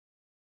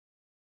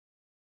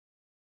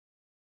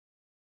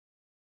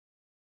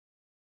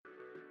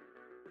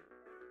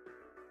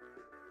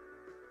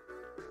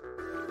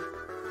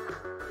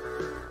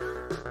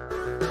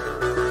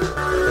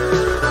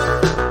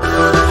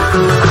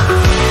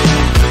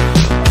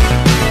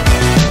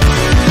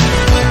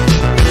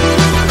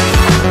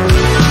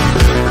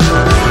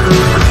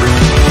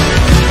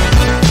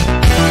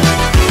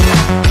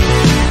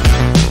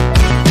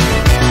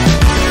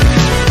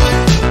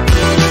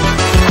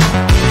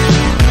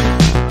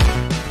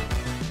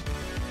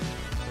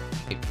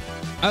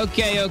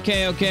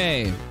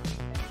Okay.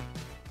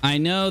 I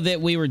know that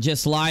we were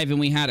just live and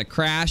we had a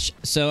crash,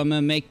 so I'm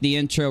going to make the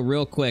intro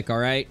real quick, all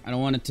right? I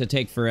don't want it to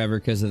take forever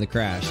because of the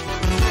crash.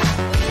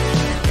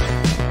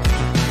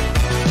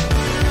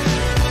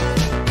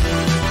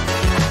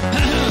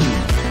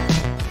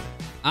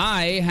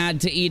 I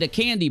had to eat a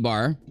candy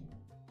bar.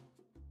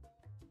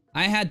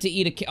 I had to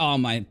eat a... Oh,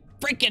 my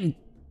freaking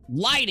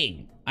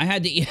lighting! I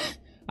had to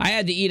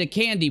eat a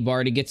candy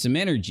bar to get some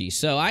energy.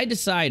 So I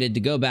decided to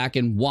go back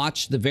and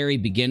watch the very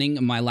beginning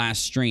of my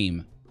last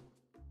stream.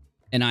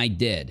 And I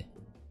did.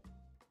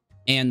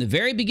 And the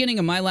very beginning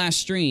of my last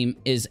stream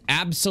is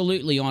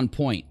absolutely on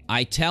point.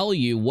 I tell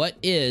you what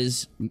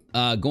is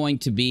going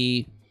to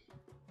be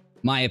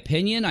my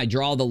opinion. I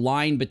draw the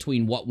line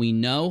between what we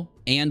know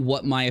and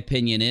what my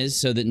opinion is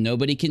so that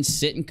nobody can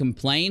sit and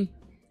complain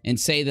and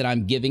say that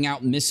I'm giving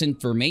out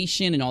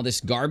misinformation and all this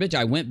garbage.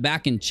 I went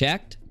back and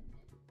checked.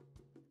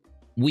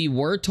 We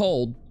were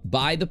told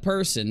by the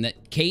person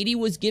that Katie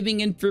was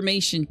giving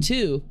information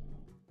to,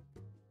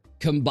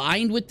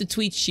 combined with the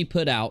tweets she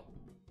put out,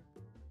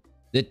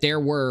 that there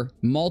were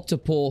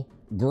multiple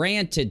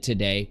granted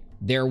today.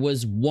 There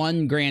was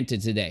one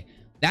granted today.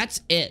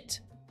 That's it.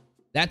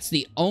 That's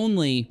the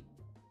only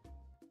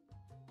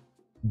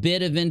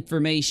bit of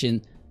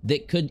information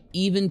that could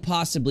even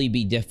possibly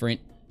be different.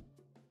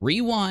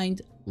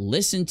 Rewind,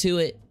 listen to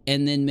it,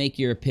 and then make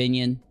your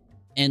opinion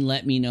and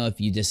let me know if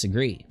you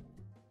disagree.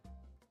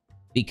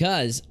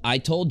 Because I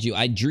told you,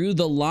 I drew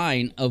the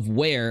line of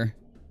where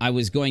I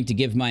was going to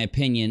give my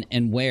opinion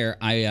and where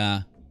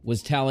I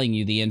was telling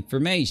you the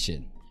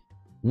information.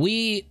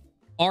 We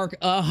are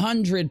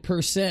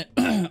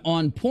 100%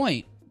 on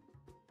point.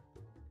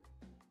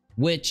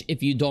 Which,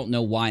 if you don't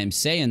know why I'm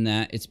saying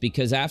that, it's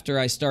because after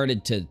I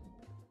started to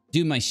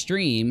do my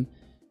stream,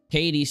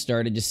 Katie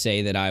started to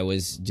say that I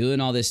was doing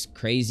all this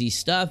crazy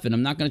stuff, and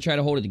I'm not going to try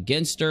to hold it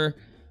against her.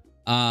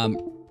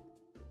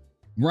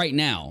 Right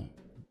now,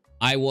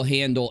 I will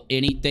handle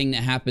anything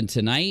that happened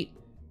tonight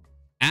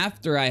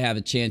after I have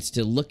a chance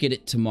to look at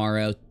it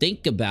tomorrow,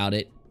 think about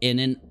it, and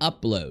then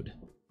upload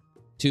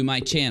to my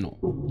channel.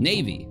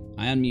 Navy,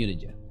 I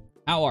unmuted you.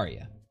 How are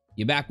you?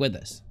 You back with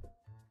us?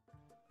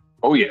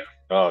 Oh, yeah.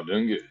 Oh,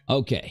 doing good.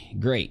 Okay,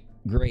 great.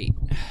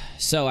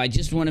 So I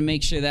just want to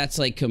make sure that's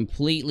like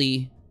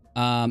completely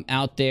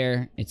out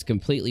there. It's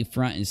completely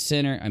front and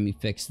center. Let me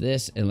fix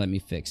this, and let me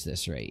fix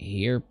this right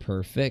here.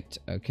 Perfect.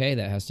 Okay,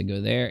 that has to go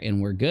there,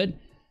 and we're good.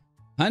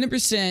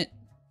 100%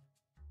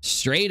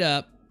 straight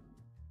up.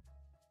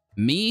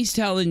 Me's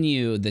telling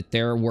you that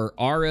there were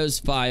ROs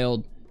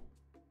filed.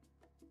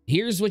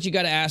 Here's what you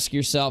got to ask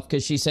yourself,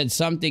 because she said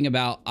something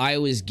about I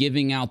was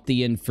giving out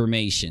the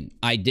information.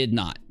 I did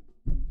not.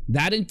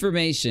 That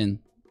information,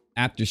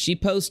 after she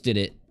posted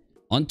it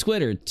on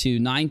Twitter to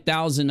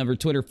 9,000 of her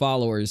Twitter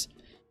followers,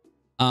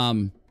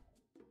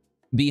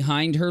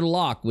 behind her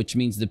lock, which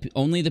means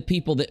only the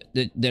people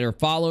that are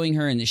following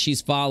her and that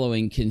she's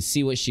following can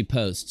see what she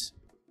posts.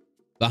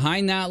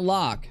 Behind that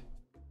lock,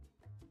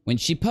 when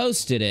she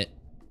posted it,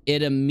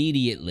 it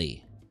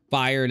immediately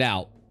fired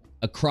out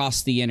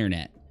across the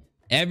internet.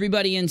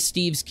 Everybody in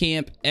Steve's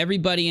camp,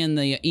 everybody in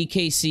the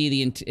EKC,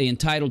 the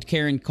entitled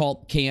Karen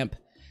cult camp,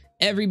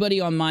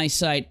 everybody on my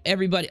side,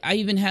 everybody. I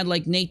even had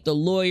like Nate the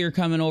lawyer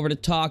coming over to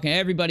talk, and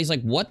everybody's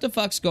like, what the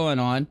fuck's going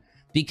on?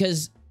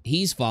 Because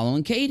he's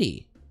following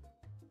Katie.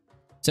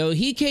 So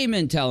he came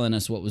in telling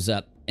us what was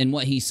up and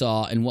what he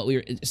saw and what we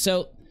were...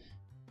 So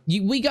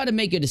we got to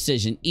make a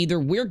decision. Either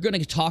we're going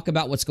to talk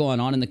about what's going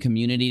on in the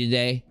community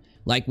today,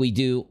 like we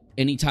do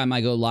anytime I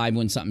go live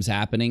when something's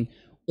happening,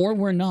 or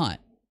we're not.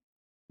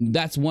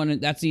 That's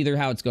either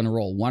how it's going to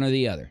roll, one or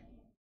the other.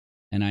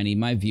 And I need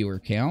my viewer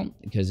count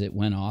because it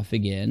went off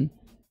again.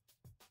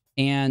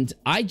 And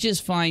I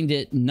just find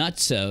it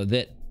nutso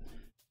that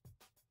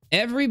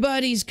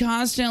everybody's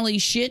constantly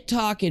shit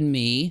talking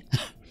me.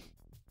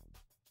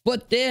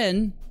 But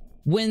then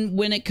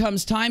when it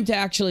comes time to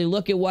actually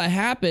look at what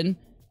happened,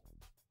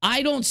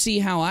 I don't see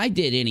how I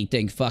did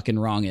anything fucking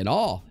wrong at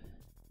all.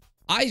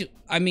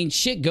 I mean,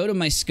 shit, go to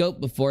my scope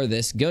before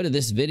this. Go to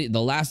this video,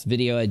 the last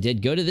video I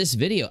did. Go to this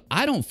video.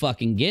 I don't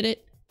fucking get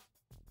it.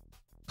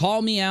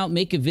 Call me out,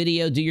 make a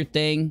video, do your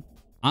thing.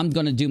 I'm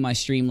going to do my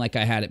stream like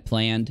I had it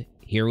planned.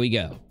 Here we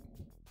go.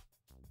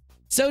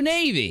 So,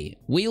 Navy,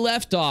 we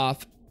left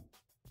off,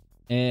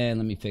 and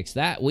let me fix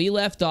that. We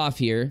left off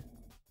here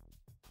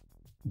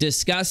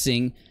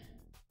discussing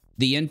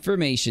the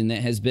information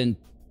that has been...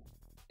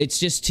 It's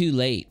just too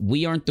late.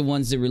 We aren't the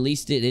ones that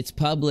released it. It's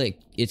public.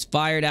 It's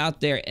fired out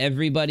there.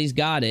 Everybody's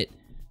got it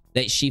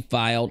that she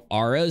filed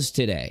ROs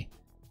today.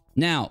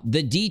 Now,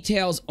 the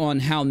details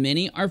on how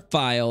many are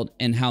filed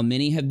and how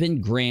many have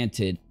been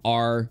granted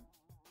are...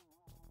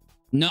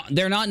 No,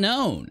 they're not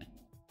known.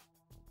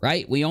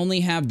 Right? We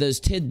only have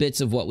those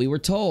tidbits of what we were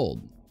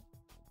told.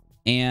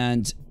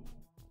 And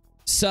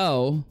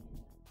so,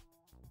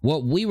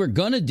 what we were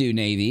going to do,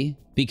 Navy...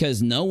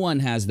 because no one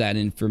has that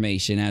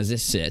information as it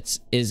sits,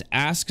 is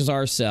ask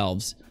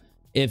ourselves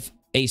if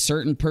a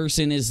certain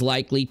person is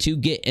likely to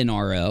get an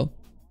RO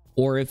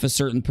or if a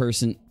certain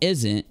person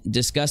isn't,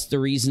 discuss the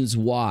reasons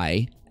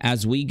why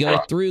as we go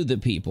through the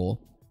people.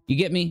 You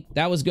get me?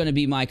 That was going to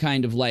be my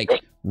kind of like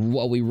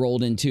what we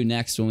rolled into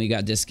next when we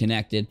got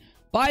disconnected.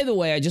 By the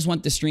way, I just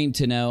want the stream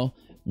to know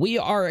we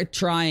are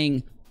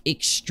trying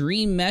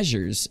extreme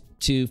measures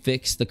to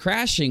fix the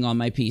crashing on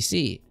my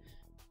PC.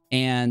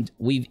 And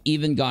we've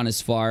even gone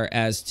as far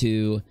as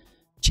to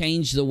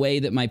change the way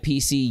that my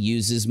PC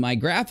uses my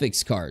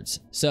graphics cards.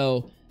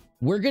 So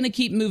we're going to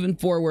keep moving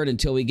forward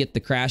until we get the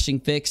crashing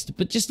fixed.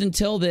 But just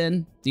until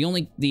then, the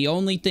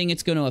only thing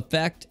it's going to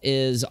affect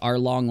is our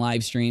long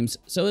live streams.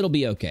 So it'll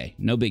be okay.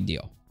 No big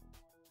deal.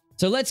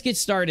 So let's get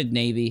started,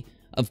 Navy.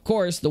 Of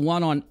course, the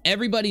one on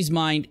everybody's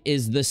mind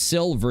is the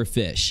silver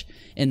fish.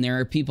 And there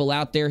are people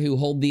out there who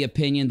hold the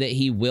opinion that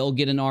he will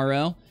get an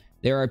RO.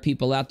 There are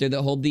people out there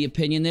that hold the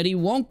opinion that he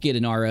won't get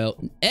an RO.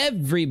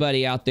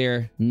 Everybody out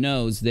there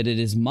knows that it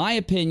is my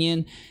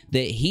opinion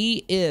that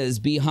he is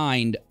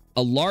behind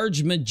a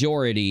large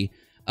majority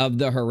of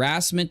the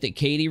harassment that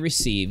Katie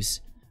receives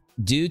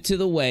due to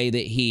the way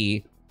that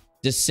he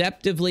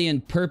deceptively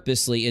and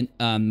purposely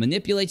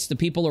manipulates the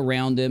people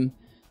around him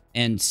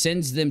and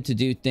sends them to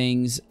do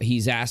things.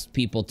 He's asked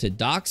people to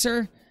dox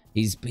her.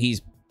 He's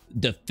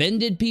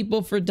defended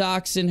people for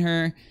doxing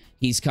her.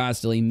 He's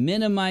constantly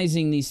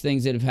minimizing these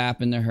things that have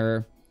happened to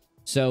her.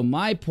 So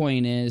my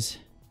point is,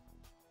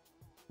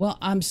 well,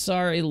 I'm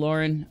sorry,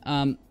 Lauren.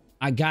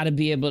 I got to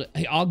be able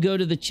to, I'll go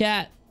to the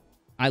chat.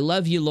 I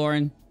love you,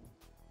 Lauren.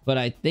 But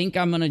I think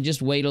I'm going to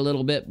just wait a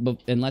little bit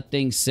and let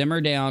things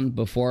simmer down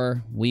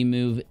before we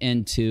move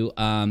into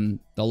the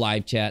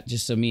live chat,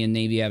 just so me and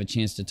Navy have a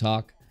chance to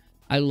talk.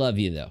 I love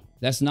you, though.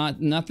 That's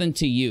nothing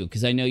to you,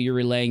 because I know you're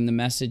relaying the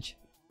message.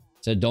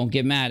 So don't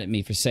get mad at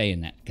me for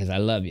saying that, because I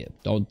love you.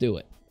 Don't do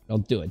it.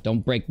 Don't do it. Don't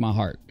break my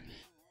heart.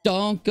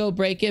 Don't go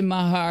breaking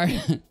my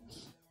heart.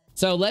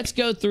 So let's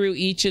go through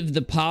each of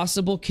the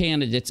possible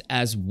candidates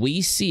as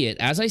we see it.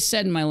 As I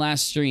said in my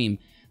last stream,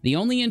 the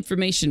only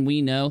information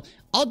we know,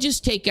 I'll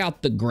just take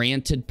out the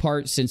granted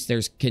part since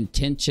there's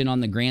contention on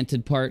the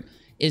granted part,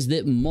 is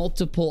that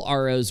multiple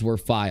ROs were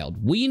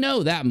filed. We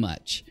know that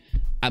much.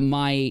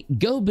 My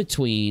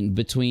go-between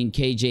between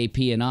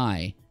KJP and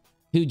I,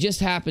 who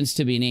just happens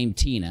to be named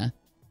Tina,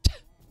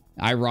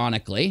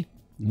 ironically.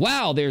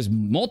 Wow, there's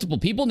multiple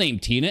people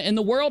named Tina in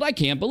the world. I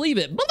can't believe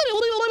it.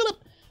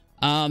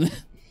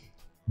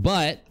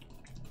 But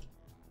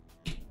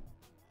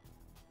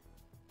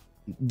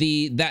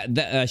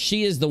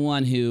she is the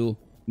one who,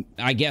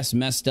 I guess,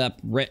 messed up.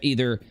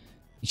 Either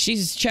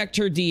she's checked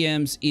her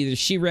DMs, either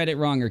she read it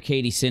wrong or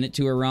Katie sent it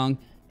to her wrong,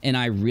 and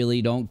I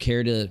really don't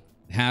care to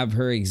have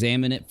her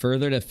examine it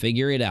further to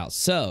figure it out.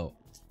 So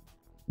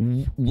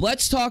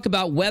let's talk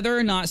about whether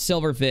or not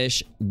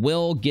Silverfish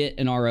will get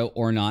an RO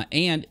or not.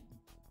 And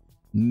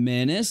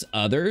Menace,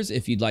 others,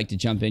 if you'd like to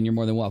jump in, you're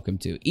more than welcome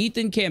to.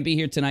 Ethan can't be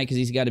here tonight because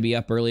he's got to be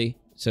up early,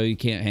 so he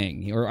can't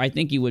hang. Or I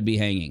think he would be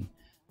hanging.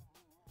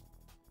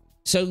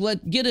 So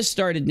let's get us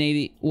started,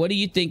 Navy. What do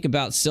you think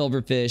about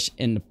Silverfish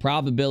and the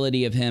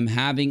probability of him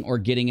having or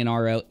getting an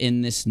RO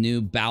in this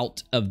new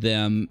bout of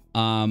them?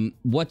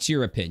 What's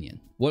your opinion?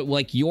 What,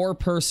 like, your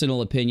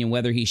personal opinion,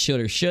 whether he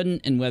should or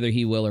shouldn't, and whether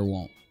he will or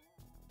won't?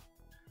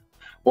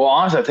 Well,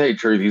 honestly, I tell you the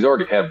truth, he's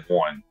already had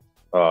one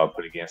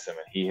put against him,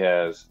 and he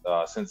has,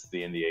 since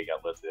the NDA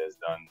got lifted, has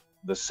done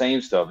the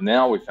same stuff.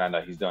 Now we found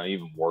out he's done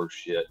even worse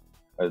shit.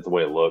 That's the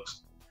way it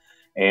looks.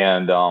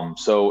 And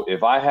so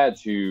if I had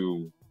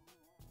to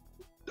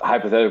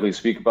hypothetically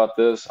speak about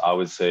this, I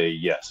would say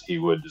yes, he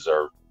would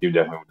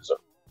definitely would deserve.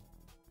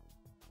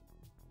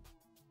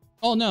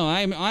 Oh no,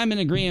 I'm in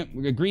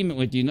agreement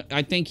with you.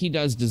 I think he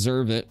does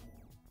deserve it.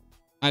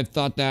 I've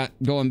thought that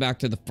going back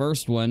to the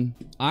first one.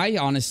 I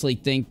honestly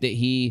think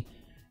that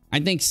I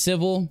think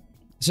civil.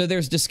 So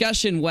there's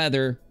discussion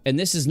whether, and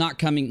this is not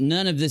coming,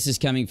 none of this is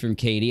coming from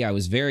Katie. I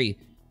was very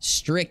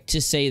strict to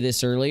say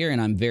this earlier,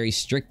 and I'm very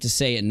strict to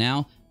say it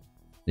now.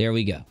 There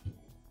we go.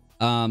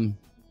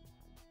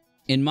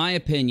 In my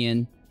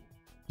opinion,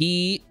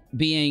 he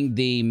being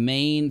the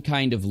main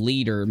kind of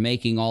leader,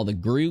 making all the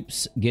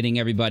groups, getting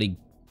everybody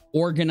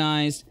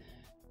organized,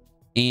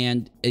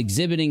 and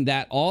exhibiting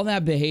all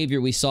that behavior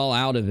we saw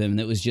out of him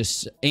that was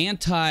just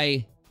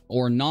anti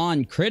or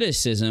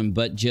non-criticism,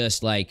 but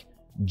just like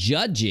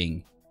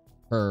judging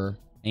her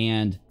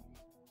and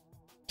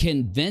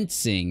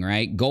convincing,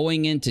 right?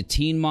 Going into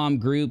teen mom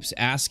groups,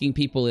 asking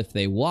people if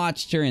they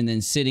watched her, and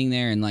then sitting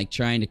there and like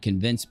trying to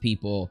convince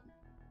people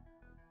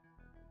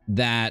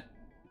that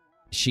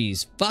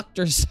she's fucked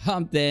or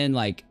something.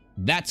 Like,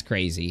 that's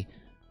crazy.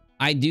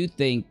 I do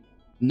think,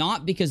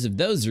 not because of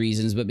those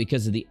reasons, but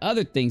because of the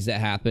other things that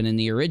happened in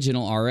the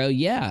original RO.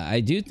 Yeah, I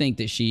do think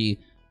that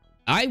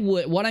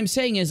what I'm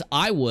saying is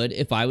I would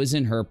if I was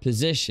in her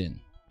position.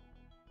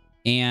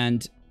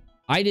 And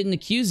I didn't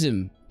accuse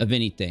him of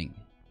anything.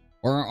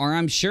 Or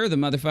I'm sure the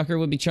motherfucker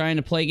would be trying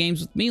to play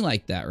games with me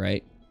like that,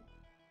 right?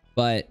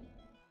 But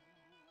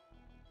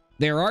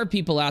there are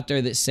people out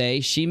there that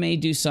say she may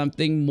do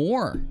something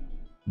more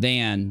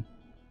than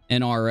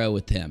an RO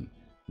with him.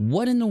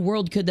 What in the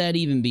world could that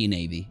even be,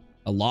 Navy?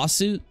 A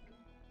lawsuit?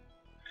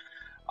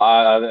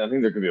 I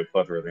think there could be a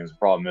plethora of things. The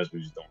problem is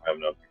we just don't have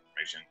enough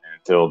information, and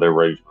until they're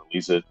ready to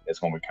release it, it's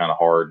going to be kind of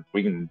hard.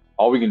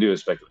 All we can do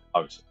is speculate,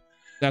 obviously.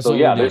 That's So what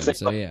yeah, we're doing.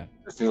 So yeah,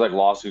 there's things like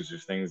lawsuits.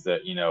 There's things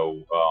that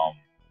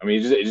I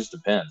mean, it just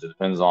depends. It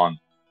depends on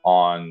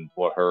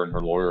what her and her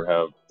lawyer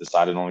have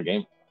decided on the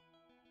game.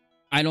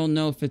 I don't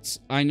know if it's.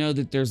 I know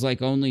that there's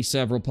like only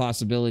several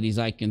possibilities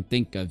I can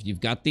think of.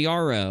 You've got the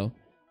RO,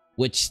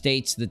 which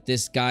states that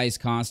this guy's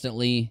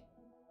constantly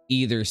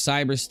either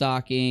cyber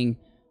stalking,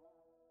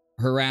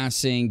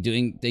 harassing,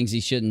 doing things he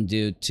shouldn't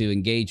do to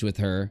engage with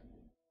her,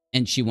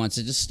 and she wants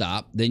it to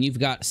stop. Then you've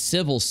got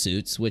civil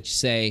suits, which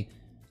say,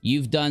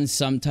 you've done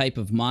some type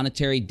of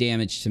monetary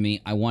damage to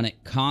me. I want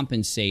it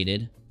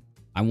compensated.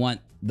 I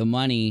want the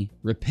money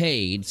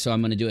repaid, so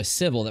I'm going to do a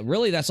civil.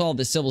 That's all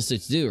the civil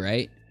suits do,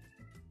 right?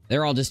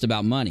 They're all just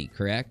about money,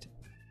 correct?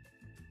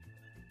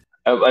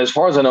 As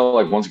far as I know,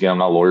 like, once again, I'm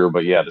not a lawyer,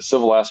 but yeah, the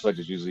civil aspect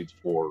is usually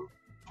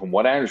from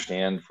what I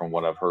understand, from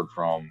what I've heard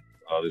from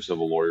other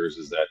civil lawyers,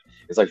 is that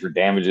it's like for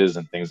damages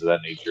and things of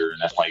that nature,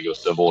 and that's why you go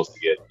civil, is to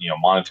get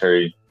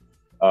monetary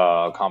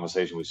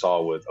compensation. We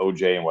saw with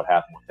OJ and what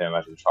happened with him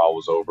after the trial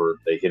was over.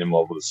 They hit him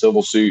up with a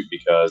civil suit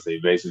because they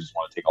basically just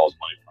want to take all his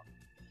money from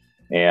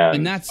him.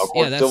 And that's, of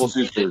course, civil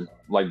suits are,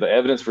 like, the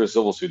evidence for a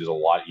civil suit is a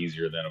lot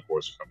easier than, of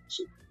course, a criminal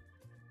suit.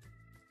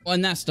 Well,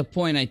 and that's the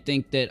point. I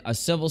think that a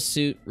civil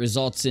suit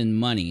results in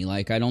money.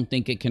 Like, I don't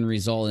think it can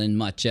result in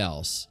much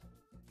else.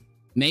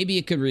 Maybe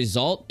it could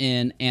result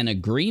in an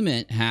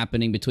agreement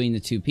happening between the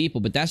two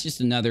people, but that's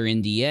just another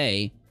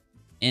NDA.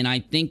 And I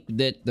think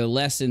that the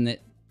lesson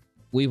that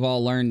we've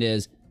all learned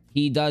is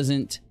he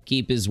doesn't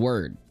keep his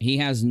word. He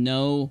has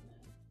no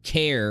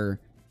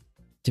care,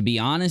 to be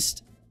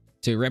honest,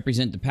 to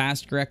represent the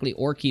past correctly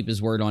or keep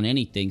his word on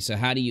anything. So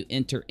how do you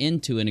enter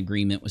into an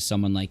agreement with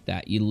someone like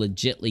that? You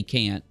legitly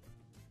can't.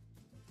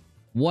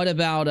 What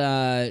about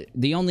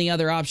the only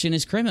other option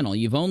is criminal?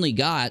 You've only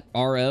got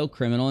RO,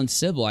 criminal, and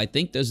civil. I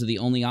think those are the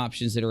only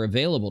options that are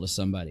available to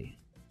somebody,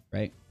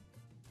 right?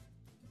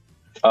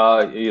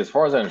 As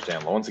far as I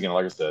understand, once again,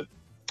 like I said,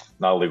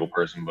 not a legal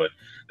person, but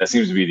that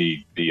seems to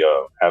be the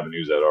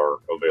avenues that are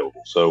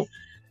available. So,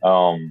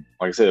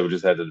 like I said, it would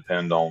just have to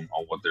depend on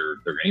what their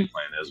game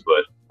plan is.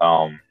 But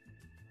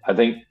I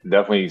think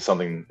definitely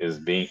something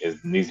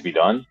needs to be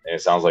done, and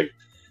it sounds like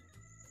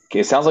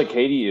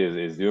Katie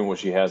is doing what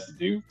she has to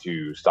do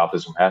to stop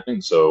this from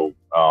happening. So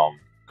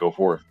go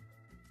for it.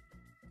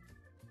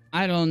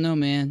 I don't know,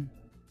 man.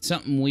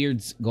 Something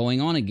weird's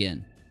going on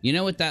again. You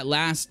know, with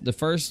the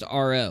first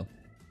RO,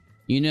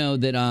 you know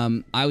that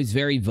I was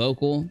very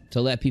vocal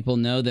to let people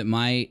know that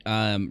my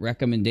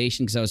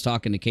recommendation, because I was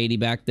talking to Katie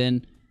back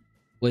then,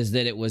 was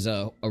that it was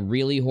a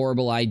really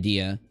horrible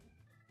idea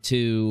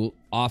to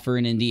offer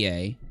an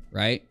NDA,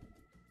 right?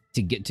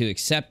 To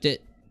accept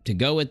it, to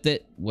go with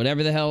it,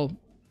 whatever the hell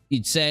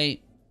you'd say.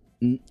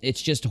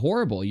 It's just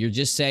horrible. You're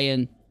just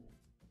saying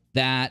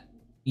that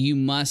you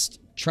must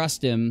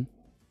trust him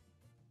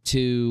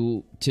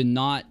to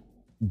not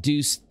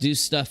do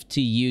stuff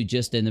to you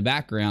just in the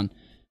background.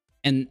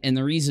 And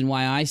the reason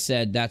why I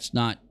said that's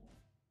not,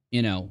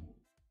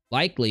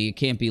 likely, it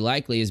can't be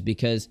likely, is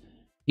because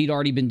he'd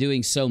already been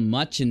doing so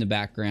much in the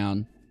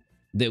background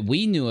that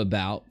we knew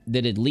about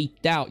that had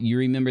leaked out. You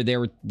remember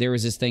there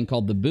was this thing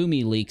called the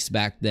Boomy leaks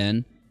back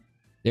then.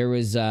 There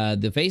was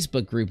the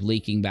Facebook group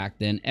leaking back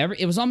then.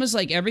 It was almost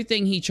like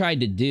everything he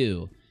tried to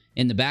do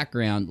in the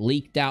background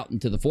leaked out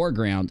into the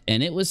foreground,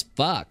 and it was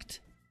fucked.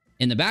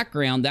 In the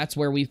background, that's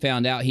where we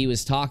found out he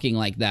was talking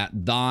like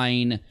that.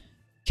 Thine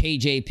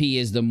KJP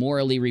is the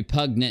morally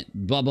repugnant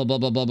blah, blah, blah,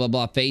 blah, blah, blah,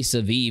 blah, face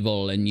of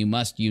evil, and you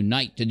must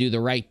unite to do the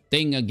right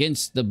thing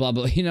against the blah,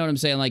 blah. You know what I'm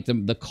saying? Like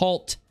the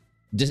cult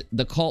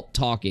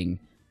talking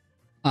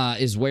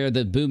is where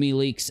the Boomy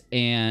leaks,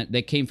 and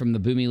that came from the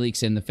Boomy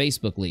leaks and the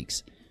Facebook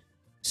leaks.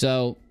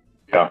 So,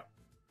 yeah,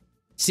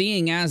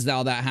 seeing as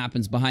how that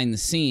happens behind the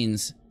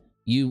scenes,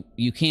 you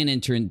can't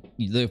enter in.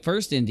 The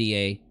first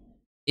NDA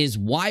is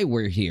why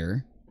we're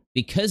here,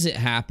 because it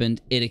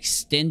happened. It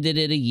extended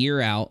it a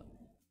year out.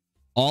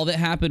 All that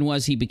happened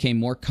was he became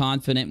more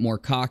confident, more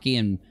cocky,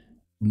 and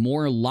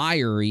more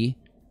liary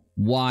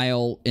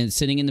while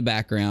sitting in the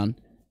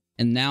background.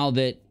 And now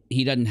that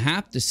he doesn't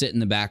have to sit in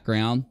the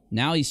background,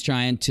 now he's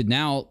trying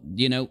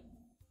to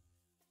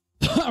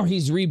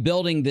he's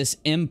rebuilding this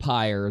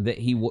empire that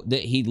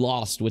he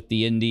lost with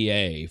the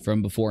NDA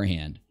from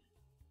beforehand.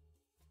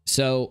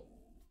 So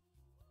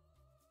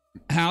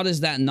how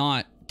does that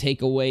not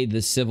take away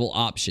the civil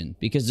option?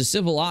 Because the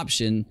civil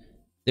option,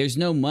 there's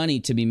no money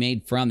to be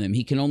made from him.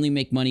 He can only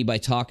make money by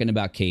talking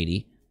about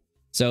Katie.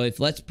 So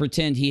let's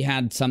pretend he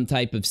had some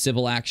type of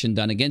civil action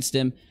done against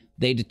him.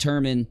 They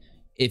determine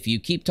if you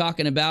keep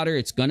talking about her,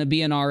 it's going to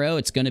be an RO,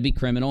 it's going to be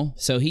criminal.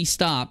 So he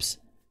stops,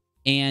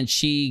 and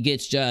she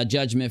gets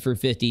judgment for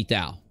 50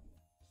 thou.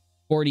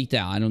 40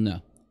 thou, I don't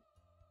know.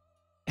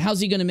 How's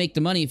he going to make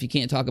the money if you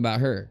can't talk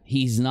about her?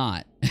 He's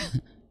not.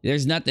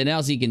 There's nothing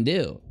else he can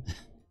do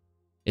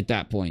at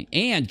that point.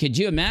 And could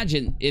you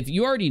imagine if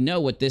you already know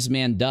what this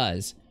man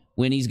does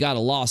when he's got a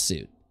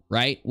lawsuit,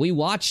 right? We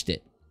watched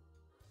it.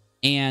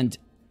 And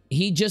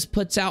he just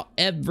puts out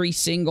every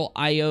single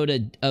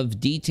iota of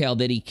detail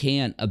that he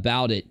can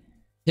about it.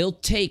 He'll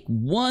take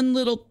one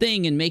little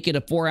thing and make it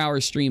a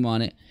 4-hour stream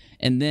on it,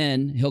 and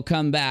then he'll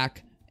come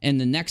back, and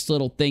the next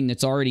little thing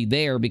that's already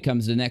there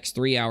becomes the next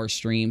 3-hour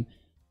stream,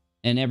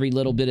 and every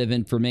little bit of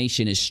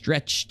information is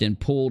stretched and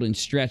pulled and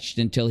stretched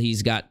until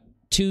he's got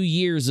 2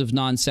 years of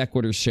non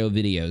sequitur show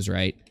videos,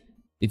 right?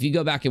 If you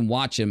go back and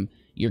watch them,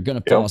 you're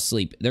going to fall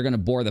asleep. They're going to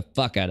bore the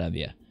fuck out of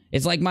you.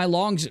 It's like my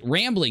long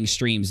rambling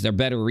streams. They're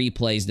better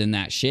replays than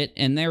that shit.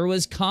 And there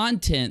was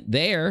content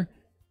there.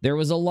 There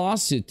was a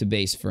lawsuit to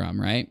base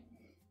from, right?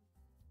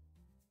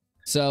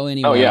 So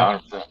anyway. Oh, yeah.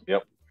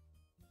 Yep.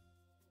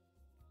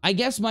 I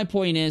guess my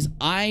point is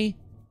I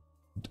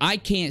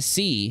can't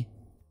see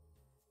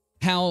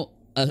how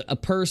a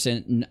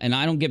person, and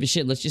I don't give a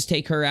shit, let's just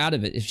take her out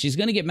of it. If she's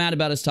going to get mad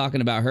about us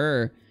talking about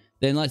her,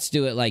 then let's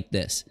do it like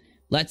this.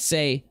 Let's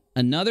say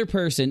another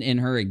person in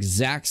her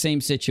exact same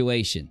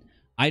situation.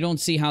 I don't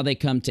see how they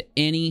come to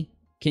any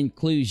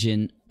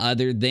conclusion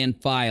other than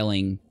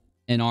filing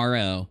an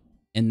RO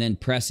and then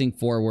pressing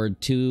forward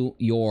to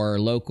your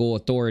local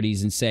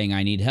authorities and saying,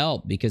 I need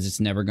help, because it's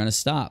never going to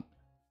stop.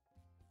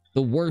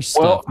 The worst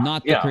stuff,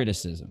 not the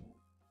criticism.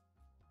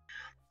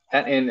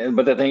 But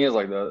the thing is,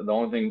 like, the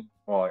only thing,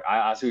 well,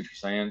 I see what you're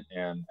saying,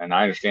 and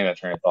I understand that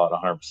train of thought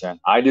 100%.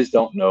 I just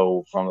don't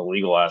know from the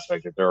legal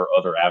aspect that there are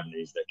other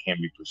avenues that can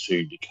be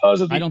pursued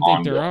because of the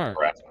ongoing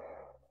harassment.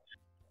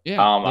 Yeah,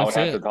 I would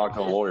have to talk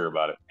to a lawyer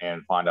about it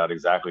and find out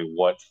exactly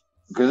what,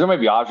 because there may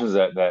be options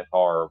that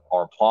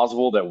are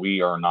plausible that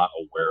we are not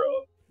aware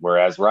of.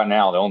 Whereas right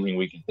now, the only thing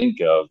we can think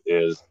of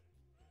is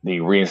the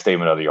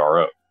reinstatement of the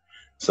RO.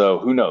 So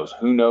who knows?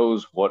 Who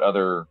knows what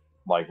other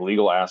like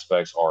legal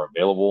aspects are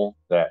available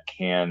that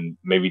can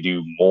maybe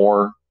do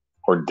more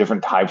or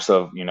different types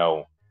of, you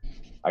know,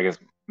 I guess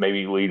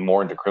maybe lead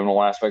more into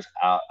criminal aspects.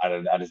 I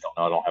just don't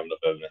know. I don't have enough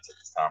evidence at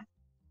this time.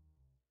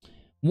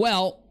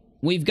 Well,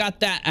 we've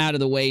got that out of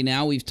the way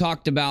now. We've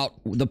talked about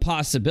the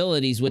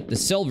possibilities with the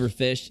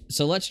silverfish.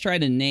 So let's try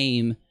to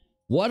name,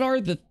 what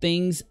are the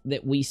things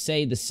that we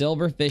say the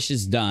silverfish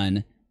has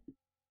done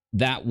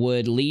that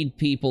would lead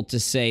people to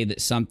say that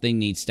something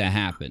needs to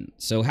happen?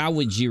 So how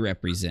would you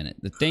represent it?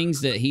 The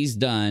things that he's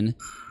done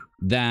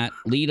that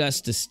lead us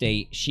to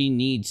state she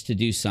needs to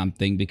do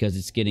something because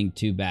it's getting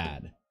too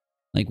bad.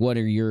 Like, what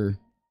are your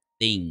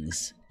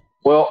things?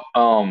 Well,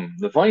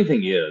 the funny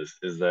thing is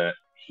that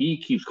he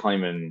keeps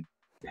claiming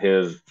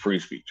his free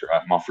speech,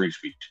 right? My free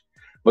speech.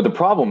 But the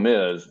problem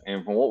is,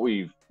 and from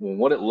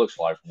what it looks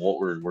like, from what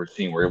we're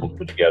seeing, we're able to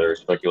put together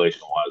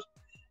speculation-wise,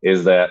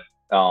 is that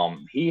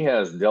he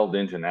has delved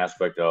into an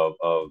aspect of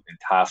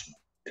enticement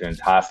to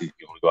entice these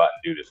people to go out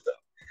and do this stuff.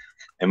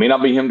 It may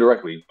not be him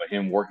directly, but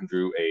him working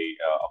through a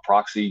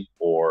proxy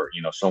or,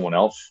 you know, someone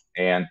else.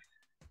 And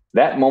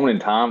that moment in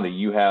time that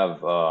you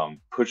have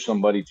pushed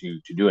somebody to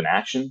do an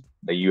action,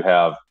 that you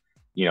have,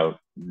 you know,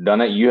 done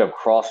that, you have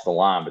crossed the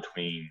line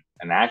between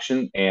an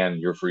action and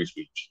your free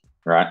speech,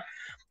 right?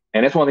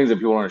 And that's one of the things that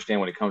people don't understand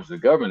when it comes to the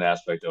government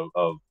aspect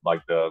of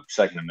like the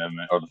Second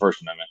Amendment or the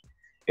First Amendment,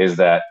 is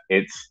that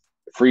it's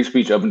free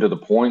speech up until the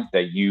point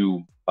that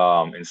you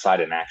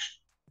incite an action.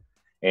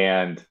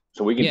 And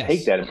so we can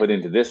take that and put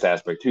into this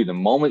aspect too. The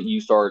moment you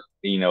start,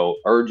 you know,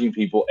 urging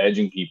people,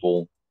 edging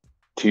people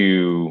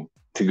to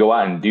go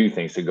out and do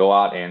things, to go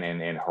out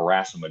and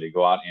harass somebody, to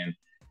go out and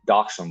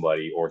dox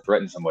somebody or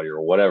threaten somebody or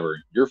whatever,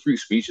 your free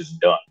speech is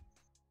done.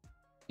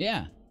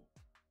 Yeah.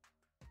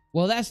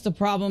 Well, that's the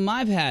problem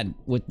I've had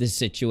with this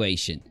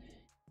situation.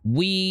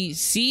 We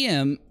see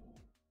him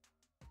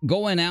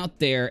going out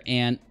there,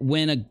 and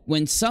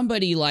when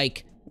somebody,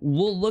 like,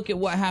 we'll look at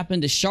what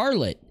happened to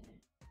Charlotte,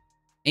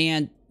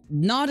 and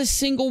not a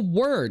single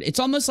word. It's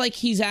almost like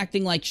he's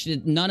acting like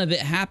none of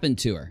it happened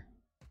to her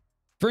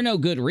for no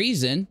good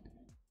reason.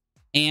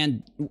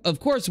 And of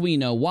course we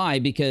know why,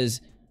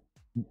 because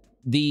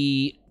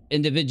the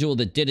individual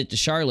that did it to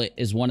Charlotte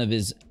is one of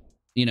his,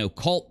 you know,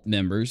 cult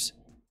members.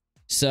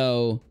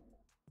 So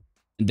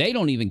they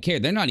don't even care.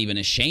 They're not even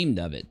ashamed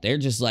of it. They're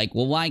just like,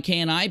 well, why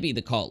can't I be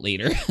the cult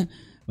leader?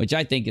 Which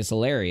I think is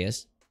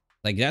hilarious.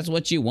 Like, that's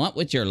what you want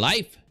with your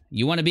life?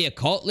 You want to be a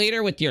cult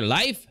leader with your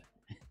life?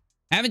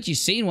 Haven't you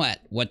seen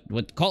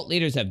what cult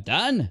leaders have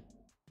done?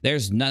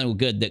 There's no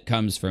good that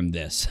comes from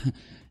this.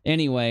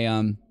 Anyway,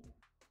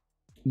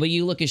 but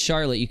you look at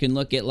Charlotte, you can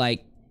look at,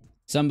 like,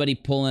 somebody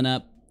pulling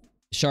up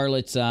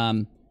Charlotte's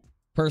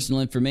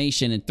personal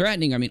information and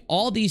threatening her. I mean,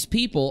 all these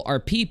people are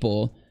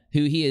people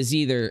who he is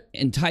either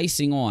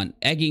enticing on,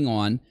 egging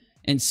on,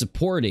 and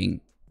supporting.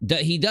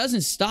 He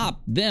doesn't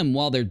stop them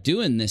while they're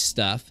doing this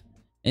stuff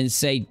and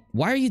say,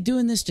 why are you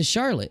doing this to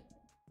Charlotte?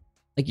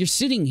 Like, you're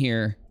sitting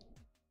here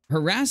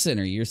harassing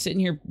her. You're sitting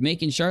here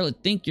making Charlotte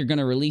think you're going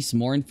to release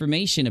more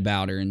information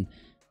about her and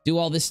do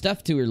all this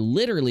stuff to her,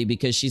 literally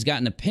because she's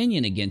got an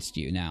opinion against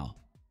you now.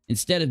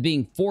 Instead of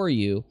being for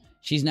you,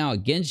 she's now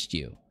against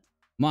you.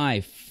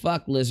 My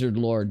fuck, Lizard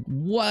Lord.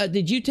 What?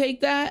 Did you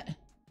take that?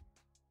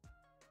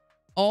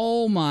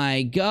 Oh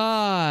my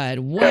God.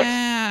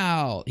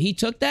 Wow. He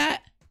took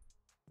that?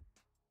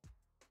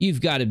 You've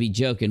got to be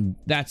joking.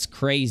 That's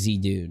crazy,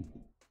 dude.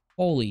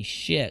 Holy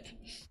shit.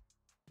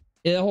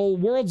 The whole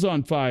world's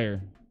on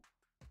fire.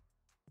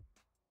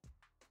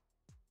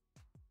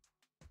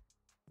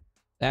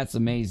 That's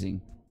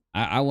amazing.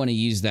 I want to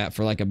use that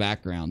for like a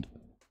background.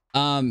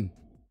 Where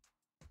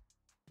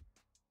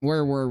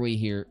were we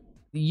here?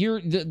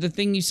 The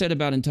thing you said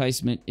about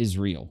enticement is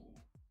real.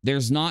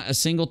 There's not a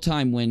single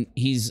time when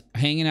he's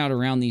hanging out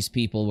around these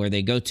people where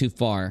they go too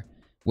far,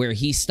 where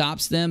he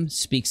stops them,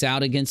 speaks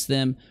out against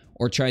them,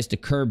 or tries to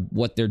curb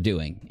what they're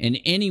doing in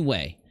any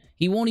way.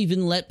 He won't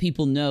even let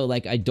people know,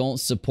 like, I don't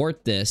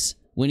support this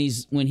when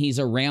he's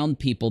around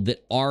people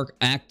that are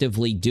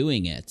actively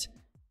doing it.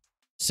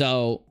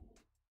 So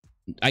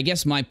I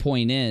guess my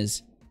point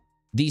is,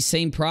 these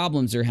same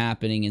problems are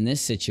happening in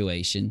this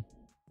situation,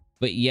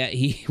 but yet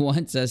he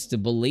wants us to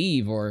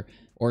believe or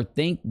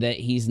think that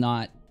he's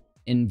not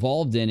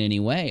involved in any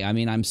way. I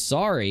mean, I'm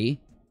sorry.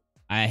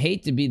 I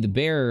hate to be the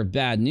bearer of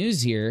bad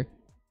news here.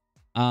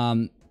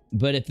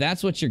 But if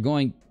that's what you're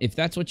going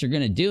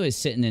to do is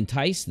sit and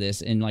entice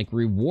this and like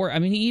reward. I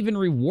mean, he even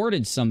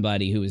rewarded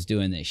somebody who was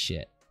doing this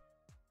shit.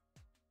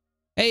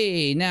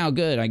 Hey, now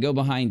good. I go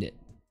behind it.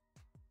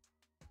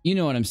 You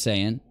know what I'm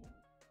saying?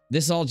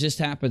 This all just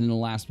happened in the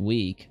last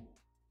week.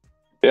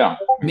 Yeah,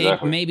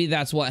 exactly. Maybe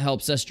that's what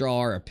helps us draw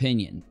our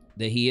opinion,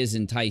 that he is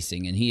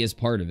enticing and he is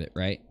part of it,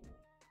 right?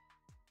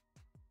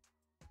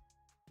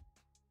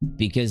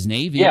 Because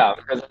Navy... Yeah,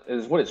 because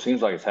it's what it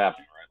seems like it's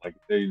happening, right? Like,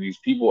 these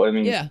people, I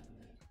mean... Yeah.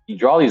 You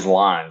draw these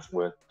lines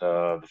with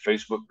the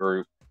Facebook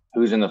group,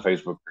 who's in the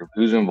Facebook group,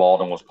 who's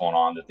involved in what's going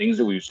on, the things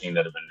that we've seen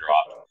that have been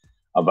dropped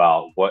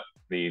about what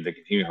the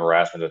continued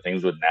harassment, the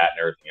things with Nat and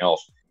everything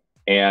else.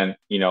 And,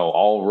 you know,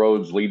 all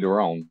roads lead to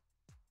Rome.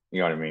 You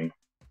know what I mean?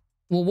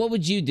 Well, what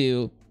would you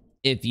do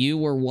if you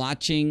were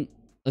watching,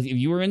 if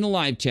you were in the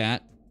live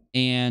chat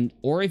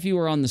or if you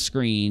were on the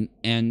screen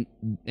and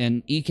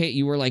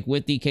you were like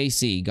with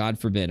EKC, God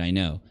forbid, I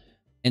know,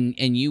 and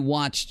you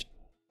watched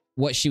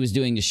what she was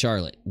doing to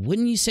Charlotte?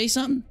 Wouldn't you say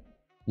something?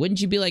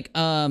 Wouldn't you be like,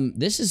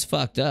 this is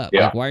fucked up.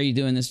 Yeah. Like, why are you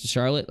doing this to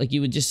Charlotte? Like,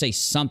 you would just say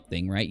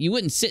something, right? You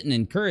wouldn't sit and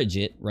encourage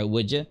it, right?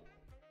 Would you?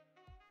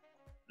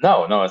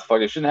 No, it's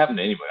fucked. It shouldn't happen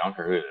to anybody. I don't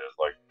care who it is.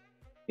 Like,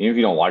 even if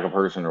you don't like a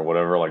person or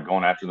whatever, like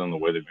going after them the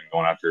way they've been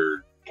going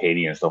after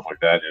Katie and stuff like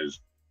that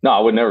is, no, I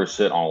would never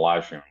sit on a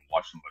live stream and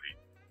watch somebody,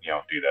 you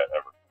know, do that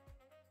ever.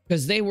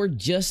 Because they were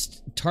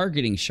just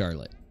targeting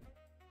Charlotte.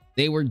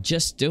 They were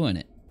just doing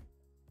it.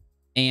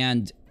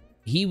 And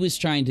he was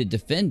trying to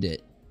defend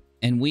it,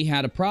 and we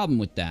had a problem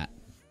with that.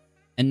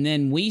 And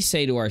then we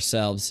say to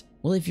ourselves,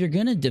 well, if you're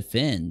going to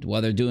defend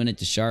while they're doing it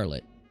to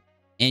Charlotte,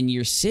 and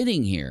you're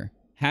sitting here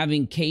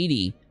having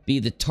Katie be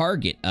the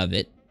target of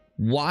it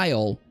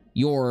while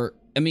you're...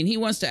 I mean, he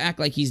wants to act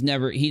like he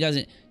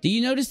doesn't... Do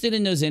you notice that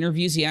in those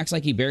interviews, he acts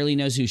like he barely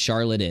knows who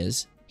Charlotte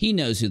is? He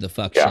knows who the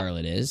fuck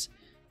Charlotte is.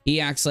 He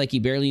acts like he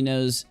barely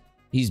knows...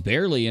 He's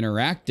barely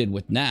interacted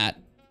with Nat,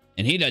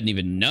 and he doesn't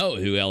even know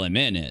who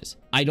LMN is.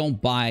 I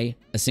don't buy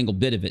a single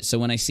bit of it. So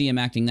when I see him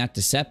acting that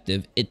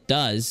deceptive, it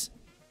does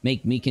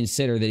make me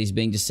consider that he's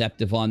being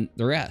deceptive on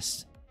the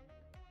rest.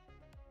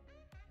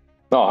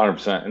 No,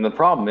 100%. And the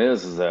problem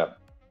is that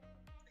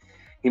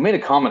he made a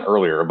comment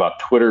earlier about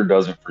Twitter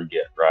doesn't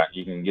forget, right?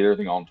 You can get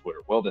everything on Twitter.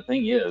 Well, the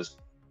thing is,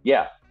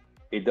 yeah,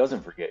 it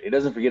doesn't forget. It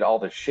doesn't forget all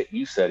the shit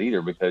you said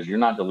either, because you're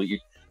not deleting.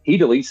 He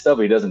deletes stuff,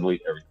 but he doesn't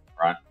delete everything,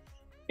 right?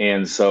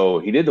 And so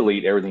he did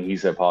delete everything he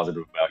said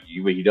positive about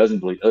you, but he doesn't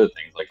delete other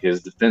things like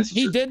his defense.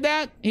 He did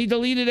that? He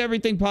deleted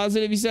everything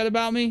positive he said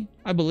about me?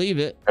 I believe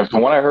it. And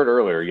from what I heard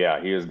earlier, yeah,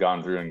 he has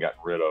gone through and gotten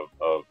rid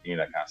of you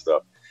know, that kind of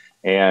stuff.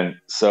 And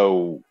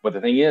so, but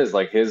the thing is,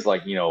 like, his,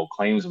 like, you know,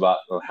 claims about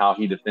how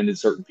he defended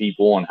certain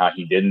people and how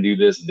he didn't do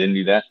this and didn't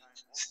do that,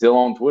 still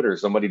on Twitter.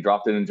 Somebody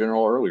dropped it in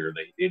general earlier.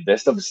 That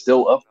stuff is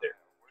still up there.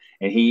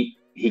 And he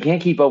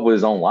can't keep up with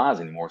his own lies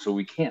anymore, so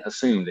we can't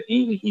assume that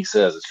anything he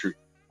says is true.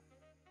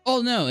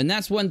 Oh, no, and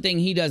that's one thing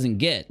he doesn't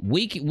get.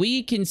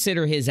 We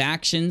consider his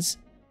actions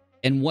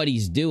and what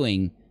he's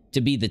doing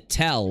to be the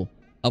tell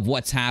of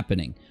what's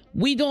happening.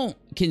 We don't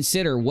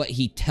consider what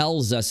he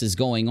tells us is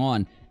going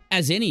on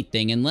as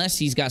anything unless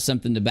he's got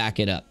something to back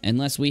it up.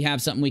 Unless we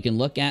have something we can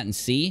look at and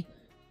see,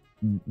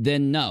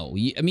 then no.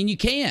 I mean, you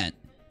can't.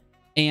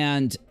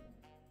 And,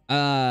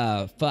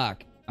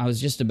 fuck. I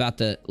was just about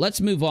to... Let's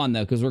move on,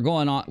 though, because we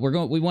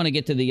want to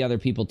get to the other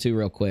people, too,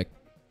 real quick.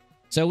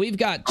 So we've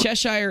got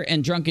Cheshire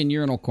and Drunken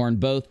Urinal Corn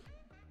both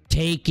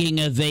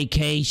taking a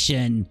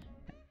vacation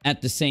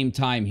at the same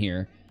time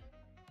here.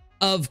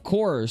 Of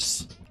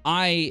course,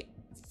 I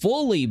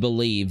fully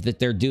believe that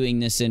they're doing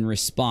this in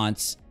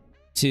response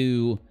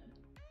to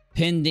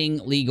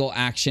pending legal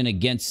action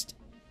against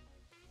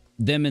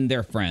them and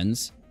their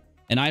friends.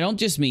 And I don't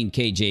just mean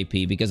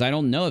KJP, because I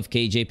don't know if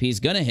KJP is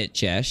going to hit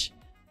Chesh.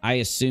 I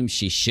assume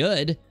she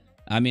should.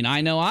 I mean,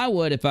 I know I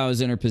would if I was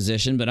in her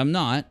position, but I'm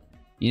not.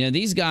 You know,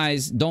 these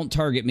guys don't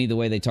target me the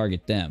way they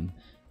target them.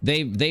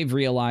 They've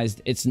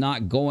realized it's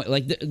not going...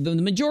 Like, the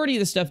majority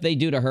of the stuff they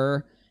do to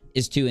her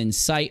is to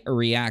incite a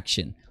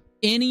reaction.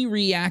 Any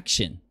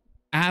reaction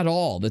at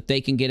all that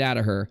they can get out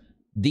of her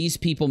these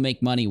people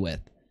make money with.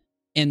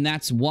 And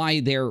that's why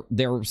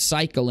they're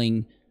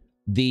cycling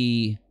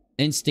the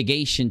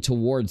instigation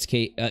towards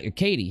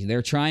Katie.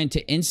 They're trying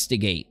to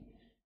instigate.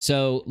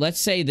 So let's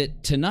say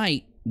that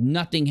tonight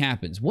nothing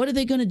happens. What are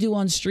they going to do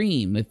on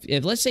stream?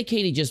 If let's say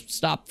Katie just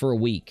stopped for a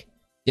week,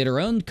 did her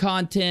own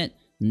content,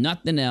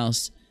 nothing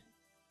else,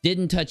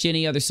 didn't touch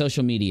any other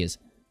social medias,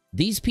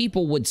 these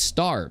people would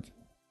starve.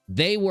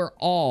 They were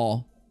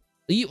all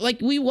like,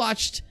 we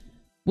watched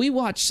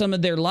some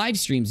of their live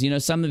streams, you know,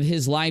 some of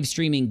his live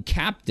streaming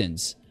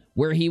captains,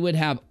 where he would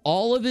have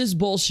all of his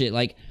bullshit.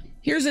 Like,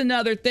 here's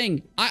another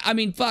thing. I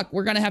mean, fuck,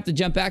 we're going to have to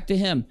jump back to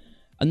him.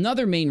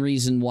 Another main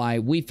reason why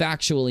we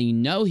factually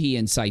know he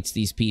incites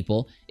these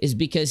people is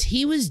because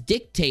he was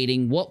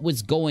dictating what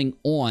was going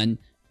on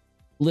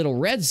Little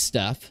Red's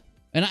stuff.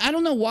 And I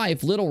don't know why,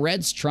 if Little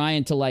Red's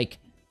trying to, like,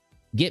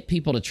 get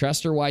people to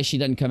trust her, why she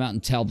doesn't come out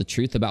and tell the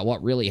truth about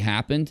what really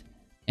happened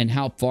and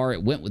how far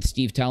it went with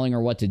Steve telling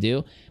her what to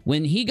do.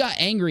 When he got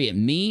angry at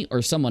me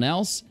or someone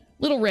else,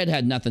 Little Red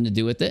had nothing to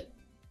do with it.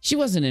 She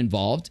wasn't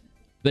involved.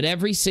 But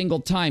every single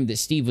time that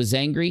Steve was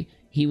angry,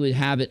 he would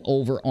have it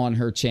over on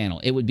her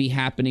channel. It would be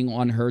happening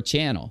on her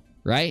channel,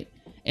 right?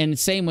 And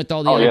same with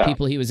all the other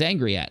people he was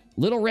angry at.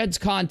 Little Red's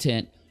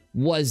content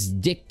was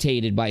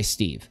dictated by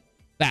Steve.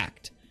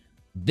 Fact.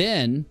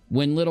 Then,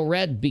 when Little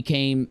Red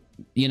became,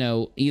 you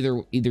know,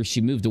 either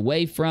she moved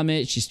away from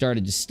it, she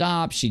started to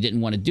stop, she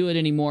didn't want to do it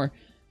anymore.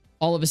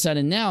 All of a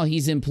sudden now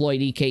he's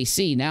employed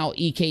EKC. Now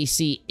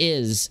EKC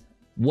is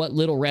what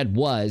Little Red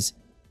was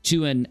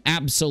to an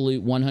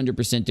absolute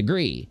 100%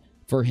 degree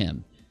for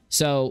him.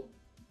 So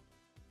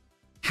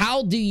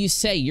how do you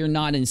say you're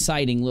not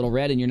inciting Little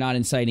Red and you're not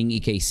inciting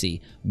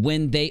EKC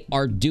when they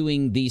are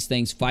doing these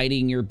things,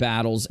 fighting your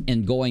battles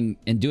and going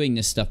and doing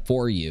this stuff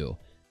for you?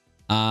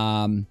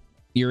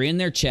 You're in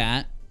their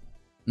chat.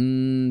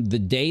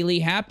 The daily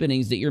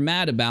happenings that you're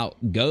mad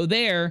about, go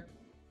there.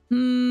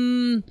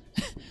 You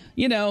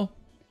know,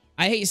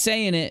 I hate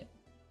saying it.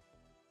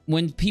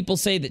 When people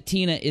say that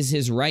Tina is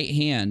his right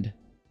hand,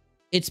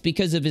 it's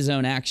because of his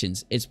own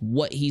actions. It's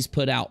what he's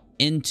put out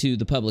into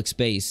the public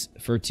space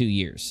for 2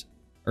 years.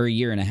 Or a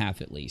year and a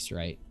half at least,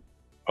 right?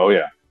 Oh,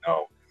 yeah.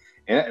 No.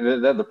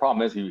 And the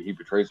problem is he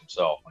betrays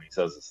himself when he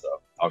says this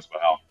stuff. He talks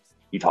about how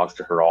he talks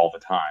to her all the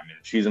time. And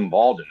she's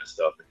involved in this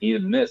stuff. And he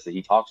admits that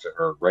he talks to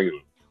her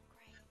regularly.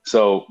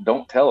 So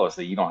don't tell us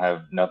that you don't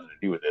have nothing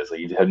to do with this. That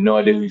you have no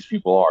idea who these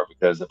people are,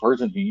 because the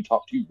person who you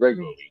talk to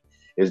regularly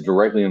is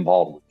directly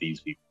involved with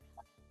these people.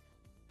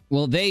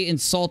 Well, they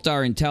insult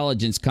our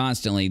intelligence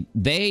constantly.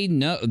 They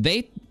know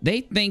they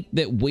think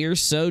that we're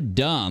so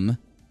dumb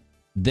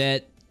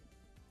that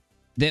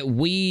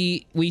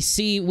we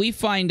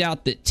find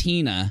out that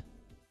Tina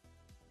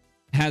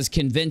has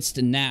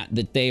convinced Nat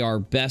that they are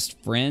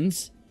best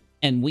friends,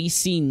 and we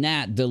see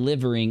Nat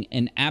delivering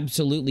an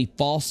absolutely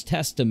false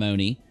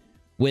testimony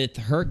with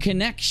her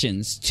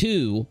connections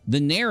to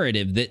the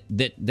narrative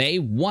that they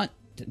want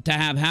to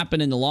have happen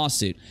in the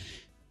lawsuit.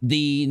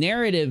 The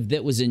narrative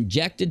that was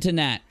injected to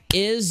Nat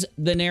is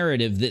the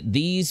narrative that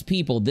these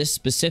people, this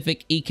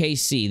specific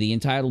EKC, the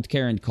Entitled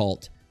Karen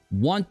cult,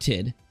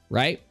 wanted,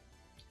 right?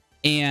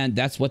 And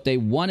that's what they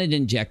wanted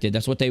injected.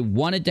 That's what they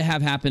wanted to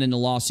have happen in the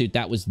lawsuit.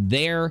 That was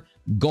their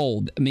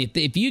goal. I mean,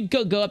 if you'd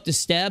go up to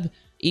Steb,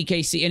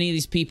 EKC, any of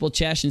these people,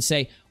 Chesh, and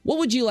say, what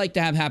would you like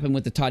to have happen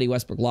with the Toddy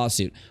Westbrook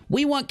lawsuit?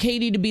 We want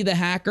Katie to be the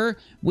hacker.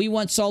 We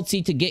want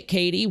Saltsy to get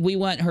Katie. We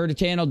want her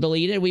channel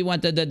deleted. We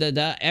want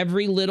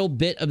every little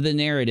bit of the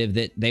narrative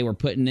that they were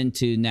putting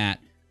into Nat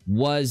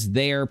was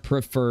their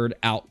preferred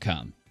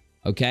outcome.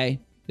 Okay?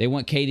 They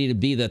want Katie to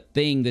be the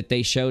thing that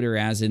they showed her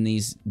as in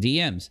these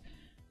DMs.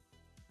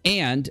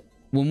 And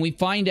when we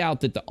find out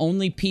that the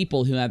only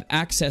people who have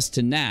access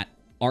to Nat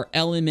are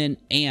Element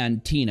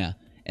and Tina,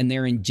 and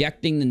they're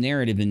injecting the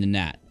narrative into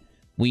Nat,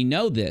 we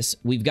know this.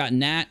 We've got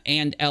Nat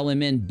and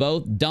Element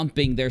both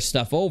dumping their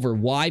stuff over.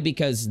 Why?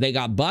 Because they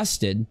got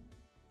busted.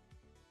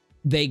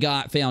 They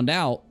got found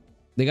out.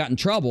 They got in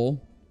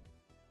trouble.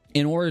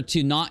 In order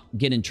to not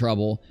get in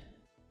trouble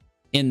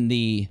in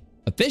the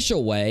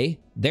official way,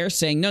 they're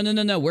saying, no, no,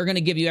 no, no, we're going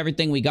to give you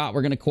everything we got.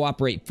 We're going to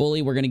cooperate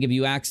fully. We're going to give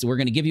you access. We're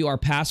going to give you our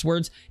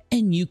passwords,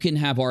 and you can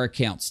have our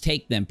accounts.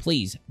 Take them,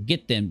 please.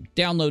 Get them.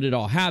 Download it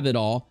all. Have it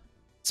all.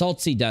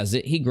 Saltsy does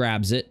it. He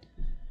grabs it.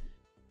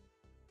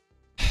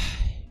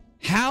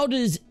 How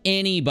does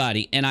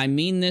anybody, and I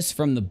mean this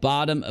from the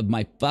bottom of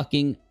my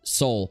fucking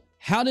soul,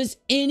 how does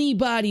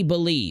anybody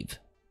believe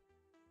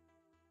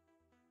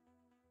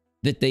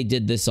that they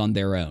did this on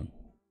their own?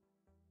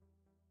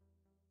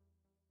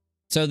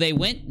 So they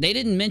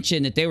didn't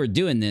mention that they were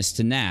doing this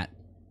to Nat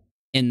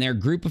and their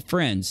group of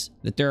friends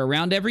that they're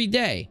around every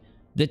day,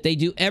 that they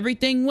do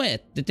everything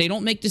with, that they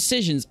don't make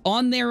decisions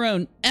on their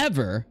own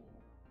ever.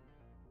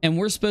 And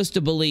we're supposed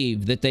to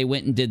believe that they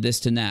went and did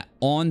this to Nat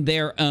on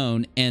their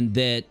own, and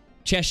that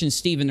Chesh and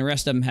Steve and the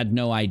rest of them had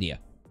no idea.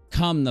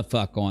 Come the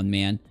fuck on,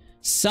 man.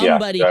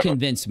 Somebody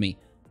convince me.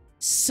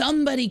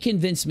 Somebody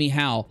convince me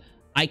how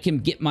I can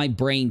get my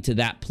brain to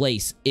that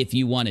place if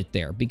you want it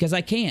there. Because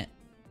I can't.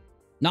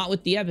 Not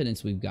with the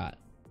evidence we've got.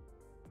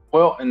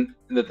 Well, and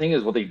the thing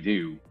is, what they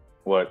do,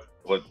 what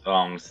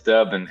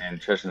Steb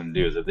and Cheshire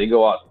do is that they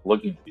go out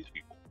looking for these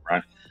people,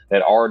 right?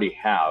 That already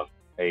have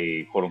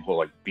a quote unquote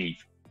like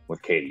beef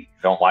with Katie,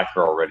 don't like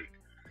her already,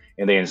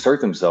 and they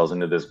insert themselves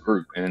into this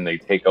group, and then they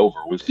take over.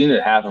 We've seen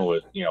it happen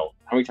with, you know,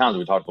 how many times have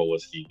we talked about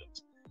what Steve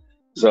does?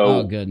 So,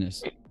 oh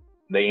goodness,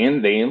 they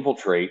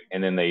infiltrate,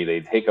 and then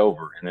they take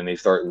over, and then they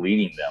start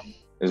leading them.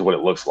 Is what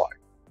it looks like,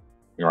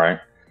 right?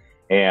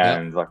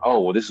 And yep. like, oh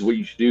well, this is what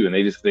you should do, and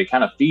they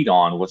kind of feed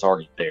on what's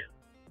already there.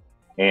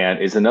 And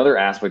it's another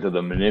aspect of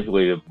the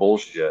manipulative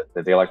bullshit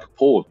that they like to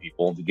pull with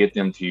people to get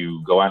them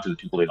to go after the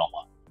people they don't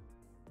like.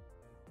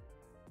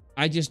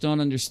 I just don't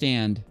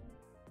understand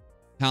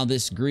how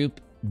this group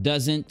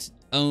doesn't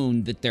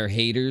own that they're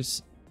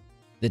haters,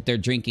 that they're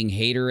drinking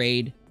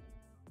haterade,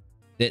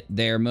 that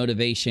their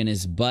motivation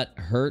is butt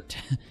hurt.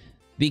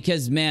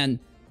 Because, man,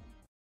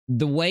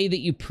 the way that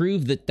you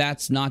prove that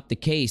that's not the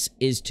case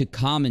is to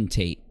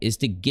commentate, is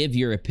to give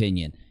your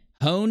opinion.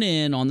 Hone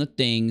in on the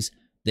things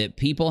that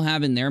people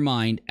have in their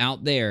mind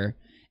out there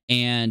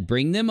and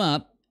bring them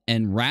up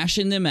and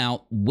ration them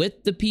out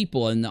with the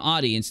people in the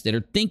audience that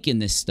are thinking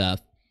this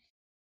stuff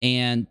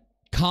and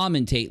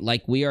commentate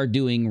like we are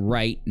doing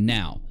right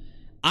now.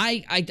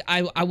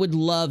 I would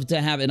love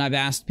to have, and I've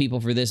asked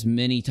people for this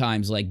many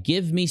times, like,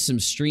 give me some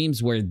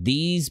streams where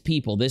these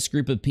people, this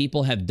group of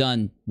people, have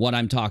done what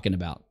I'm talking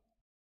about.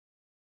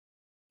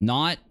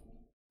 Not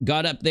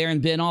got up there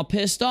and been all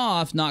pissed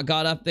off, not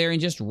got up there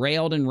and just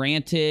railed and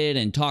ranted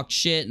and talked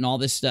shit and all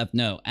this stuff.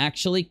 No,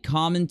 actually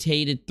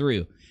commentated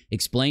through,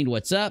 explained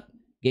what's up,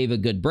 gave a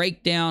good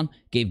breakdown,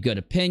 gave good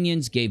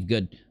opinions, gave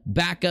good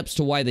backups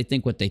to why they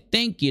think what they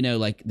think, you know,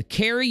 like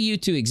carry you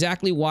to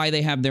exactly why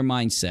they have their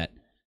mindset.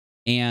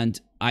 And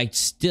I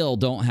still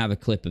don't have a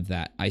clip of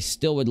that. I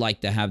still would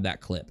like to have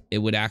that clip. It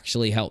would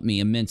actually help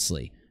me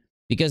immensely,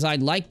 because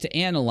I'd like to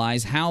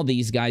analyze how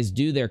these guys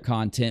do their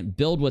content,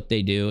 build what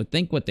they do,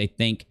 think what they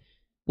think.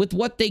 With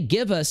what they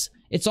give us,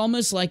 it's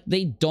almost like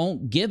they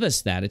don't give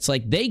us that. It's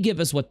like they give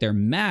us what they're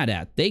mad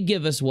at. They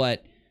give us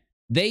what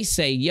they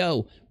say,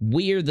 yo,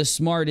 we're the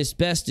smartest,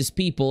 bestest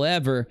people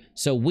ever,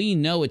 so we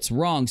know it's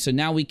wrong, so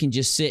now we can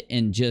just sit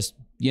and just,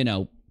 you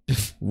know,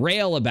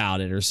 rail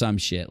about it or some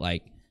shit.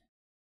 Like,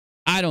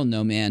 I don't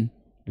know, man.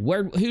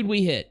 Who'd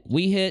we hit?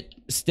 We hit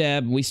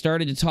Steb. We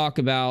started to talk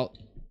about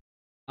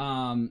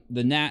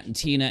the Nat and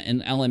Tina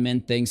and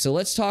LMN thing. So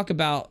let's talk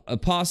about a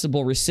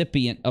possible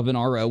recipient of an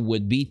RO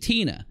would be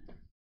Tina.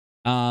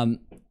 Now,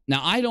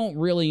 I don't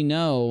really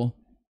know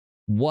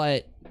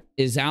what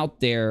is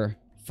out there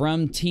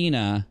from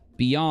Tina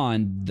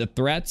beyond the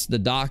threats, the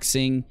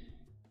doxing,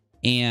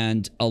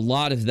 and a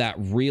lot of that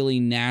really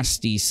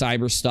nasty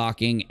cyber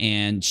stalking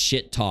and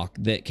shit talk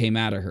that came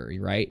out of her,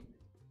 right?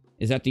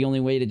 Is that the only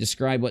way to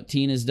describe what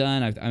Tina's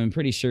done? I'm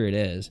pretty sure it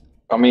is.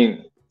 I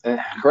mean,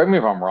 correct me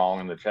if I'm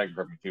wrong in the chat,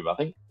 correct me too, but I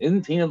think,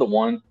 isn't Tina the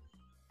one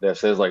that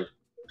says, like,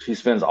 she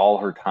spends all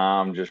her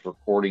time just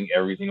recording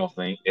every single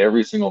thing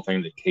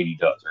that Katie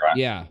does, right?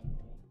 Yeah.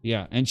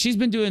 Yeah. And she's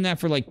been doing that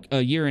for like a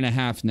year and a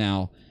half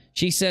now.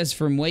 She says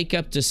from wake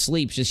up to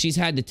sleep, she's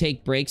had to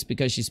take breaks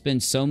because she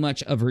spends so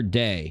much of her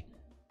day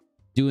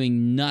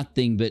doing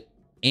nothing but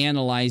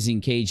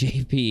analyzing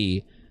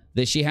KJP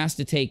that she has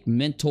to take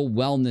mental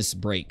wellness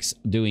breaks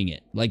doing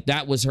it. Like,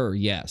 that was her,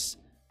 yes.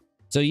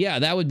 So, yeah,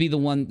 that would be the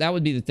one, that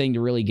would be the thing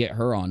to really get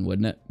her on,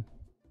 wouldn't it?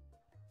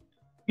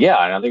 Yeah,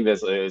 and I think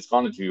it's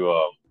gone into,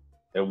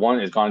 one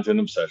is gone into an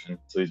obsession.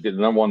 So he's getting,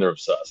 number one, they're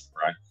obsessed,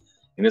 right?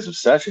 And this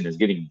obsession is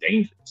getting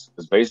dangerous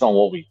because based on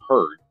what we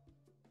heard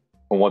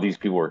from what these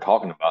people are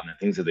talking about and the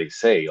things that they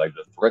say, like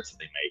the threats that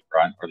they make,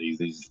 right? Or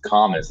these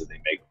comments that they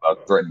make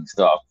about threatening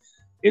stuff,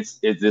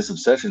 this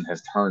obsession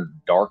has turned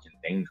dark and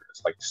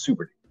dangerous, like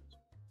super dangerous.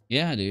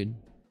 Yeah, dude.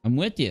 I'm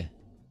with you.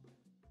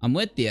 I'm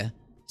with you.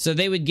 So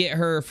they would get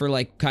her for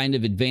like kind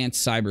of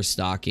advanced cyber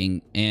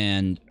stalking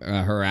and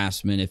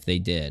harassment if they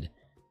did.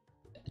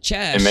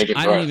 Chesh, and making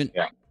I threats, don't even...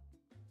 yeah.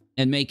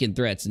 And making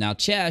threats. Now,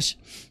 Chesh,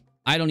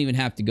 I don't even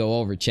have to go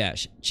over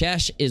Chesh.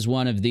 Chesh is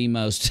one of the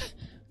most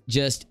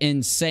just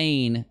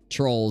insane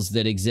trolls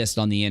that exist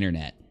on the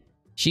internet.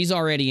 She's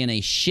already in a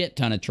shit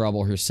ton of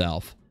trouble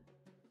herself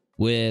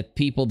with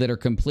people that are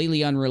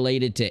completely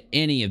unrelated to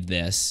any of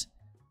this.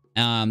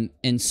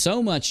 In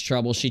so much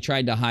trouble, she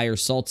tried to hire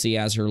Saltzy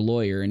as her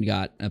lawyer and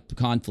got a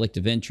conflict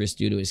of interest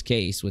due to his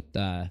case with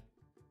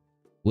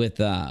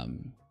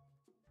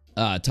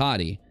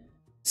Toddy.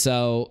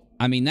 So,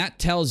 I mean, that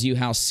tells you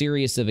how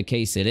serious of a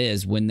case it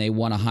is when they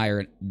want to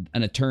hire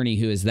an attorney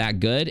who is that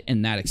good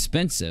and that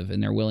expensive,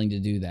 and they're willing to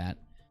do that.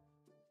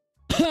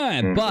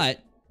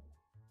 But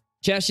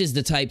Chesh is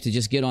the type to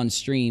just get on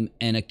stream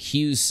and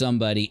accuse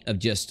somebody of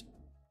just,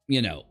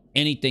 you know,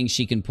 anything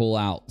she can pull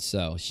out.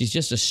 So she's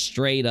just a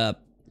straight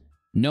up,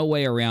 no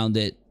way around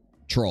it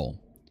troll.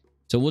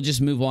 So we'll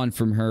just move on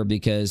from her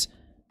because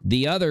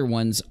the other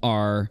ones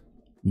are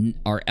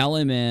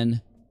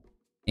LMN,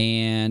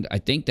 and I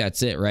think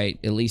that's it, right?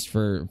 At least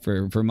for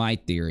my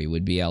theory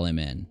would be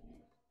LMN.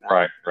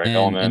 Right.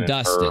 And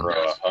Dustin her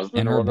husband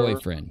and her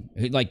boyfriend,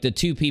 like the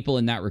two people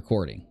in that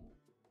recording.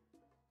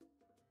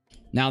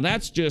 Now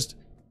that's just,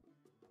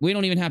 we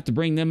don't even have to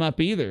bring them up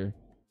either.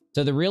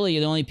 So the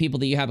only people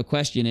that you have a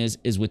question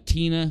is with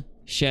Tina,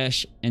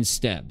 Shesh, and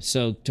Steb.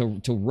 So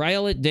to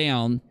rile it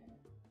down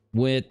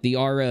with the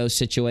RO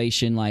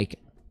situation, like,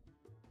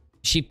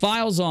 she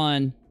files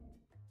on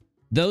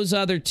those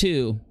other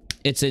two,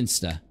 it's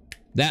insta.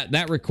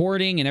 That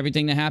recording and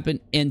everything that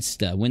happened,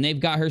 insta. When they've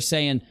got her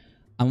saying,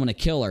 I want to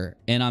kill her,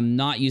 and I'm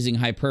not using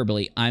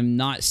hyperbole. I'm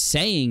not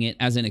saying it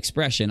as an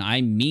expression.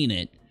 I mean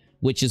it,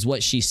 which is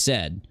what she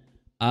said.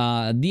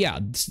 Yeah,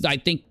 I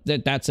think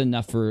that's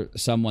enough for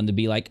someone to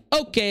be like,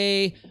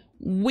 okay,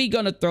 we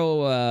gonna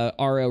throw a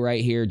RO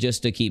right here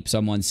just to keep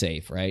someone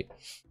safe, right?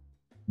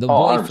 The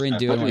boyfriend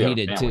doing what he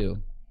did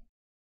too.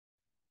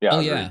 Yeah. Oh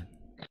yeah.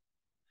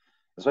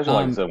 Especially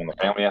like I said, when the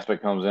family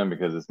aspect comes in,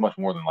 because it's much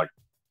more than like,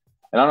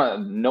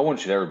 and no one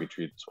should ever be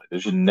treated this way. There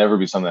should never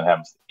be something that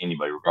happens to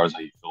anybody, regardless of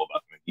how you feel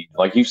about them.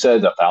 Like you've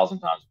said 1,000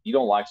 times, if you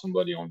don't like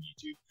somebody on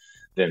YouTube,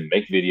 then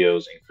make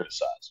videos and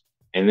criticize,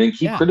 and then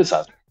keep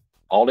criticizing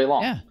all day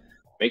long. Yeah.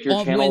 Make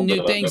your channel when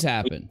new things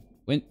happen.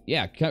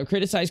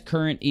 Criticize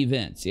current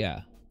events.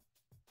 Yeah.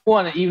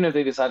 Well, and even if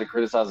they decide to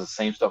criticize the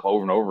same stuff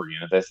over and over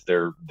again, if that's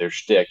their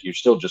shtick, you're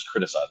still just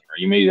criticizing her.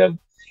 You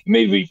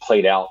may be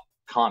played out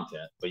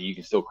content, but you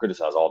can still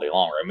criticize all day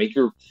long, right?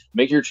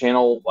 Make your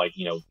channel like,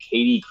 you know,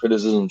 Katie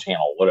criticism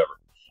channel, whatever,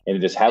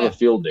 and just have a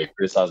field day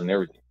criticizing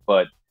everything.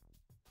 But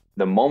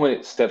the moment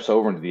it steps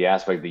over into the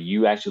aspect that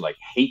you actually like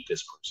hate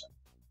this person,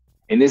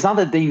 and it's not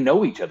that they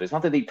know each other, it's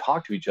not that they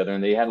talk to each other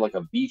and they had like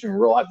a beef in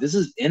real life. This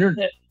is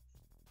internet.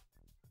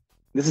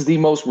 This is the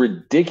most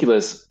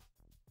ridiculous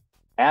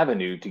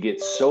avenue to get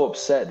so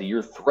upset that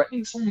you're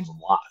threatening someone's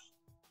life.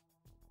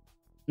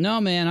 No,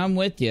 man, I'm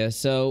with you.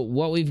 So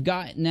what we've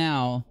got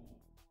now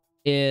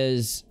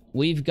is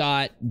we've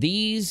got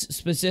these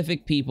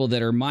specific people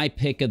that are my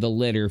pick of the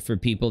litter for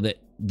people that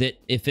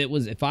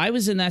if I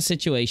was in that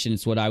situation,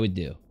 it's what I would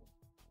do.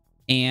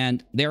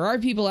 And there are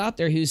people out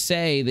there who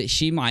say that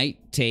she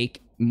might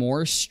take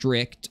more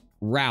strict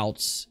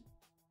routes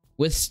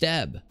with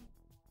Steb,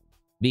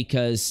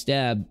 because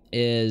Steb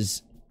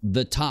is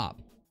the top.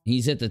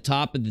 He's at the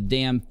top of the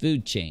damn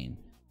food chain.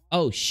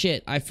 Oh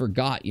shit, I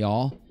forgot,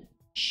 y'all.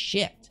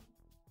 Shit.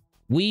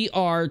 We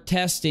are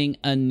testing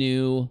a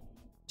new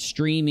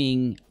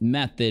streaming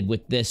method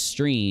with this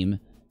stream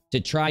to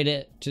try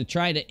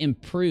to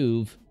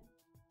improve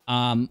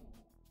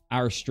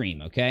our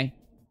stream, okay?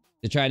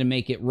 To try to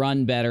make it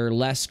run better,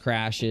 less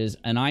crashes.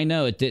 And I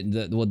know it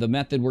didn't, the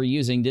method we're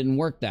using didn't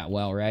work that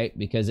well, right?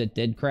 Because it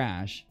did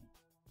crash.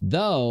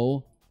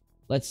 Though,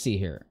 let's see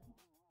here.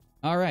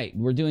 All right,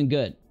 we're doing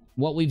good.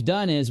 What we've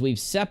done is we've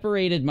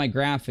separated my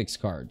graphics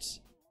cards.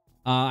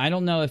 I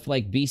don't know if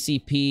like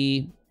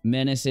BCP,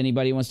 Menace,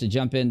 anybody wants to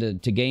jump in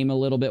to game a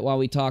little bit while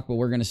we talk, but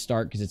we're going to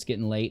start because it's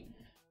getting late.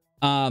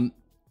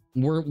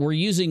 We're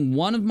using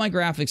one of my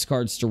graphics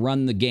cards to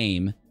run the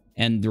game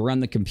and to run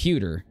the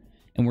computer,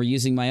 and we're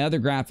using my other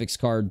graphics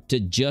card to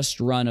just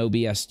run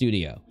OBS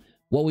Studio.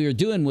 What we were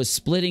doing was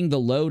splitting the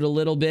load a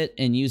little bit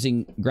and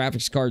using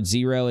graphics card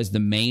 0 as the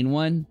main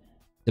one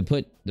to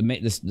put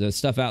the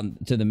stuff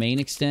out to the main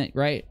extent,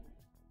 right?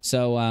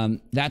 So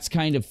that's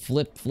kind of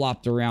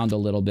flip-flopped around a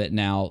little bit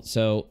now.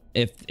 So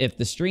if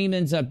the stream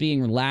ends up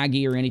being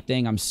laggy or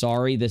anything, I'm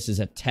sorry. This is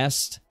a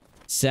test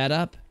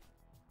setup.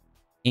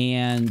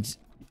 And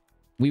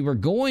we were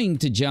going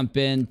to jump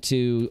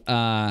into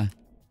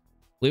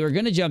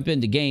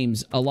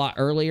games a lot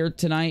earlier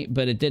tonight,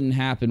 but it didn't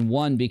happen.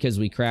 1, because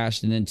we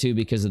crashed, and then 2,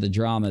 because of the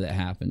drama that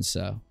happened.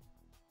 So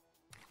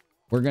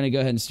we're going to go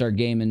ahead and start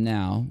gaming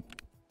now.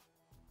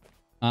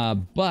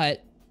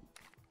 But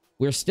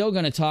we're still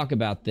going to talk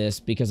about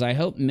this because I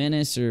hope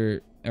Menace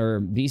or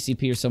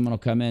BCP or someone will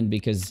come in,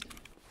 because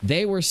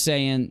they were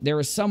saying, there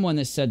was someone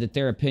that said that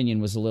their opinion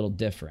was a little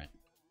different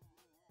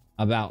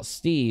about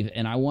Steve,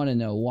 and I want to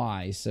know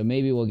why. So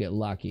maybe we'll get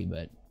lucky,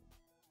 but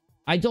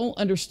I don't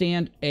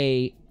understand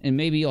and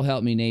maybe you'll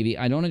help me, Navy.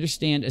 I don't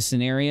understand a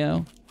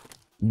scenario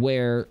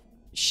where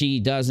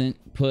she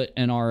doesn't put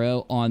an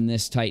RO on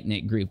this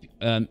tight-knit group.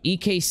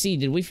 EKC,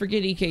 did we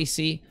forget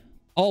EKC?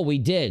 Oh, we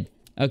did.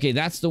 Okay,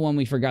 that's the one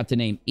we forgot to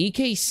name.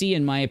 EKC,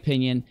 in my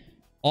opinion,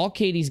 all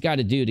Katie's got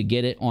to do to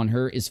get it on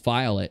her is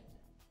file it.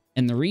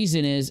 And the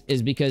reason is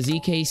because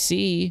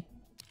EKC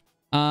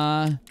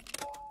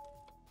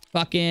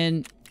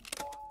fucking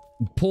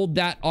pulled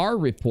that R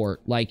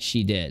report like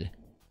she did.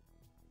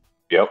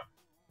 Yep.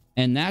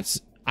 And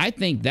I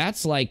think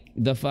that's like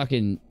the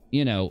fucking,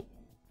 you know,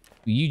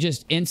 you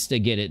just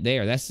insta-get it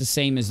there. That's the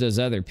same as those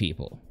other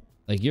people.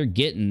 Like, you're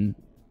getting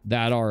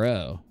that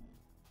RO.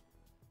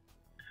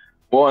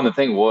 Well, and the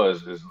thing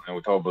was, and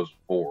we talked about this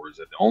before, is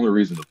that the only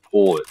reason to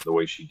pull it the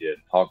way she did,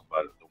 and talk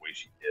about it the way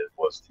she did,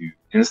 was to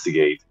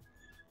instigate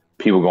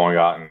people going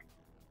out and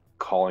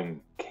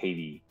calling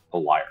Katie a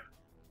liar,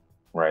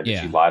 right? Yeah.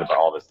 That she lied about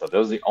all this stuff. That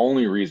was the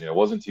only reason. It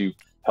wasn't to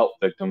help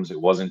victims.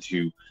 It wasn't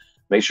to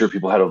make sure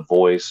people had a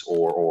voice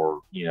or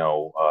you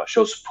know,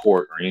 show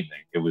support or anything.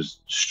 It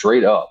was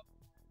straight up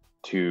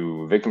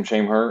to victim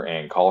shame her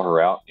and call her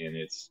out, and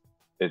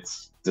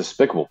it's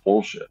despicable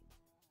bullshit.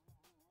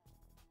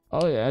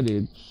 Oh yeah,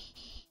 dude.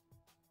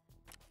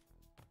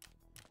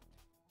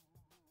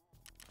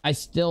 I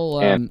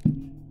still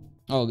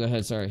oh, go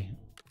ahead, sorry.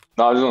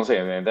 No, I was just gonna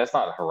say, man, that's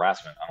not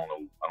harassment. I don't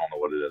know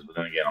what it is, but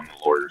then again, I'm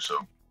a lawyer, so.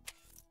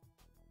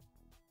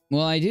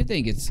 Well, I do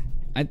think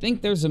I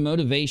think there's a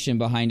motivation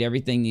behind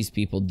everything these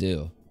people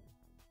do.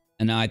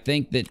 And I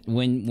think that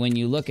when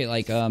you look at,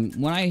 like,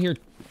 when I hear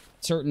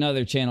certain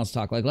other channels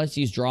talk, like, let's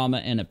use Drama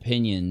and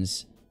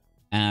Opinions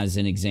as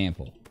an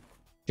example.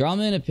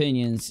 Drama and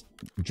Opinions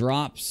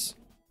drops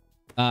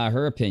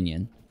her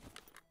opinion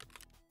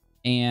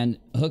and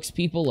hooks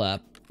people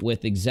up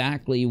with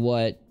exactly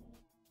what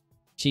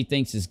she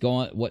thinks is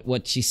going,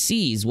 what she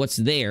sees, what's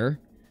there,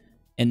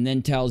 and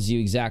then tells you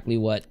exactly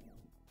what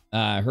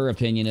her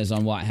opinion is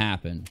on what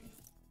happened.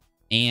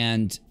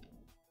 And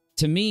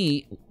to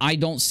me, I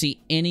don't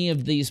see any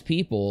of these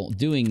people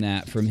doing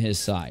that from his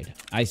side.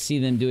 I see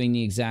them doing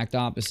the exact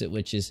opposite,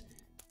 which is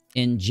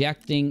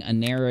injecting a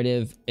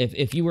narrative.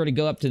 If you were to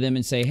go up to them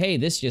and say, hey,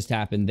 this just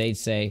happened, they'd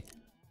say,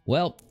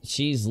 well,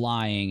 she's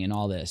lying and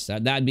all this.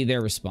 That'd be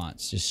their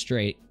response. Just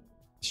straight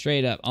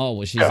up. Oh,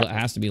 well, she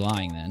has to be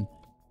lying then.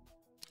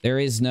 There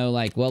is no,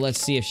 like, well,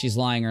 let's see if she's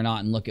lying or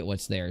not and look at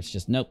what's there. It's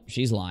just, nope,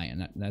 she's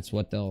lying. That's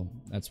where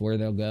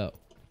they'll go.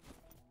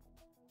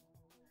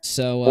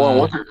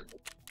 So,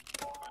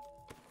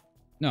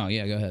 no,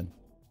 yeah, go ahead.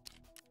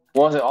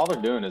 Well, all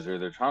they're doing is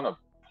they're trying to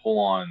pull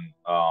on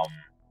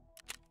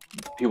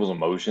people's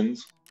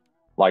emotions.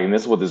 Like, and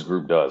this is what this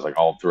group does, like,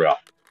 all throughout,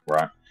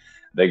 right?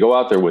 They go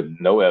out there with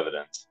no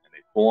evidence, and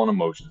they pull on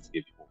emotions to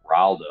get people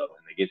riled up, and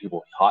they get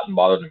people hot and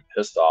bothered and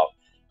pissed off.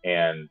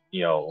 And,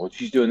 you know, well,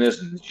 she's doing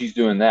this and she's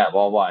doing that,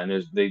 blah, blah.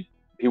 And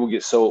people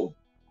get so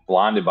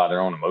blinded by their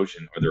own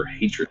emotion or their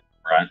hatred,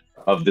 right,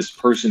 of this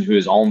person who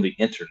is on the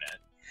internet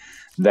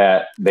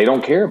that they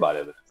don't care about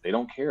evidence. They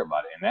don't care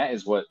about it. And that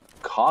is what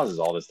causes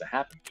all this to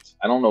happen.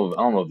 I don't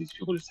know if these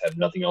people just have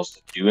nothing else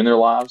to do in their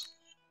lives,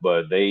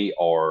 but they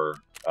are,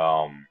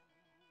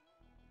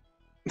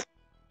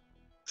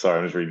 sorry,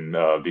 I'm just reading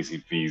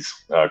BCP's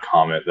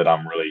comment that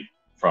I'm really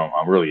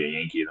a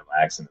Yankee and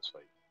my accent is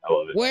fake. I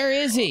love it. Where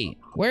is he?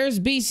 Where's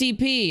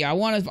BCP?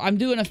 I'm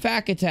doing a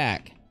fac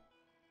attack.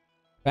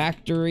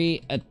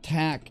 Factory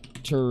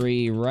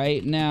attack-tory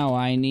right now.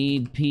 I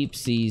need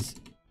peepsies.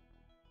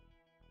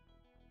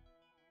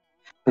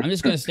 I'm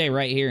just gonna stay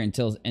right here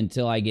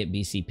until I get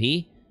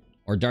BCP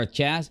or Darth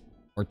Chaz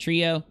or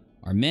Trio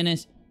or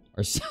Menace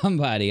or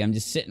somebody. I'm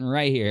just sitting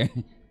right here.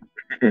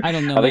 I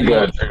don't know. I think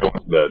Trio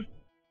was dead.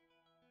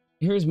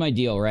 Here's my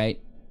deal, right?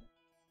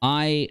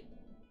 I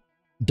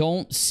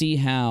don't see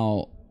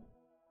how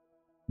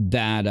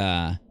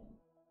that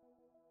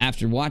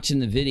after watching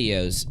the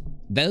videos,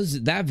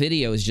 that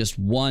video is just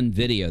one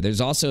video. There's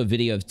also a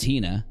video of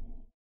Tina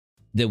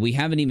that we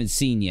haven't even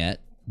seen yet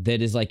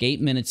that is like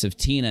 8 minutes of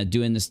Tina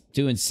doing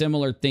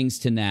similar things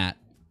to Nat,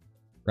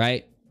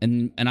 right?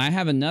 And I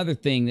have another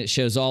thing that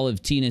shows all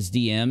of Tina's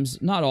DMs,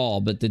 not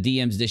all, but the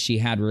DMs that she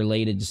had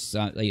related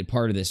to like,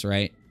 part of this,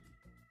 right?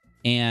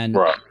 And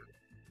right.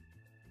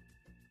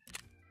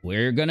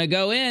 We're gonna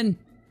go in.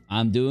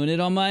 I'm doing it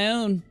on my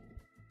own.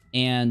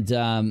 And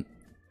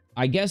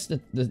I guess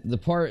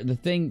the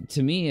thing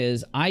to me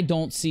is I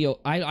don't see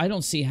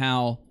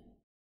how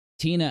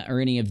Tina or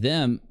any of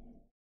them,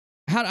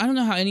 I don't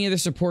know how any of the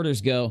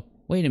supporters go,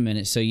 wait a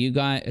minute, so you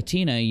got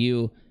Tina,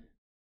 you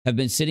have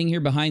been sitting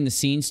here behind the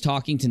scenes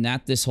talking to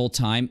Nat this whole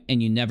time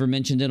and you never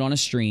mentioned it on a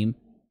stream.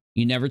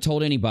 You never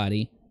told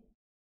anybody.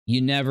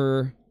 You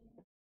never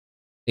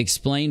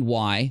explained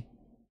why,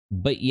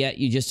 but yet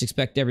you just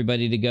expect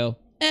everybody to go,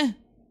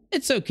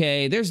 it's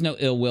okay. There's no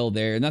ill will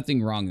there.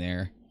 Nothing wrong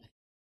there.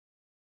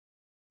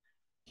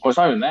 Well, it's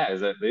not even that.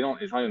 Is that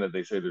it's not even that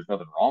they say there's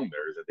nothing wrong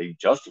there. Is that they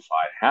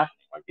justify it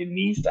happening. Like, it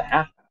needs to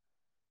happen.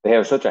 They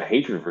have such a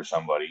hatred for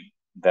somebody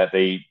that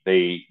they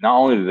not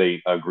only do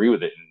they agree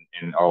with it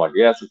and are like,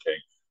 yeah, it's okay,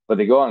 but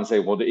they go out and say,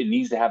 well, it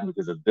needs to happen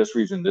because of this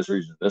reason, this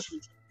reason, this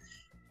reason.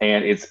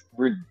 And it's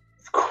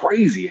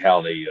crazy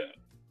how they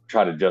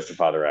try to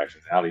justify their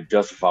actions, how they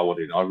justify what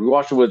they do. We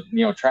watched it with,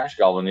 Trash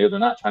Goblin the other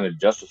night, trying to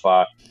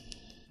justify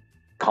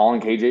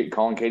calling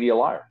Katie a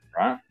liar,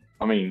 right?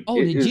 I mean,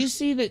 did you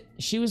see that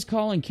she was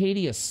calling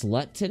Katie a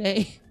slut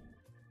today?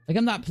 Like,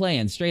 I'm not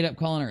playing, straight up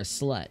calling her a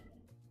slut.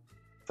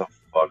 What the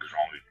fuck is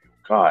wrong with you?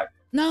 God.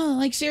 No,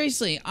 like,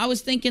 seriously, I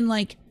was thinking,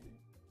 like,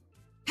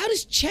 how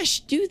does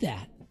Chesh do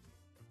that?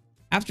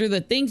 After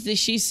the things that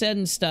she said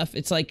and stuff,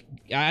 it's like,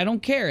 I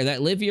don't care,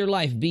 that live your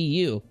life, be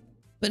you.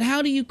 But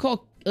how do you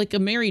call, like, a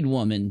married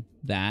woman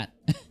that?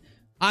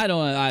 I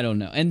don't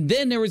know. And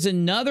then there was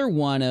another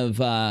one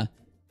of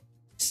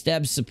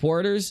Steb's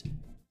supporters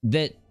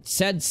that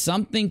said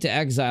something to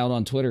Exiled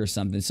on Twitter or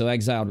something. So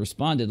Exiled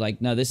responded like,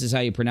 no, this is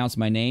how you pronounce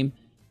my name.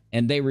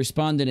 And they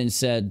responded and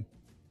said,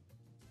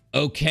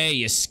 okay,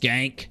 you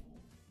skank.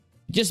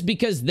 Just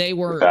because they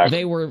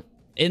were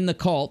in the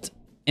cult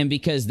and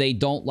because they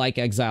don't like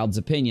Exiled's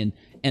opinion.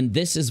 And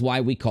this is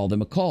why we call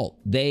them a cult.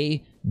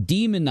 They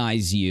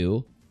demonize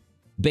you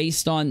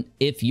based on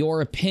if your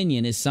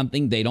opinion is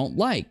something they don't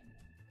like.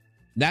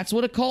 That's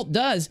what a cult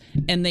does.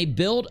 And they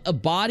build a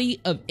body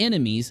of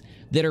enemies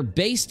that are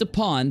based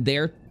upon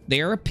their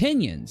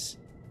opinions.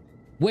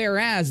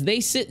 Whereas they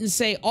sit and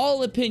say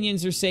all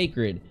opinions are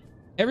sacred.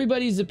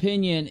 Everybody's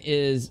opinion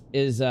is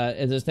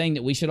a thing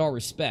that we should all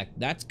respect.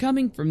 That's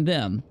coming from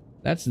them.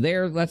 That's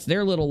their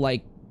little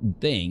like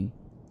thing.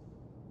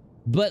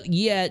 But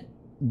yet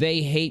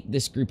they hate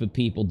this group of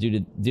people due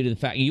to the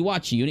fact you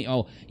watch Uni.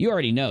 Oh, you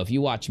already know if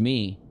you watch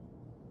me,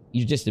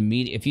 you just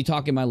if you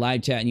talk in my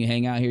live chat and you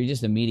hang out here, you're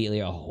just immediately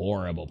a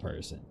horrible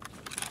person.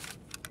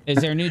 Is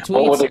there new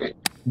tweets?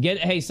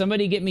 Hey,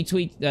 somebody get me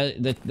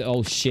tweets.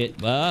 Oh shit.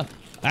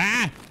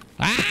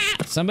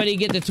 Somebody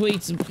get the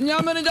tweets. No,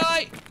 I'm gonna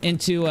die.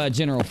 Into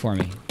general for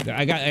me.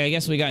 I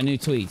guess we got new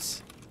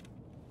tweets.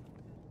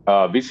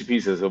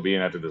 BCP says he'll be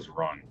in after this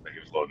run that he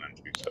was loading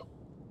into. So.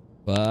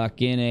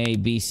 Fucking A,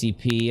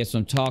 BCP. That's what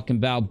I'm talking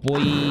about,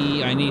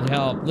 boy. I need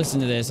help. Listen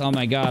to this. Oh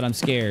my god, I'm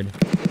scared.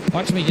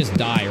 Watch me just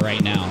die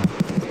right now.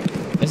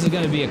 This is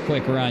gonna be a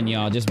quick run,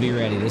 y'all. Just be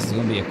ready. This is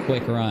gonna be a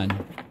quick run.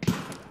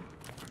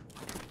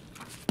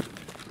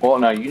 Well,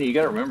 now, you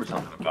got to remember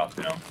something about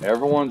them.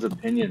 Everyone's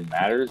opinion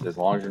matters as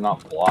long as you're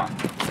not blocked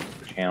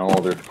their channel,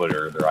 their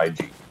Twitter, their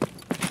IG.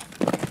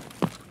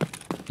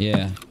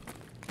 Yeah.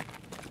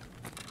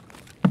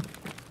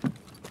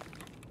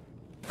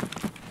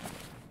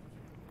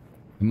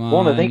 Come on,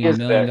 well, the thing is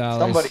that $1,000,000.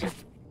 somebody,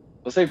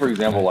 let's say, for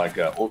example, like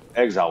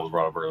Exile was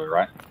brought up earlier,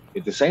 right?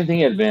 If the same thing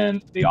had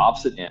been the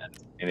opposite end,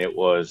 and it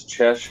was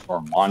Chesh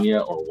or Manya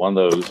or one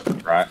of those,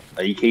 right?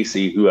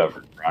 EKC,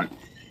 whoever, right?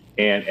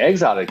 And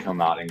Exile had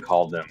come out and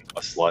called them a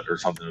slut or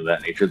something of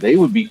that nature, they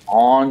would be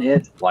on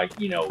it, like,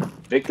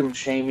 victim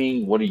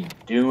shaming. What are you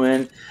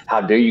doing? How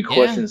dare you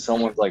question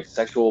someone's like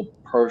sexual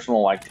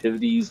personal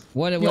activities?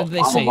 What would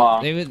they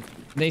say?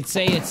 They'd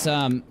say it's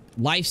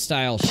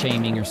lifestyle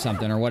shaming or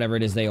something or whatever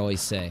it is they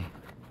always say.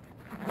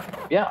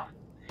 Yeah,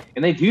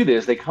 and they do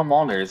this. They come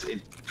on there.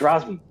 It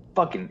drives me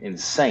fucking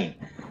insane.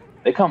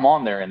 They come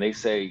on there and they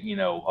say,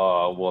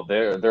 well,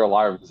 they're a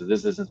liar because of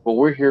this, but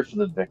we're here for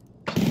the victim.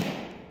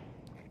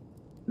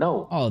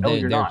 No. Oh, no,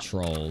 they're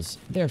trolls.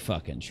 They're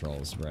fucking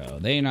trolls, bro.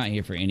 They're not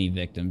here for any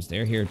victims.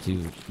 They're here to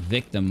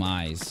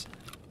victimize.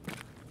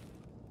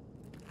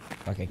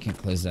 Fuck, I can't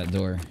close that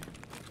door.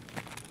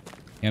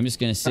 Yeah, I'm just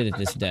gonna sit at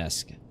this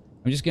desk.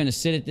 I'm just gonna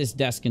sit at this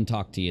desk and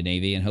talk to you,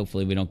 Navy, and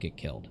hopefully we don't get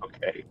killed.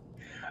 Okay.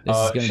 This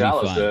is gonna be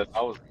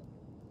fun.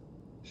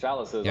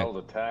 Shala says I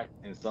was attacked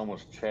in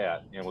someone's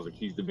chat and was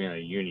accused of being a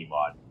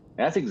Unimod. And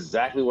that's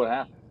exactly what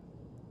happened.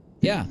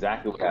 Yeah.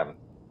 Exactly what happened.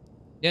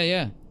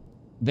 Yeah.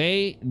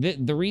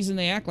 The reason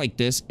they act like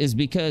this is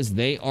because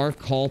they are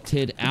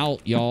culted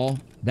out, y'all.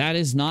 That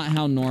is not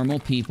how normal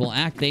people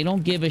act. They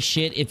don't give a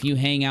shit if you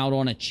hang out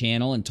on a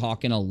channel and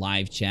talk in a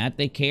live chat.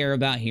 They care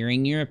about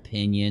hearing your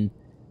opinion,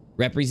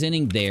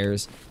 representing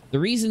theirs. The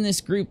reason this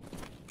group...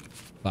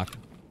 Fuck.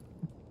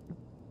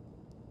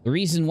 The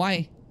reason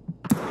why...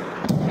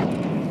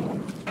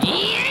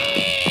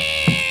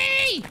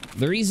 Yay!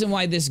 The reason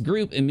why this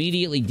group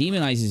immediately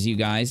demonizes you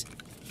guys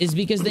is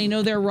because they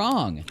know they're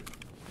wrong.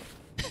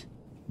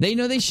 They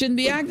know they shouldn't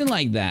be acting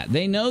like that.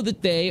 They know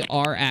that they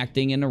are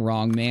acting in a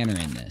wrong manner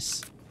in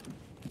this.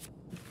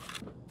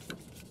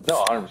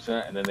 No,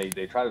 100%. And then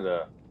they try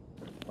to,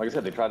 like I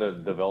said, they try to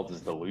develop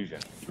this delusion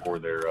for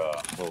their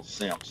little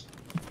simps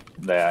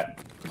that,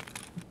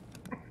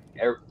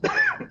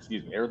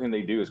 excuse me, everything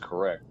they do is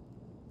correct.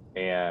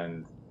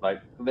 And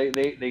like they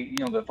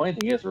the funny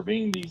thing is, for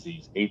being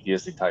these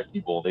atheistic type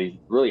people, they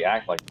really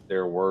act like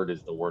their word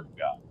is the word of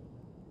God,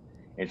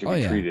 and should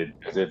be treated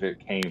as if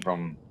it came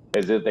from,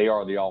 as if they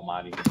are the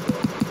Almighty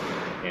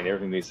Himself, and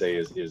everything they say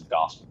is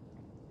gospel,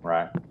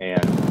 right?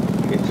 And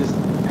it just,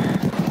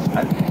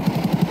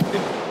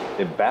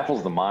 it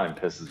baffles the mind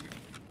and pisses you.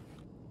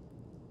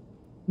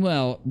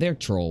 Well, they're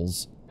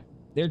trolls.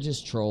 They're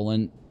just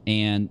trolling,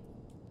 and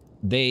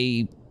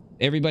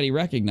everybody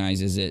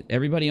recognizes it.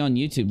 Everybody on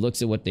YouTube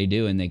looks at what they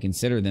do, and they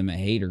consider them a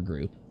hater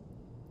group.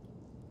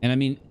 And I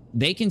mean,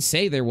 they can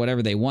say they're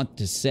whatever they want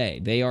to say.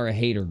 They are a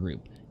hater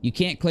group. You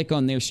can't click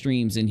on their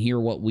streams and hear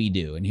what we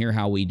do and hear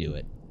how we do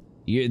it.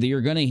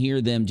 You're going to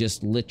hear them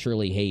just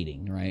literally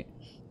hating, right?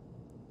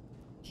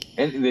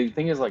 And the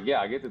thing is, like,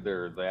 yeah, I get that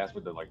they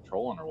aspect of like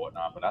trolling or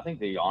whatnot, but I think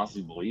they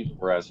honestly believe it.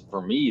 Whereas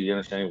for me, the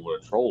understanding of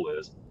what a troll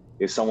is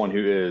someone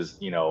who is,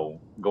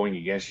 going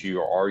against you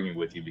or arguing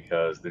with you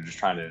because they're just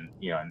trying to,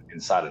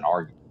 incite an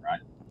argument,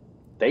 right?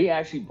 They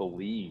actually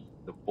believe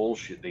the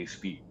bullshit they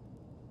speak.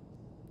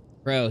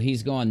 Bro,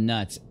 he's going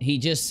nuts. He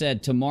just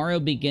said, tomorrow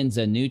begins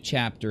a new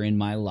chapter in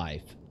my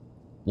life.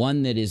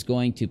 One that is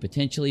going to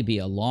potentially be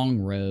a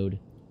long road.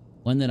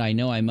 One that I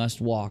know I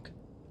must walk.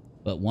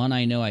 But one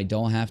I know I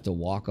don't have to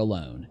walk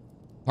alone.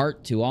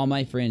 Heart to all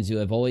my friends who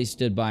have always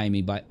stood by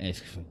me.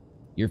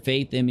 Your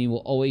faith in me will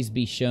always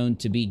be shown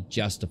to be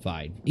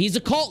justified. He's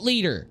a cult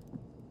leader.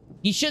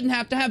 He shouldn't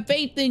have to have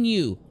faith in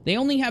you. They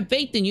only have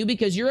faith in you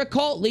because you're a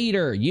cult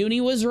leader.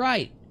 Uni was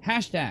right.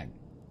 Hashtag.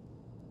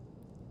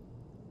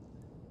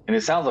 And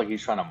it sounds like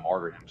he's trying to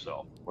martyr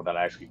himself without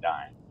actually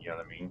dying. You know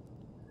what I mean?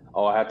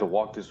 Oh, I have to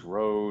walk this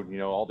road,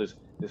 all this.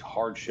 this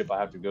hardship I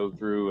have to go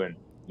through, and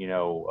you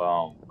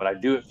know, but I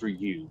do it for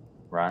you,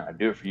 right? I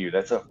do it for you.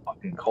 That's a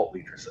fucking cult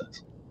leader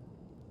says.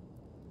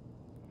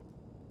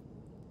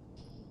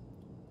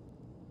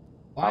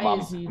 Why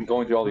is he I'm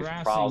going through all these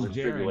trials and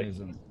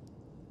tribulations.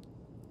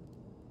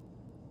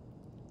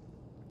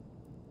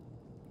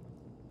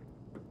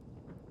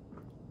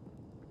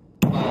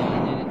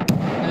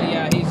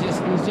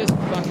 He's just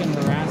fucking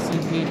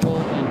harassing people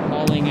and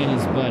calling in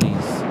his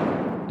buddies.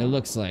 It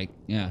looks like,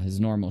 yeah, his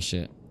normal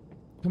shit.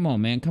 Come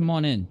on, man, come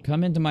on in.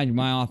 Come into my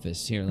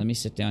office. Here, let me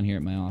sit down here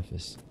at my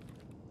office.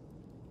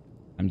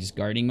 I'm just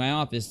guarding my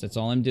office. That's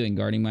all I'm doing,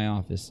 guarding my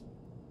office.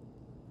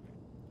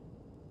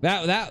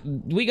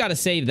 We gotta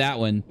save that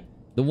one.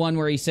 The one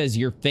where he says,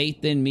 your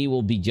faith in me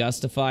will be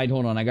justified.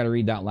 Hold on, I gotta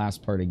read that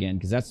last part again,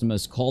 because that's the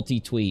most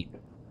culty tweet.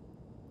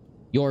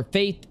 Your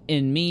faith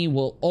in me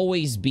will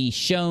always be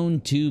shown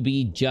to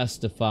be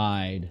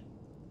justified.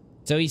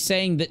 So he's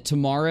saying that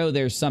tomorrow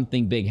there's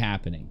something big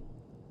happening.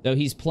 So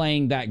he's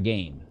playing that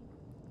game.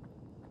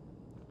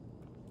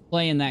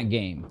 Playing that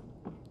game.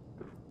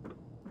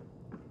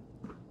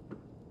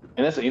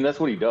 And that's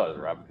what he does,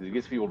 right? Because he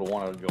gets people to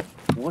want to go,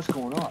 well, what's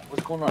going on?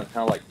 What's going on? It's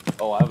kind of like,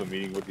 oh, I have a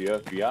meeting with the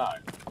FBI.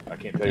 I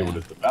can't tell you what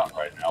it's about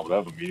right now, but I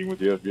have a meeting with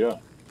the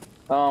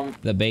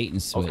FBI. The bait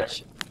and switch.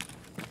 Okay.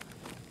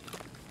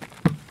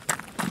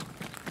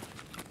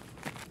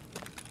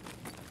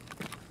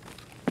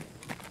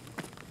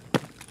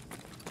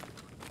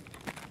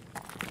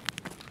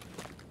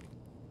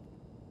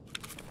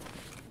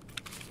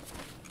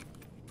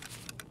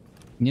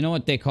 You know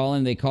what they call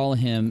him? They call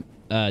him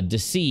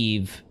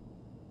Deceive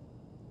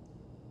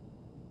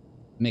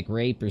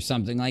McRape or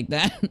something like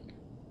that.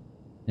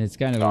 It's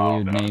kind of a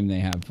weird name they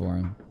have for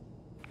him.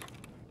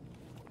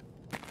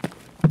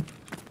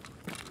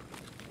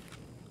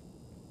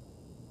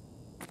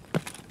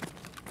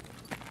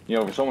 You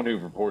know, for someone who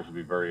purports to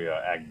be very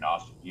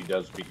agnostic, he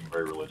does speak in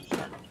very religious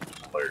terms, which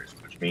is hilarious,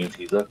 which means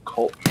he's a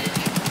cult.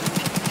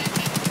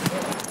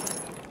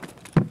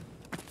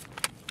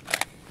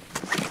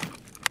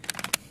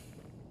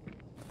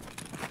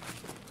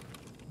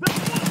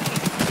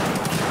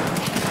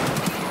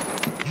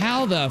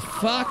 How the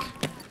fuck?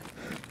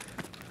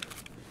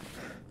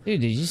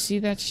 Dude, did you see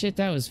that shit?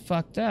 That was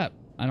fucked up.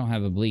 I don't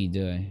have a bleed,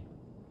 do I?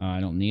 Oh,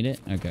 I don't need it?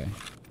 Okay.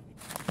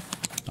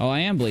 Oh, I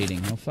am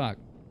bleeding. Oh, fuck.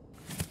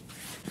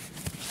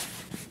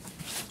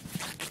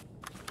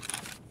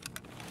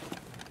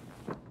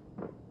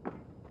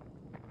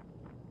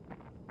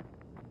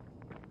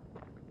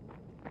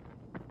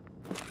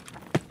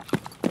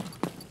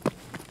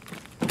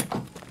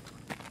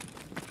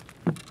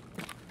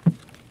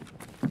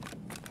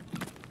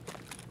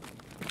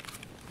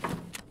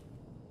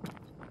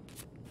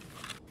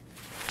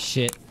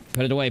 Shit.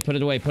 Put it away, put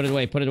it away, put it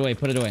away, put it away,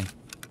 put it away.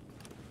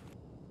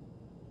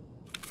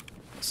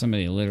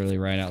 Somebody literally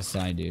right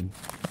outside, dude.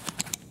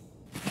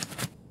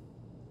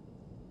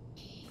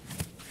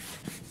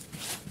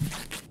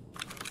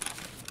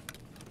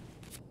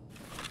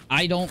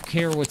 I don't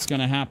care what's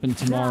gonna happen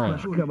tomorrow.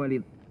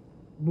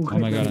 Oh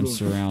my god, I'm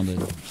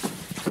surrounded.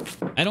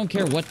 I don't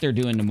care what they're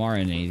doing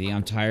tomorrow, Navy.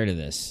 I'm tired of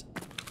this.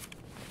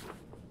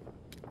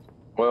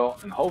 Well,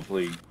 and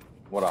hopefully,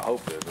 what I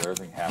hope is that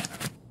everything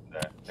happens,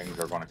 that things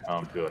are going to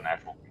come to a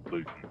natural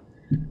conclusion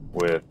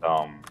with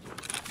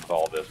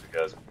all this,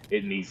 because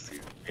it needs to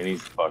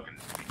fucking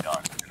be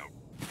done. You know?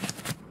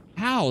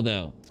 How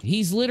though?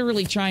 He's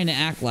literally trying to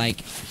act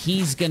like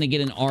he's gonna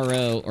get an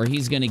RO or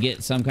he's gonna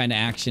get some kind of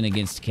action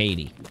against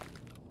Katie.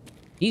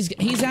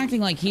 He's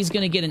acting like he's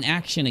gonna get an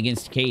action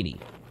against Katie.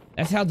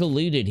 That's how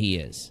deluded he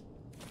is.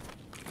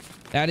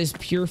 That is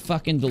pure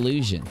fucking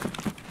delusion.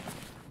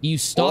 You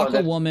stalk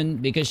a woman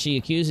because she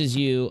accuses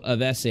you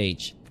of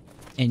SH,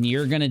 and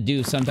you're gonna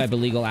do some type of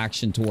legal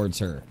action towards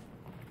her.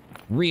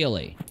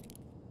 Really?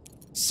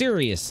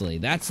 Seriously,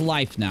 that's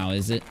life now,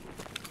 is it?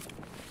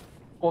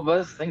 Well, but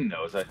that's the thing,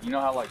 though, is that, you know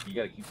how, like, you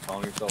gotta keep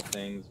telling yourself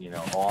things, you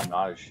know, oh, I'm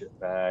not a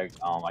shitbag,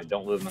 I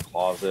don't live in a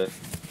closet,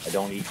 I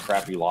don't eat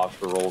crappy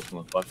lobster rolls from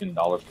the fucking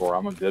dollar store,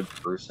 I'm a good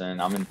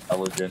person, I'm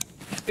intelligent.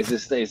 It's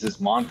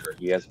this mantra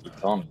he has to keep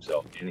telling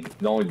himself, and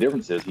the only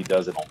difference is he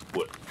does it on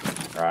Twitter,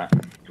 right?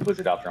 He puts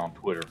it out there on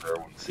Twitter for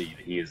everyone to see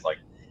that he is, like,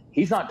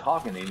 he's not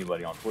talking to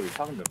anybody on Twitter, he's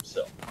talking to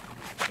himself,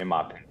 in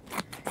my opinion.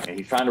 And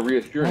he's trying to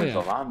reassure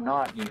himself, I'm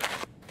not, you know,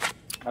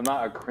 I'm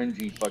not a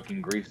cringy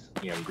fucking grease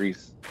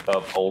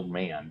up old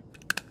man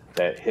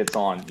that hits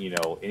on, you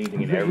know,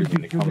 anything and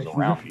everything that comes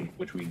around me,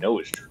 which we know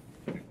is true.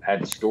 We've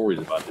had stories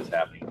about this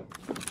happening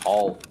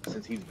all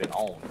since he's been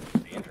on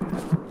the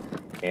internet.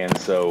 And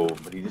so,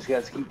 but he just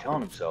has to keep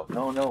telling himself,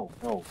 no.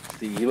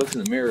 See, he looks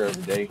in the mirror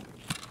every day,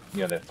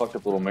 you know, that fucked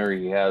up little mirror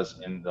he has,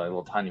 and the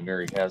little tiny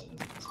mirror he has in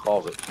his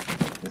closet.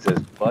 And says,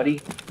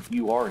 buddy,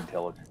 you are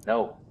intelligent.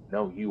 No,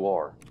 you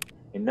are.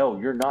 And no,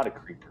 you're not a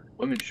creeper.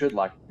 Women should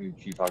like you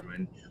talking about.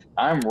 And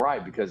I'm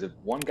right, because if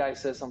one guy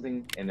says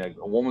something and a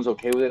woman's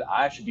okay with it,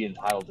 I should be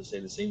entitled to say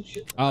the same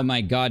shit. Oh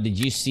my god, did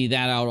you see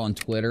that out on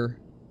Twitter?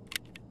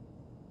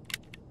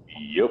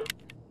 Yep.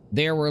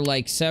 There were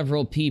like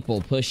several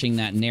people pushing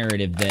that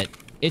narrative that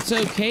It's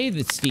okay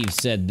that Steve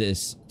said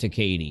this to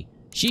Katie.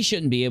 She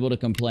shouldn't be able to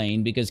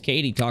complain because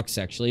Katie talked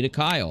sexually to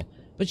Kyle.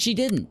 But she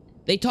didn't.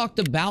 They talked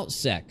about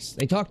sex.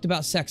 They talked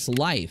about sex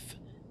life.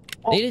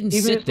 They didn't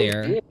sit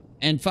there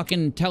and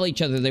fucking tell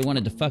each other they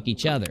wanted to fuck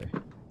each other.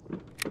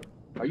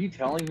 Are you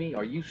telling me,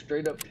 are you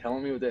straight up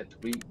telling me with that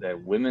tweet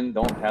that women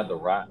don't have the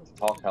right to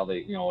talk how they,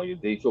 you know,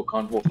 they feel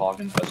comfortable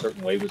talking a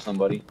certain way with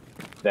somebody,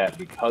 that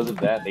because of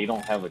that, they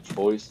don't have a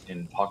choice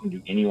in talking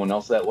to anyone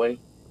else that way?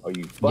 Are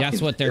you fucking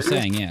That's what they're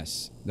serious? saying,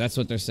 yes. That's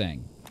what they're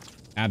saying.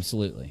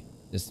 Absolutely.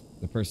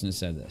 The person who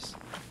said this.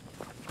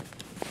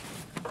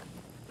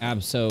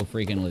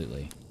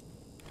 Abso-freaking-lutely.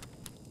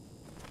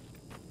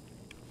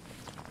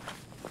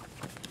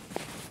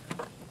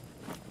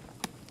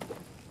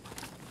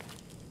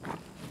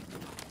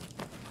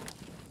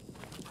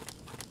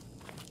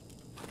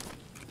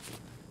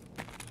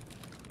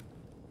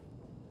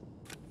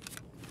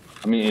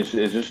 I mean, it's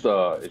just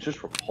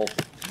repulsive.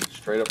 It's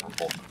straight up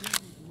repulsive.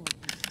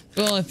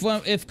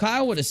 Well, if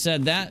Kyle would have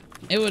said that,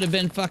 it would have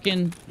been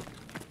fucking,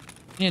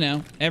 you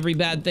know, every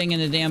bad thing in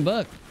the damn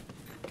book.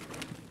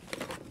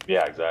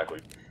 Yeah, exactly.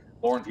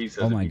 Lauren T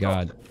says, oh my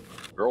God.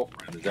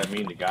 Girlfriend, does that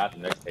mean the guy at the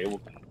next table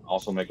can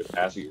also make a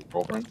pass at your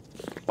girlfriend?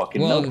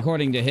 Fucking well, no.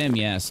 According to him,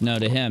 yes. No,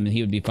 to him,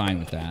 he would be fine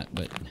with that,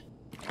 but...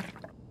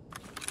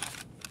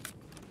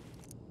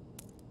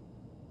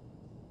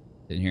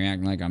 Sitting here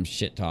acting like I'm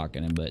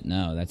shit-talking him, but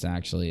no, that's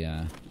actually,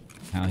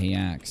 how he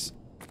acts.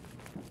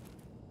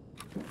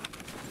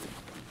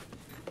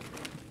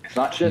 It's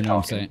not shit-talking, You know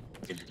what I'm saying?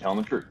 if you're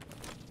telling the truth.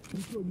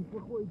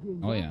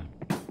 Oh, yeah.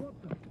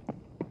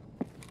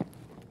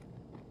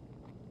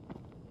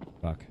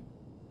 Fuck.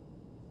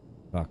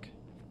 Fuck.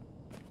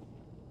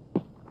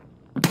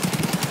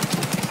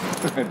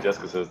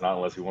 Jessica says, not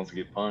unless he wants to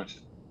get punched.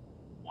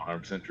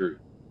 100% true.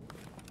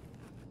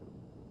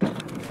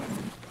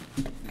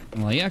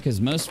 Well, yeah, because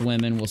most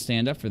women will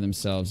stand up for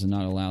themselves and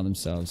not allow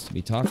themselves to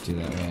be talked to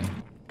that way.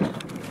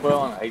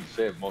 Well, and I hate to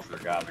say it, most of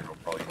their guys are going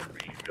to probably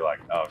intervene and be like,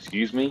 oh,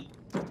 excuse me?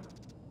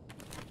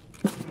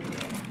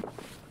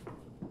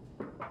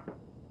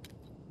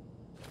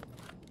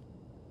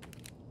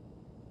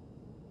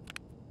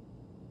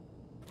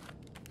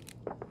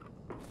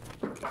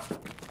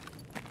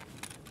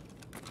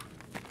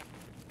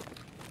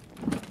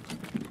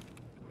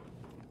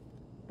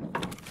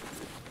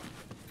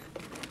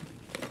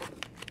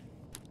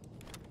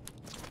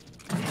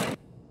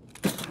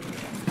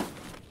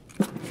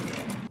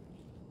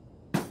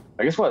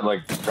 I guess what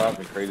like drives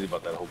me crazy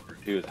about that whole crew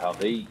too is how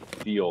they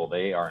feel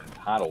they are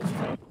entitled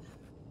to.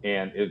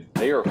 And if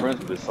they are friends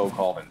with this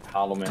so-called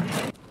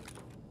entitlement,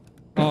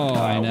 Oh,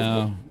 I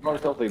know.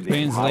 Translate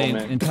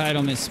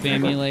entitlement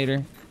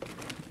spamulator.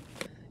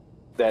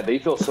 That they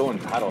feel so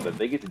entitled that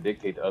they get to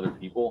dictate to other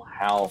people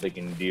how they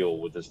can deal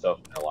with this stuff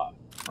in their life,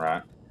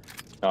 right?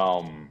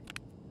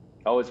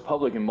 Oh, it's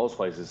public in most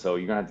places, so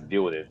you're gonna have to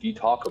deal with it. If you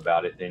talk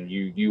about it, then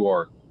you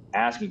are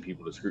asking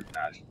people to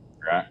scrutinize you,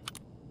 right?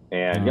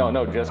 And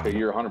no, Jessica,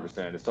 you're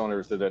 100%. If someone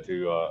ever said that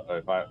to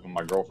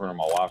my girlfriend or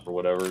my wife or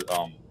whatever,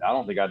 I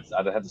don't think I'd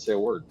have to say a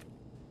word.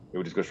 It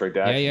would just go straight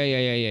to action.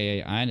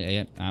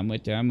 Yeah. I'm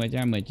with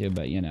you.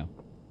 But you know,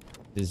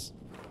 this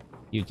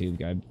YouTube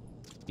guy,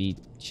 be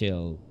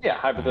chill. Yeah,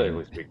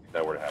 hypothetically speaking, if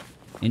that were to happen.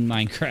 In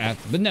Minecraft,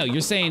 but no,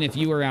 you're saying if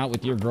you were out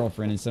with your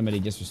girlfriend and somebody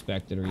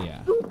disrespected her,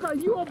 yeah,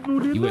 you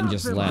wouldn't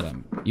just let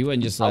him. You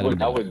wouldn't just let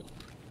him.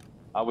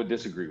 I would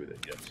disagree with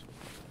it. Yes.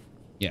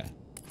 Yeah.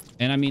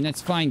 And I mean,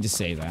 that's fine to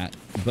say that,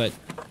 but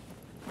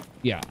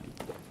yeah,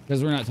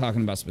 because we're not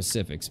talking about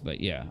specifics, but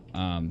yeah,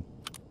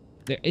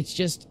 it's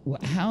just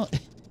how,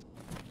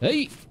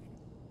 hey,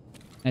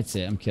 that's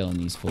it. I'm killing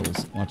these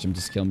fools. Watch them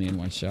just kill me in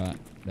one shot.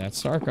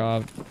 That's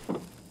Starkov.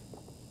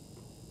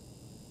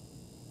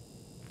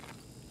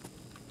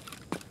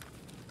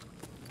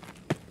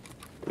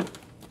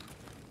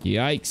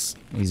 Yikes.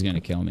 He's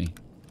gonna kill me.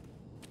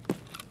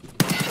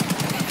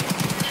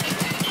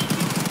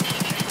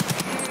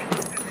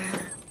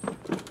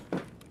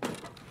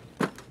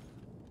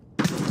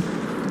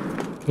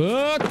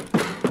 Fuck!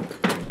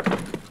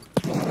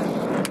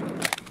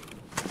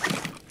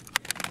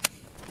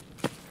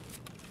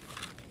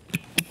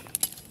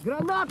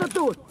 Granata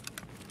тут!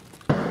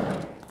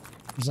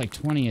 There's like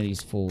 20 of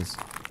these fools.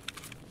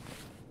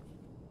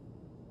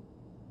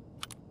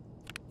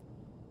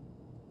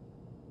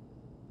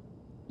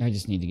 I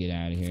just need to get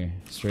out of here.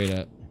 Straight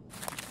up.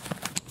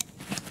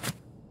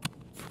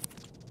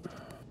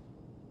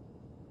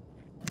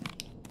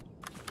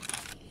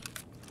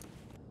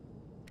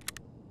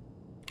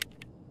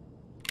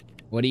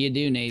 What do you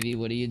do, Navy?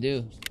 What do you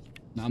do?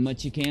 Not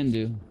much you can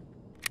do.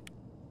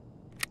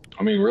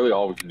 I mean, really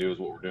all we can do is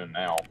what we're doing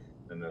now,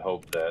 in the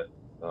hope that...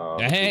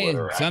 hey,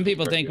 some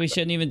people think we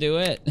shouldn't even do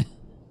it.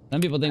 Some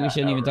people think we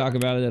shouldn't even talk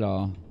about it at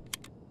all.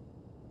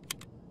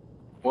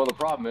 Well, the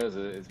problem is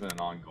it's been an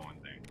ongoing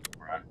thing,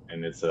 right?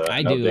 And it's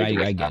I get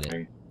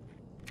it.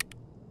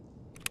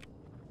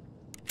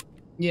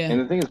 Yeah. And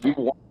the thing is,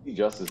 people want to see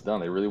justice done.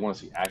 They really want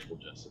to see actual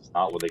justice,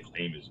 not what they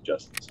claim is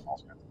justice and all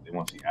kinds of things. They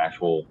want to see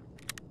actual...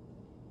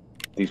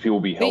 These people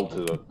be held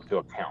to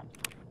account.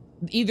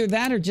 either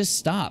that or just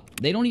stop.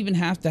 They don't even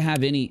have to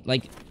have any,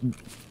 like,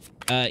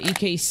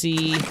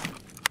 EKC,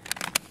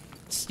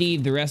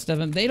 Steve, the rest of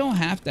them, they don't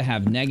have to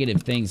have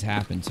negative things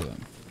happen to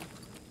them.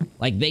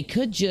 Like, they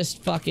could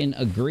just fucking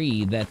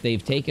agree that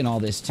they've taken all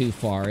this too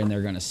far and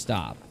they're gonna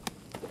stop.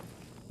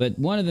 But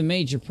one of the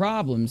major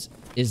problems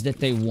is that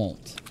they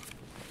won't.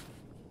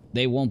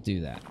 They won't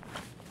do that.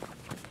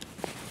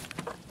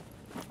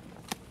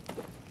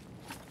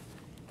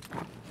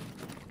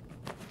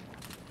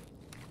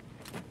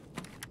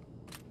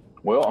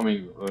 Well, I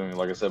mean,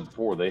 like I said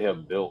before, they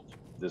have built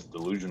this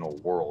delusional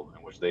world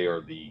in which they are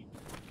the,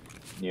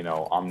 you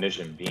know,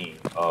 omniscient being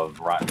of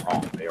right and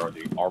wrong. They are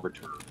the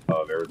arbiter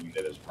of everything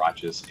that is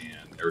righteous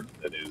and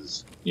everything that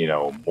is, you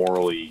know,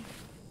 morally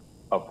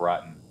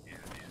upright and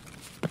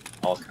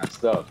all this kind of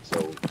stuff.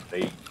 So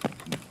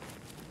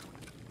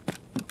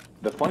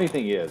the funny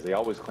thing is, they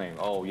always claim,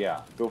 oh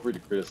yeah, feel free to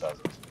criticize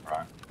us,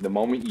 right? The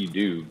moment you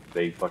do,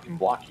 they fucking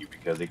block you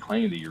because they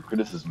claim that your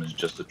criticism is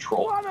just a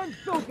troll.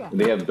 And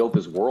they have built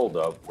this world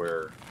up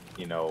where,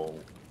 you know,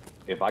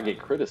 if I get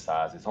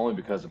criticized, it's only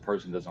because the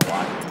person doesn't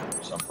like me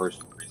for some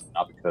personal reason,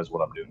 not because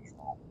what I'm doing is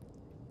wrong.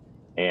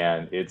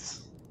 And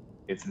it's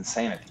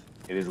insanity.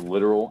 It is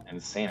literal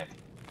insanity.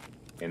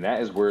 And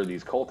that is where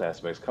these cult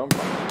aspects come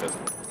from. Because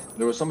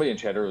there was somebody in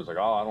chat who was like,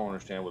 oh, I don't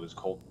understand where this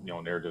cult, you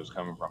know, narrative is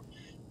coming from.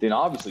 Then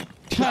obviously,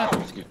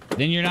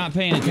 then you're not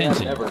paying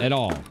attention at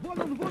all.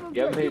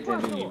 You haven't paid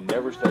attention. You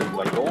never studied.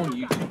 Like, go on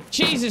YouTube.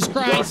 Jesus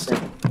Christ!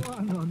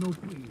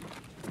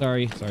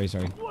 Sorry.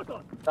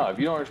 No, if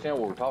you don't understand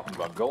what we're talking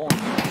about, go on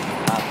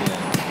YouTube,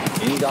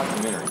 type in any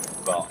documentary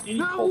about any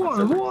cult that's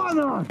ever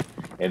existed,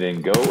 and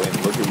then go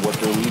and look at what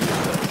their leader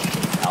says,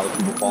 how the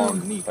people fall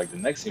underneath. Like the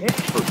next thing is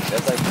perfect.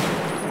 That's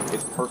actually,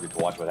 it's perfect to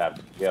watch what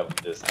happens. You have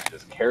this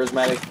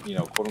charismatic, you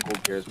know, quote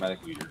unquote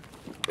charismatic leader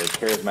that's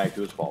charismatic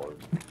to his followers.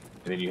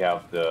 And then you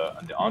have the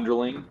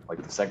underling,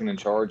 like the second in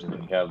charge, and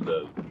then you have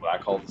the, what I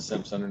call the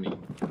simps underneath,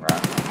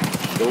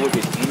 right? Go look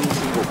at any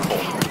single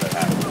cult that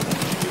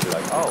happens. You're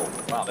like, oh,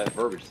 wow, that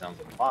verbiage sounds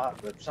like a lot.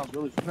 That sounds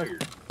really familiar.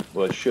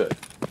 Well, it should.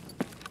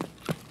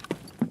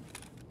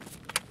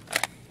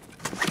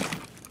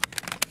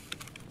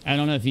 I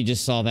don't know if you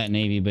just saw that,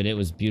 Navy, but it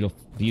was beautiful.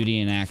 Beauty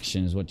in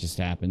action is what just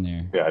happened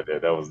there. Yeah, I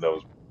did. That was very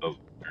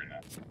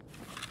nice.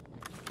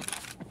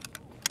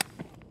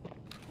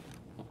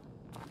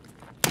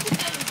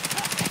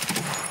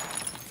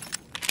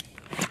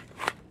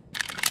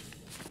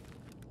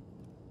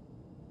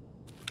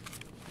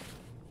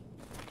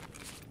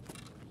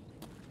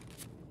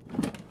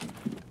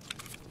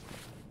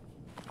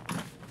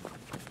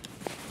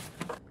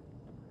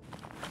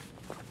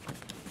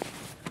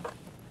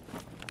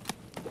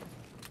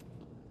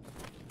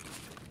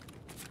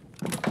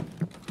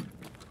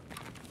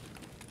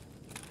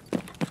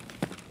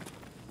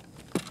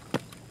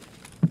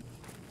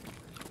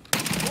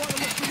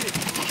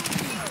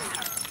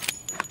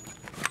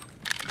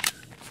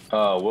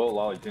 Well,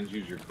 Lolly Tins,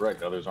 you're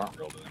correct. Others aren't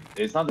real to them.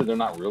 It's not that they're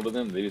not real to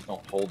them. They just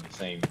don't hold the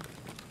same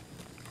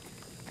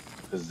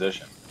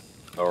position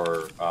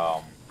or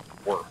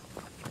worth,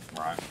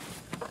 right?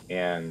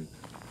 And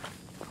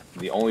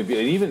the only,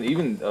 and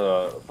even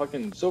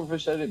fucking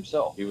Silverfish said it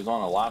himself. He was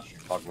on a live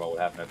stream talking about what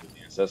happened after the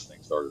NSS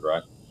thing started,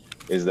 right?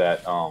 Is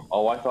that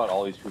oh, I thought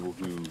all these people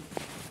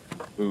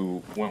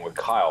who went with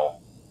Kyle,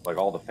 like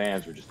all the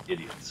fans, were just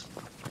idiots.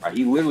 Right?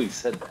 He literally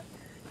said that.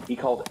 He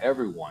called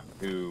everyone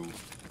who,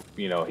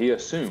 you know, he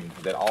assumed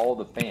that all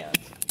the fans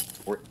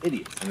were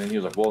idiots. And then he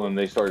was like, well, then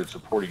they started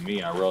supporting me,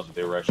 and I realized that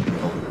they were actually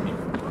intelligent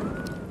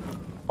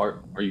people.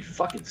 Are you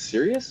fucking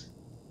serious?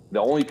 The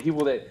only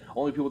people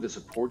that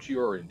support you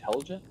are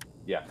intelligent?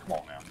 Yeah, come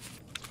on now.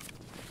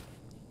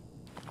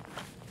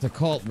 It's a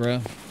cult,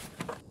 bro.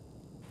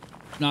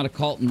 Not a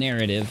cult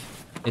narrative.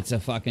 It's a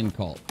fucking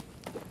cult.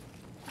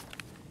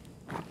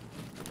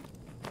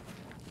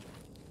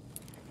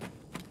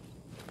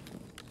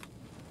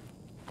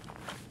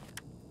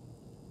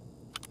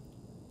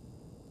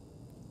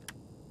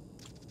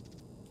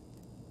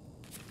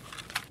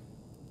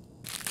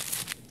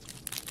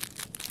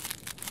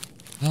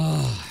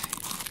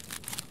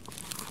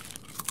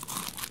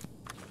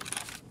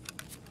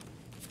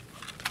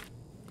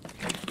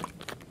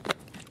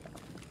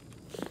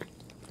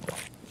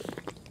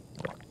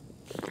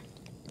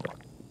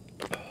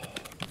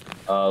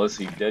 Let's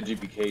see. Dead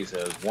GPK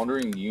says,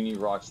 wondering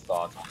Unirock's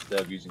thoughts on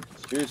Stev using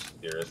conspiracy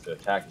theorists to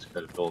attack his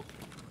credibility.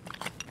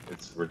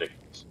 It's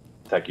ridiculous.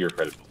 Attack your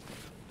credibility.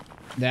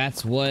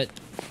 That's what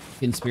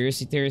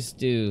conspiracy theorists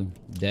do,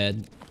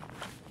 Dead.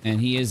 And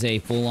he is a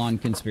full-on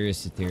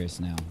conspiracy theorist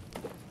now.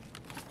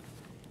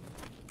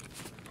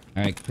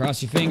 Alright,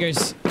 cross your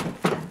fingers.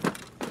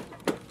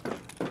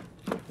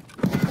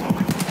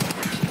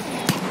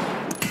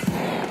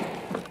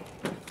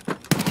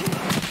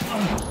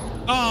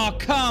 Oh,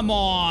 come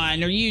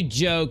on. Are you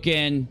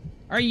joking?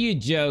 Are you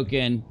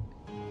joking?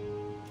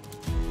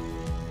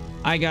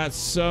 I got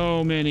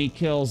so many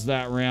kills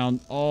that round.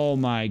 Oh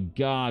my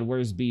god.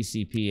 Where's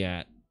BCP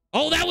at?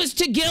 Oh, that was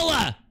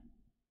Tagilla!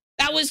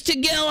 That was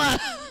Tagilla!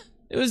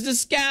 It was the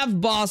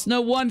scav boss.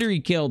 No wonder he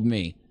killed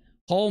me.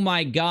 Oh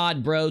my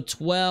god, bro.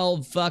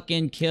 12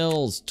 fucking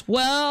kills.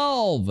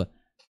 12!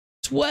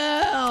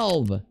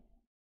 12!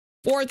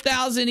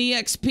 4,000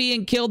 EXP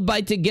and killed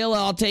by Tagilla.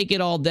 I'll take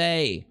it all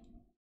day.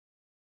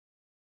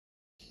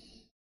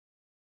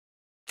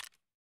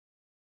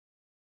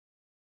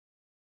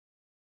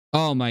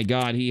 Oh my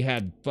god, he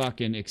had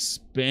fucking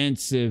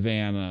expensive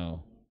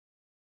ammo.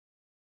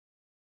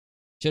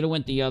 Should have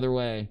went the other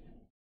way.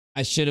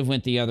 I should have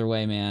went the other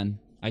way, man.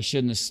 I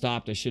shouldn't have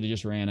stopped. I should have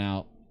just ran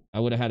out. I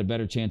would have had a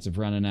better chance of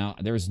running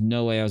out. There was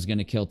no way I was going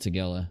to kill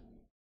Tagilla.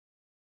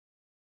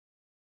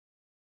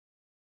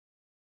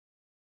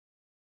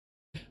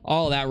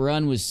 Oh, that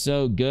run was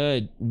so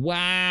good.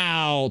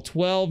 Wow.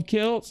 12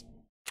 kills.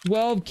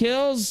 12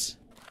 kills.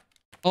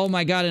 Oh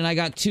my god, and I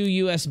got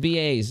 2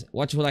 USBAs.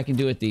 Watch what I can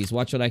do with these.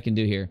 Watch what I can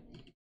do here.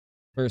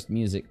 First,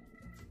 music.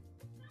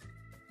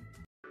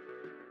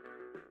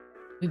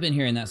 We've been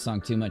hearing that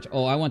song too much.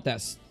 Oh, I want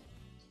that.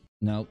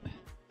 Nope.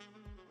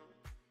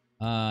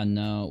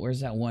 No. Where's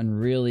that one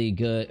really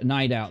good?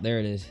 Night Out. There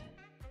it is.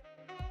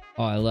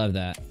 Oh, I love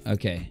that.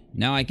 Okay.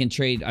 Now I can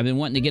trade. I've been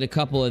wanting to get a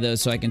couple of those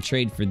so I can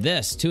trade for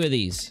this. 2 of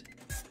these.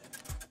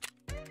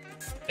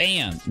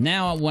 Bam.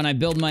 Now when I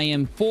build my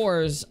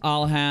M4s,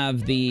 I'll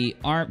have the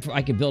arm.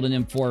 I could build an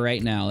M4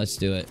 right now. Let's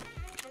do it.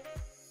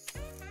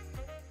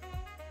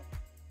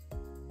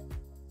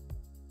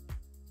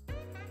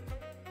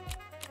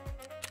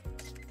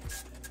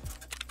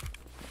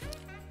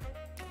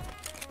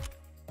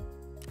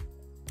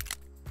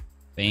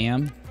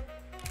 Bam.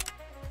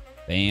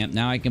 Bam.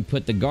 Now I can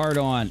put the guard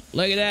on.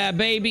 Look at that,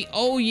 baby.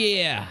 Oh,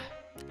 yeah.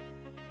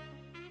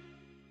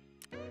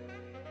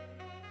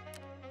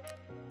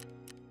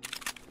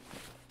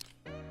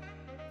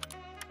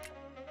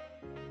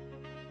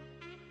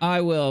 I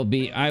will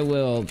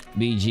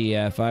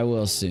BGF. I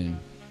will soon.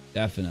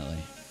 Definitely.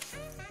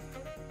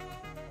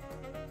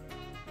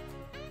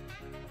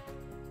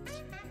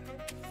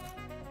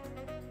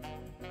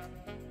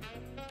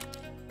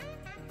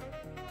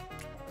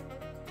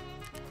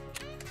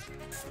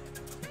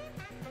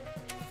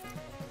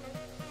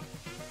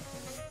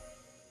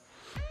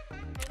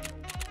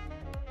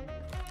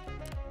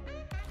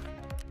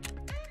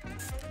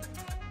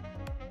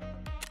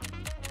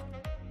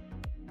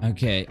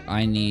 Okay,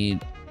 I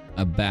need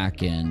a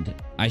back end.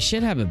 I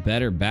should have a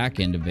better back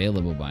end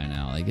available by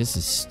now. Like, this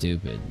is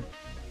stupid.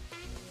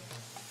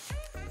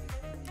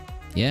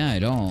 Yeah, I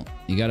don't.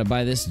 You gotta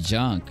buy this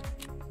junk.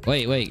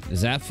 Wait,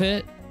 does that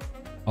fit?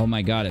 Oh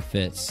my god, it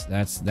fits.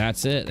 That's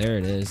it. There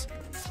it is.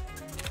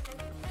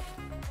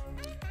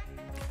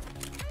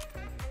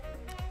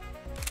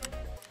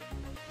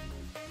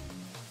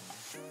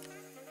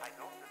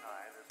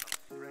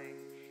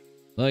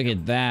 Look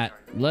at that.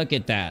 Look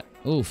at that.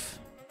 Oof.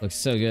 Looks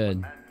so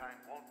good.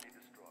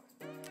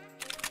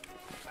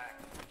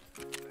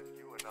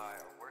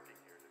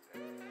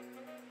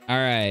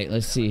 Alright,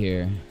 let's see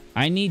here.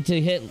 I need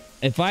to hit...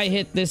 If I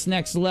hit this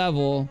next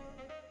level,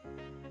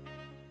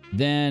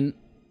 then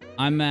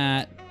I'm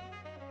at...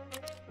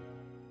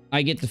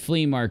 I get the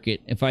flea market.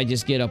 If I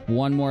just get up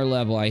one more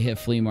level, I hit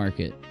flea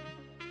market.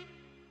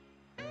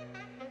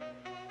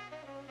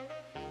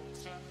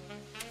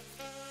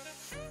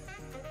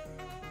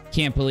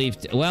 Can't believe...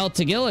 Well,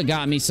 Tagilla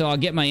got me, so I'll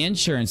get my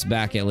insurance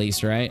back at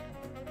least, right?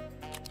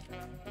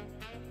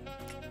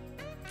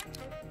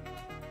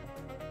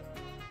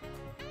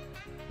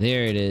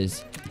 There it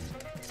is.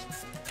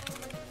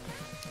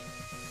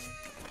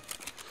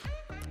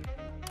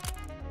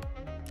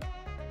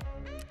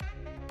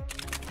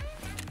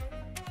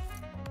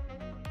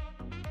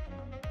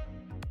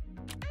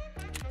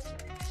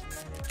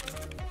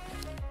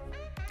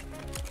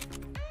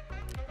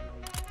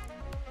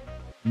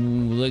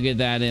 Look at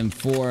that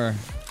M4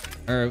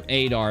 or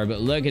 8R,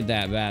 but look at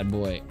that bad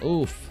boy.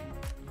 Oof.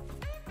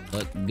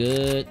 Look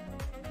good.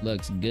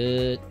 Looks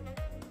good.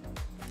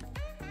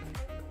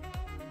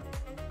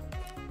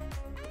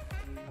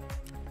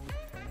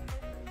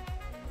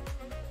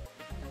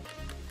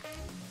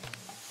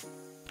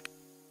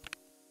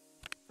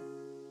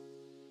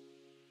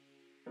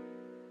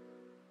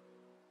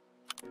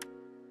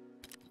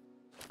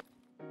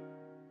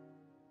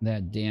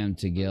 That damn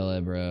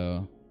Tagilla,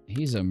 bro.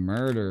 He's a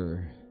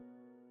murderer.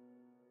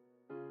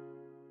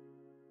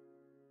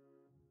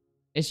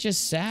 It's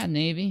just sad,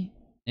 Navy.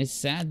 It's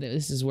sad that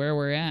this is where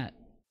we're at.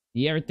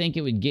 You ever think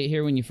it would get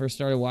here when you first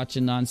started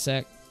watching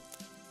Non-Sec?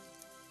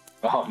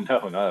 Oh,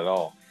 no, not at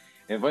all.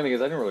 And the funny thing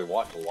is, I didn't really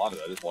watch a lot of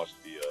it. I just watched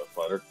the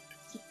Flutter.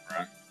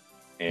 Right?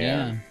 And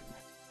yeah.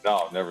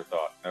 No, never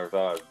thought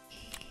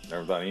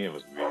any of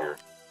us would be here.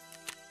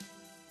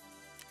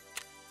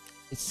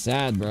 It's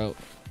sad, bro.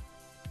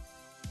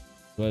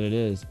 That's what it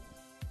is.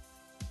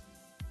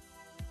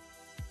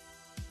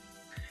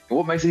 And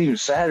what makes it even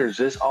sadder is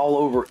this all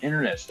over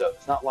internet stuff.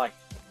 It's not like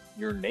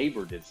your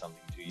neighbor did something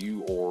to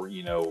you, or,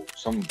 you know,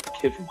 some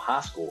kid from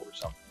high school or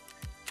something,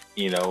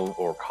 you know,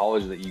 or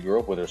college that you grew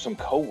up with, or some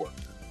coworker.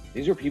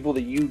 These are people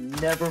that you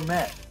never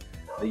met,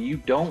 that you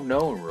don't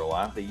know in real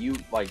life, that you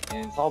like,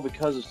 and it's all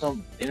because of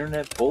some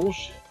internet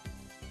bullshit.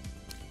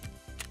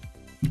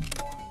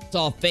 It's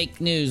all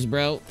fake news,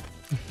 bro.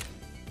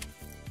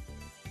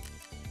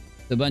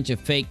 a bunch of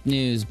fake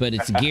news, but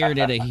it's geared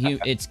at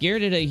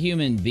a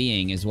human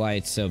being is why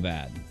it's so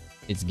bad.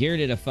 It's geared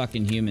at a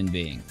fucking human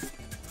being.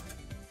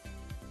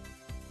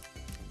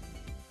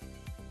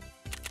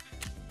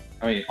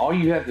 I mean, all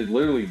you have to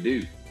literally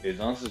do is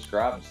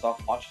unsubscribe and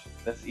stop watching.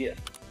 That's it.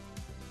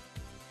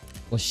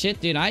 Well,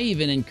 shit, dude, I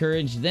even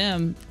encourage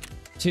them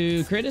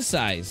to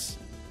criticize.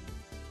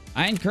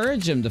 I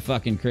encourage them to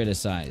fucking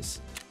criticize.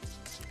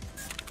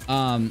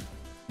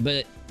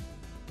 But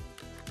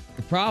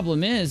the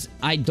problem is,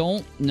 I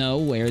don't know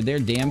where their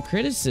damn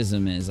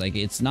criticism is. Like,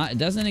 it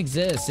doesn't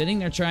exist. Sitting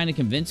there trying to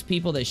convince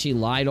people that she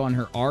lied on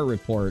her R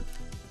report.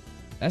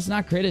 That's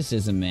not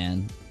criticism,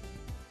 man.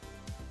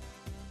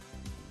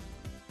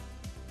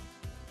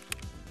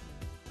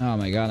 Oh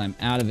my god, I'm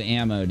out of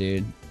ammo,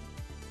 dude.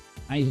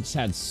 I just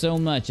had so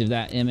much of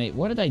that M8.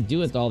 What did I do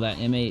with all that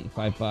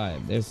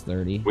M855? There's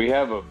 30. We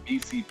have a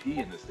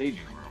BCP in the staging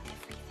room.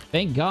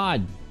 Thank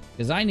God,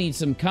 because I need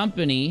some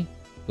company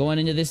going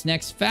into this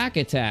next FAC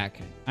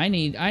attack. I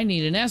need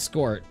an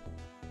escort.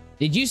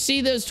 Did you see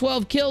those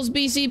 12 kills,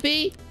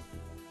 BCP?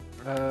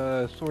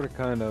 Sort of,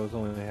 kind of. I was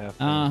only half.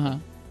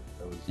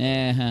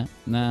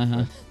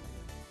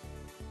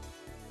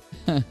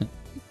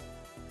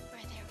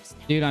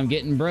 Dude, I'm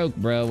getting broke,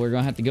 bro. We're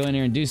gonna have to go in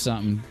there and do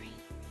something.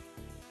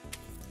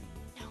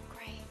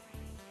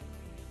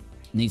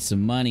 Need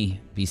some money,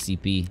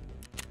 BCP.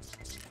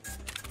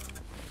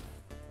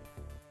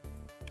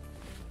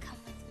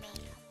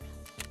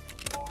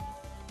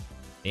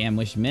 Damn,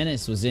 wish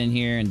Menace was in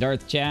here and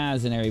Darth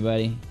Chaz and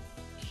everybody.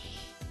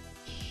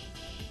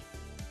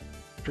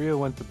 Trio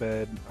went to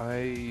bed.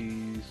 I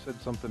said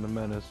something to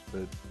Menace,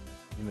 but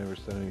he never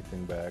said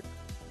anything back.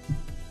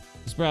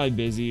 He's probably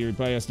busy, or he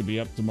probably has to be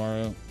up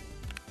tomorrow.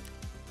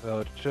 Well,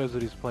 it shows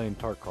that he's playing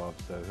Tarkov,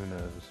 so who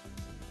knows?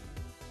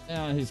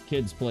 Yeah, his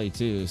kids play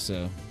too,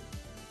 so.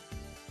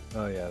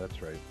 Oh yeah,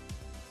 that's right.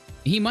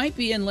 He might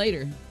be in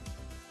later.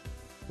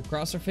 We'll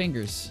cross our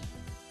fingers.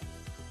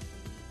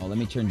 Oh, let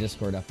me turn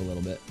Discord up a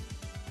little bit.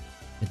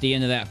 At the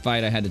end of that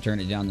fight, I had to turn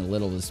it down the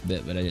littlest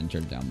bit, but I didn't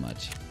turn it down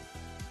much.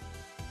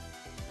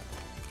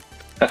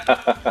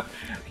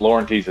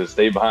 Lauren T says,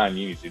 stay behind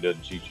you so he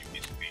doesn't shoot you.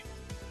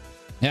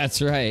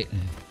 That's right.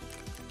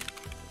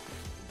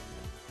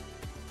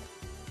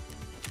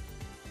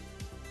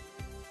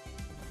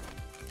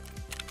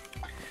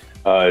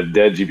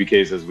 Dead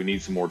GPK says, we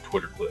need some more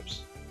Twitter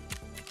clips.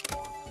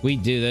 We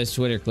do. Those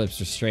Twitter clips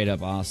are straight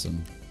up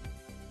awesome.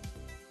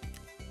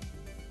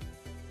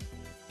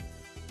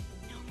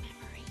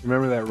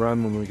 Remember that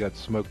run when we got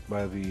smoked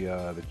by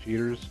the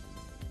cheaters?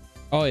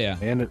 Oh yeah.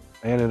 And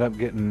I ended up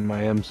getting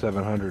my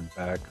M700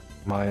 back,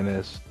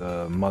 minus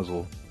the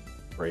muzzle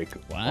brake.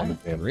 What?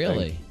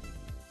 Really?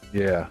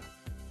 Thing. Yeah.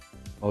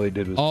 All they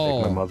did was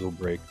take my muzzle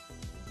brake.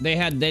 They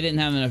didn't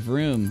have enough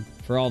room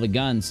for all the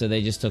guns, so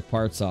they just took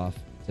parts off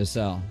to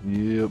sell.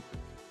 Yep.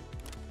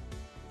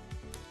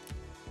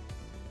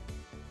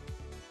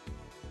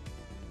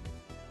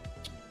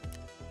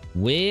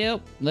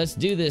 Well, let's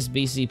do this,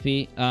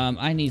 BCP.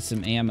 I need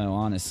some ammo,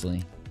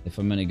 honestly, if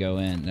I'm gonna go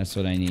in. That's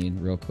what I need,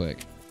 real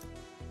quick.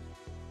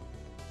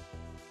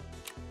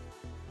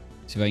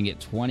 See if I can get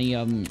 20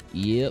 of them.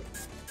 Yep.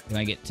 Can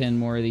I get 10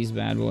 more of these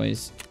bad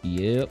boys?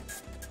 Yep.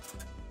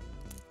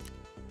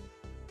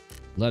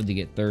 Love to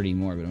get 30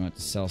 more, but I'm gonna have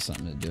to sell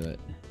something to do it.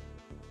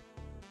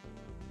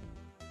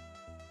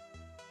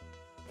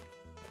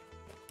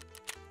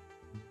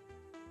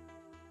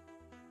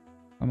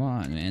 Come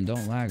on, man.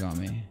 Don't lag on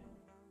me.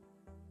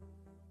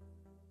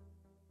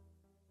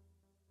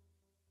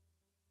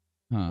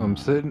 Huh. I'm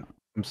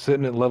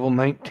sitting at level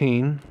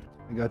 19.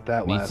 I got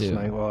that Me last too.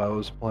 night while I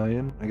was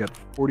playing. I got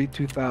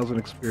 42,000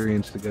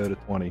 experience to go to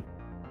 20.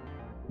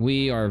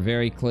 We are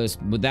very close.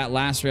 With that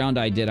last round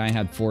I did, I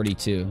had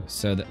 42.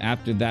 So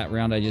after that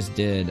round I just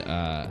did,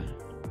 let's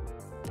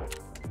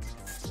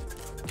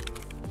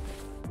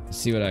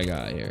see what I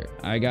got here.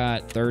 I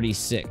got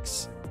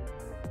 36.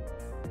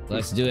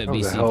 Let's do it, that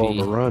was BCP. a hell of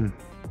a run.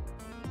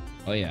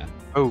 Oh yeah.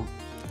 Oh,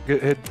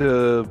 hit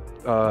the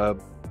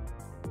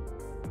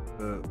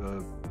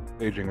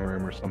staging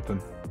room or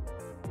something.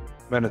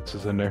 Menace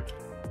is in there.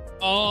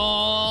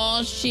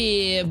 Oh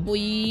shit,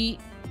 boy.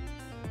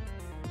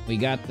 We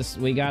got this.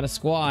 We got a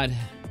squad.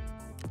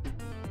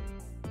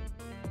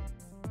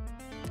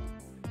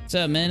 What's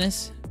up,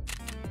 Menace?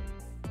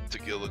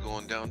 Tequila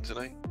going down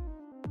tonight?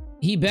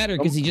 He better,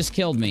 because he just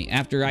killed me.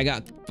 After I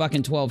got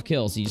fucking 12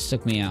 kills, he just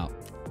took me out.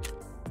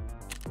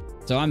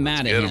 So I'm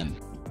mad at him.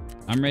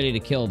 I'm ready to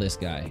kill this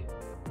guy.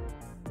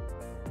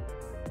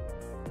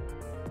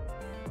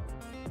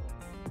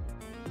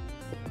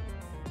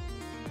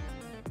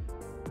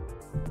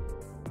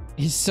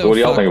 He's so What do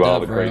y'all think fucked about all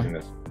up, the bro.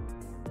 craziness?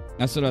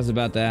 That's what I was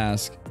about to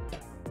ask.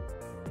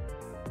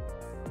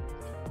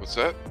 What's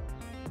that?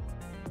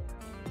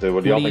 So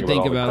what do y'all What do you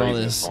think think about all all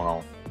the this? craziness going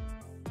on?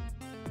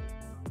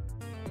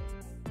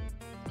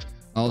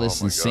 All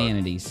this Oh my God.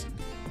 insanities.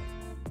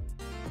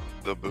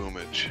 The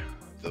boomage.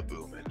 The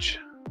boomage.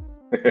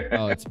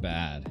 Oh, it's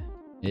bad.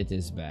 It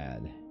is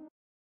bad.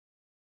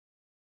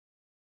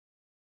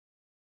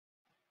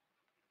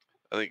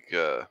 I think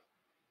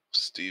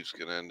Steve's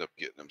gonna end up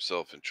getting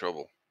himself in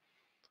trouble.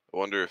 I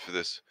wonder if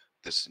this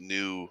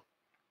new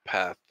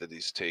path that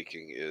he's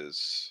taking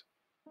is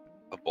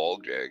a ball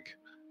gag,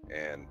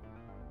 and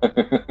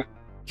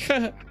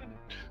a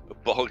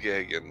ball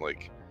gag, and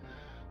like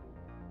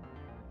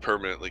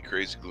permanently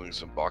crazy gluing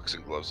some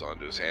boxing gloves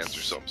onto his hands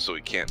or something, so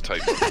he can't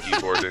type on the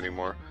keyboard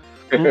anymore.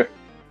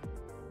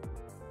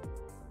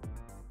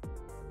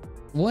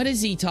 What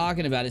is he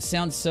talking about? It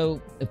sounds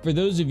so... For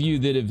those of you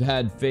that have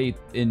had faith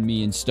in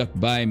me and stuck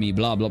by me,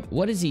 blah, blah.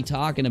 What is he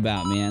talking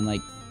about, man?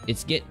 Like,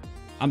 it's get...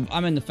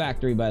 I'm in the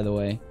factory, by the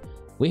way.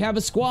 We have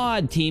a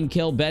squad. Team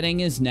kill betting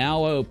is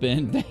now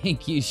open.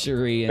 Thank you,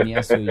 Cherie. And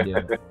yes, we do.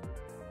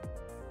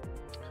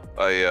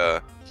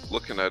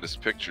 Looking at his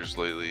pictures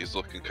lately, he's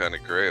looking kind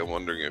of gray. I'm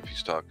wondering if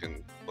he's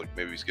talking, like,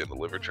 maybe he's getting a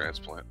liver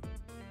transplant.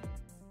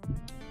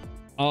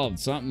 Oh,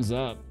 something's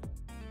up.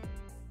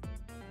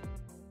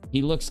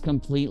 He looks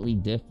completely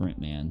different,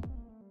 man.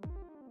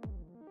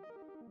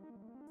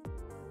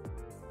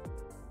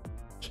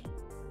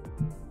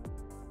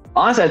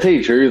 Honestly, I tell you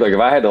the truth, like if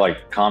I had to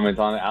like comment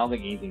on it, I don't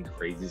think anything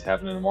crazy is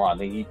happening anymore. I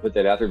think he put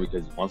that out there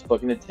because he wants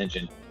fucking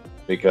attention.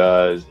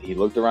 Because he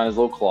looked around his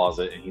little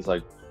closet and he's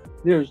like,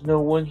 "There's no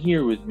one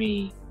here with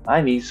me.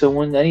 I need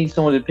someone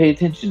to pay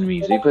attention to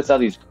me." So he puts out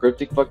these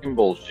cryptic fucking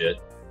bullshit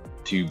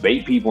to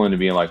bait people into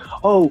being like,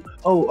 oh,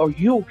 are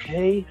you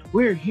okay?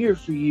 We're here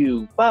for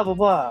you. Blah blah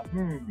blah.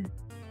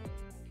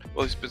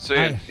 Well, he's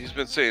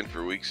been saying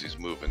for weeks he's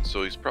moving,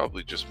 so he's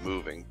probably just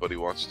moving, but he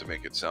wants to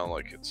make it sound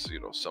like it's, you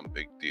know, some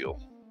big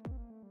deal.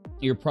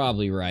 You're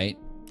probably right.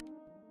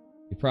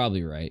 You're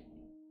probably right.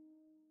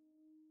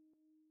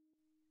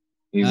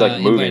 He's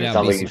like moving. It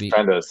sounds like he's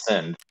trying to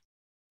ascend.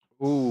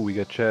 Ooh, we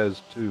got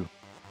Chaz too.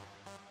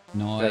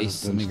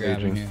 Nice. Let me grab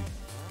him here.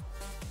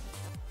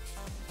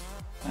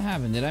 What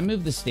happened? Did I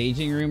move the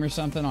staging room or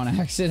something on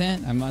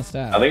accident? I must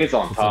have. I think it's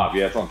on top.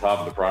 Yeah, it's on top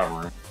of the prime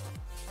room.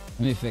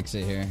 Let me fix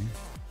it here.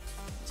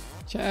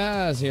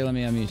 Chaz, here, let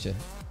me unmute you.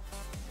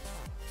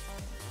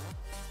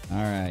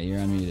 Alright, you're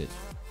unmuted.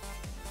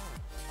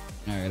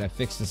 Alright, I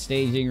fixed the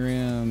staging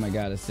room. I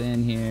got us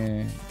in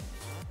here.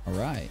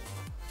 Alright.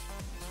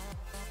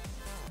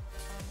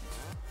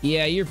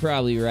 Yeah, you're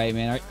probably right,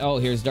 man. Oh,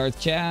 here's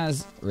Darth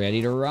Chaz.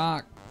 Ready to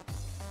rock.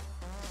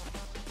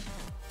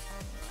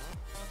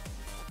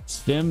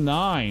 Stem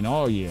 9.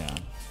 Oh, yeah.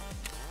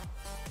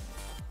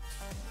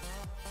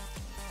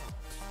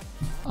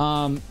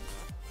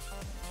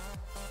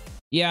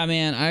 Yeah,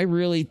 man, I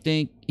really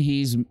think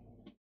he's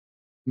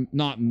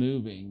not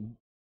moving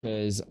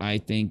because I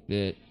think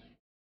that...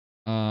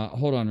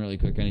 hold on really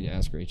quick. I need to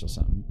ask Rachel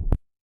something.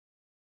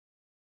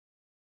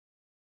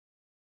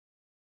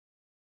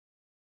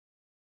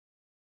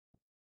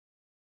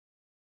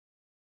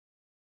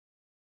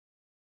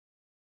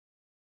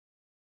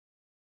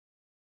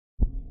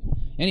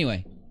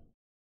 Anyway.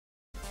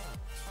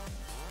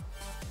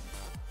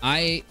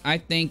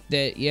 I think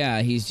that,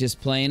 yeah, he's just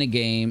playing a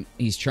game.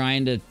 He's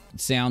trying to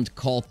sound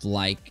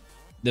cult-like.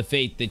 The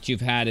faith that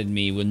you've had in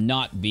me will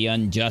not be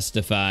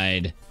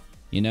unjustified.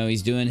 You know,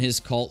 he's doing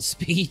his cult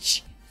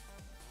speech.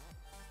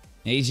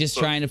 He's just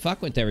trying to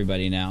fuck with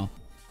everybody now.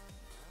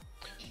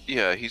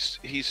 Yeah,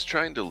 he's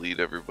trying to lead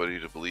everybody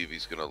to believe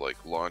he's gonna, like,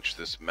 launch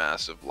this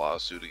massive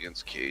lawsuit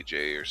against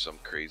KJ or some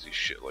crazy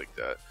shit like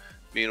that.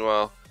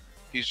 Meanwhile,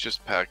 he's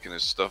just packing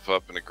his stuff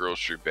up in a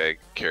grocery bag,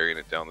 carrying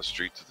it down the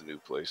street to the new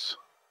place.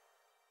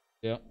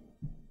 Yep.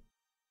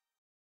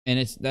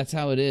 And that's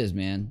how it is,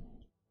 man.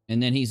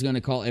 And then he's going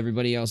to call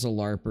everybody else a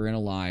LARPer and a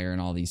liar and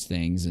all these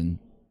things. And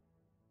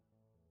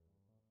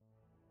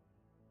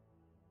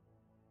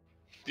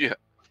yeah.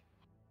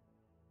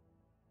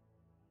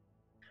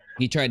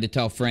 He tried to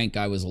tell Frank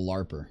I was a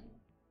LARPer.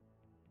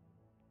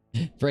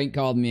 Frank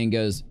called me and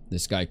goes,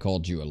 "This guy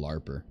called you a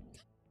LARPer."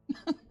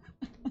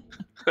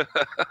 Good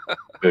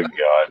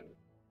God.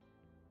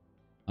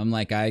 I'm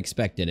like, I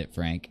expected it,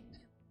 Frank.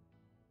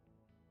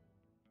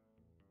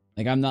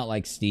 Like, I'm not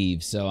like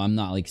Steve, so I'm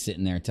not like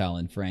sitting there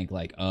telling Frank,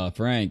 like,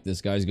 Frank,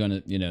 this guy's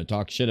gonna, you know,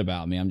 talk shit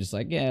about me. I'm just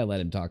like, yeah, let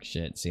him talk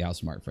shit. See how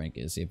smart Frank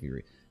is. See if he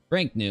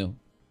Frank knew.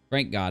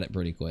 Frank got it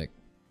pretty quick.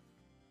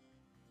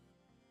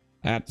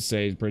 I have to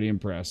say, he's pretty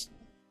impressed.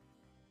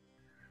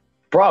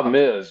 Problem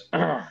is,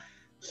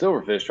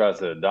 Silverfish tries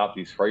to adopt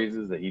these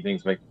phrases that he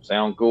thinks make him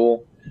sound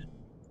cool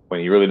when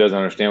he really doesn't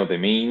understand what they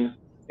mean,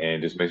 and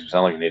it just makes him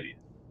sound like an idiot.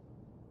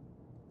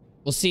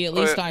 Well, see, at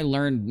least I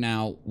learned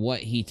now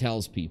what he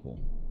tells people.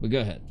 But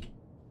go ahead.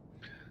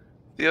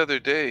 The other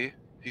day,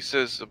 he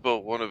says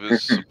about one of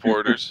his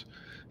supporters,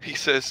 he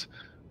says,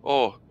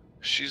 "Oh,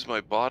 she's my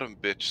bottom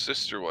bitch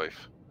sister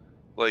wife."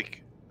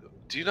 Like,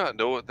 do you not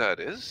know what that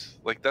is?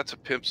 Like, that's a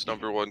pimp's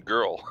 #1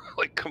 girl.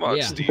 Like, come on,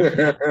 Yeah.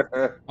 Steve.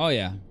 Oh,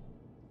 yeah.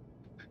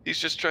 He's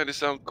just trying to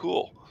sound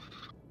cool.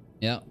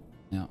 Yeah.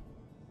 Yeah.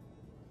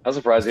 I'm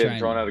surprised he hadn't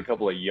thrown out a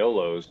couple of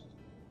YOLOs.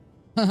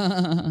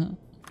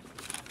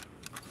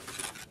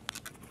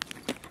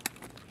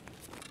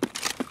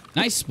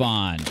 Nice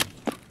spawn.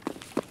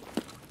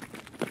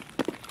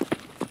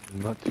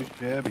 Not too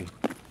shabby.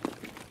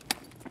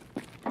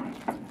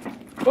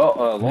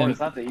 Well, Lauren, it's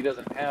not that he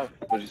doesn't have.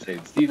 What did you say?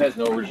 Steve has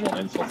no original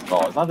insults at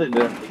all. It's not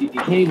that he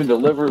can't even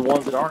deliver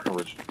ones that aren't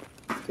original.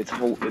 It's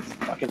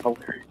fucking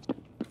hilarious.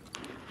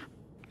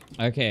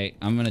 Okay,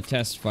 I'm gonna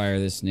test fire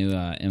this new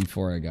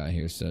M4 I got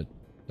here, so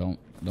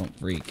don't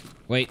freak.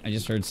 Wait, I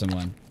just heard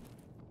someone.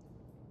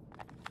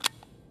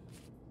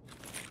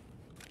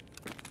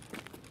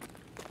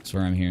 I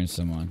swear I'm hearing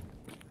someone.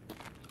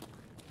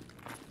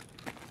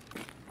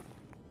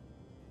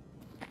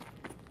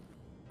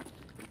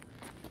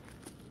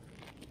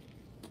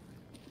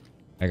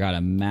 I got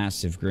a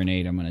massive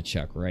grenade I'm gonna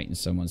chuck right in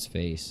someone's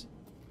face.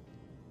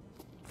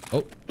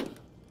 Oh.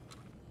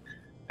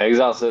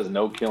 Exile says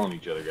no killing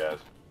each other, guys.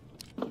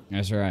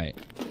 That's right.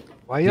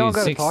 Why y'all Dude,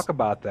 gotta talk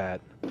about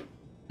that?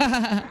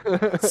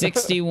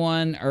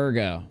 61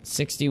 ergo.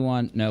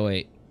 61. No,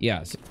 wait.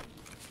 Yeah.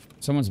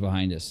 Someone's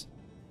behind us.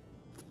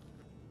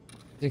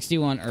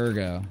 61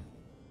 ergo.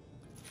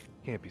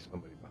 Can't be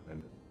somebody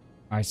behind it.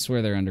 I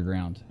swear they're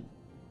underground.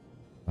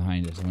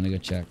 Behind us. I'm gonna go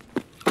check.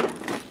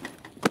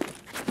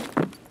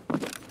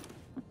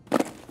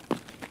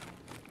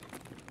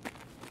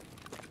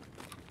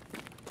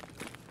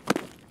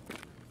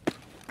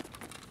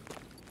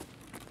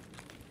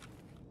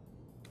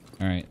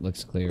 Alright,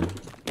 looks clear.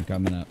 I'm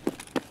coming up.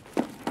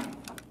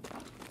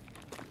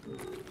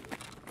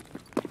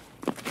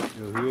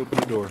 Yo, who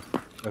opened the door?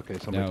 Okay,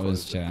 somebody That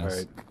was closed it. Chaz.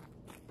 Alright.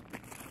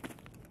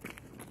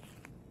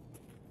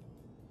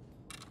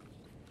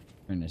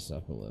 Turn this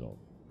up a little.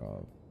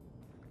 Oh.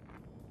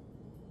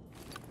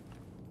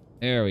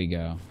 There we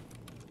go.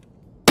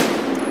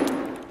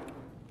 That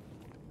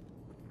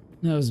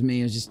was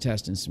me. I was just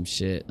testing some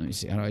shit. Let me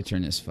see. How do I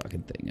turn this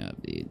fucking thing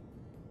up, dude?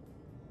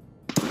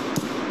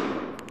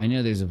 I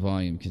know there's a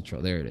volume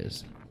control. There it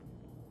is.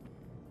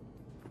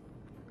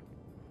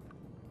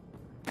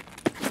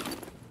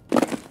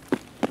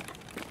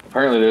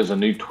 Apparently, there's a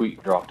new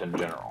tweet dropped in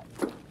general.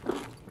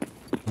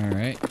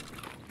 Alright.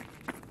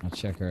 I'll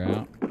check her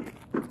out.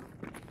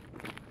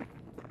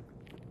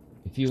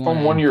 If you It's want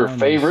from one of your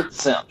favorite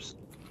simps.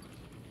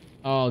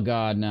 Oh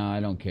god, no,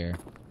 I don't care.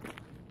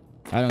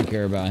 I don't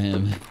care about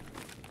him.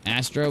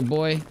 Astro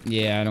Boy?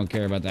 Yeah, I don't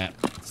care about that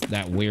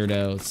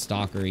weirdo,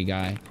 stalkery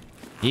guy.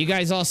 Are you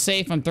guys all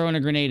safe? I'm throwing a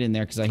grenade in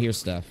there because I hear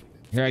stuff.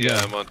 Here I go.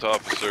 Yeah, I'm on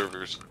top of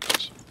servers.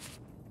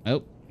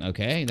 Oh,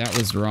 okay. That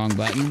was the wrong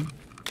button.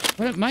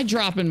 What am I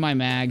dropping my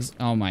mags?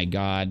 Oh my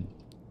god.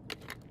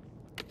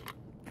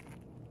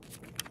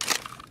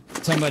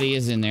 Somebody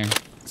is in there.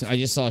 So I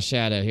just saw a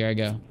shadow. Here I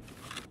go.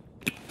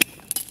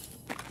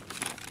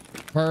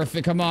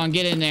 Perfect. Come on,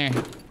 get in there.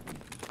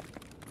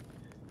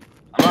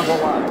 I'm not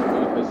gonna lie, it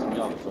really pisses me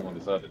off if someone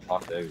decided to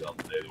talk to Exile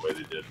today the way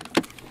they did.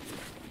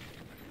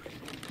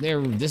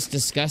 They're just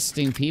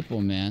disgusting people,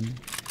 man.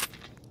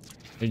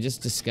 They're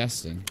just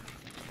disgusting.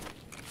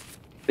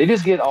 They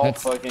just get all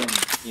fucking,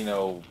 you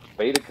know,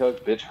 beta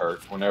cook bitch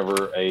hurt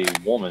whenever a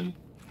woman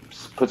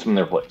puts them in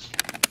their place.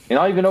 And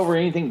not even over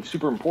anything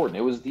super important.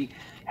 It was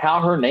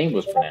how her name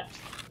was pronounced.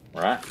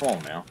 Right? Come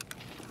on now.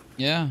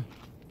 Yeah.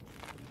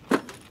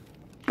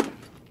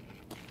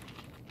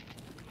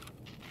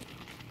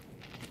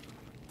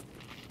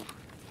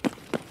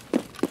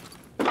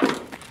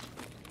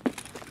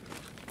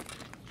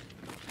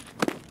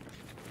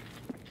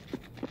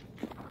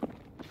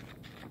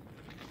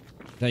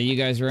 So you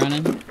guys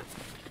running?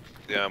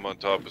 Yeah, I'm on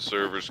top of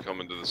servers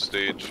coming to the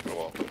stage.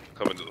 Well,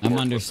 coming to the I'm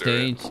under forklift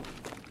area. stage.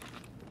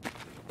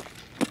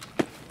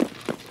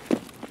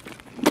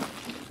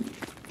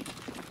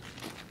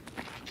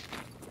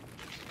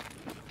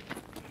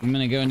 I'm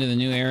gonna go into the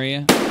new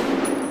area.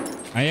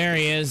 Oh, there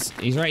he is.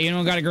 He's right. You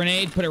don't got a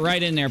grenade? Put it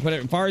right in there. Put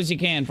it as far as you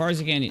can. Far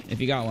as you can, if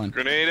you got one.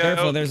 Grenade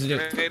Careful, out. there's a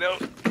dude. Grenade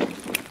out.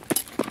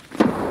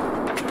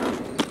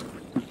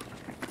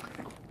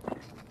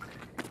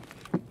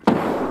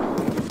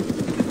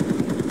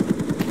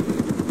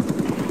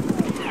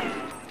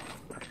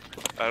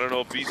 I don't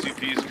know,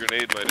 BCP's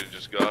grenade might have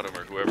just got him,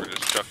 or whoever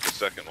just chucked the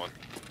second one.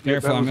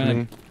 Careful, I'm gonna...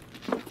 me.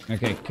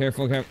 Okay,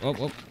 careful, careful.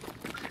 Oh, oh.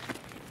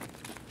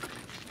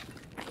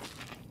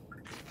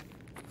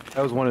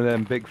 That was one of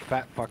them big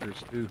fat fuckers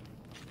too.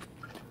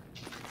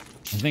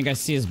 I think I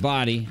see his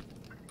body.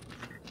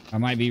 I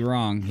might be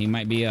wrong. He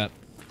might be up.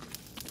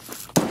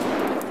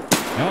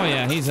 Oh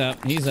yeah, he's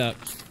up. He's up.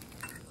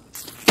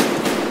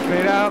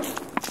 Straight out.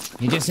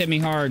 He just hit me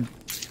hard.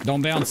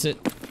 Don't bounce it.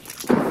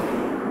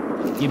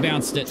 You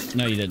bounced it.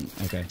 No, you didn't.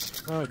 Okay.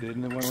 Oh, I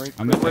didn't. It went right.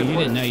 You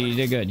didn't. No, you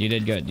did good. You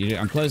did good. You did.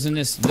 I'm closing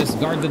this.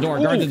 Guard the door.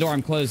 Guard the door.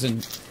 I'm closing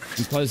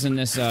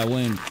this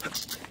wound.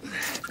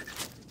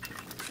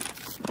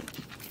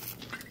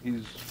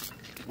 He's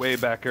way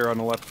back here on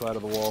the left side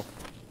of the wall.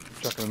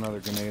 Chucking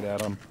another grenade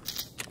at him.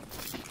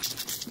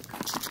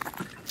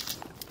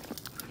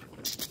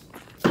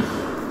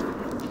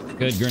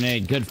 Good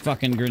grenade. Good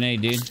fucking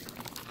grenade, dude.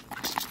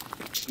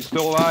 He's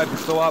still alive. He's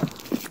still up.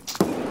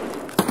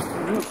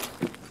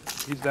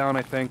 He's down,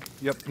 I think.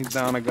 Yep, he's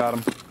down. I got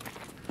him.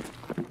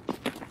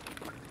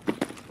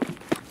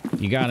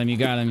 You got him. You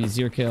got him. It's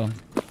your kill.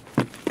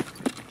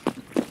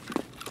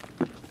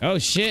 Oh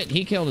shit!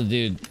 He killed a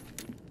dude.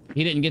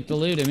 He didn't get to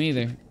loot him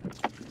either.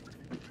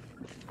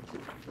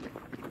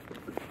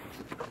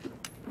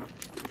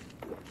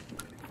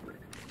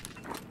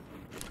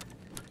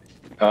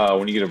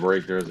 When you get a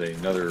break, there's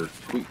another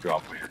tweet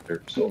drop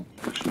there. So,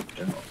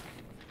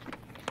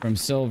 from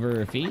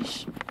Silver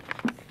Feesh?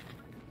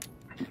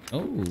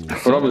 Oh,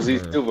 what up with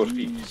these Silver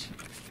Feesh?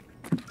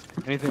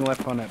 Anything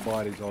left on that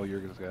body's all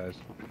yours, guys.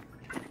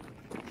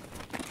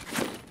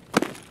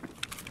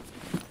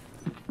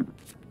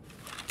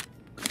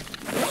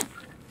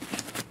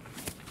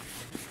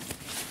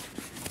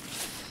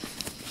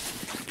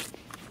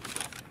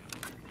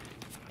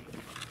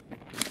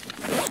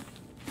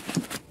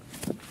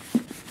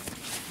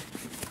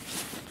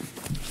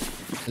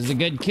 This is a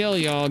good kill,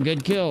 y'all.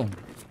 Good kill.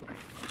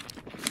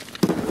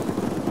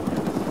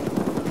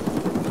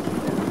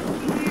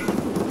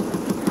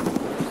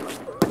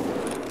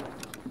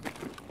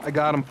 I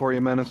got him for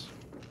you, Menace.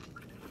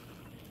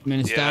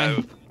 Menace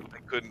died?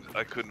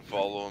 I couldn't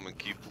follow him and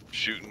keep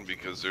shooting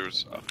because there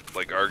was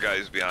like our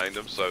guys behind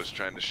him, so I was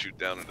trying to shoot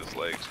down at his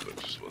legs, but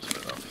it just wasn't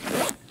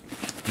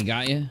enough. He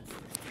got you?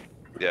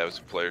 Yeah, it was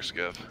a player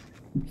scav.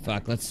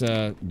 Fuck, let's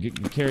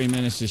carry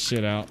Menace's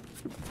shit out.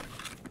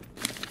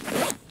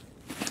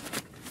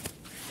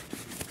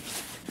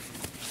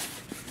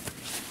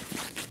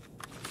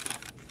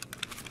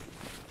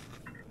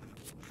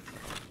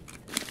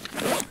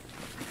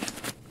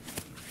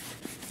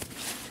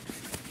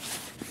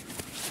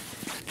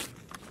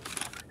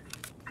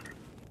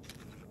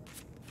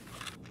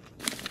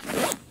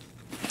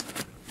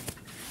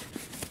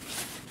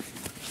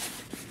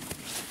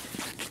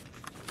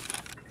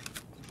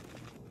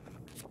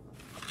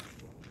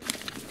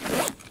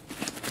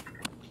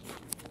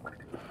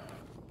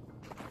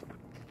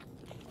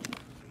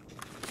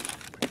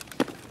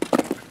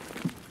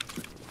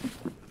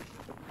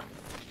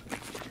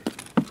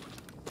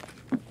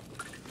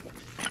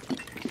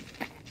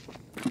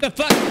 The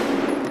fuck?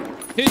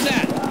 Who's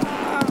that?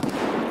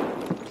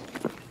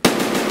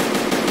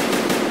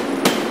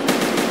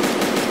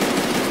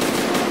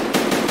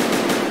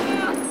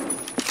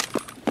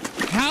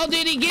 How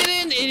did he get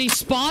in? Did he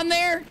spawn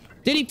there?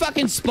 Did he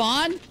fucking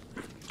spawn?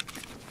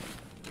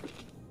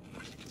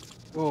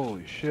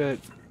 Holy shit.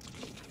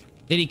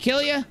 Did he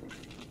kill you?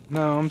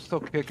 No, I'm still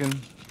kicking.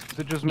 Is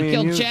it just He me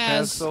killed and you?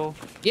 Chaz. Still?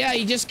 Yeah,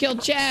 he just killed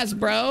Chaz,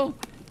 bro.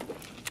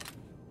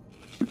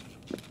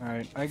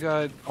 Alright, I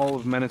got all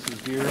of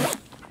Menace's gear.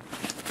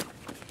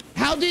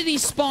 How did he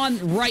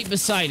spawn right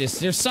beside us?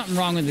 There's something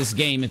wrong with this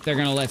game if they're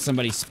gonna let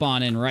somebody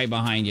spawn in right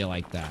behind you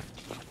like that.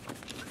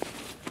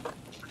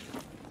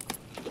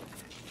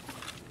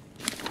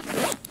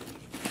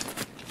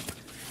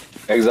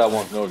 Exile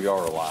wants to know if y'all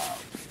are alive.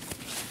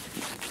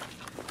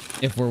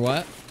 If we're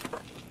what?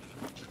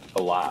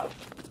 Alive.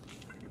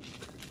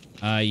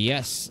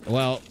 Yes.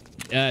 Well,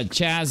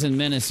 Chaz and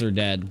Menace are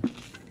dead.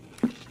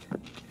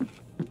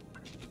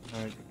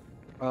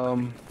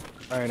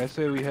 Alright, I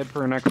say we head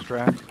for an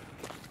extract.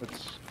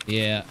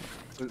 Yeah.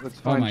 Let's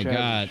find oh my Chaz's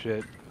god.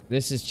 shit.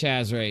 This is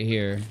Chaz right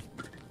here.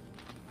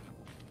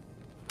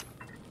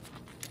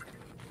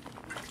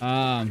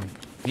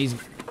 He's...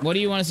 What do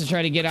you want us to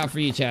try to get out for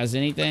you, Chaz?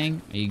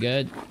 Anything? Are you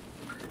good?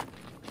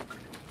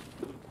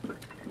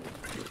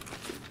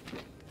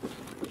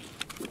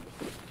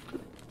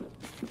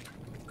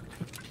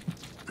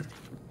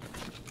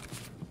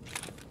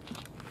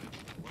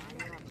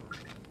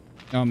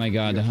 Oh my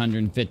god,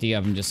 150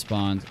 of them just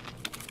spawned.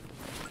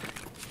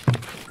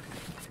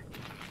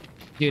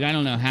 Dude, I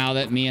don't know how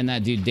me and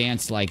that dude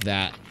danced like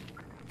that.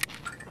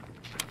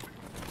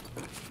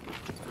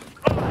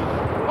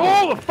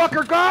 Oh, the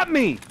fucker got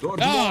me!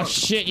 Oh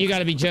shit, you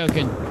gotta be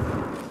joking.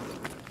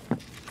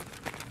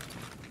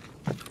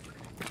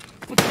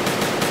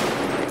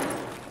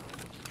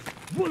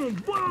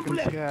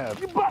 Yeah.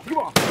 There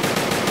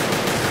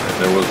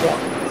was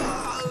one.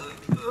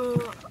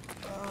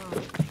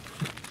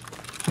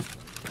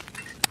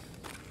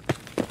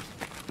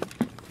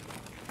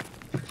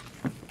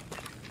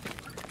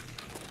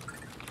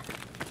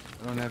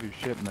 I don't have your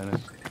shit,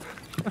 Menace.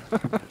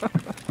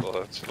 Well,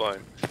 that's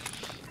fine.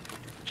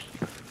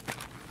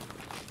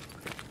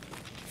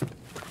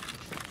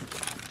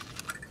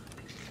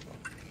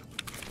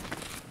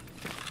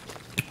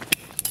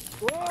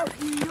 Oh,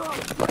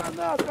 I'm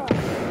out!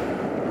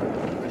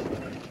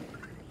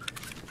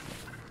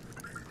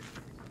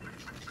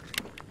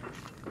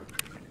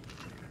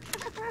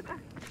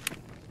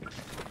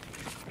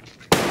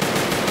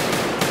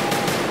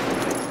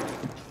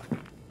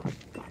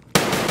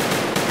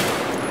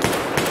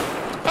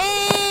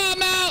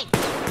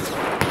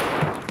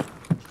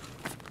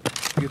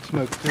 Get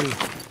smoked too.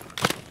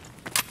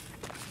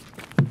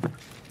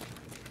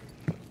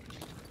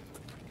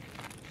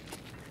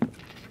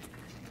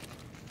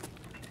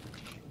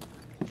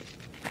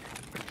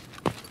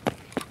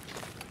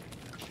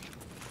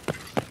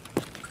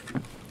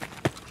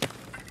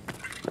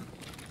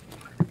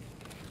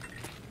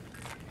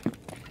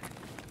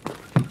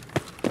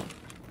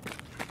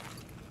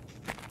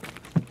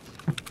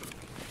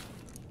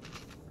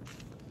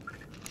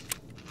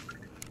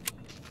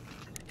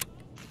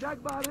 You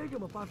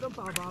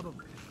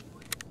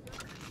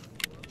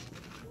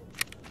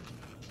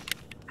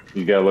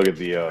gotta look at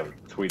the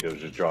tweet that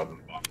was just dropped in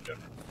the bottom.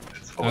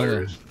 It's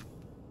hilarious.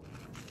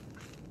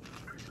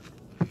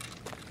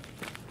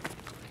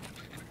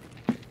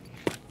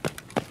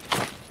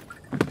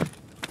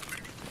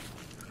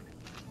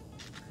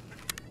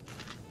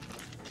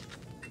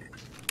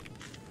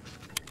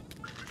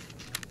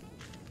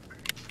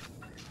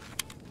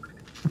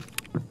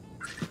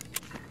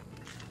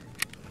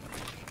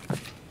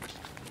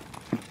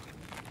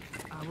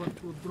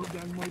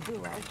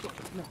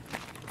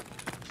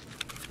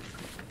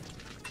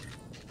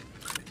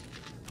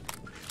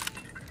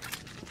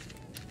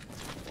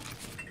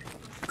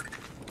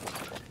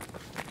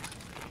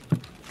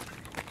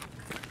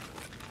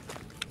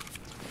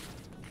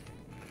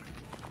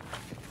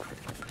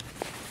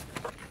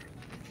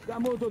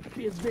 Кому тут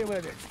пизды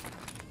выдать?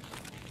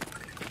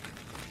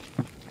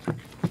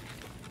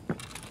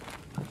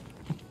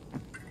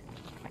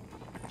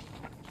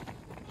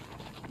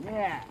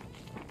 Не.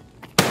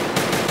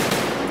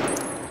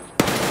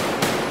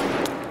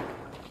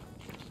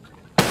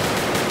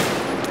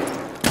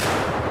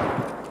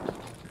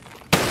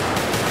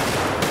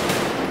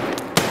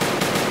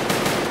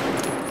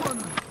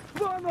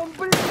 Вон он,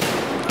 блин!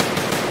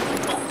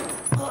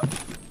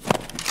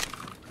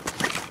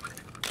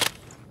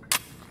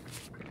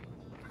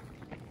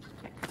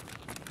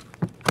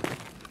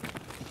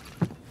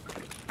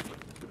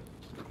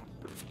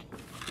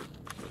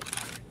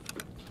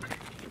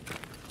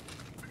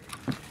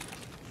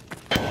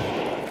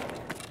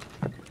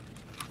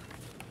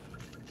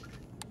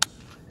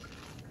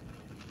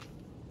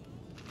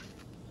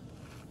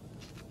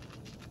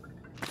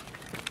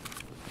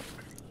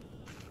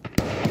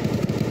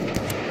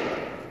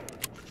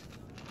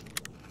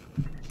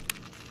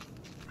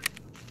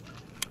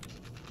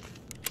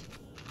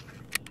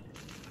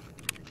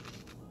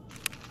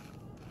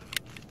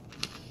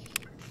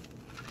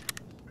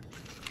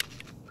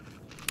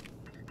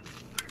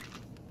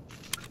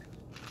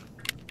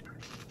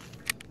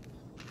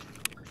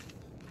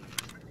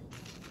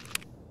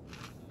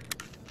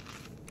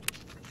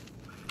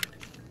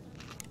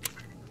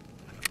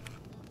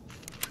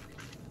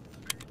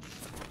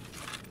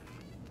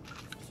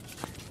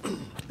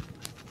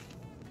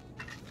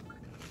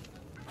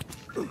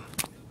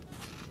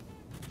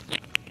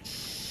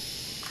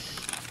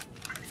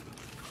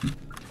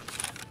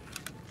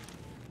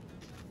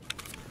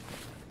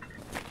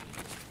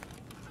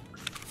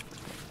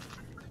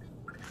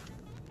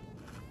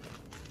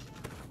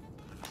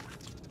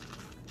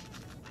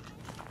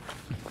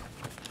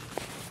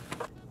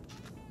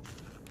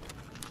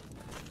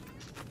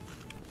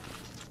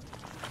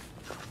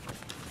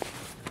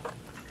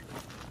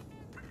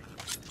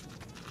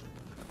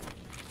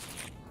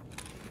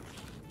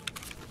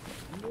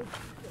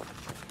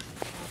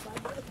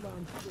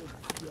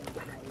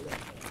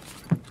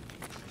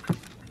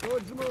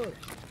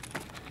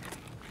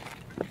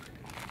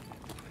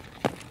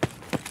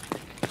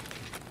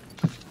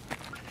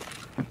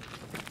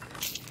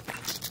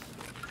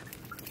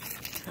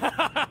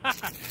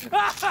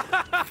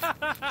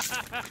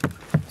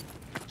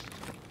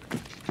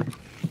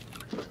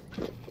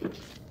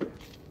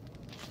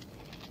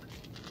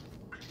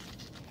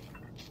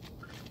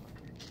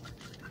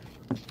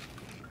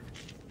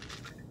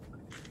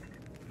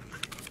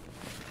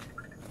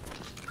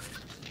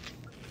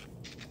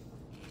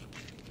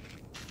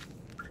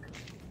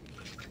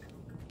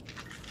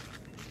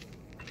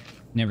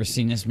 Never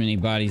seen this many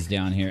bodies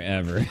down here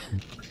ever.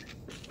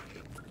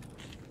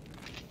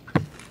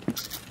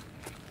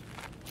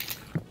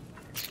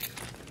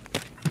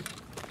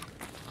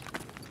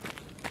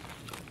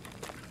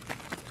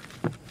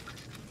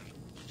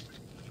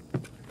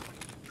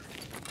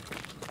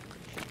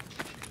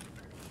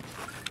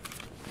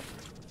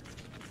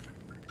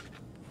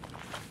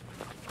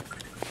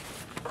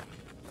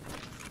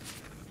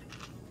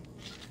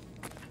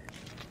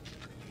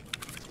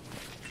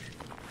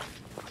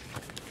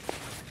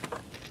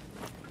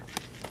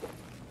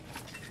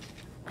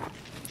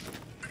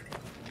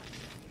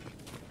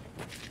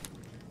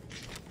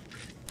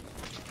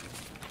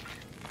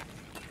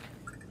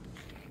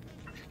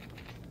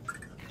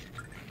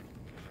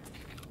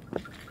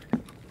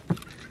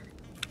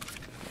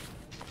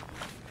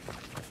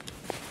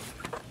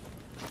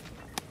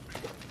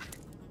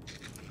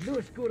 Ну,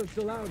 шкура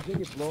цела уже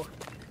неплохо.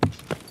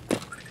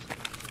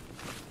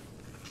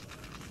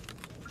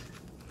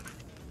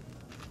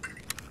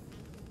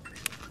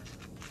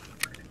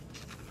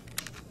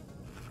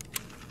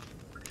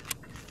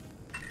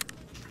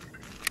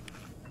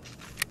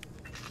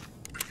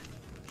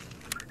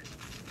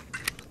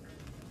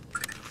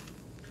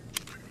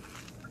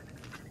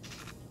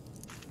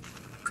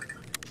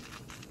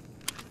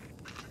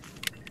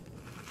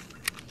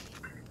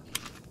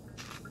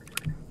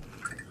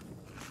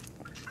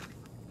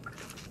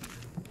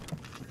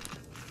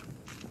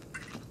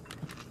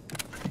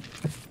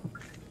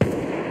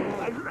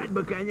 Жрать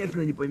бы,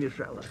 конечно, не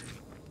помешало.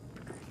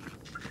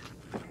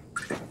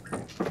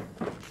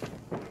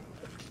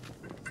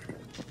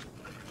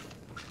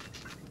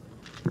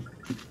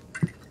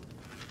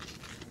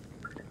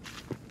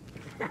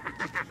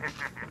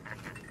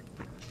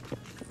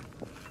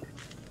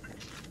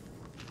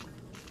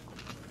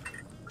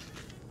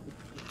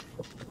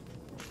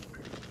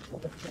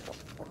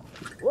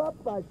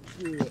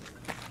 Опачки.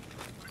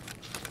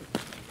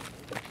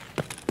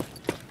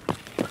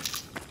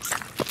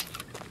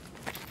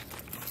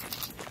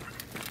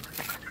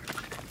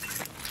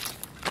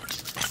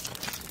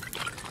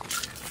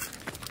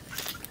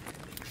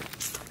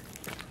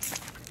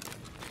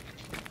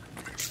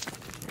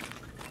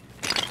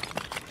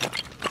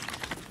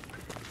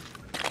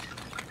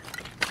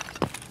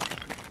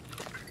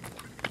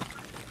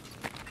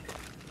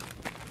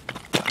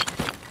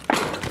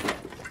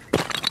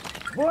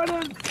 Вон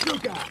он,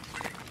 сука!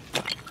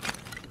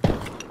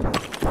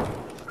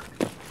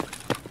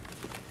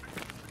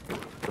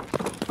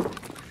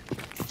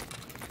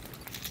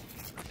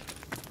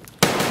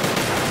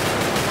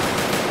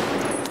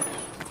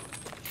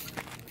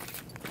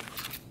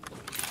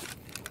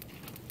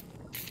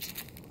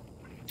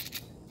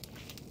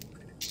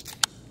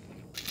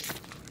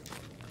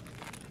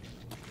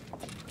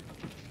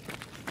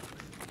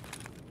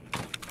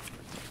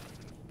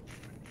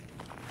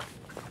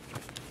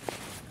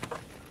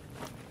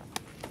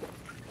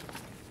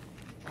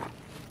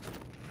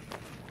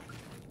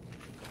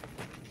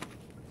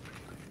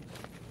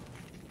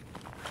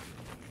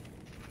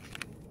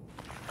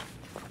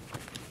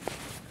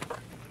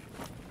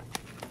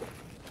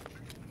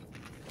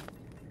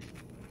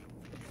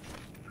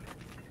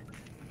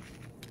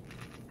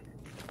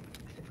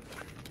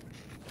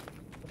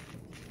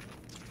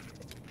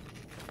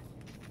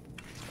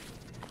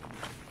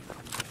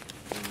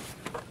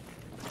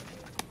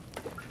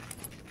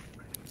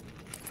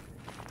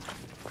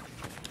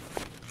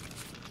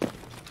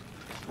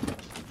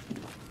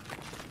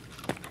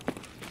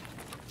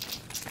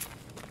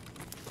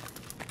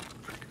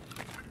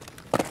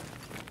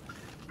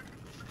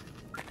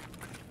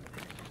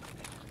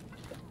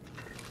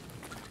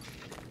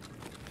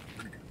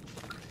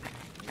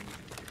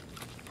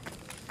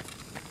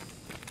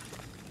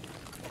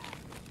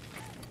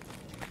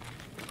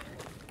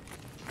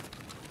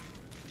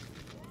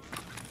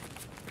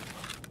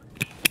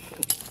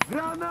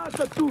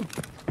 Граната тут!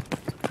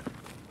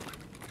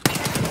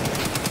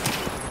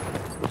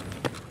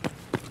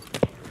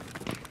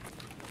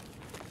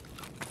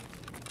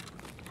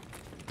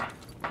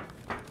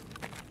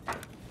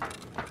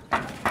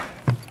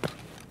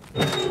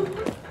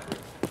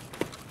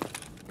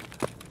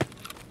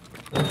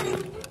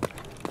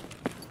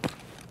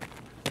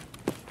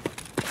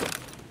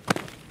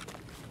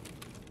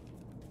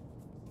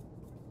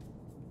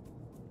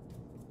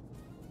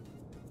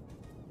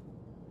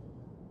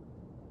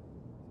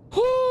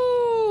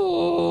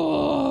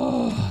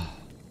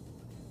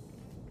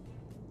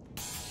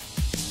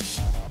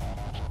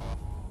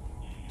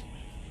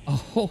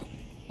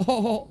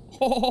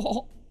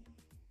 Oh.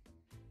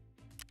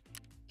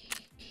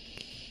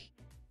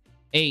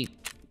 8.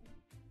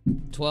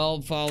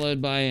 12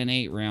 followed by an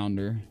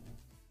 8-rounder.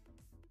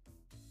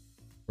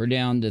 We're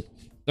down to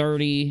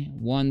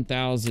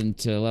 31,000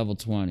 to level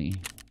 20.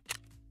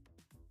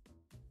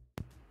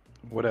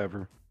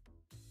 Whatever.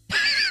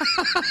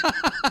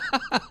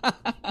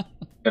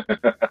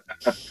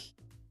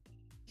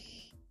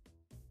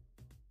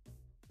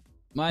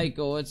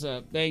 Michael, what's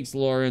up? Thanks,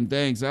 Lauren.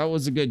 Thanks. That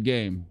was a good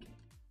game.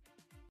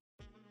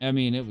 I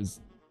mean, it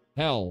was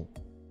hell.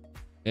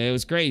 It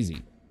was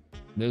crazy.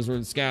 Those were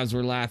the scavs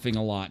were laughing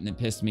a lot, and it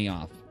pissed me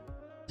off.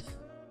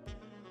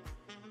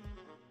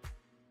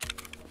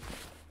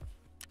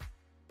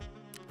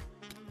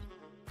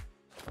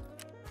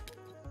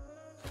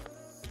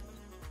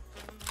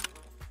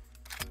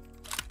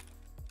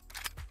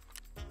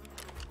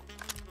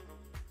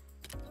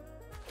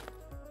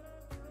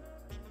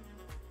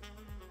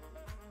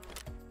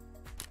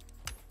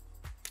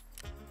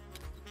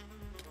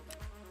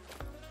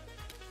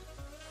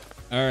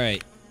 All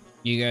right,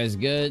 you guys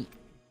good?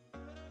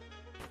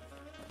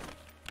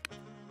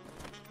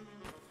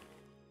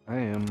 I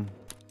am.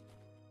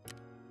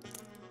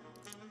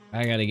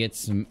 I gotta get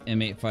some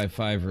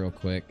M855 real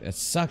quick. It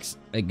sucks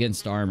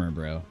against armor,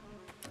 bro.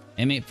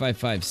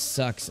 M855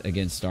 sucks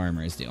against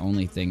armor is the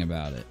only thing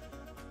about it.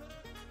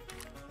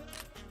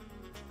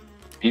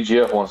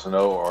 PGF wants to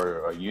know,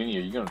 are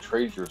you going to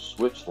trade your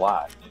Switch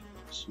Lite?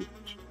 Switch.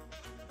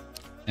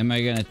 Am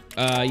I gonna?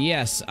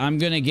 Yes, I'm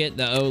gonna get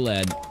the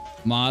OLED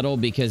model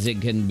because it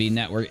can be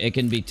it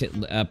can be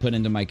put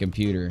into my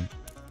computer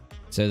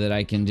so that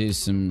I can do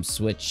some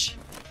Switch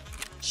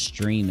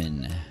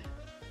streaming.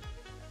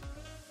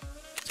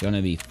 It's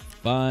gonna be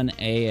fun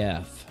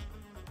AF.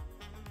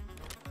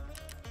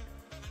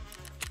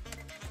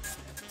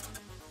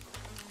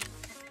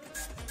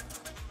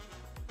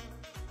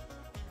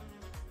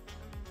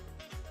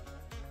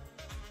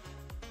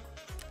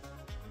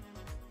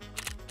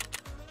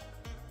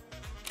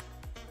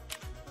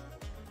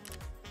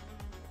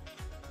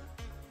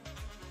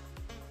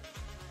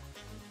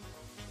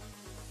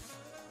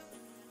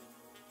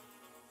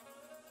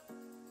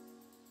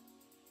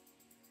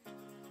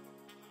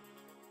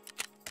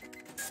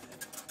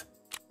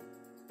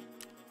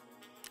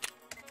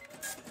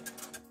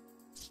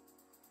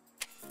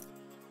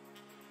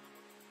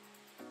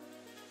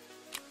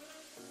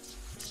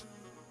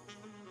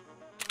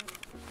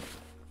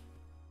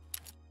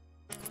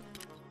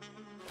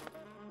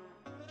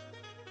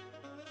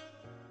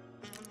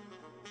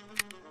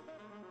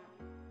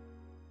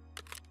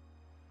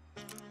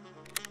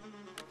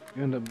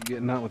 You end up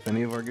getting out with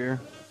any of our gear?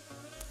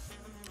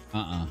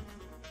 Not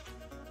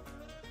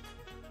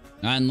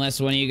unless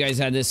one of you guys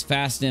had this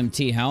fast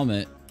MT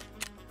helmet.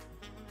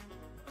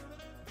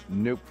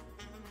 Nope.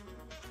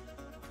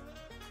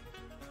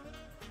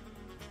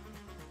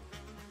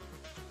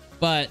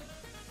 But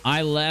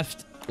I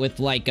left with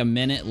like a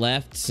minute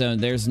left, so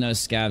there's no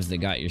scavs that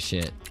got your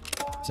shit.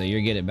 So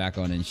you're getting it back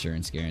on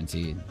insurance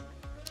guaranteed.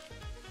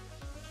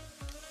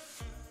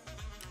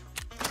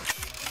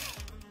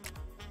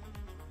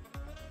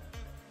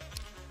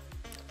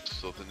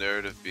 So the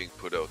narrative being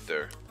put out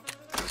there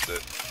is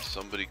that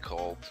somebody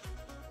called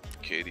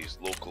Katie's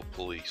local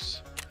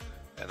police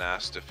and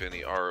asked if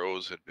any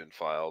ROs had been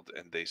filed,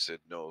 and they said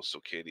no, so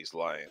Katie's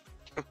lying.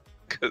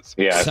 Cause,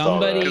 Yeah,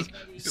 somebody,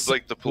 it's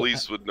like the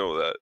police would know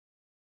that.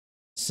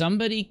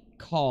 somebody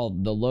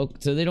called the local,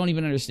 so they don't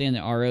even understand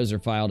that ROs are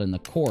filed in the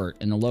court,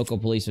 and the local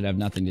police would have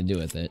nothing to do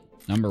with it.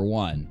 Number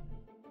one.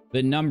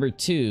 But number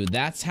two,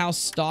 that's how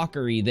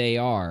stalkery they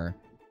are,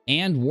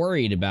 and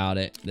worried about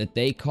it, that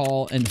they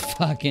call and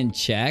fucking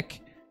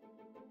check.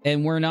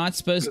 And we're not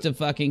supposed to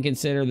fucking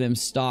consider them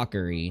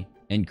stalkery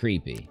and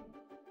creepy.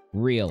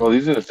 Really. Well,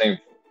 these are the same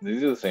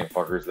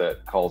fuckers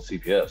that called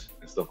CPS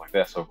and stuff like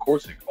that. So of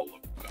course they call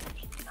local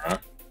cops, right?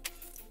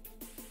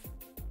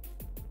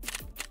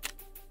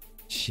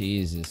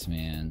 Jesus,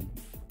 man.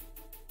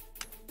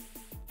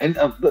 And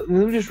let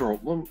me just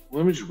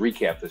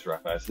recap this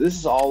right fast. This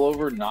is all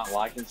over not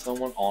liking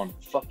someone on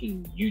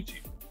fucking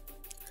YouTube.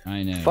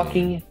 I know.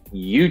 Fucking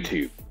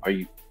YouTube. Are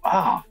you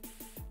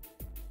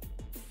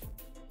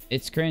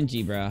It's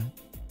cringy, bro.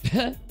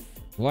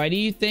 Why do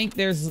you think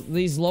there's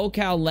these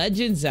locale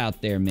legends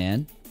out there,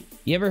 man?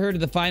 You ever heard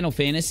of the Final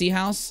Fantasy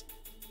House?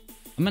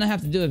 I'm gonna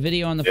have to do a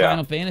video on the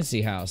Final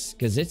Fantasy House,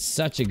 because it's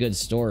such a good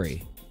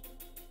story.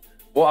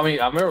 Well, I mean,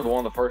 I remember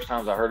one of the first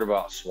times I heard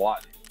about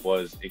SWAT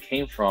was it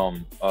came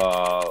from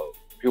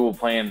people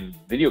playing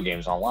video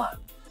games online.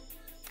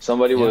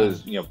 Somebody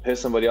was,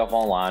 pissed somebody off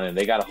online, and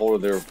they got a hold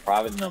of their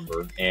private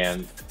number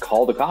and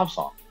called the cops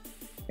on.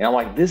 And I'm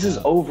like, this is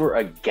over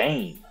a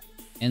game.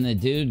 And the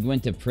dude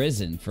went to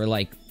prison for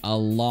like a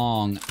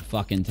long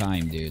fucking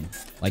time, dude.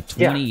 Like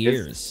 20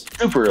 years. It's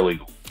super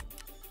illegal.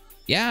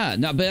 Yeah,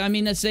 no, but I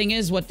mean, the thing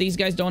is, what these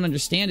guys don't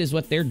understand is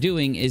what they're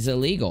doing is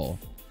illegal.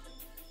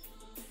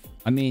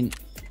 I mean,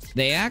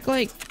 they act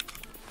like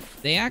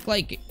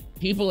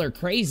people are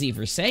crazy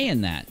for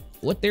saying that.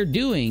 What they're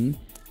doing,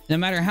 no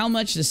matter how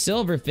much the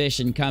Silver Fish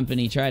and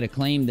company try to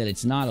claim that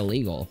it's not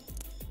illegal,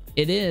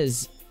 it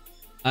is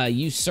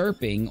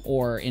usurping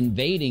or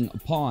invading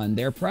upon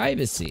their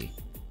privacy.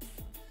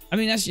 I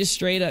mean, that's just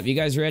straight up. You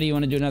guys ready? You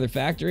want to do another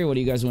factory? What do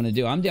you guys want to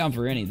do? I'm down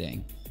for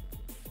anything.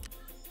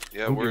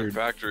 Yeah, we're in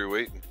factory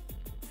waiting.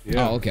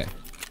 Yeah. Oh, okay.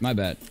 My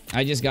bad.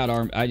 I just got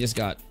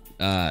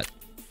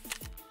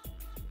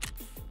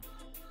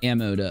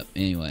ammoed up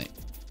anyway.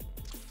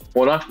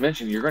 Well, not to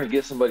mention, you're going to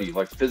get somebody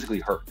like physically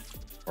hurt,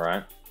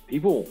 right?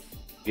 People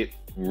get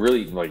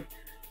really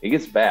it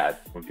gets bad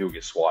when people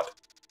get swatted.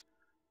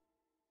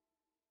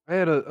 I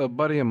had a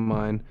buddy of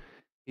mine.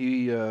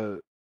 He a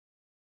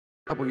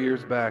couple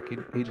years back,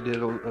 he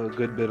did a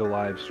good bit of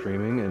live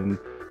streaming, and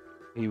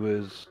he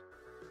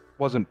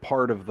wasn't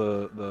part of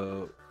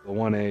the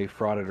 1A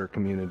frauditor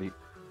community.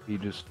 He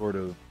just sort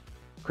of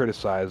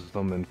criticized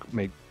them and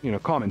make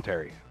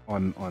commentary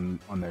on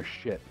their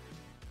shit.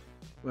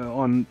 Well,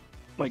 on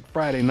like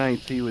Friday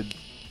nights, he would,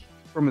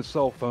 from his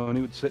cell phone,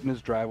 he would sit in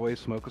his driveway,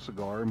 smoke a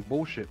cigar, and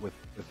bullshit with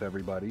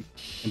everybody,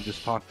 and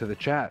just talk to the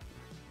chat.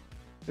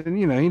 And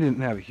he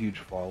didn't have a huge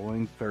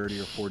following.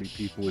 30 or 40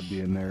 people would be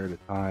in there at a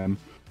time,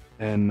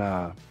 and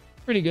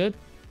Pretty good.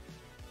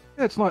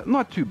 yeah, it's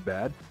not too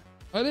bad.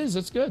 It is.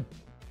 It's good.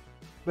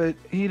 But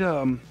he'd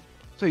so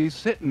he's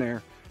sitting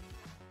there,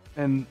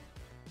 and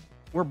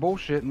we're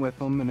bullshitting with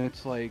him, and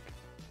it's like,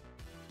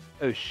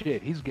 oh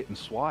shit, he's getting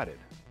swatted.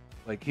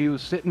 Like, he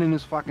was sitting in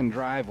his fucking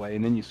driveway,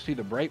 and then you see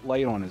the bright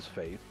light on his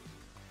face.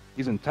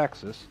 He's in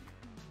Texas.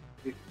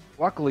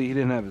 Luckily, he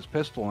didn't have his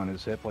pistol on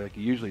his hip like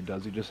he usually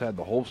does. He just had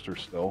the holster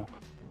still.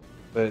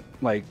 But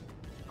like,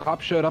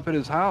 cops showed up at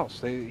his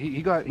house.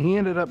 He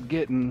ended up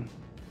getting,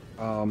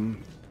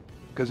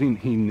 because he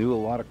knew a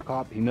lot of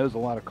cops. He knows a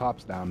lot of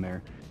cops down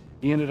there.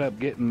 He ended up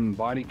getting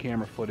body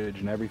camera footage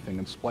and everything,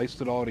 and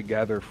spliced it all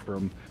together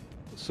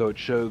so it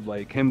showed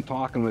like him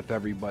talking with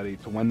everybody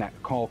to when that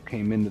call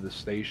came into the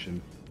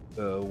station,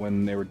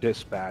 when they were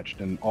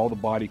dispatched, and all the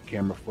body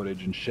camera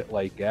footage and shit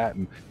like that.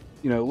 And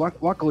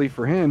luckily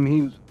for him,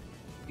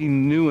 he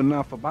knew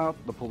enough about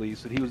the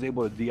police that he was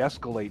able to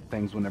de-escalate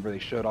things whenever they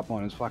showed up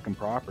on his fucking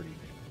property.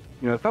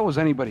 If that was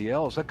anybody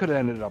else, that could have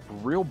ended up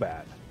real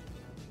bad.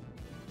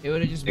 It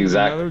would have just been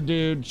Another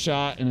dude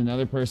shot and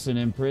another person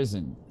in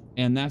prison.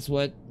 And that's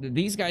what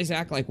these guys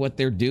act like. What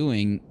they're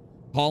doing,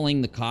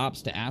 calling the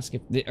cops to ask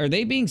if are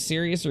they being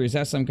serious, or is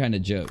that some kind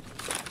of joke?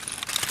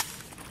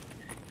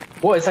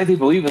 Well, it's like they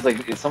believe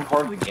it's some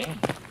part of the game.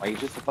 Like,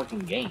 it's just a fucking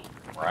game,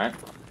 right?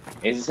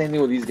 And it's the same thing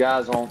with these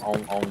guys on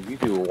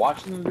YouTube. We're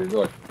watching them.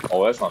 They're like,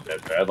 oh, that's not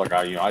that bad. Like,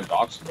 I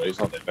doxed somebody. It's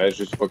not that bad. It's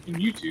just fucking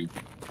YouTube.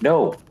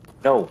 No.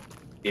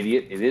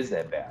 idiot. It is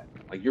that bad.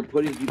 Like, you're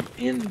putting people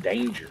in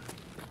danger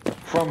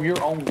from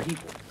your own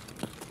people.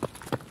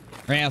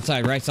 Right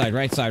outside, right side,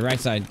 right side, right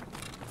side.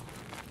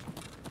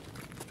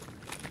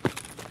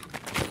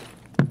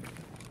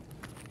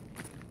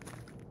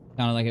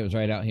 Sounded like it was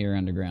right out here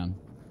underground.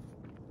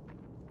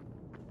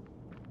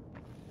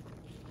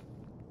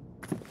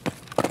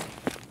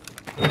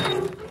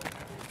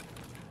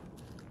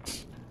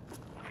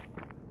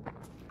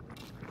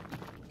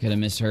 Could have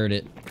misheard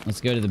it.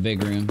 Let's go to the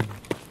big room.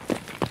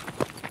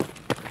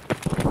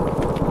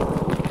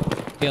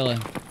 Gilla.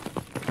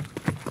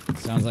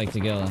 Sounds like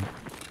Tagilla.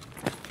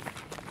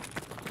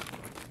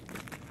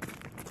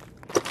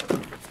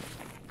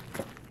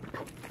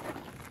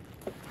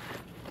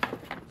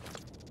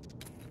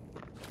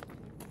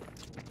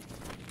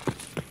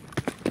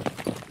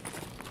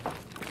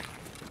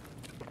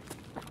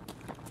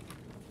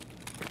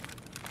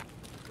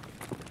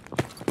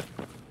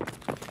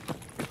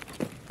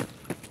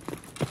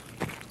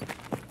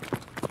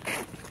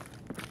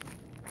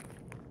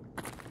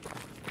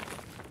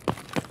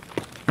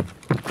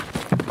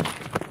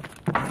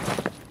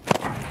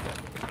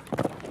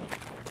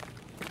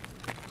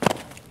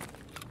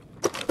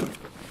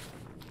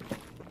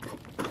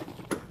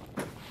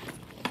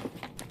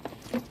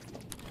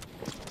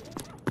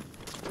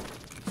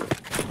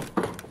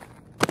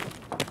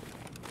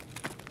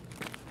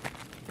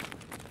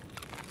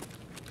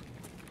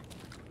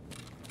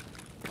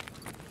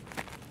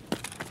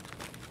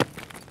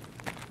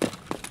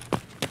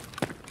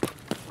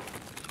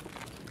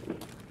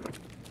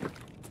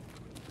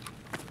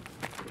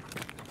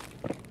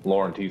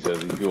 Lauren T says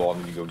these people all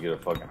need to go get a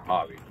fucking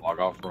hobby, log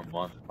off for a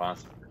month, and find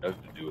something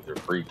productive to do with their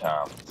free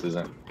time.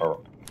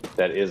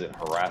 That isn't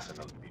harassing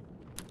other people.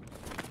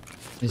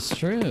 It's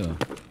true.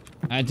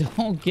 I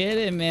don't get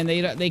it, man.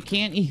 They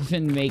can't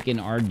even make an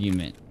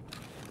argument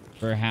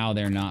for how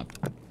they're not,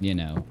 you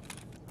know.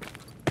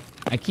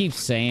 I keep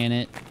saying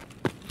it,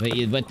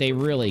 but they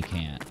really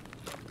can't.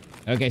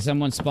 Okay,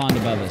 someone spawned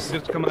above us.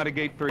 Just come out of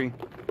gate 3.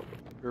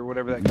 Or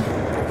whatever that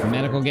gate.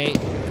 Medical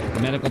gate?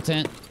 Medical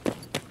tent?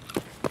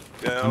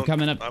 Yeah, I'm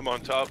coming up. I'm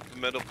on top of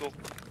medical.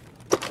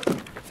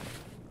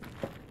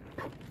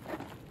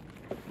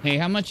 Hey,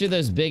 how much are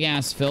those big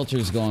ass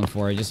filters going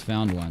for? I just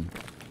found one.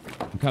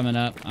 I'm coming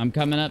up. I'm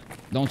coming up.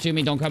 Don't shoot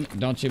me. Don't come.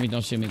 Don't shoot me.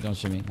 Don't shoot me. Don't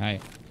shoot me.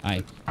 Hi.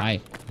 Hi. Hi.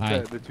 Hi.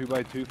 The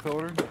 2x2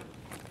 filter?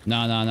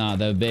 No.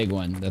 The big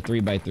one. The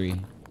 3x3.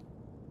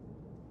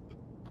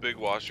 Big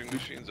washing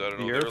machines. I don't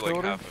know. The They air were like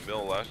filter?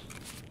 $500,000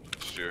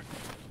 last year.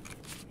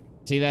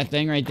 See that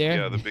thing right there?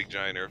 Yeah, the big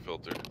giant air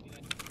filter.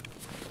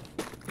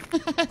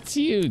 That's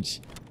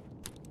huge.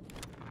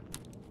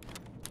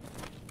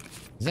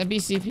 Is that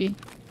BCP?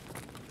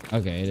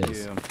 Okay, it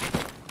is. Yeah.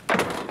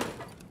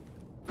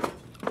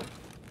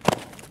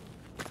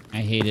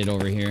 I hate it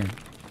over here.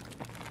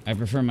 I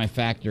prefer my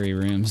factory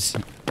rooms.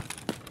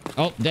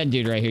 Oh, dead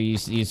dude right here. You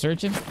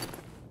search him?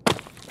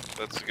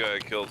 That's the guy I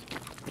killed.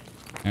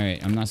 All right,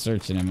 I'm not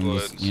searching him. I'm Go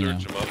just, ahead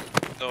and search him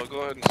up. No,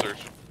 go ahead and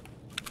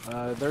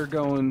search. They're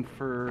going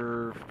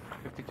for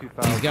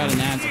 52,000. He's got an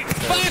ad.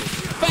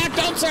 Fuck!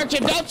 Don't search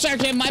him! Don't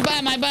search him! My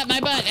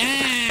butt!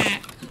 Ah!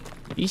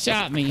 He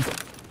shot me.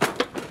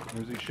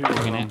 Where's he shooting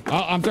from?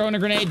 Oh, I'm throwing a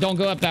grenade. Don't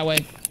go up that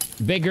way.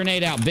 Big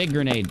grenade out. Big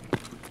grenade.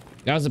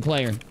 That was a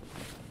player.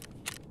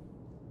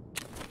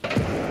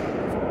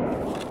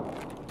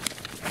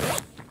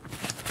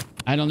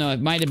 I don't know.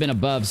 It might have been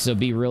above, so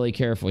be really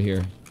careful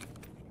here.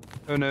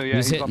 Oh no, yeah,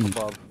 Who's he's up hitting?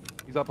 above.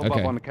 He's up above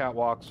Okay. on the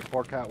catwalks,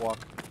 floor catwalk.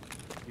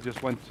 He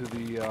just went to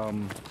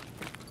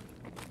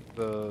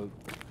the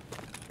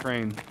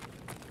crane.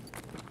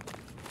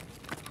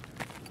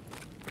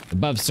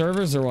 Above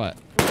servers or what?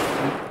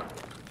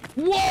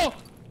 Whoa!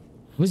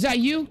 Was that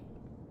you?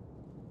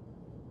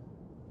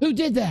 Who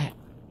did that?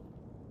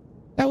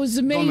 That was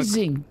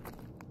amazing.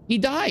 He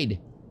died.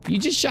 You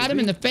just shot him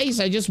in the face.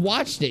 I just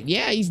watched it.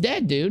 Yeah, he's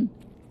dead, dude.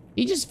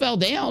 He just fell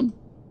down.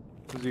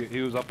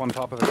 He was up on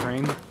top of the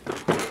crane.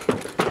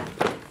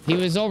 He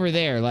was over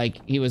there. Like,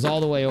 he was all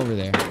the way over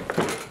there.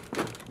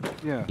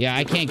 Yeah. Yeah,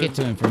 I can't get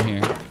to him from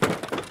here.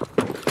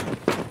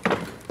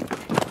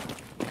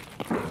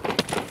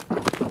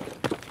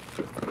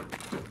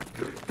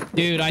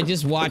 Dude, I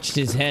just watched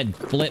his head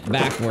flip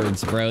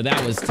backwards, bro.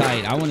 That was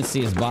tight. I want to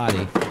see his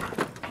body.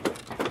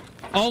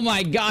 Oh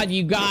my god,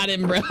 you got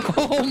him, bro.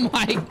 Oh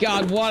my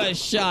god, what a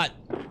shot.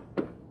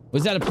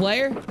 Was that a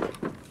player?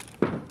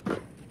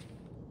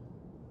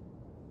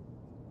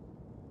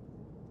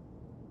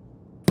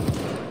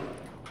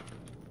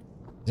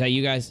 Is that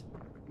you guys?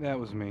 That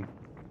was me.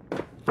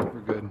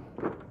 We're good.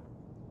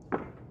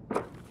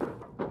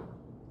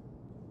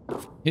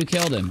 Who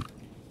killed him?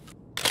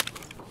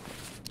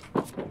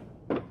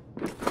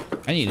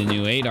 I need a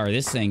new ADAR.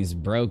 This thing's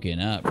broken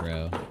up,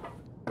 bro.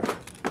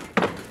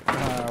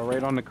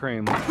 Right on the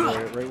crane.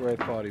 Right where I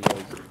thought he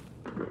was.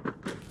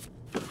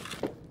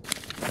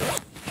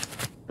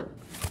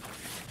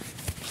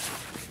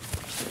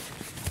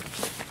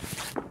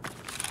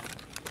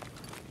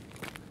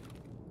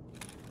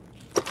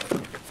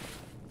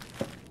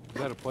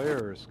 Is that a player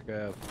or a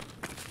scav?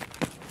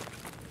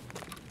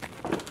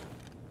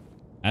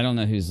 I don't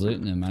know who's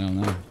looting him. I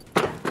don't know.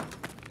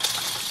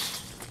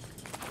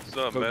 It's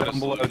not Go down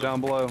below,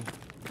 down below.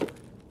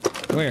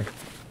 Where?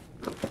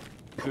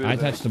 I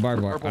touched the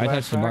barbed wire. I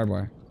touched the barbed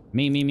wire.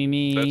 Me.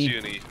 That's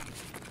uni.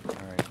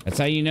 Alright. That's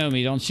how you know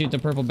me. Don't shoot the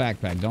purple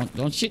backpack.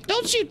 Don't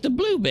shoot the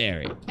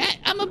blueberry.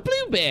 I'm a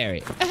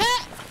blueberry.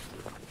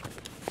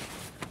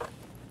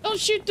 Don't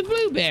shoot the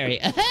blueberry.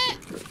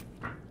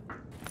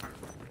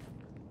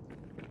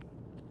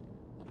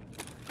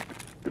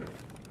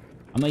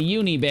 I'm a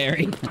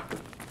uniberry.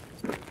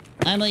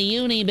 I'm a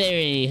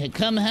uniberry.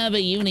 Come have a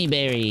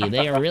uniberry.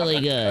 They are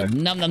really good.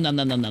 Num num num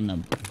num num num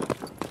num.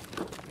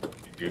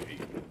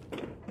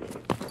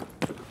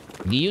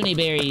 The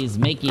uniberries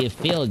make you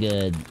feel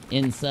good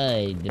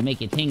inside. They make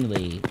you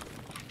tingly.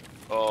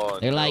 Oh,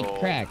 They're no. like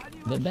crack,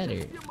 but better.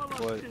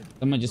 What?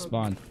 Someone just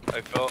spawned.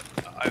 I fell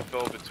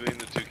between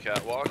the two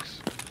catwalks,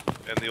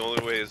 and the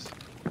only way is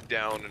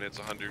down, and it's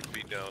 100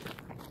 feet down.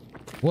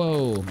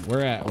 Whoa,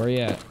 where you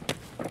at?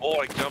 Oh,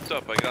 I jumped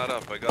up. I got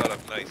up.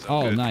 Nice. I'm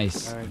Oh, good.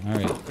 nice. Alright. All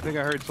right. I think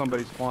I heard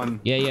somebody spawn.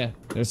 Yeah.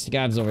 There's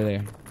scabs over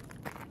there.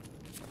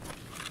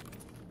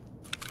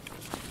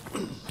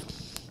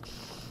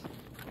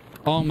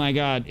 Oh my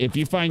god, if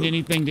you find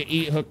anything to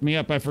eat, hook me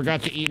up. I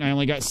forgot to eat and I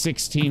only got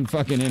 16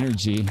 fucking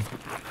energy.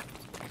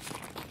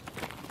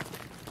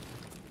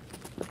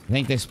 I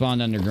think they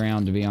spawned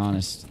underground, to be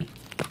honest.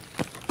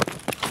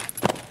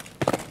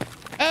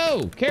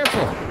 Oh,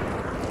 careful!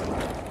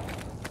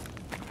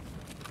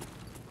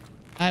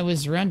 I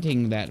was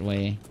running that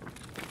way.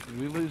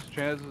 Did we lose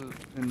Chaz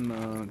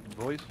in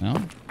voice? No?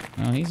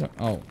 No, he's...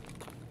 Oh.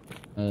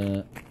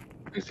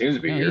 He seems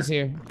to be No, here. he's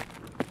here.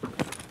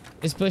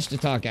 His push to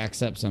talk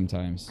acts up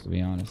sometimes, to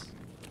be honest.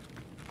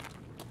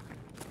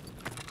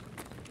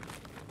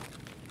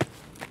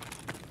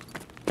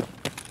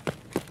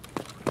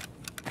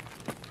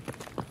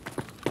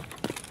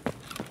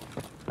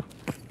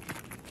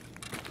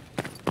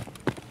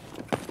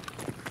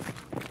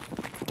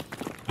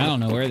 I don't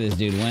know where this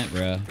dude went,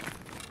 bro.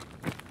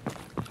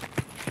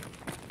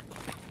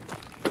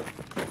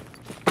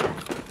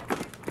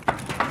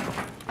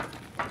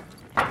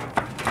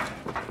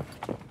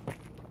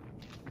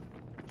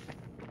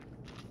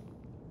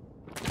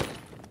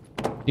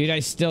 Dude, I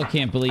still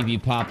can't believe you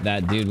popped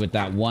that dude with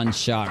that one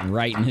shot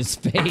right in his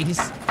face.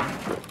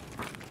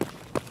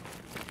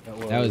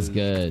 That was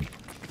good.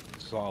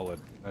 Solid,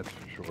 that's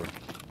for sure.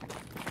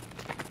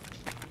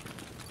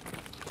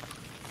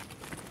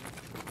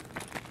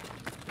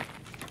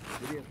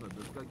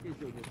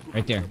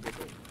 Right there.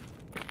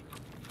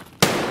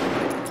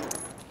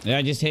 Did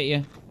I just hit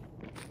you?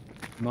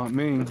 Not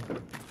me.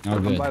 Oh,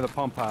 I'm good. by the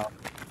pump house.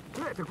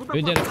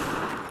 Who did it?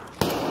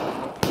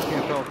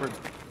 Can't tell for...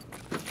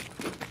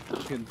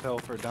 Can tell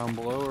for down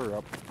below or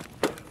up.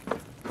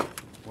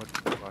 What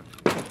the fuck?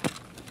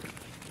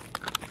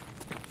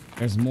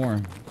 There's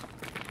more.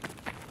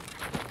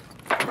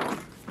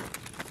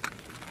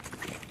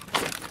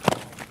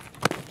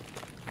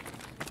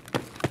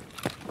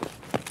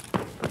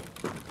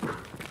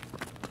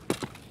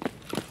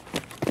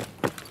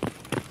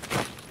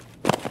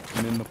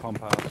 I'm in the pump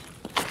house.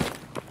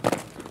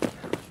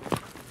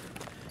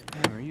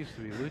 Man, there used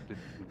to be loot to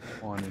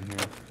spawn in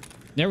here.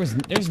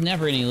 There's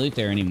never any loot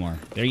there anymore.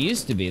 There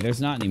used to be.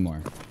 There's not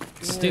anymore.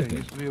 It's Yeah, stupid. you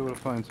used to be able to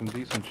find some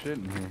decent shit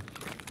in here.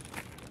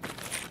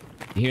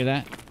 You hear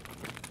that?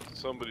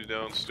 Somebody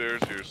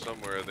downstairs here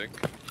somewhere, I think.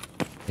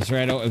 It's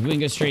right over. If we can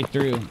go straight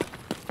through.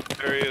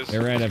 There he is.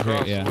 They're right up here,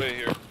 Across yeah. the way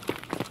here.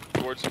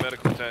 Towards the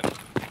medical tent.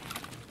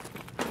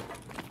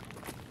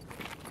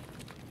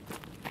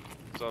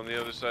 It's on the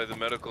other side of the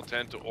medical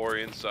tent or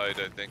inside,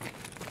 I think.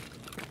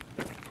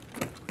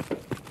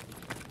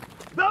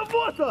 Да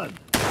вот он!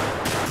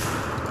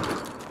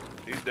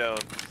 He's down.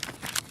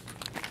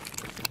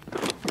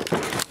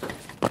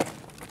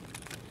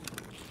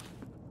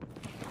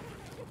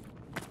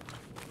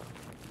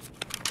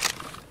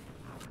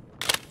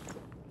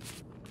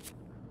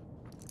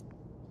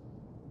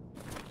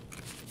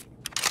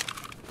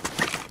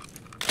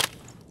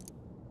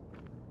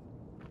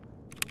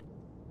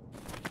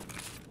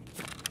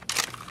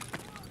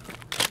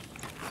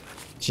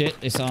 Shit,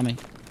 they saw me.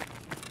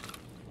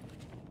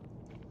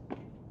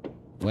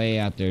 Way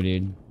out there,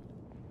 dude.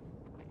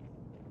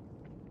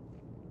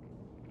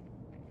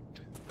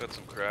 Got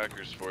some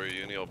crackers for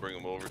you, Uni. I'll bring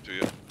them over to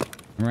you.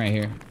 I'm right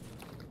here.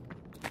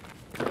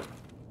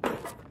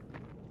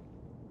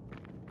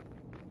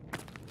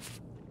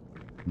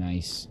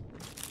 Nice.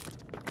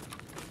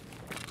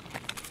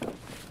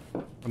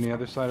 On the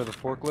other side of the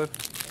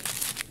forklift?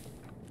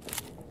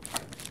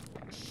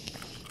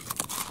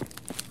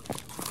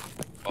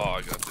 Oh,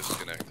 I got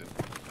disconnected.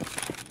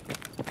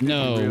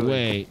 No, Really?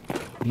 wait.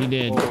 He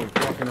did. Holy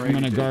fucking I'm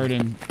gonna rage, guard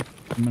dude. him.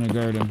 I'm gonna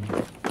guard him.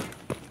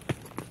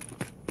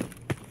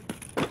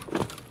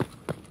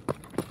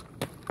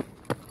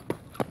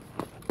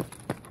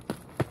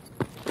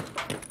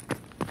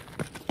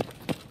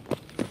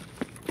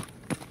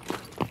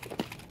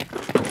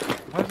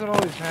 Why does it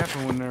always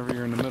happen whenever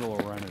you're in the middle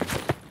of running?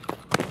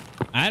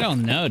 I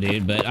don't know,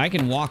 dude, but I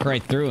can walk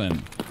right through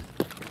him.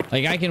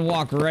 Like, I can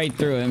walk right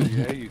through him.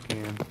 Yeah, you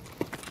can.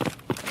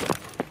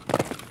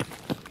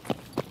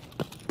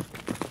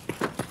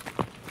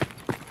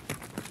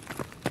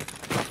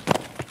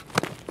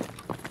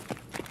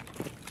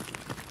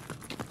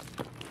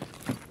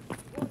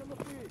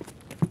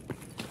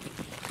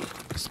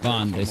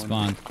 Spawned. They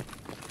spawned.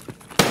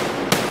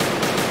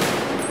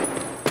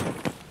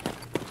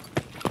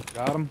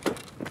 Got him?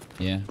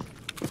 Yeah.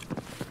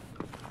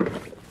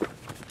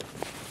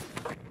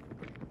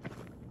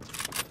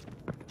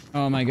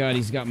 Oh my god,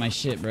 he's got my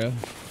shit, bro.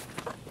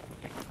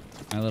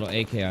 My little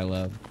AK I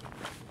love.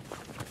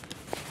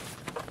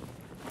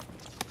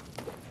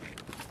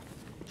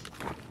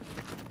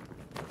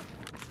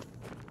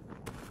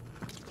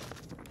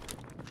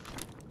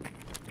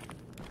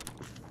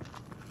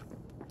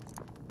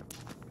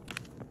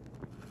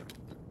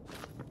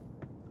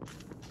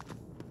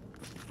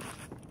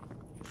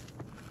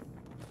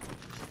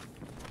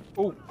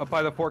 Oh, up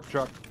by the fork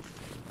truck.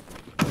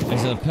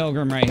 There's a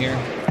pilgrim right here.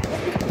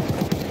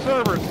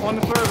 Servers, on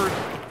the servers.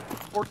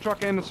 Fork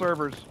truck and the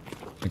servers.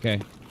 Okay.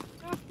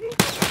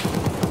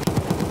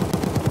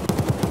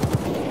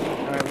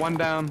 Alright, one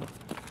down.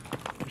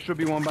 There should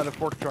be one by the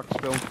fork truck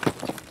still.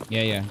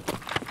 Yeah, yeah.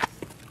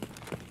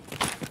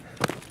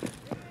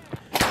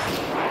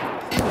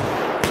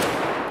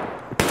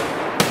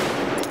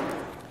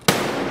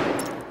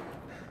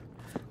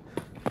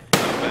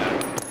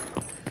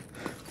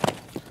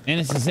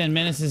 Menace is in.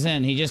 Menace is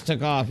in. He just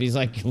took off. He's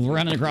like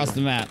running across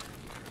the map.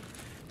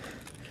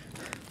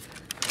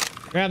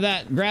 Grab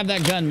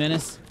that gun,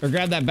 Menace. Or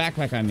grab that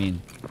backpack, I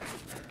mean.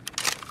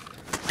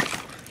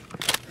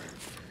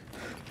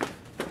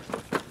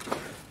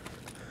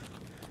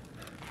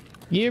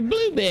 You're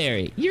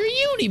blueberry. You're a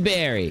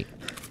uniberry.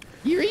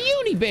 You're a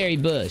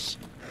uniberry bush.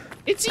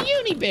 It's a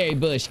uniberry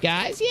bush,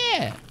 guys.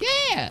 Yeah,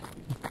 yeah.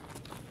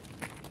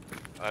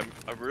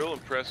 I'm real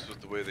impressed with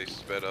the way they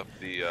sped up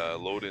the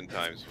load-in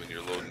times when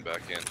you're loading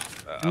back in.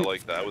 I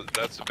like that.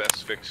 That's the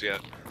best fix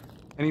yet.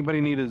 Anybody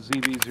need a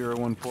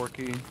ZV014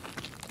 key?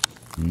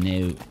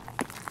 No.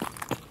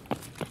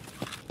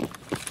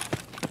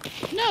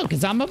 No,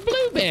 because I'm a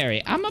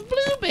blueberry. I'm a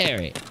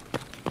blueberry.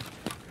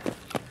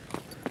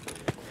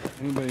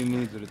 Anybody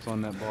needs it, it's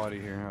on that body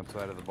here,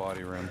 outside of the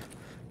body rim.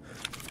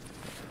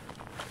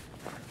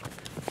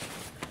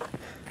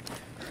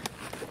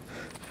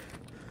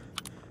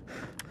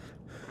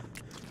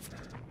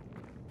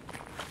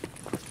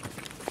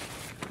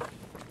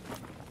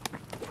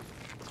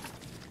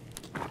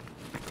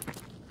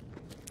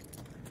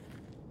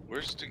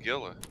 Where's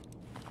Stigilla?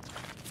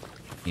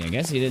 Yeah, I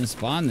guess he didn't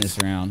spawn this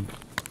round.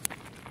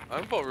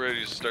 I'm about ready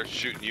to start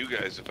shooting you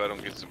guys if I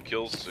don't get some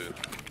kills soon.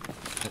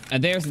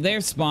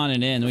 They're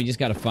spawning in. We just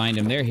gotta find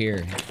them. They're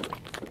here.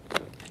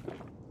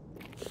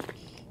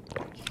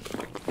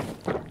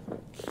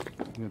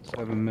 You got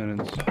 7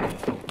 minutes.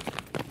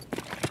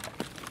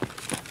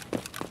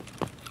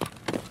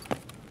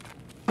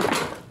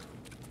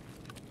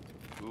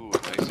 Ooh, a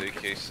nice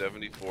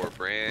AK-74,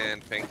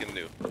 brand spanking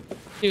new.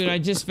 Dude, I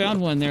just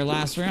found one there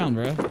last round,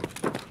 bro.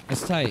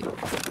 That's tight.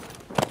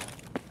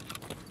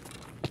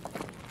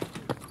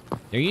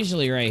 They're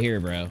usually right here,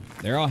 bro.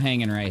 They're all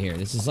hanging right here.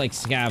 This is like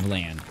scav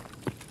land.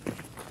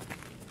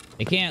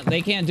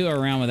 They can't do a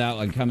round without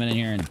like coming in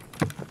here and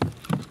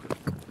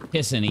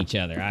kissing each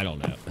other. I don't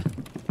know.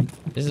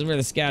 This is where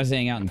the scavs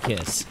hang out and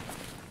kiss.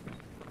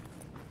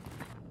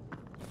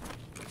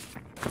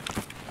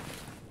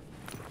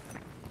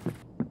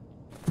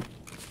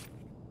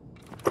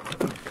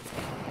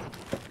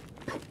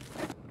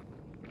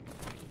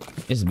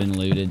 This has been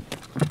looted.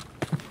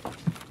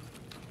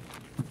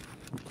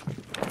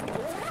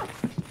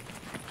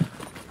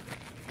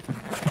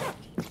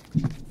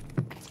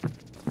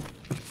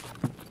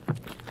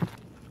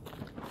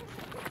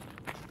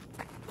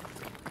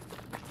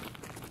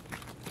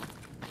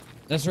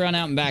 Let's run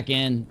out and back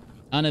in.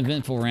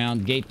 Uneventful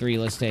round. Gate 3,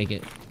 let's take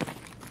it.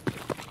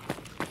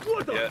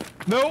 Yeah.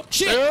 Nope.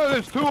 Shit.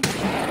 There's two.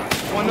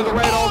 One to the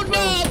right Oh, also.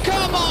 no,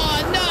 come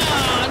on. No.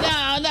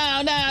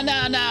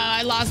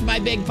 I lost my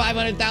big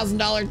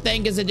 $500,000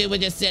 thing because the dude was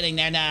just sitting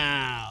there.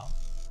 No.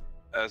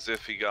 As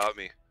if he got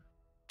me.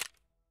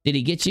 Did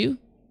he get you?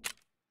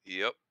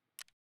 Yep.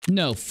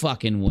 No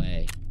fucking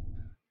way.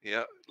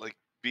 Yeah, like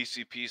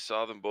BCP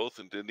saw them both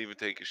and didn't even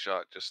take a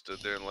shot. Just stood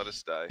there and let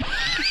us die.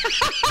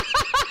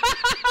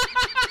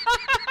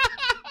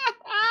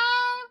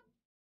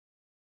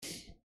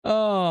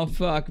 Oh,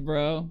 fuck,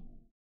 bro.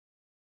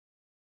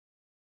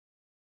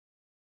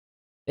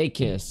 They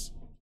kiss.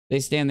 They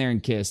stand there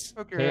and kiss.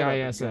 Hook your head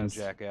up again, KISS.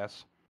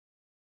 jackass.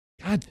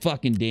 God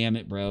fucking damn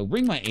it, bro.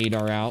 Bring my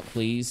ADAR out,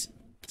 please.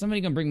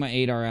 Somebody gonna bring my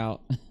ADAR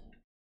out.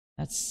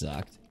 That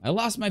sucked. I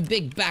lost my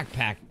big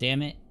backpack,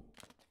 damn it.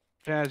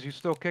 Chaz, you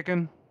still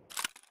kicking?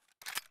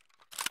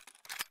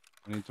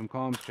 I need some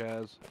comms,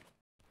 Chaz.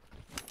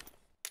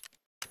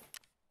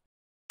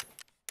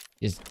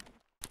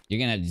 You're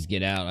gonna have to just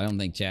get out. I don't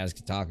think Chaz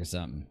can talk or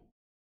something.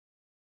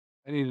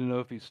 I need to know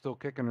if he's still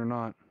kicking or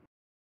not.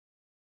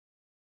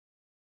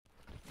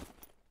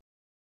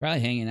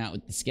 Probably hanging out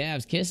with the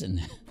scavs kissing.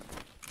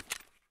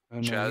 Oh,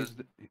 no,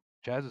 Chaz?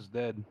 Chaz is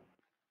dead.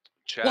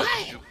 Chaz,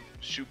 What?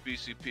 shoot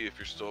BCP if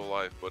you're still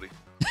alive, buddy.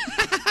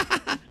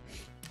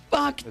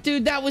 Fuck,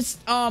 dude, that was...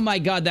 Oh my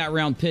god, that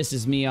round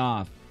pisses me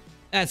off.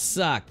 That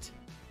sucked.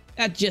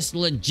 That just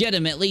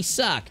legitimately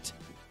sucked.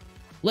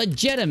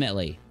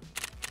 Legitimately.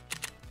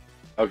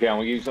 Okay, I'm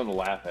gonna give you something to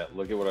laugh at.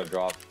 Look at what I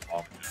dropped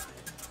off.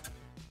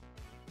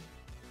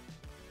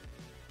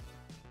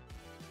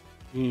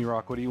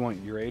 Rock, what do you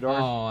want? Your ADAR?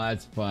 Oh,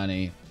 that's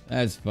funny.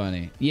 That's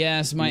funny.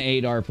 Yes, my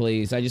ADAR,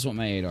 please. I just want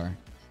my ADAR.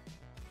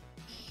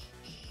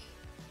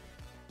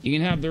 You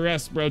can have the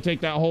rest, bro.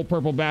 Take that whole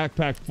purple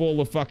backpack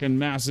full of fucking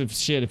massive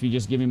shit if you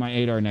just give me my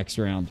ADAR next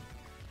round.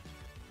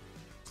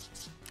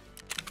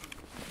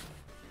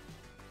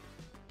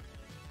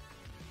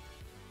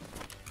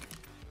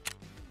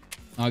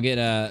 I'll get,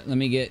 let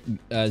me get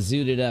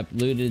zooted up,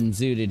 looted and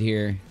zooted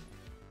here.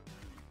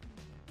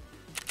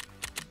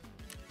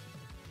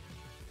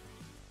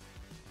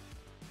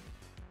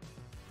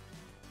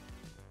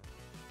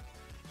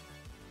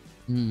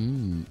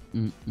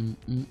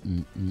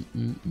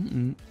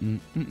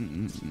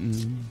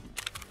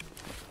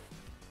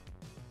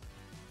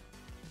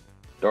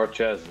 Dark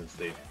Chaz and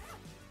Steve.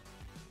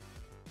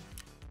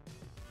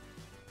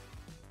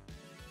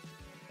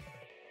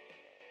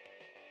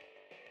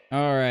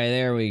 All right,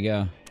 there we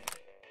go.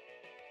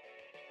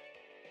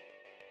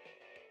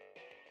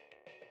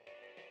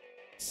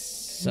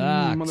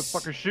 Sucks.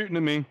 Motherfucker shooting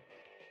at me.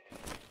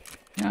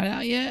 Not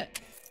out yet.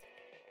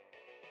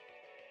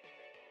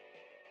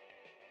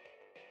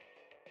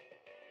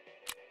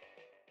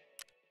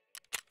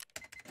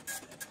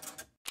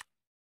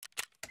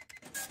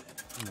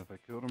 I don't know if I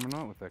killed him or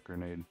not with that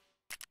grenade.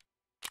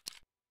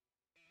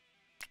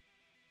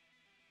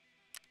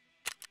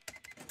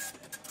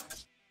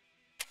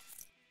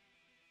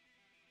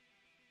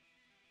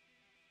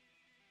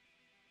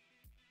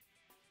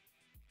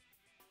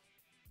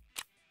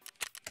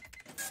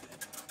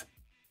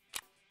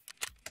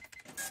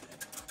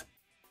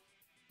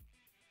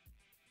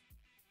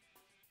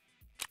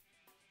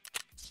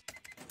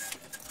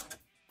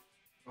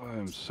 I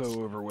am so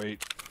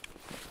overweight.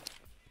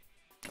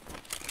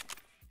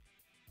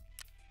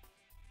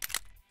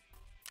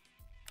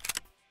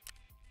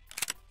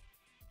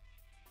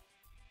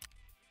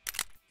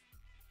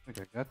 I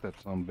think I got that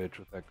sumbitch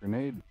with that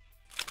grenade.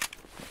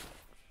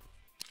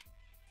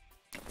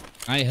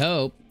 I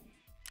hope.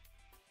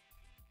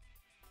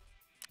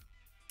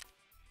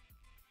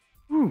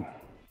 Whew.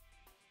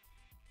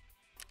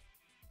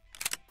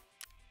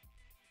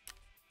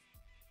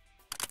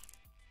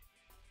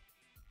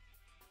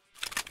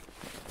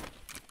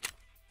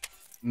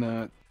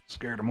 Nah,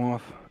 scared him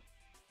off.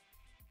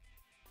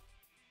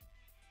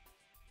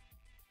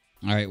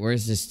 All right,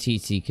 where's this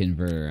TT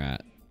converter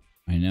at?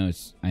 I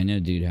know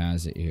dude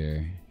has it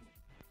here.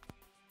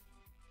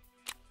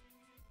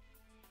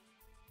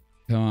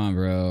 Come on,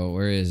 bro.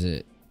 Where is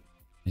it?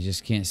 I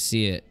just can't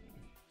see it.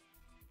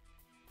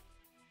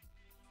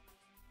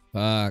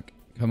 Fuck.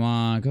 Come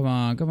on, come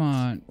on, come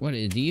on. What,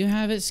 do you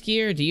have it,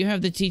 Skier? Do you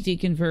have the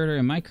TT converter?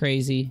 Am I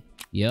crazy?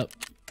 Yep.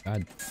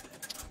 God.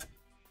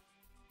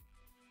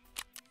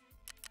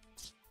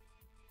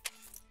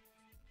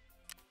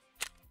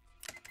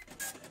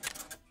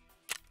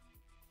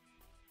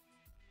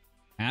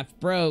 Half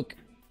broke.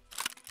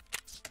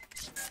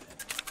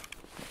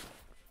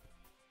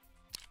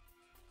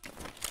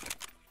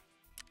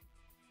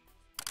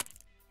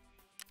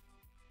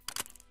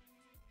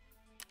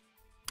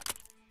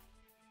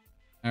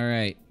 All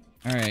right.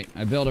 All right.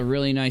 I built a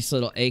really nice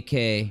little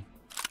AK.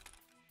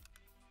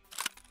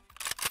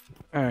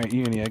 All right,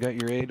 Uni, I got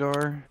your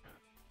ADAR,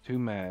 2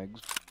 mags.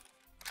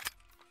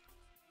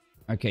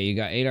 Okay, you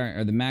got 8.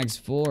 Are the mags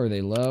full? Or are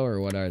they low?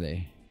 Or what are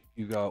they?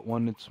 You got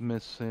one that's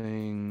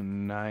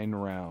missing 9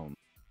 rounds.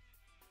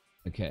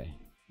 Okay.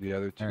 The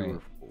other 2 All right.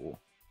 are full.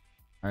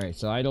 All right,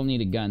 so I don't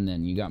need a gun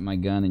then. You got my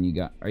gun and you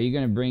got... Are you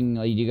going to bring...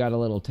 Like, you got a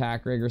little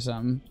tack rig or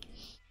something?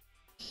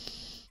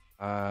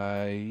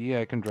 Yeah,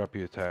 I can drop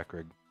you a tack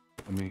rig.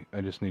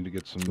 I just need to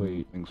get some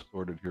Sweet. things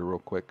sorted here real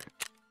quick.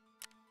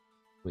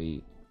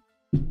 Sweet.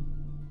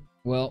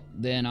 Well,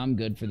 then I'm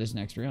good for this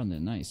next round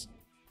then. Nice.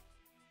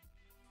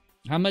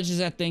 How much does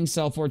that thing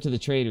sell for to the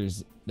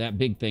traders? That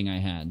big thing I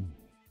had.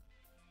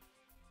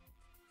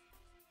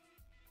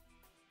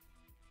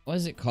 What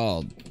is it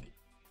called?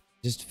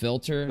 Just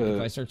filter?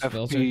 If I search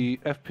filter?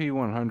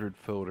 FP100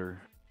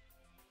 filter.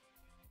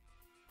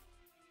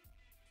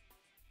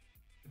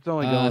 It's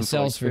only going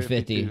sells for like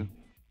 50.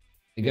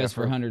 It goes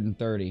for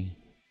 130.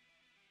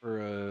 For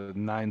a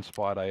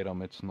 9-spot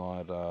item, it's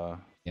not,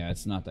 Yeah,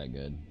 it's not that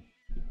good.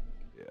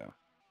 yeah.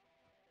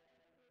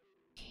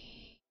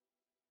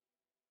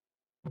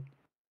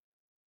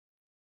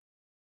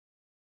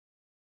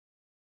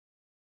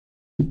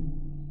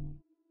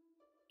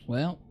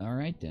 Well,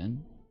 alright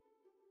then.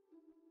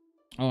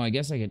 Oh, I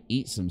guess I could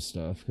eat some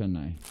stuff, couldn't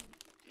I?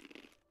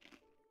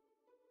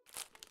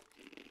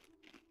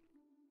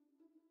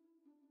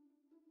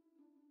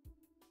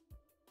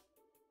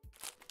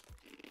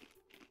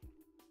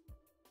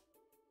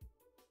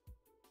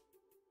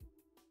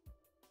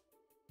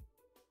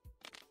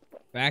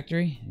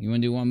 Factory? You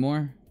want to do one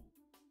more?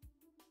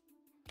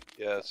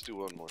 Yeah, let's do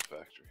one more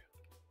factory.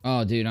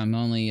 Oh, dude, I'm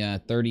only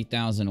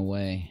 30,000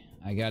 away.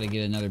 I got to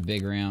get another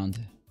big round.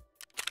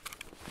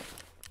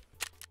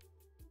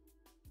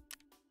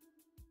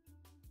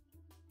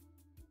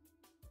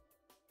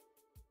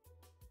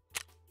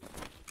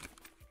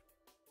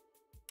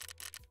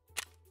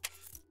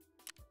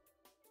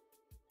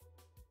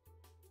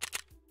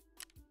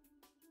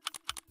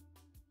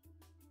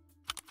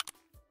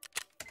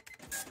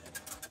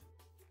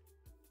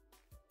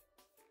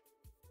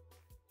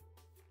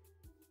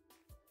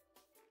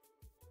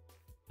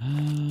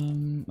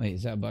 Wait,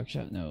 is that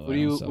buckshot? No. What do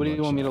you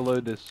want me to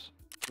load this?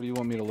 What do you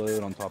want me to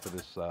load on top of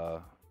this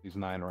these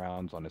 9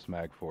 rounds on this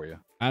mag for you?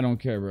 I don't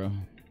care, bro.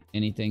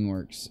 Anything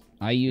works.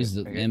 I use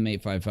the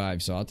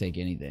M855, so I'll take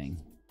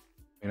anything.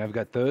 And I've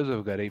got those.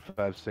 I've got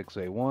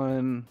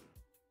 856A1.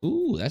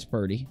 Ooh, that's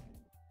pretty.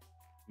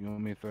 You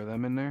want me to throw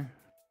them in there?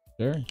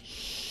 Sure.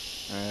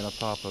 Alright, I'll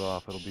top it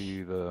off. It'll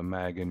be the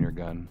mag in your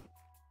gun.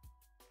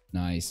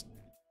 Nice.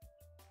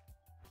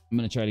 I'm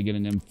gonna try to get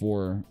an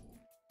M4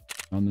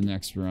 on the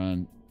next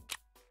run.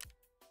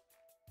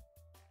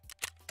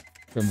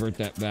 Convert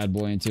that bad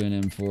boy into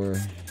an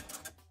M4.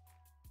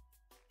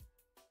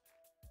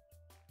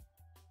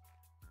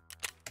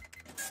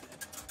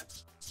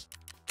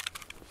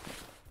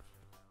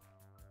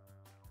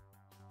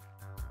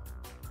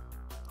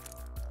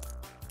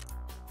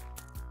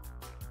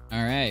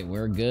 All right,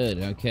 we're good.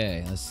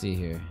 Okay, let's see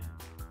here.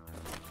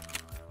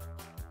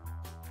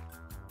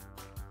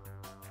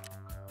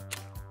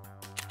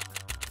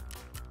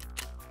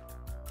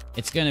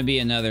 It's gonna be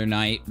another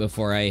night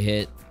before I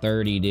hit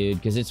 30, dude,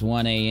 because it's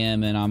 1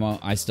 a.m. and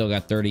I still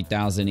got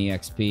 30,000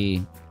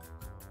 EXP.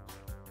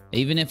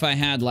 Even if I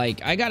had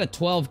like, I got a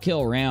 12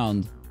 kill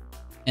round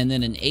and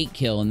then an 8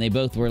 kill, and they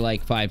both were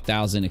like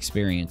 5,000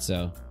 experience.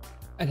 So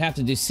I'd have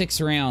to do 6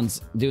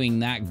 rounds doing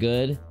that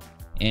good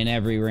in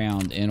every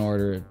round in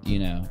order, you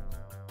know,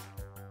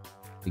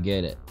 to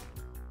get it.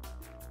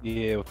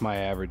 Yeah, with my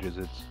averages,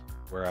 it's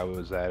where I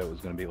was at. It was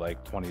going to be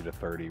like 20 to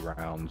 30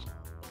 rounds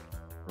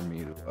for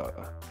me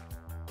to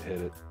hit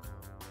it.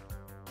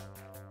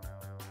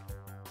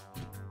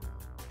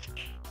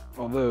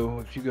 Although,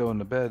 if you go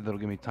into bed, that'll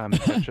give me time to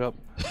catch up.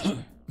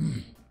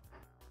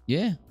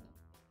 Yeah.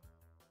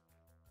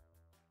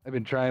 I've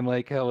been trying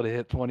like hell to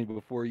hit 20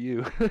 before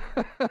you.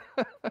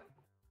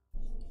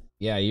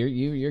 Yeah,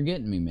 you're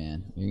getting me,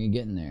 man. You're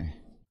getting there.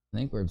 I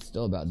think we're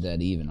still about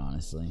dead even,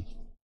 honestly.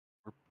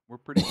 We're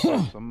pretty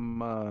close.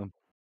 I'm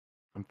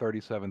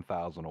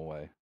 37,000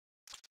 away.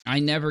 I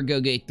never go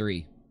gate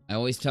 3. I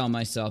always tell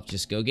myself,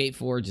 just go gate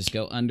 4, just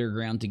go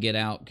underground to get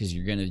out, because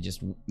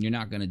you're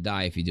not gonna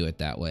die if you do it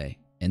that way.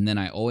 And then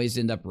I always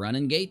end up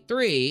running gate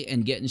 3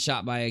 and getting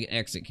shot by an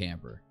exit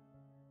camper.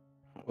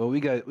 Well, we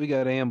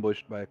got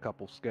ambushed by a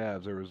couple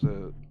scavs. There was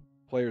a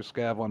player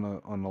scav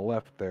on the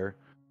left there,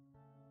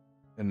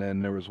 and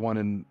then there was one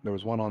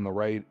on the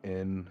right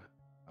in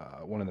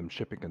one of them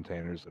shipping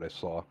containers that I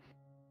saw.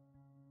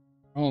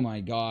 Oh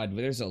my god,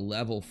 there's a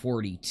level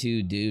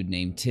 42 dude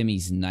named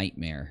Timmy's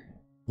Nightmare.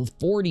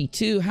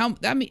 42?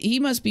 I mean, he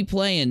must be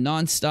playing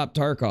non-stop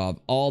Tarkov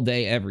all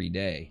day, every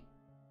day.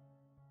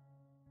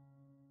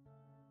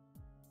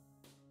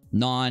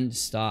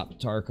 Non-stop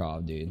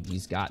Tarkov, dude.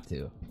 He's got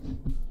to.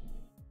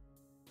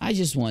 I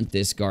just want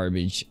this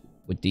garbage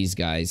with these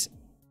guys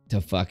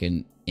to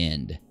fucking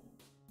end.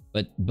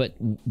 But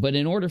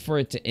in order for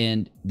it to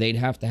end, they'd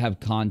have to have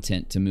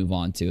content to move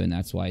on to, and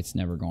that's why it's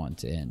never going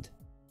to end.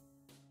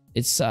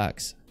 It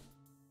sucks.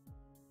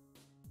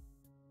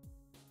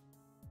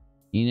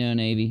 You know,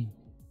 Navy?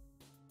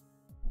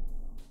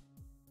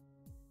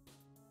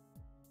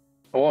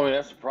 Well, I mean,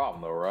 that's the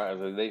problem, though, right?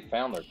 They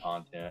found their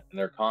content, and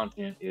their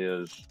content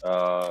is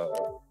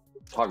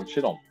talking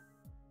shit on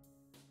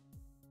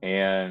you.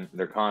 And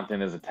their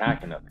content is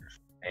attacking others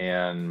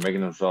and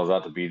making themselves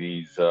out to be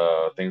these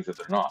things that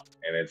they're not.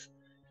 And it's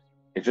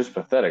just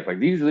pathetic. Like,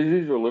 these are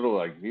little,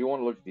 like, if you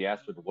want to look at the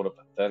aspect of what a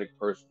pathetic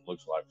person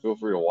looks like, feel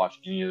free to watch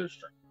any of their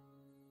streams.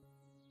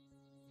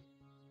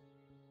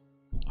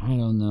 I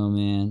don't know,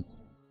 man.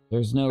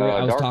 There's no...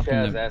 I was Dark talking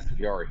Chaz to... asked if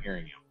you are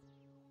hearing him.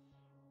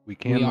 We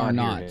are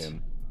not. Hear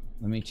him.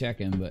 Let me check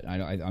him, but I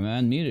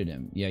unmuted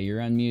him. Yeah, you're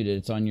unmuted.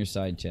 It's on your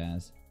side,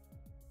 Chaz.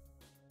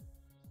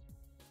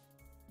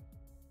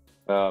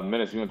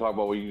 Menace, you want to talk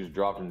about what you just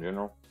dropped in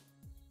general?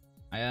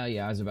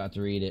 Yeah, I was about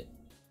to read it.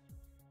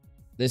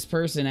 This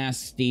person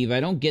asked Steve, I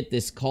don't get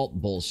this cult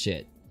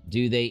bullshit.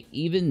 Do they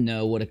even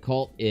know what a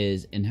cult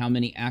is and how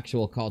many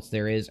actual cults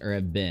there is or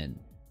have been?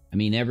 I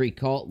mean, every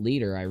cult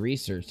leader I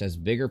researched has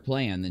bigger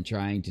plan than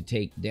trying to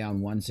take down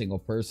one single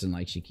person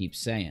like she keeps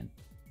saying.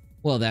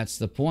 Well, that's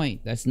the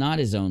point. That's not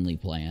his only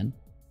plan.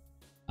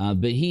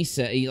 But he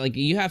said, like,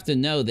 you have to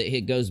know that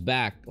it goes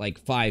back like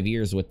 5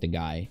 years with the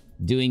guy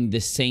doing the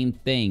same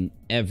thing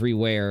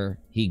everywhere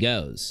he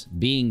goes,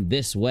 being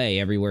this way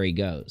everywhere he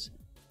goes.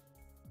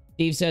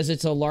 Steve says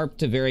it's a LARP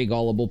to very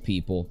gullible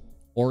people,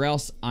 or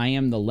else I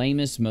am the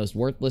lamest, most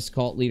worthless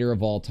cult leader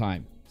of all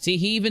time. See,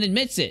 he even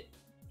admits it.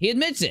 He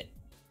admits it.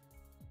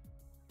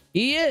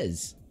 He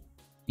is.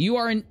 You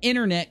are an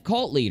internet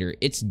cult leader.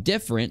 It's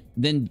different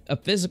than a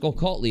physical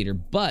cult leader,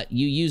 but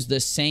you use the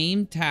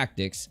same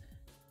tactics,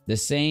 the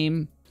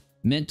same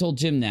mental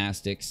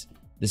gymnastics,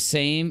 the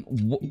same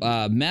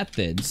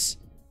methods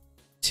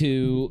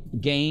to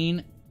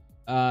gain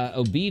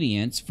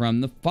obedience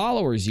from the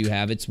followers you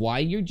have. It's why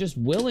you're just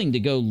willing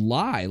to go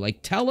lie.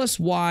 Like, tell us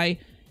why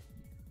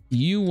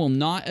you will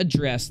not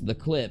address the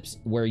clips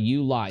where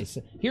you lie.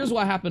 So here's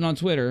what happened on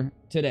Twitter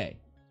today.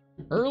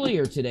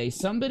 Earlier today,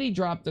 somebody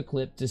dropped a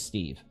clip to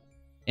Steve,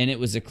 and it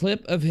was a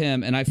clip of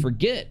him, and I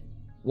forget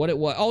what it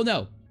was. Oh,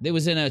 no, it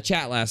was in a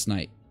chat last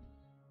night.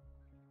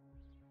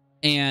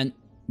 And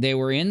they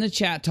were in the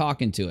chat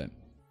talking to him,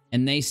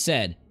 and they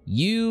said,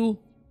 you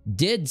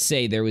did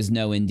say there was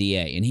no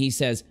NDA. And he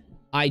says,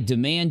 I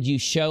demand you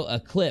show a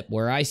clip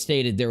where I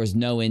stated there was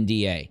no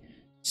NDA.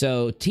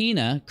 So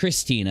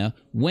Christina,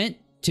 went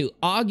to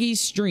Augie's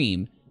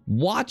stream,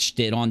 watched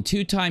it on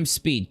 2x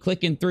speed,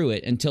 clicking through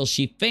it until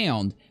she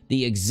found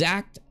the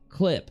exact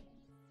clip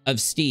of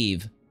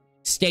Steve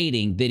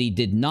stating that he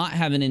did not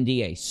have an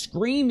NDA,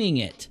 screaming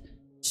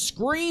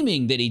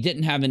that he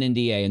didn't have an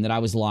NDA and that I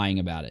was lying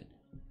about it.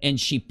 And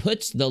she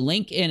puts the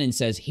link in and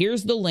says,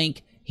 here's the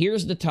link,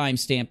 here's the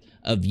timestamp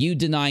of you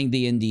denying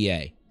the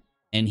NDA.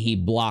 And he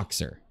blocks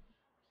her.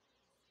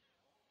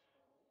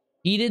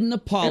 He didn't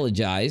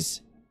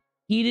apologize.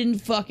 He didn't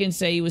fucking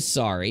say he was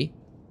sorry.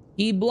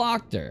 He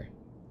blocked her.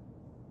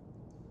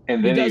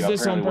 And then he does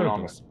this on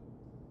apparently purpose.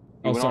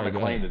 Went on to go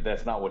claim ahead. that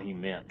that's not what he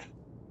meant.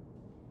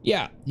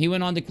 Yeah. He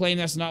went on to claim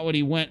that's not what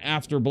he went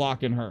after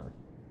blocking her.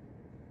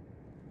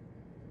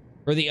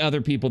 Or the other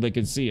people that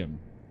could see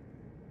him.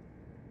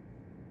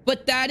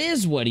 But that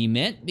is what he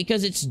meant,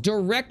 because it's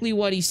directly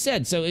what he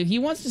said. So if he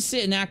wants to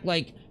sit and act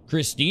like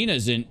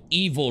Christina's an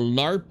evil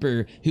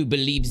LARPer who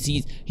believes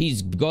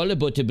he's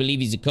gullible to believe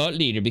he's a cult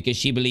leader because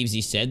she believes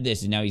he said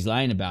this and now he's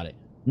lying about it.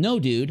 No,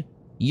 dude.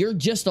 You're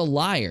just a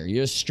liar.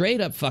 You're a straight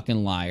up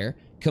fucking liar,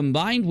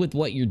 combined with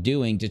what you're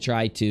doing to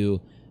try to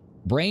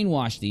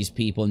brainwash these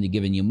people into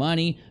giving you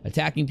money,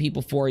 attacking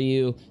people for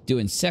you,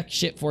 doing sex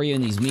shit for you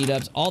in these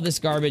meetups, all this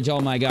garbage.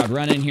 Oh my God,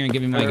 run in here and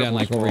give me my gun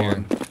like over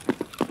here.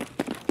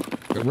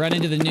 Run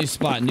into the new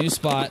spot.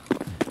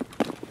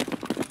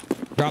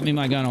 Drop me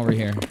my gun over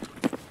here.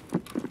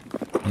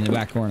 In the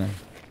back corner.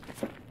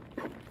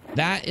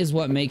 That is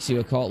what makes you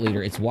a cult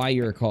leader. It's why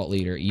you're a cult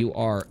leader. You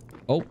are...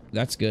 Oh,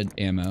 that's good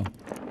ammo.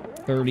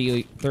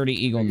 30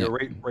 Eagle Net.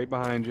 Right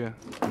behind you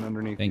and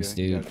underneath Thanks,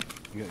 you. dude.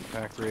 You got your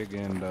pack rig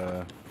and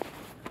the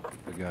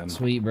gun.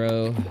 Sweet,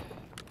 bro.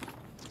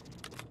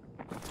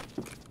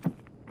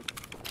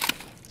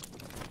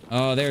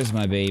 Oh, there's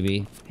my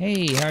baby.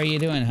 Hey, how are you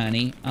doing,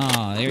 honey?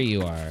 Oh, there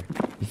you are.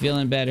 You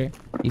feeling better?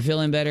 You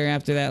feeling better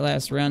after that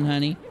last run,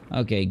 honey?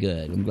 Okay,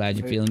 good. I'm glad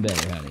you're feeling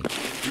better, honey.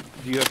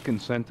 Do you have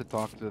consent to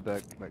talk to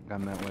that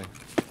gun that way?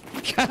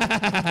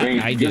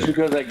 I do. Just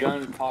because that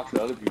gun talks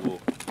to other people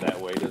that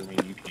way doesn't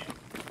mean you can't.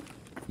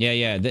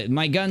 Yeah.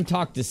 My gun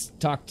talked to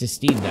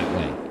Steve that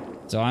way.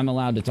 So I'm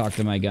allowed to talk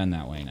to my gun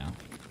that way now.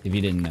 If you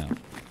didn't know.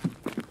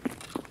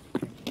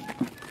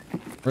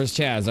 Where's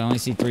Chaz? I only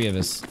see 3 of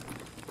us.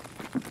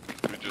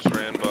 We just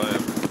ran by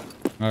him.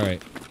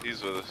 Alright.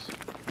 He's with us.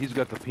 He's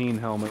got the peen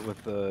helmet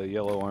with the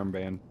yellow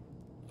armband.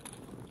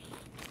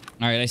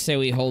 Alright, I say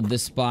we hold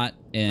this spot.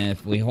 And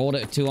if we hold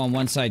it 2 on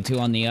one side, 2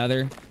 on the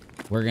other,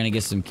 we're gonna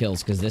get some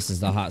kills, because this is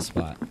the hot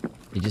spot.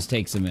 It just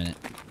takes a minute.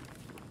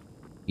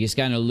 You just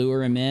gotta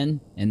lure them in,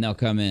 and they'll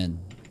come in.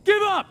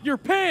 Give up! You're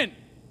pinned!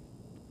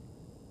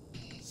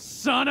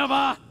 Son of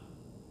a...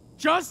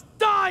 Just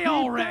die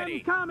already!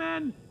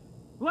 Coming!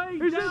 Lay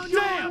down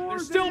Damn! They're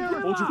still...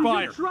 Hold your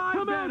fire!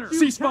 Come on,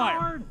 Cease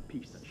fire!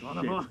 Piece of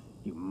shit.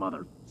 You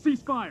mother...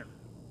 Cease fire!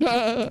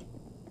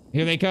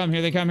 Here they come,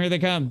 here they come, here they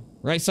come.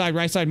 Right side,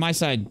 my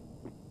side.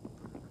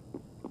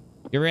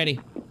 Get ready.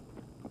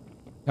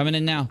 Coming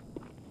in now.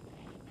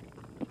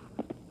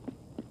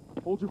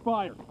 Hold your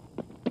fire!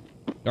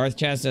 Darth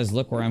Chaz says,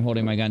 look where I'm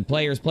holding my gun.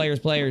 Players.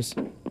 Get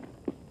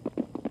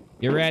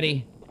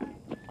ready.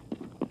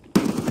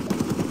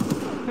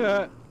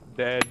 Dead.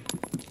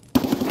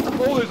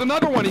 Oh, there's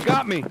another one. He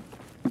got me.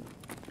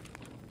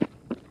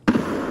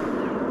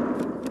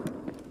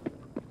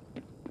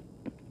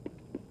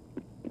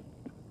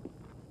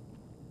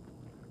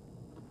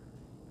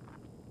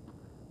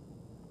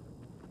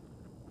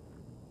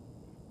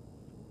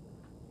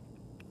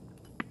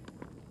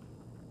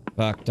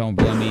 Fuck, don't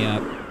blow me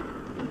up.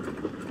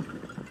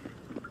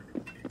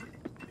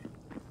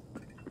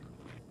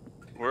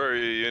 Where are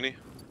you, Uni?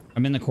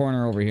 I'm in the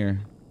corner over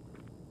here.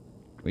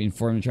 Waiting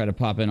for him to try to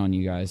pop in on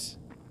you guys.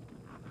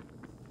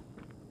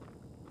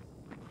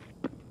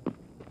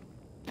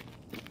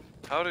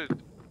 How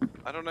did...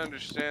 I don't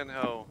understand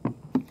how...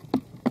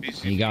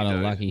 BCB He got a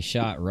died. lucky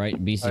shot right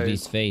in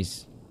BCB's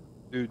face.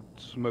 Dude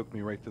smoked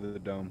me right through the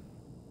dome.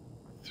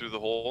 Through the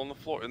hole in the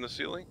floor, in the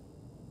ceiling?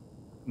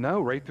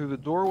 No, right through the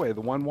doorway.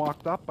 The one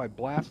walked up, I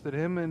blasted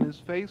him in his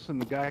face, and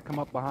the guy come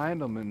up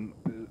behind him,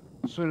 and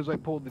as soon as I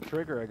pulled the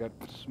trigger, I got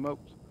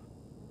smoked.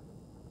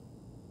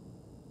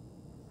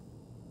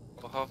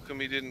 Well, how come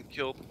he didn't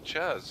kill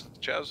Chaz?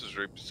 Chaz was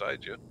right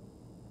beside you.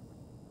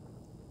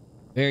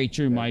 Very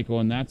true, Michael,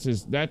 and that's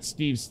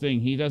Steve's thing.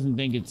 He doesn't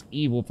think it's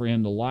evil for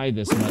him to lie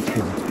this much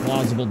because it's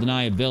plausible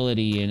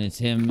deniability and it's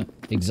him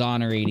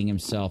exonerating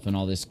himself and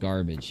all this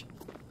garbage.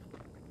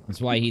 That's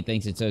why he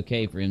thinks it's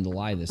okay for him to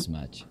lie this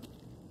much.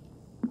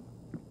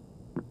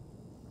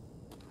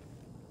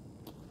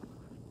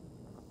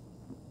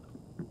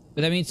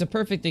 But I mean, it's a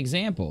perfect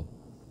example.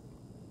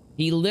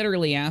 He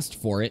literally asked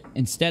for it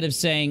instead of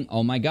saying,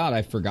 "Oh my God,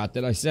 I forgot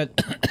that I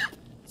said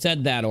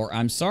said that," or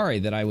 "I'm sorry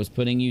that I was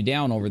putting you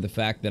down over the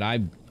fact that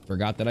I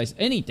forgot that I said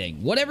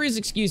anything." Whatever his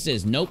excuse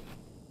is, nope.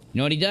 You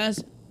know what he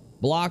does?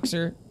 Blocks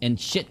her and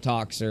shit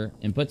talks her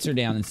and puts her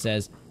down and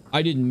says,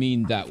 "I didn't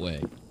mean that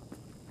way."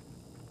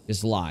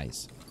 Just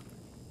lies.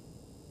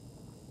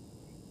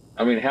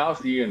 I mean, how else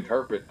do you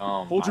interpret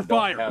Hold your I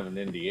fire. don't have an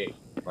NDA?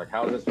 Like,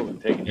 how is this supposed to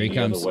be taken Here he any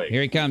comes. other way?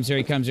 Here he comes. Here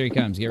he comes. Here he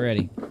comes. Get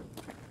ready.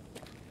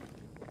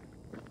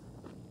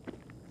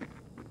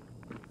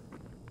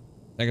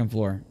 Second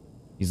floor.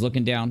 He's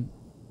looking down.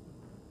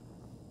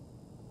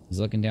 He's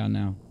looking down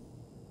now.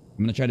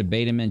 I'm gonna try to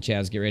bait him in,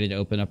 Chaz. Get ready to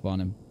open up on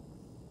him.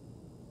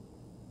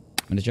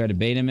 I'm gonna try to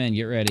bait him in.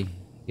 Get ready.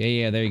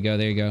 Yeah, there you go.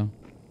 There you go.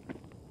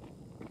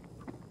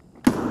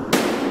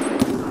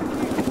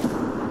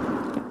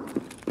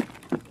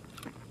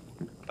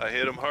 I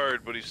hit him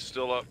hard, but he's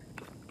still up.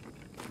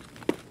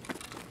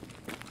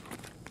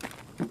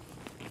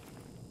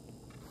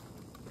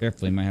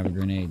 Carefully, he might have a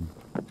grenade.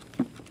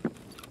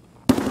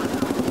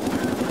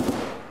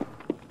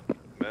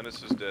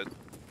 Menace is dead.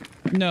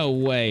 No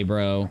way,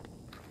 bro.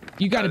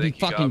 You gotta be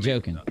fucking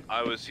joking.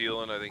 I was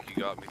healing. I think he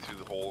got me through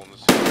the hole in the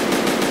ceiling.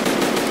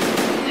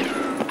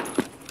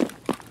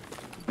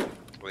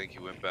 I think he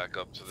went back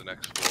up to the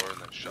next floor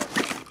and then shot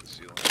me through the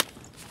ceiling.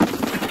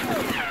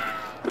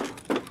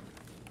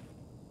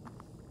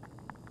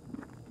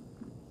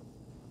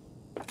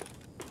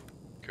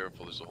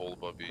 Careful, there's a hole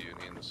above you,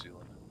 Uni, in the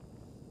ceiling.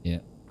 Yeah.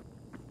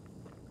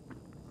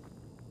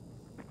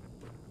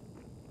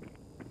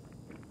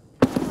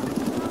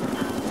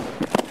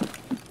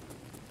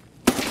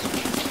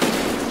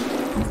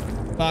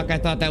 Fuck, I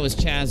thought that was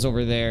Chaz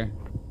over there.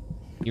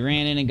 He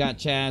ran in and got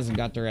Chaz and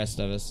got the rest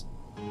of us.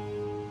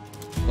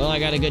 Well, I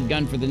got a good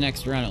gun for the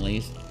next run at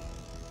least.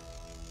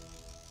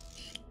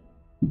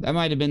 That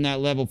might have been that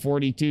level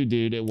 42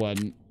 dude. It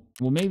wasn't.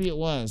 Well, maybe it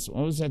was.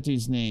 What was that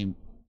dude's name?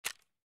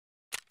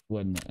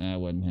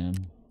 Wasn't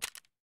him.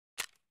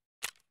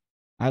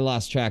 I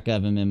lost track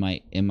of him in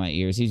my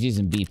ears. He's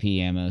using BP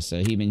ammo,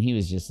 so he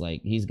was just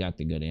like, he's got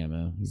the good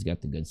ammo. He's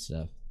got the good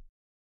stuff.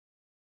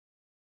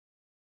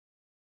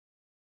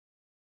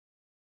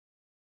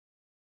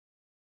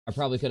 I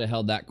probably could have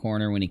held that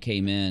corner when he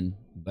came in,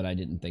 but I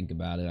didn't think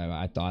about it.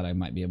 I thought I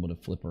might be able to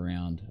flip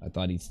around. I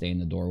thought he'd stay in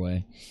the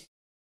doorway.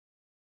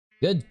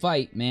 Good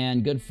fight,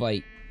 man. Good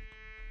fight.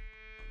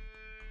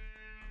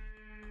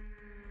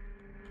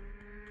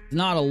 It's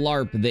not a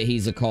LARP that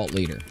he's a cult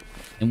leader.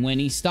 And when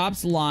he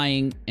stops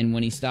lying and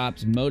when he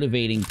stops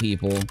motivating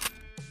people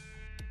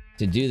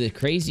to do the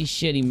crazy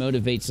shit he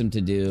motivates them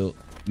to do,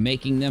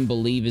 making them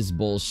believe his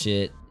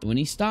bullshit, when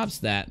he stops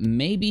that,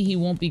 maybe he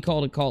won't be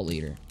called a cult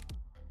leader.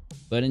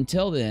 But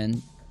until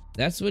then,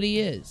 that's what he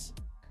is.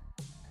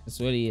 That's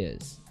what he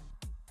is.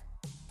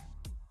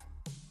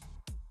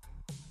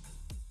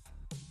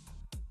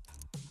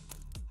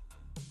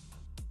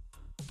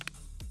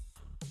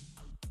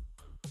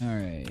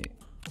 Alright.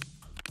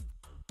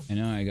 I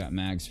know I got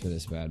mags for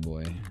this bad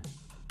boy.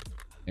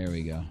 There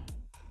we go.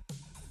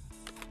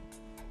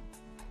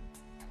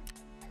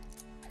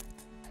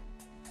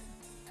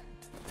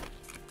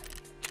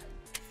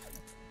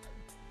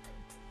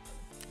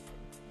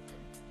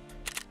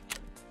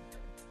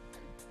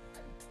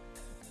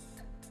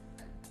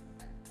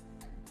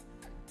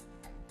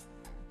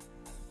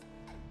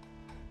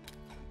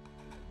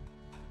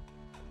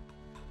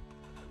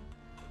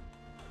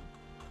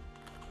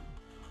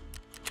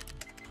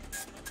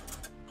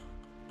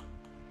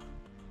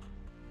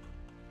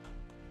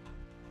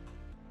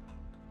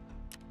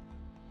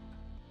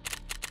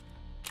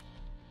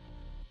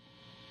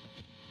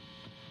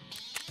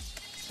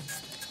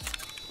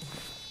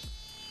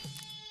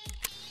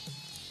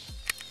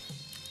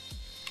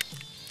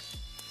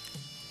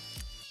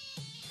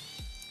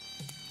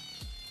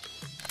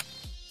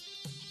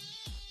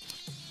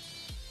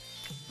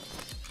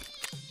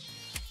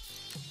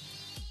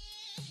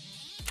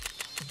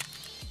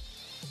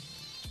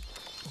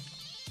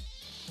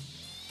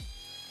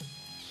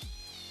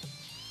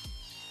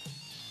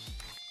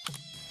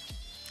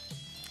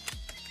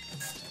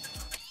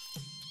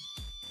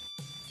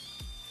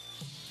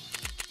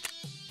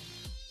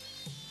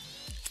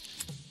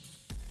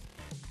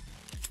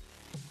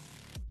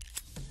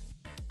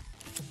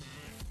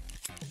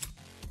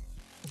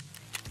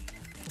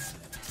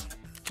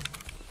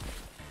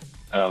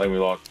 I think we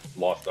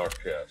lost our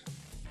chest.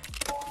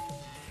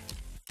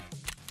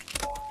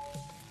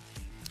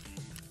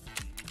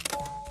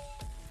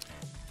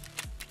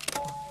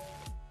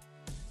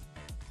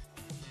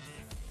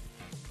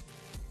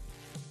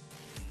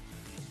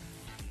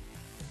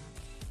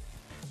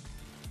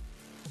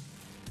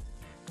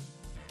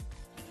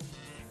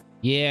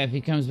 Yeah, if he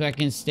comes back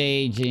in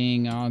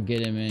staging, I'll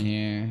get him in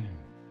here.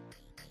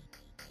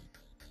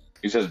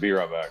 He says, "Be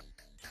right back."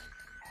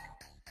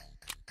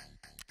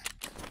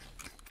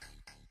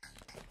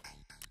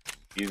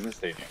 He's in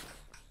staging.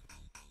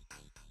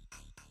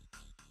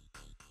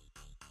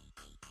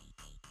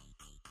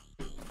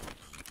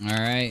 All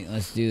right,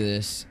 let's do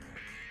this.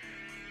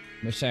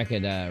 Wish I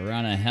could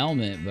run a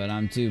helmet, but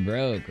I'm too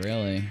broke,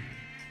 really.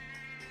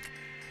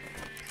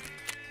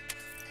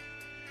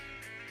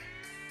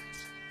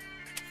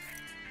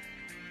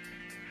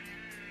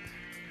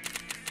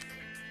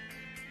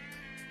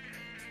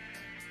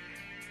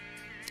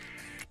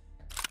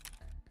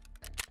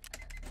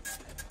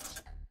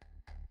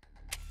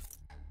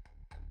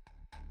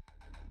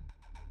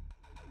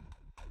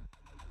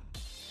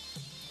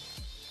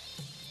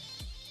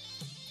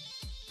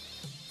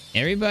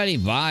 Everybody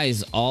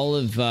buys all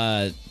of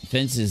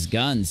Fence's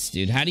guns,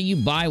 dude. How do you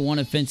buy one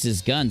of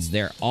Fence's guns?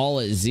 They're all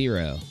at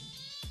 0.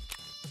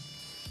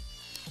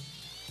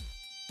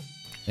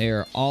 They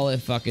are all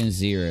at fucking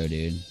 0,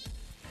 dude.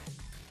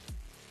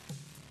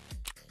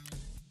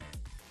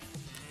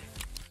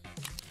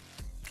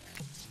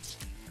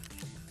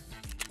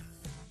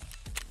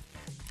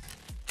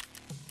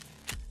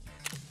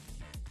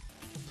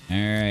 All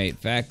right,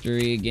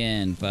 factory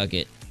again. Fuck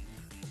it.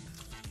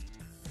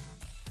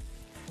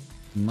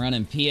 I'm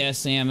running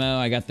PS ammo.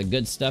 I got the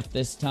good stuff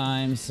this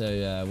time,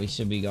 so we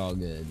should be all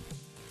good.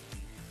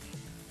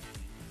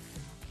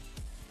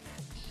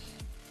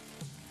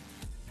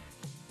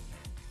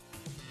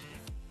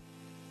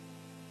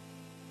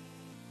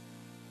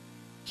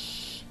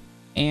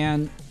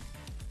 And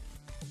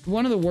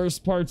one of the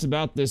worst parts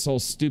about this whole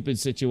stupid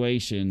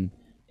situation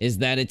is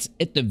that it's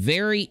at the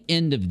very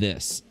end of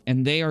this,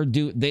 and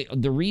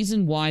the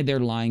reason why they're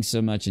lying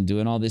so much and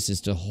doing all this is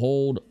to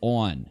hold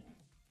on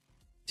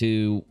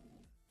to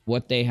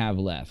what they have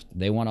left.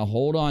 They want to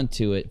hold on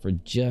to it for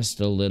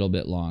just a little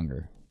bit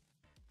longer.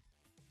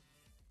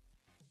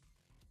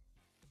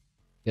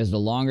 Because the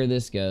longer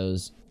this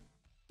goes,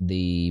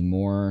 the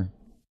more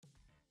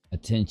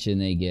attention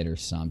they get or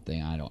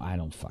something. I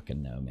don't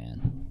fucking know,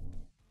 man.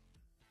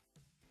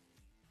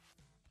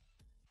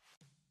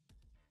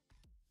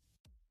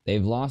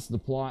 They've lost the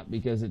plot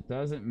because it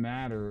doesn't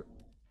matter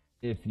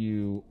if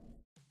you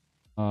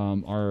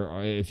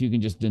if you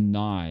can just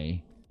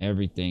deny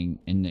everything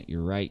and that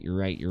you're right, you're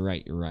right, you're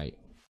right, you're right.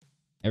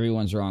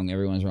 Everyone's wrong,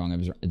 everyone's wrong,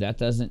 everyone's wrong. That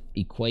doesn't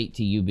equate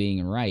to you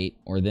being right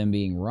or them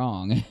being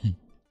wrong.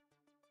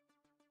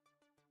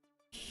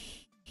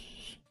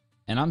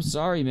 And I'm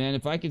sorry, man,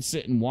 if I could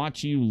sit and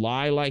watch you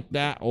lie like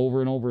that over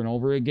and over and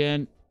over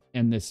again,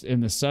 and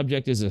the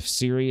subject is a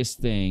serious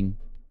thing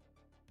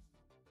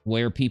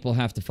where people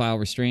have to file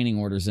restraining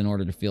orders in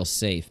order to feel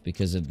safe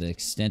because of the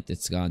extent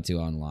it's gone to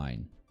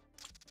online.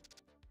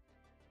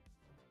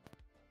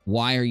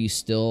 Why are you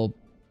still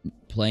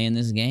playing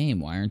this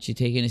game? Why aren't you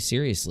taking it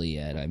seriously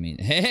yet? I mean,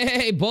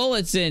 hey,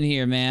 Bullet's in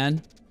here,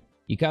 man.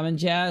 You coming,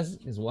 Chaz?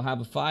 Because we'll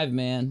have a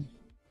 5-man.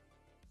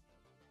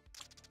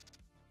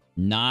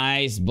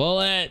 Nice,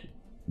 Bullet.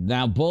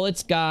 Now,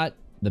 Bullet's got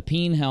the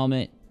Peen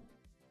helmet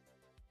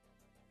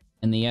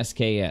and the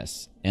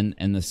SKS and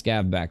the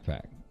Scav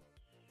backpack.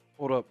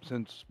 Hold up,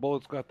 since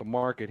Bullet's got the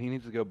market, he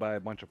needs to go buy a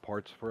bunch of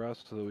parts for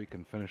us so that we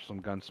can finish some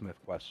gunsmith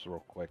quests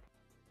real quick.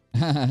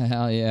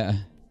 Hell yeah.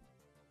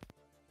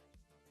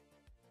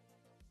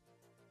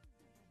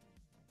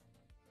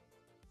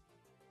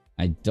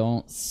 I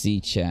don't see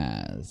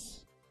Chaz.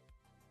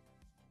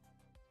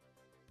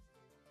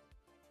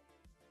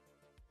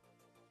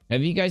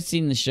 Have you guys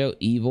seen the show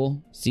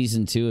Evil?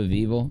 Season 2 of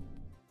Evil?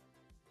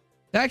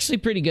 It's actually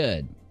pretty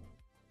good.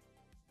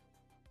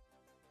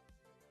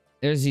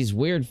 There's these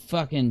weird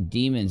fucking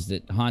demons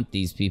that haunt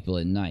these people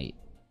at night.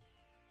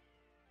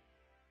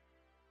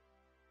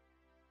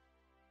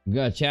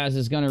 Good. Chaz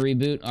is going to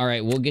reboot. All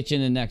right, we'll get you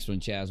in the next one,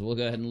 Chaz. We'll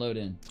go ahead and load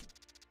in.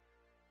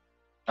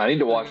 I need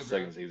to watch the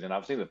second season.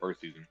 I've seen the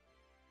first season.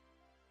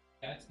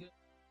 That's good.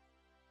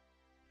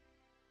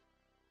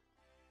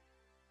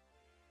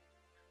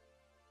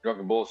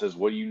 Drunken Bull says,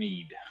 "What do you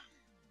need?"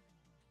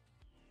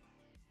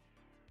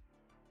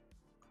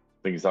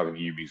 I think he's talking to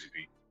you,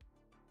 BCP.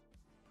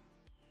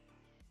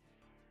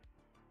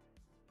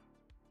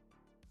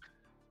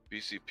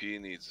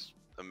 BCP needs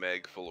a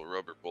mag full of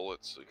rubber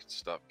bullets so he can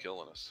stop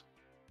killing us.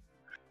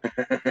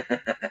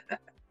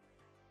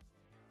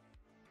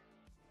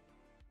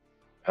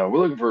 We're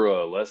looking for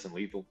less than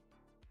lethal.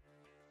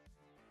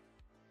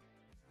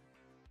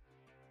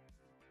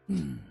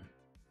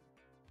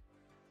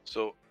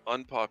 So,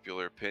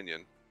 unpopular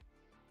opinion,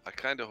 I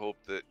kind of hope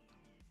that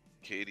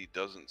Katie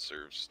doesn't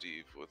serve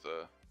Steve with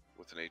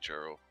an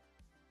HRO.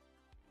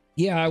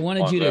 Yeah, I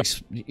wanted you to,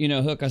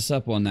 hook us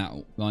up on that,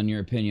 on your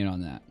opinion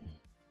on that.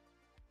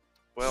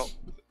 Well,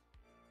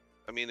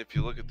 I mean, if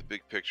you look at the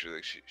big picture,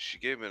 like she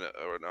gave him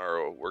an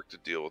RO, worked to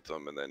deal with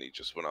them, and then he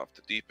just went off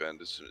the deep end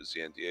as soon as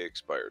the NDA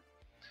expired.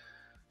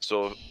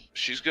 So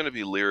she's going to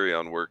be leery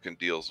on working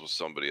deals with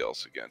somebody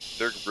else again.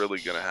 They're really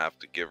going to have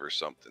to give her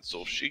something.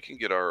 So if she can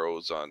get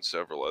ROs on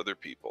several other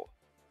people,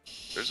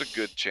 there's a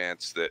good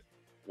chance that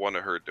one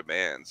of her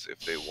demands, if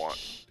they want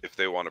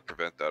to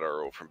prevent that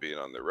RO from being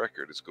on their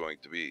record, is going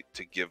to be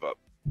to give up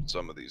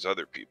some of these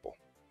other people.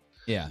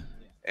 Yeah.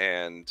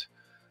 And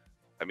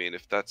I mean,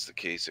 if that's the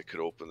case, it could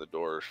open the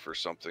door for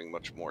something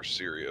much more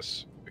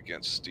serious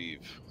against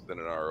Steve than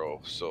an RO.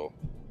 So,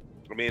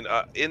 I mean,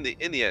 in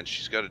the end,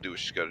 she's got to do what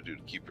she's got to do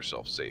to keep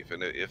herself safe.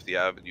 And if the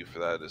avenue for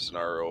that is an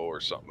RO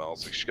or something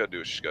else, like, she's got to do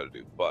what she's got to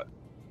do. But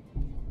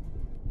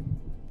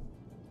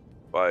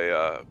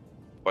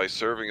by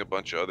serving a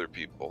bunch of other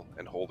people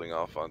and holding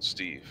off on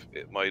Steve,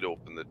 it might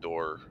open the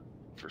door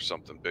for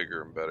something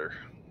bigger and better.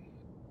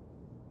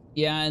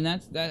 Yeah, and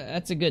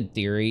that's a good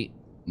theory.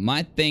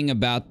 My thing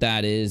about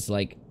that is,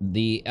 like,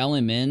 the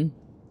LMN,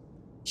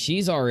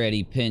 she's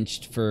already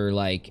pinched for,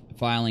 like,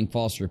 filing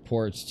false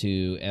reports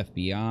to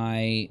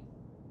FBI,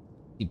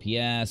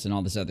 CPS, and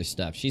all this other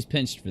stuff. She's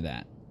pinched for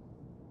that.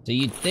 So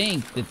you'd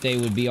think that they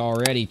would be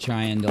already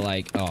trying to,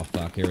 like, oh,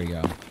 fuck, here we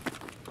go.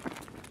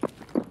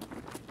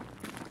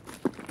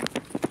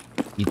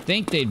 You'd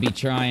think they'd be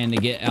trying to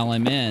get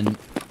LMN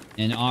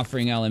and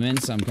offering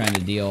LMN some kind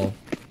of deal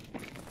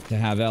to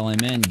have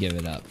LMN give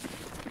it up.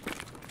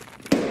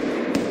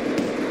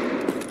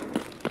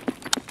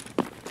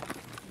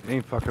 They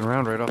ain't fucking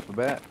around right off the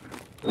bat.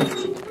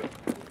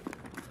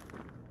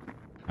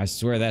 I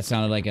swear that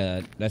sounded like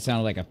a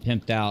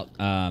pimped out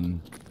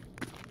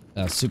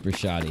super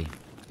shoddy,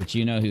 but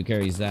you know who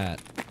carries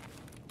that.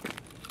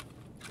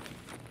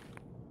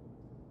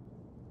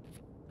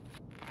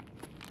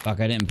 Fuck!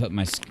 I didn't put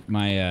my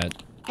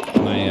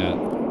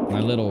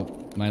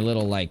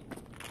little like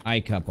eye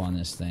cup on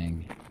this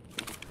thing.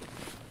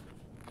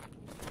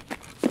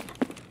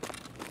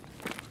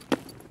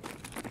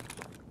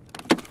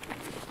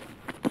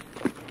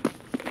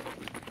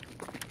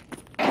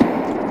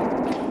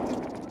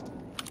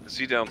 Is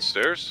he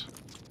downstairs?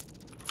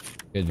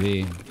 Could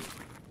be.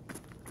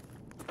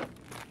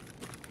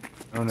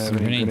 I don't have Some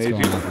any grenades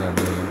grenades. going off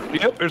over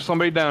here. Yep, there's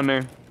somebody down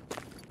there.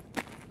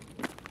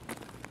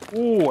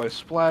 Oh, I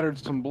splattered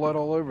some blood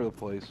all over the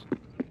place.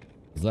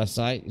 His left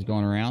side. He's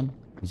going around.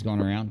 He's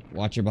going around.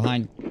 Watch your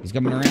behind. He's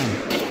coming around.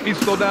 He's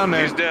still down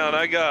there. He's down.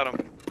 I got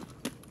him.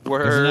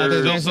 Where?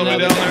 There's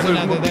another.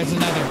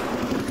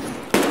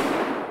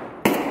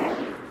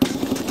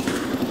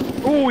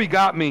 Oh, he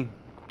got me.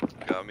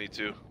 Got me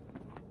too.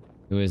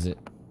 Who is it?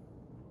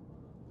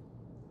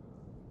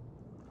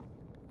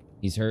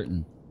 He's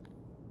hurting.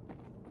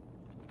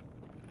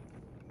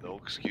 No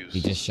excuse.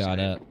 He just shot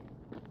up.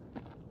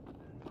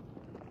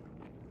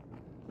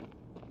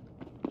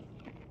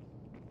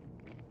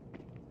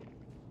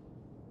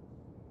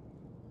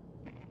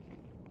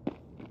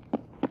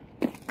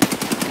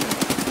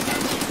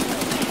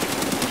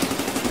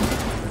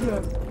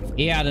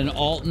 He had an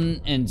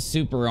Alton and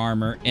super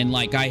armor, and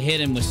like I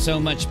hit him with so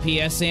much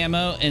PS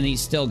ammo, and he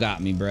still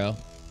got me, bro.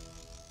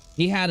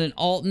 He had an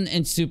Alton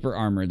and super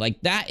armor.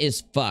 Like, that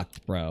is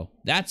fucked, bro.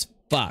 That's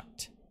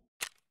fucked.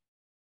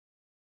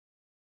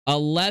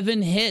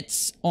 11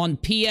 hits on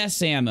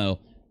PS ammo,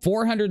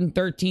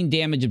 413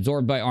 damage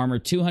absorbed by armor,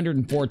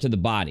 204 to the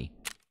body.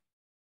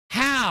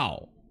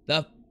 How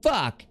the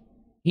fuck?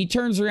 He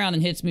turns around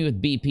and hits me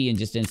with BP and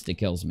just insta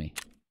kills me.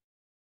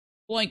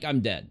 Blank,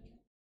 I'm dead.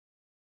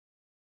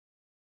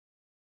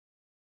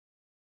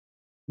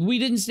 We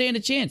didn't stand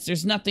a chance.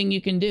 There's nothing you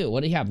can do.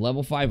 What do you have?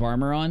 Level 5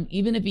 armor on?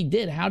 Even if he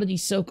did, how did he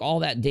soak all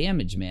that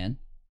damage, man?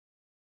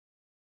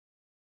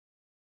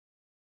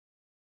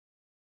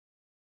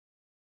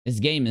 This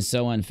game is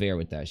so unfair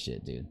with that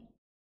shit, dude.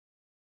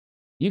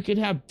 You could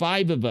have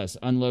 5 of us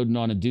unloading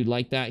on a dude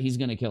like that. He's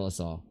gonna kill us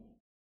all.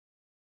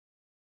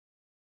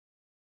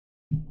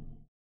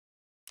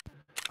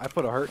 I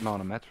put a hurting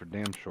on him, that's for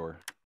damn sure.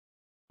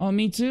 Oh,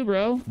 me too,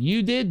 bro.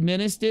 You did,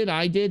 Menace did,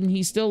 I did, and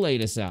he still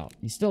laid us out.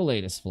 He still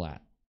laid us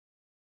flat.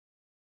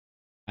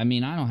 I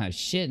mean, I don't have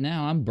shit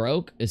now. I'm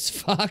broke as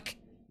fuck.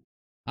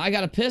 I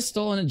got a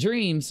pistol and a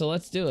dream, so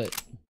let's do it.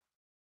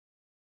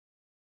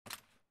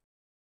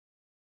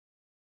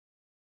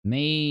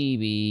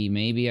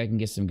 Maybe I can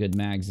get some good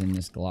mags in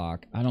this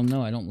Glock. I don't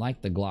know. I don't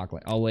like the Glock.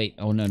 Oh, wait.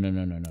 Oh, no.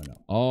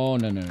 Oh,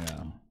 no.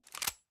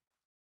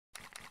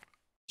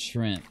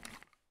 Shrimp.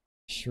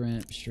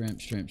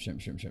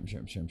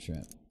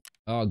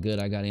 Oh, good.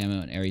 I got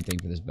ammo and everything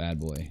for this bad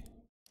boy.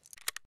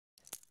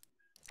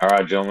 All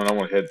right, gentlemen, I'm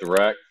going to hit the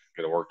rack.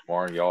 Got to work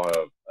tomorrow. Y'all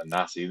have a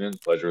nice evening.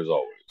 Pleasure as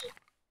always.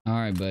 All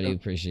right, buddy.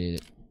 Appreciate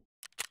it.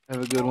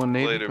 Have a good one,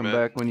 Nate. Later, Come man.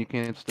 back when you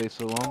can't stay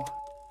so long.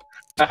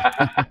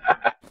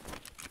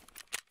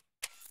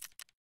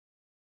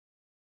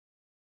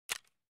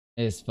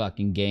 This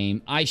fucking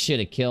game. I should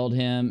have killed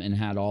him and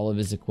had all of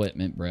his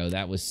equipment, bro.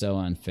 That was so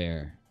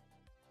unfair.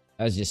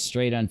 That was just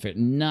straight unfair.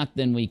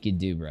 Nothing we could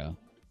do, bro.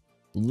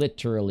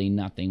 Literally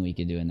nothing we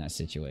could do in that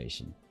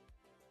situation.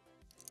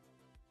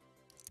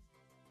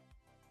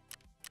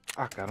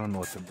 Fuck, I don't know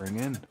what to bring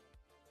in.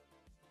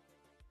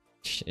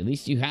 At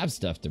least you have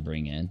stuff to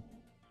bring in.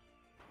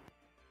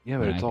 Yeah,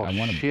 but it's all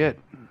shit.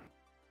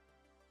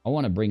 I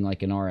want to bring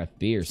like an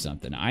RFB or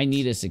something. I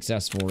need a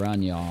successful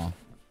run, y'all.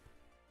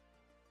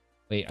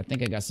 Wait, I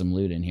think I got some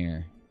loot in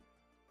here.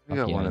 I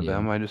got yeah, one I of do.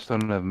 them. I just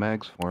don't have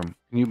mags for them.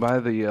 Can you buy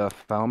the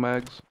foul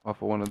mags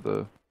off of one of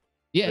the?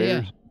 Yeah,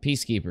 traders? yeah.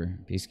 Peacekeeper.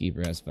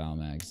 Peacekeeper has foul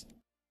mags.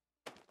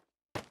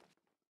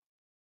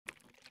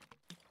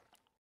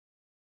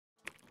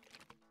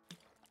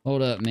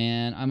 Hold up,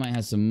 man. I might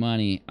have some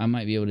money. I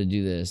might be able to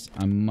do this.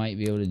 I might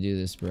be able to do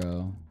this,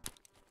 bro.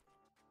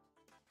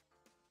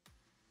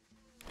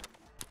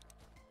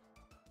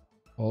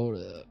 Hold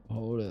up.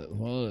 Hold up.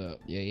 Hold up.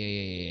 Yeah, yeah,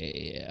 yeah,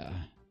 yeah, yeah.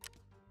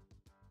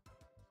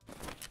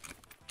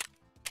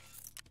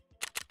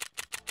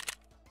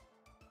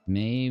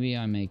 Maybe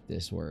I make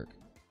this work.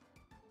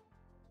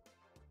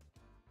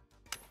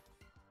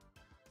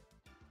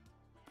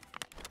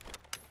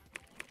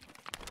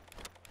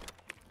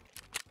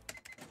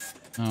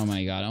 Oh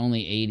my god,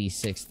 only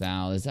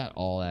 86,000. Is that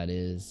all that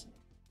is?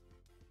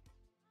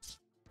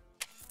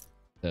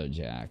 So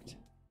jacked.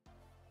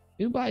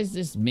 Who buys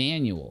this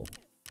manual?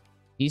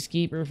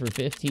 Peacekeeper for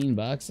 15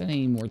 bucks? That ain't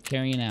even worth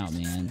carrying out,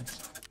 man.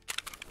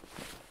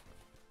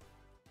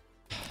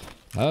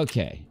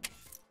 Okay.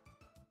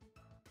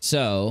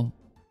 So,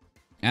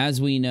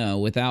 as we know,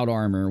 without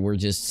armor, we're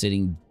just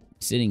sitting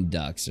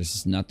ducks. There's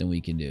just nothing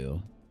we can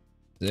do.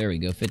 So there we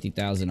go,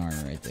 50,000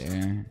 armor right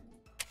there.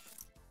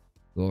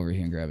 Go over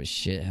here and grab a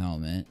shit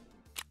helmet.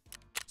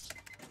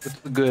 What's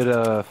the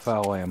good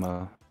foul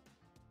ammo?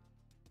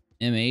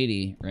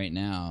 M80 right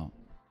now,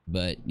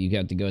 but you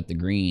got to go with the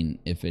green,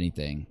 if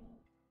anything.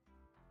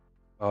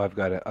 Oh, I've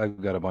got it.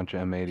 I've got a bunch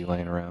of M80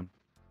 laying around.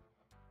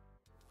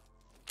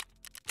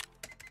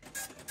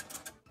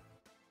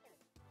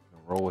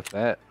 Roll with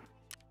that.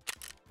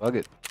 Bug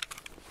it.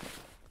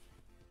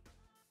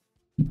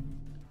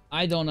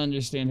 I don't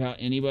understand how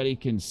anybody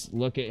can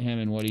look at him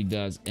and what he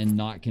does and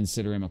not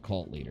consider him a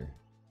cult leader.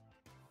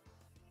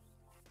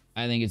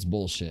 I think it's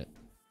bullshit.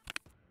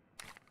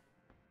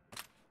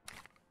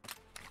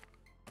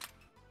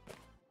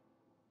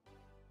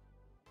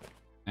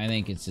 I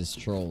think it's his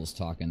trolls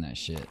talking that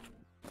shit.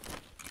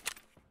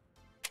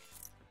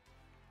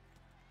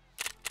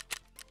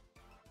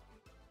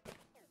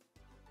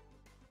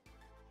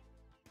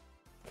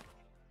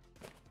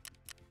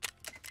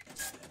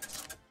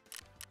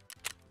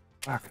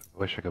 Fuck, I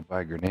wish I could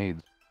buy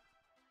grenades.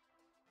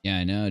 Yeah,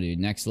 I know, dude.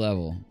 Next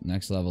level.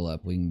 Next level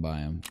up. We can buy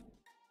them.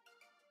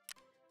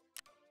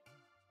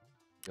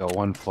 Got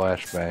one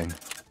flashbang.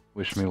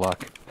 Wish me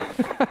luck.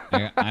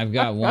 I've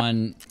got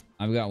one.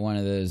 I've got one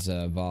of those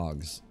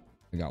Vogs.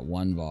 I got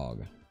one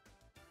Vog.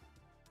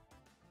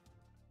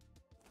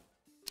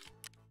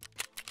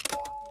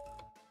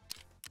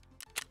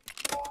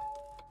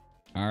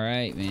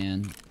 Alright,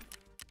 man.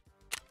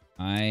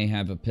 I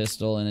have a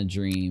pistol and a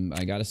dream.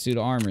 I got a suit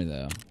of armor,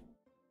 though.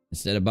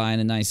 Instead of buying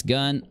a nice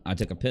gun, I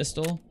took a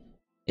pistol.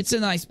 It's a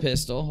nice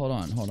pistol. Hold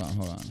on, hold on,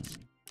 hold on.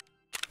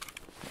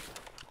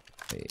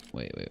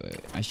 Wait.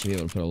 I should be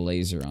able to put a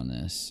laser on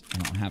this.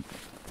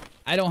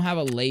 I don't have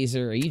a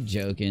laser. Are you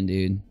joking,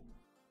 dude?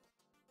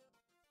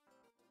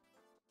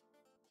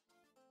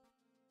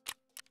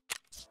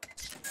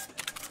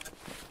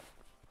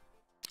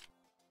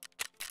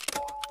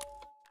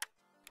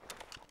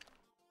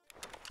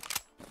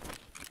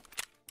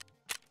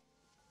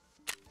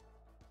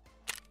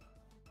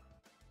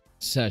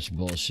 Such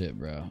bullshit,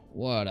 bro.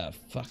 What a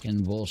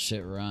fucking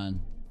bullshit run.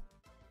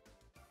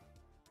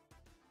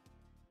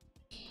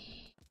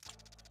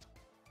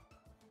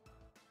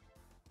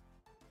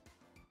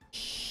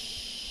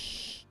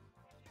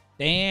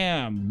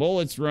 Damn,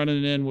 bullets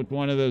running in with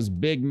one of those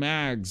big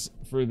mags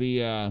for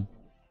the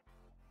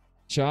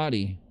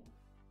shoddy.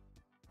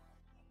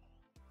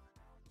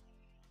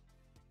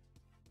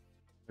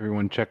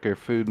 Everyone check their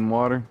food and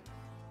water.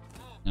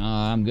 No,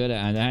 I'm good.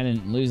 I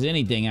didn't lose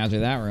anything after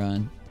that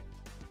run.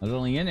 I was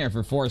only in there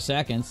for 4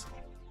 seconds.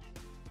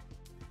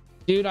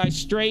 Dude, I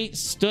straight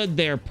stood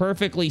there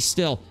perfectly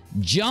still.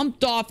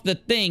 Jumped off the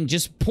thing,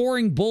 just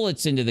pouring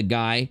bullets into the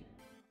guy.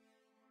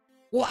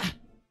 What?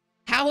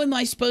 How am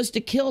I supposed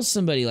to kill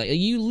somebody like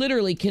you?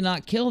 Literally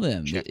cannot kill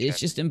them. It's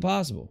just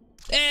impossible.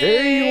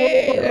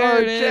 Hey,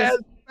 there it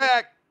is.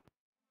 Back.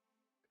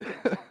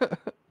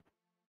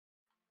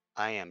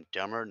 I am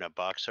dumber than a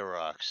box of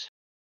rocks.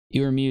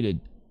 You were muted.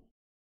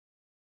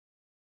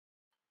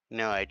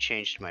 No, I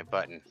changed my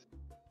button.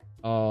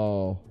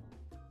 Oh.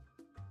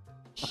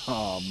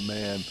 Oh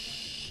man.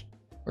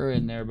 We're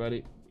in there,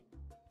 buddy.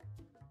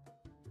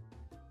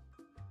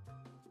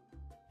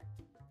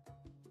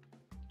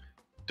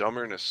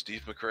 Dumber than a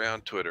Steve McRae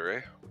on Twitter,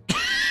 eh?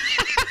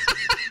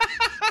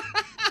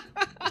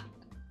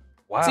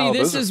 Wow. See,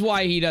 this is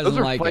why he doesn't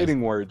like us. Those are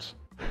fighting words.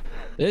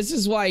 This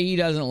is why he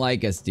doesn't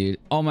like us, dude.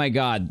 Oh my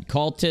god.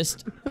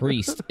 Cultist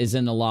priest is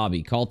in the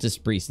lobby.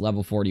 Cultist priest,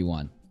 level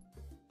 41.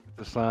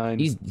 The sign.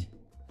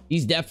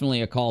 He's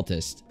definitely a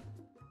cultist.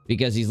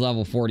 Because he's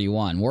level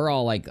 41. We're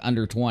all like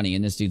under 20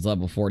 and this dude's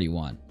level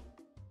 41.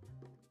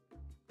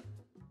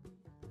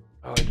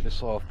 Oh, I just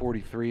saw a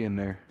 43 in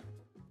there.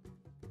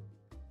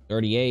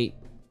 38.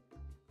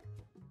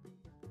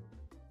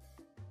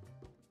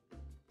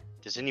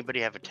 Does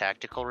anybody have a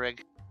tactical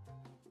rig?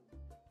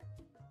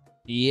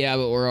 Yeah,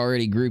 but we're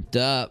already grouped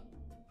up.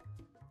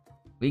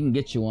 We can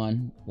get you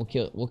one. We'll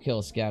kill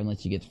a scav and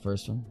let you get the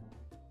first one.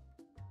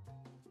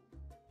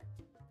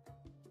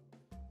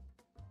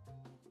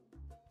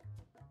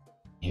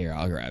 Here,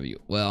 I'll grab you.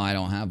 Well, I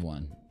don't have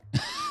one.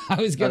 I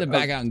was gonna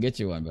back out and get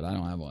you one, but I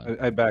don't have one.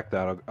 I backed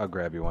out. I'll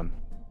grab you one.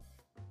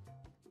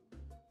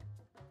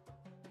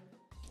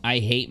 I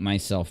hate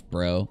myself,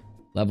 bro.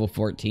 Level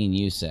 14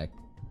 USEC.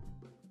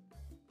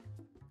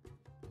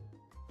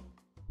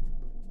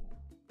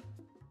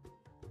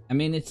 I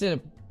mean, it's a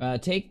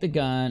take the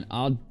gun.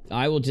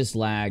 I will just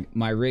lag.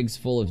 My rig's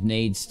full of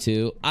nades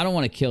too. I don't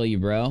want to kill you,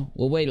 bro.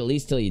 We'll wait at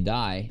least till you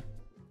die.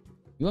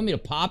 You want me to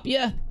pop you?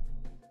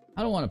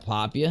 I don't want to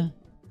pop you.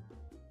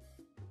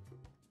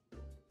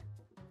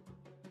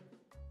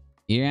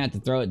 You're gonna have to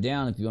throw it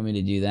down if you want me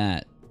to do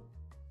that.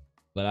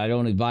 But I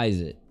don't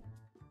advise it.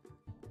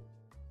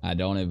 I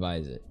don't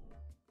advise it.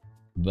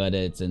 But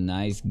it's a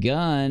nice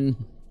gun.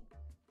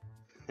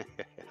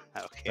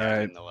 Okay, All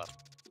right.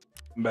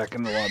 I'm Back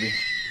in the lobby.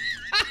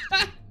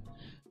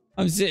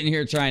 I'm sitting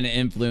here trying to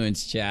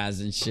influence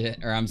Chaz and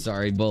shit. Or I'm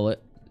sorry,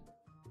 Bullet.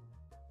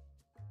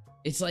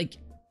 It's like...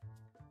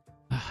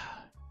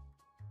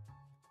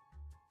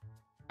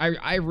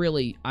 I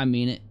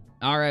mean it.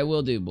 Alright,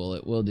 we'll do,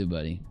 Bullet. We'll do,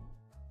 buddy.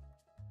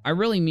 I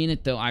really mean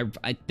it, though.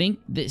 I think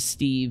that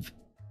Steve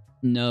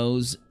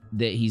knows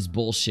that he's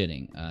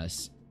bullshitting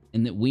us.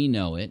 And that we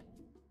know it.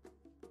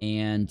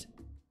 And...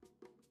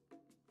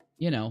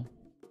 you know...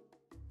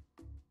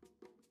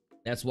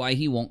 that's why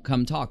he won't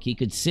come talk. He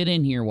could sit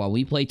in here while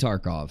we play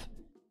Tarkov.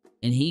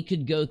 And he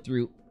could go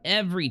through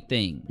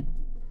everything.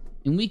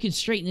 And we could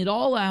straighten it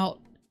all out.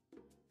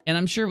 And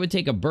I'm sure it would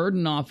take a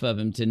burden off of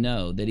him to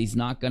know that he's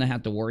not going to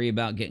have to worry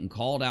about getting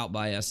called out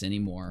by us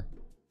anymore.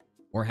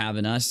 Or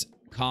having us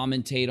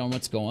commentate on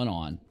what's going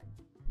on.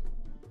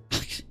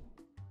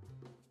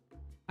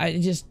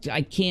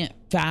 I can't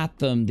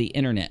fathom the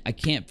internet. I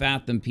can't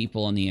fathom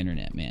people on the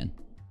internet, man.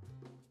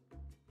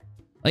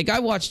 Like, I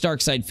watch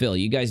Darkside Phil.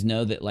 You guys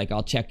know that, like,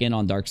 I'll check in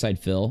on Darkside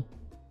Phil.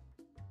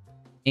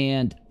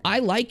 And I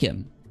like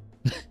him.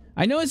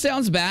 I know it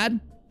sounds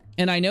bad.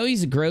 And I know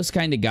he's a gross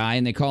kind of guy.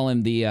 And they call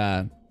him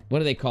the, what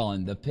do they call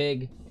him? The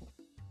pig.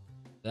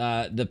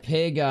 The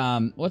pig,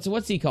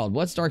 what's he called?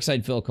 What's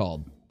Darkside Phil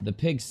called? The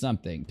pig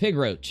something. Pig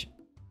roach.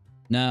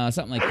 No,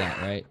 something like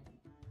that, right?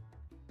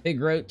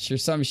 Pig roach or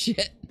some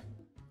shit.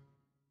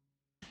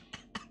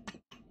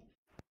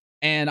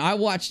 And I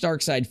watch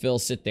Darkside Phil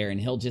sit there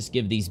and he'll just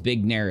give these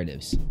big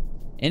narratives.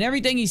 And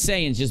everything he's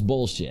saying is just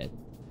bullshit.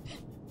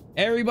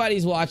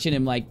 Everybody's watching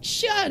him like,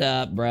 shut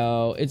up,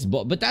 bro. It's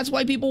but that's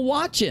why people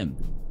watch him.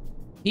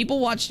 People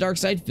watch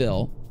Darkside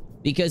Phil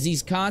because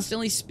he's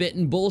constantly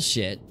spitting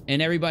bullshit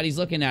and everybody's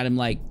looking at him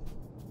like,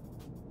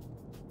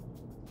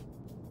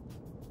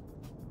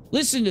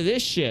 listen to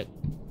this shit.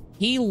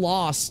 He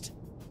lost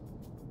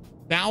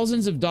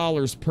thousands of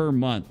dollars per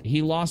month.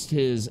 He lost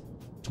his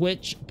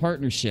Twitch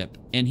partnership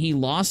and he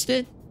lost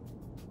it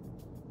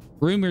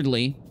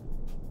rumoredly.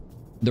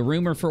 The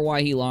rumor for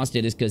why he lost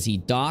it is because he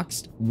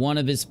doxed one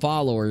of his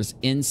followers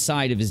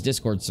inside of his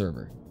Discord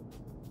server.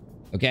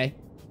 Okay,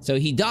 so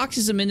he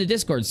doxes him in the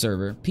Discord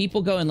server.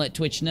 People go and let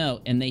Twitch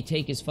know and they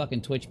take his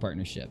fucking Twitch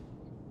partnership.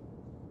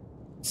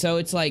 So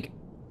it's like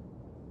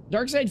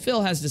Darkside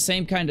Phil has the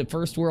same kind of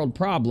first world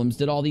problems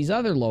that all these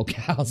other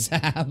locals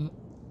have.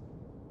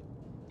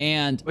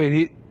 And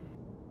wait,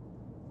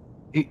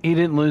 he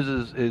didn't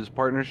lose his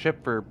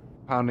partnership for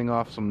pounding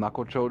off some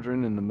knuckle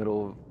children in the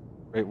middle of,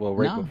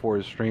 right before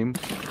his stream?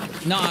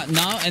 No,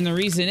 and the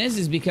reason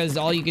is because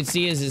all you can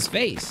see is his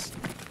face.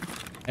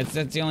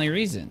 That's the only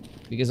reason.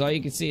 Because all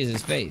you can see is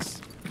his face.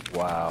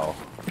 Wow.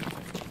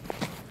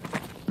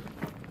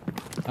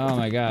 Oh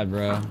my god,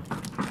 bro.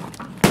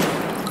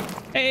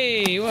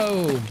 Hey,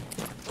 whoa.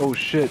 Oh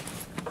shit.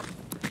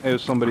 Hey,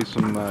 somebody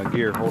some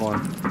gear. Hold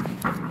on.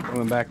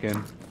 Coming back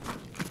in.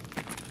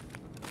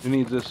 Who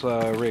needs this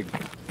rig?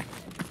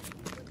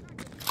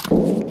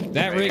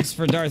 That rig's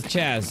for Darth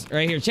Chaz.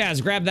 Right here.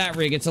 Chaz, grab that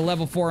rig. It's a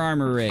level 4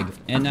 armor rig.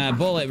 And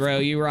Bullet, bro,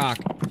 you rock.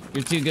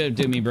 You're too good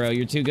to me, bro.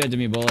 You're too good to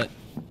me, Bullet.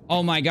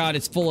 Oh my god,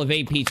 it's full of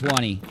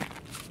AP20.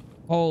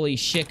 Holy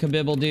shit,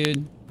 Kabibble,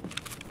 dude.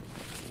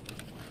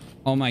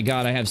 Oh my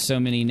god, I have so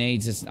many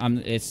nades.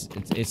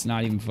 It's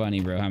not even funny,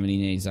 bro, how many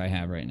nades I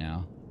have right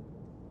now.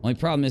 Only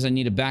problem is I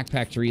need a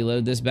backpack to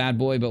reload this bad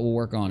boy, but we'll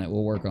work on it.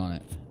 We'll work on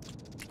it.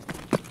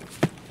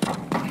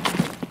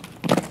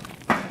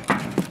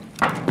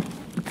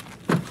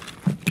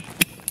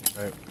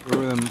 Alright,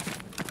 throw them.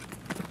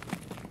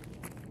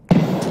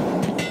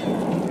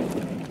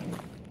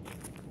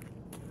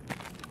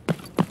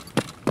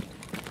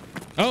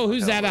 Oh,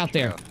 who's that out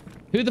there?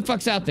 Who the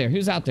fuck's out there?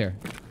 Who's out there?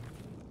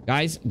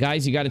 Guys,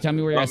 you gotta tell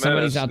me where you're at.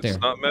 Somebody's out there.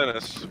 It's not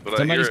Menace, but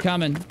somebody's I hear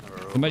coming.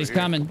 Somebody's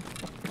coming.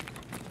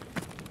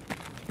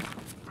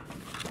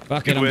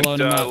 Fuck it, I'm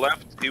blowing him up.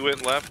 Left. He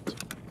went left.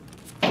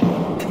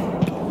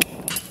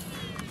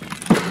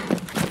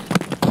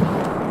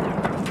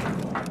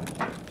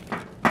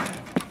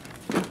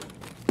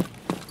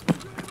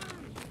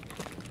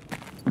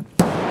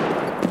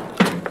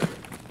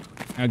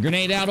 A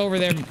grenade out over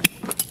there.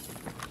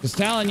 Just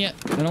telling you.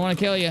 I don't want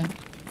to kill you.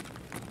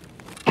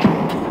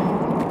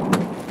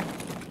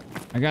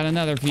 I got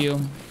another few.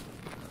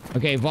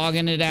 Okay,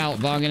 vogging it out,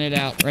 vogging it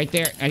out. Right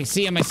there. I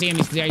see him, I see him.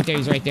 He's right there,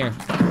 he's right there.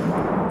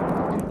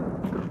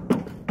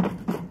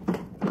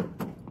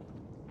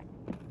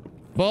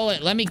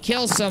 Bullet, let me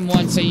kill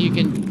someone so you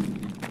can...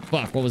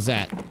 Fuck, what was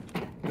that?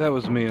 That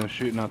was me. I was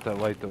shooting out that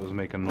light that was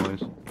making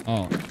noise.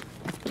 Oh.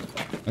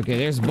 Okay,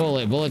 there's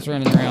Bullet. Bullet's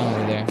running around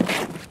over there.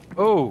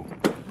 Oh!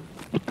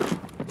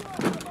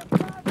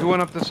 He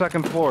went up the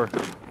second floor.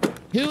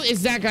 Who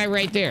is that guy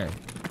right there?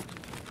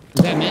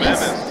 Is that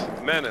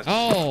Menace? Menace.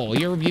 Oh,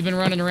 you've been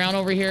running around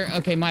over here?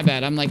 Okay, my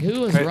bad. I'm like,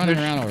 who is running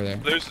around over there?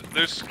 There's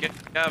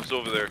scavs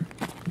over there.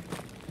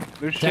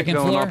 There's shit Second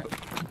floor?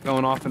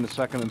 going off in the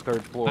second and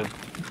third floor.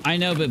 I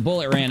know, but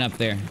Bullet ran up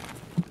there.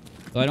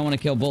 So I don't want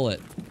to kill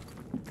Bullet.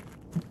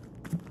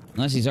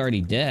 Unless he's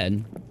already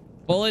dead.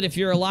 Bullet, if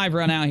you're alive,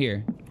 run out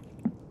here.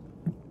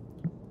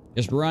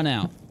 Just run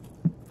out.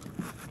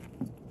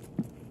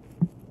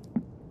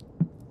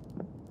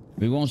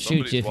 We won't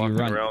shoot you if you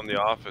run. Around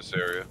the office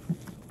area.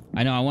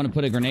 I know, I want to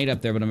put a grenade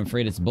up there, but I'm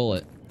afraid it's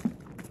Bullet.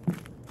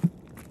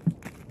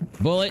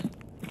 Bullet,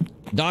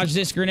 dodge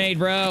this grenade,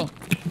 bro.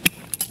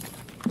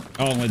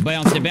 Oh, it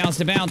bounced, it bounced,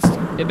 it bounced.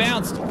 It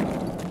bounced.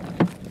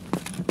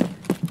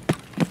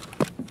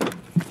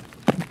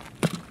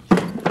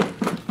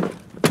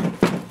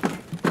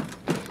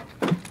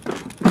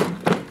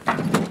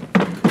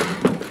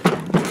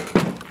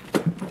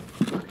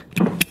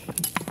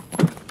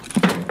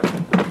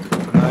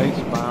 Nice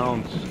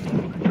bounce.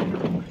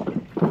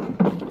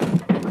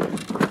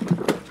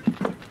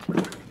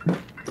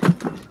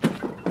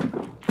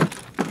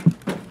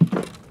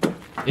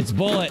 It's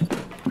Bullet.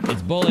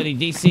 It's Bullet. He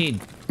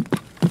DC'd.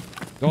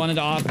 Going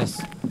into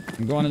office.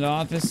 I'm going into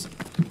office.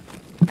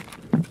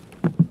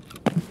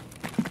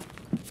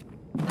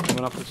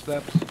 Coming up the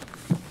steps.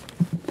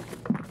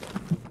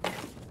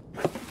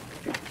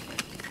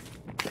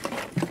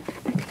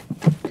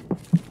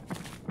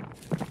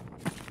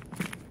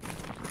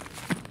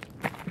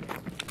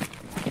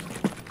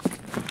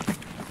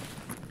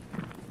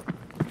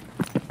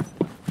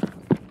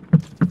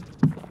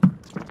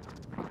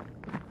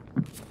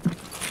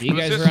 You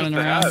guys running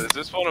around? Is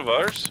this one of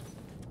ours?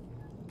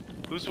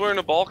 Who's wearing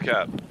a ball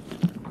cap?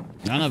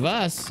 None of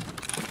us.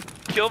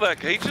 Kill that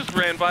guy. He just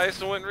ran by us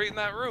and went right in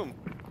that room.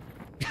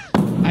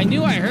 I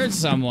knew I heard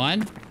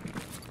someone.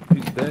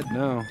 He's dead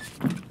now.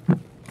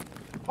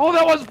 Oh,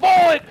 that was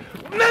Bullet!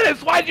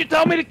 Menace, why'd you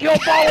tell me to kill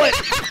Bullet?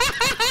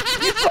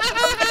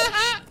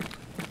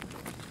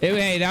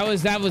 Hey, that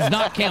was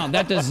not count.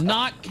 That does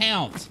not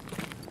count.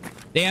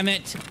 Damn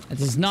it. That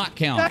does not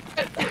count.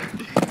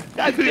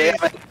 God damn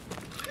it!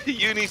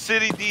 Uni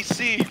City,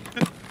 DC.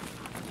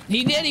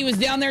 He did. He was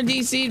down there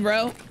DC'd,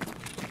 bro.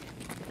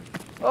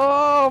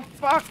 Oh,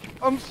 fuck.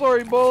 I'm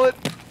sorry, Bullet.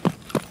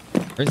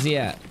 Where's he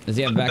at? Does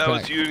he have a backpack? That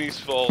was Uni's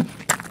fault.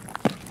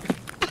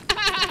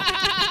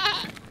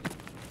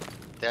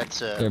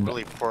 That's a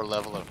really poor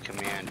level of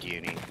command,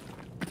 Uni.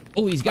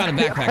 Oh, he's got a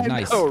backpack.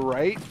 Nice. Oh,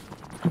 right?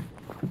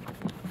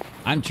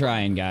 I'm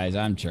trying, guys.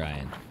 I'm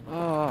trying.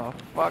 Oh,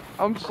 fuck.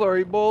 I'm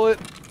sorry, Bullet.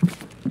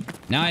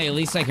 Now at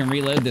least I can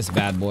reload this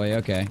bad boy.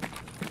 Okay.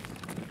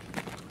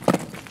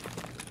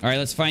 All right,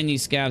 let's find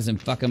these scavs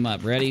and fuck them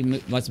up. Ready?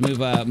 Let's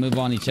move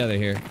on each other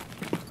here.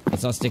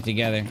 Let's all stick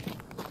together.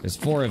 There's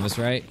 4 of us,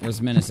 right?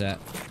 Where's Menace at?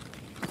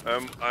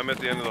 I'm at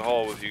the end of the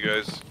hall with you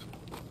guys.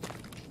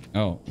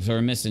 Oh, so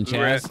we're missing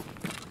Chaz?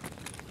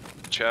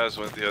 Chaz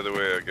went the other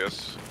way, I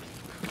guess.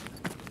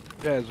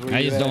 Chaz, where I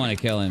you just at? don't want to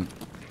kill him.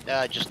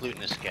 Just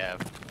looting a scav.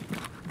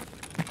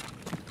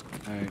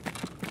 Alright.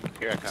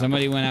 Here I come.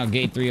 Somebody went out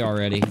gate 3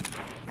 already.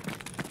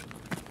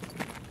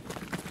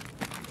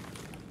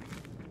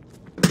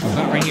 Oh,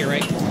 about right here,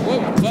 right?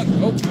 Whoa, fuck,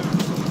 oh.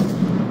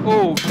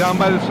 Oh, down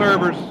by the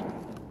servers.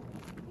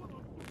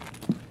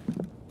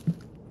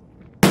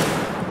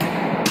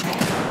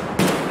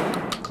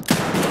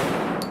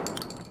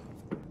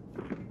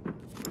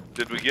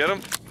 Did we get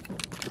him?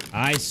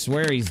 I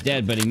swear he's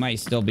dead, but he might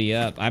still be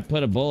up. I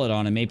put a bullet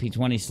on him,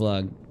 AP-20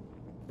 slug.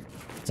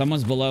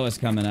 Someone's below us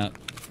coming up.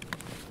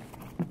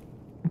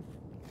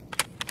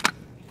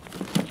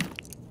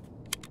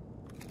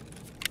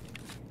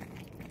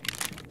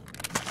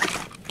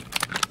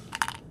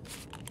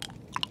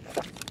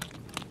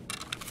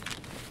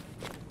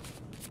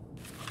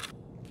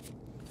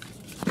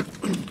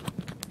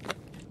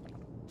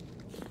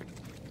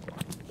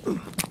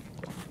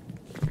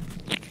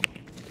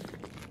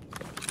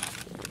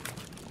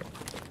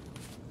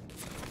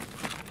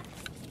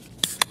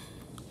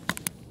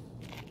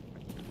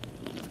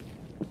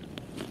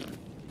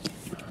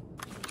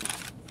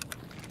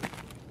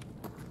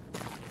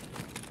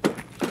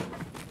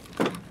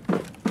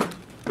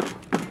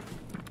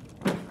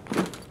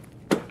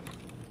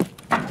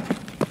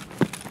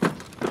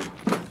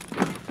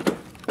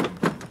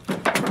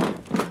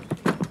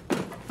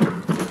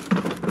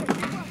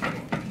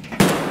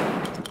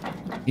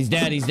 He's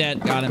dead, he's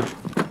dead. Got him.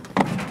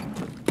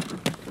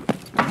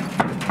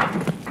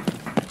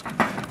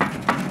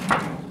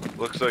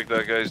 Looks like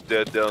that guy's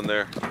dead down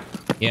there.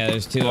 Yeah,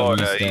 there's two Oh of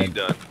them yeah, he instead.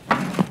 done.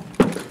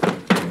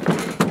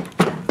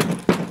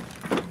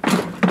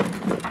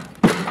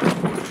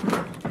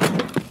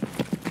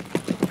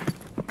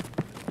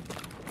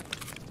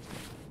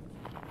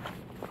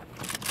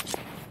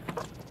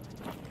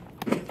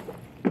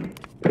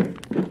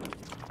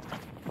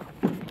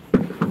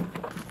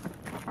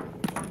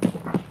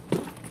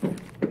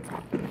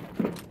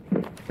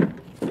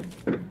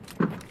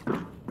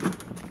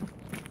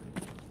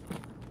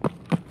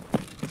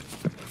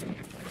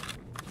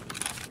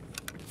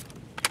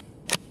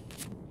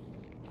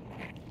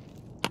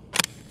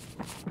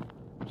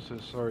 So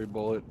sorry,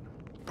 Bullet.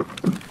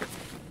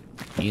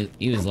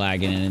 He was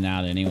lagging in and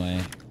out anyway.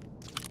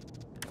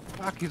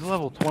 Fuck, he's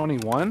level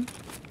 21?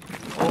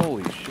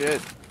 Holy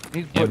shit.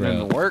 He's Yeah, putting in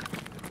bro. the work.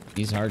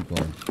 He's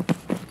hardcore.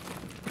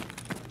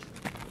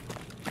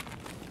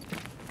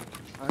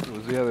 That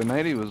was the other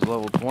night, he was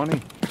level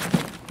 20.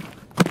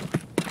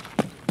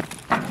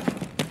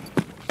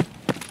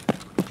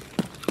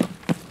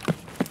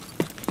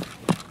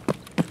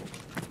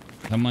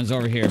 Someone's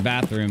over here.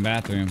 Bathroom.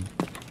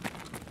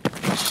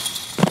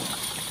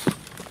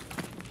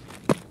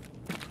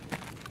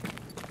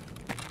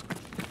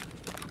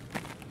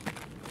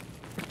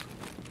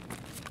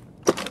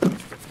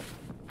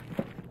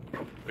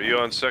 Are you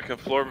on second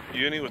floor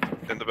uni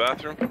in the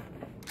bathroom?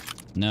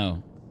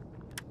 No.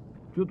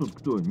 Чё тут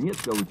кто? Нет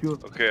кого, чё?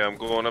 Okay, I'm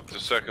going up to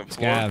second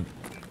floor.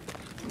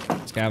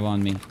 Scav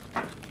on me.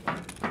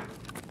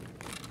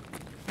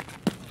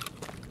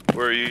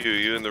 Where are you? Are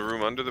you in the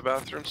room under the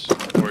bathrooms?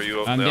 Or are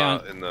you up I'm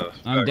down. in the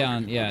I'm factory?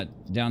 down. Yeah,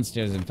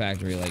 downstairs in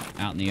factory, like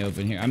out in the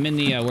open here. I'm in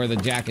the where the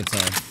jackets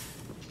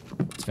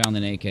are. Just found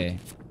an AK.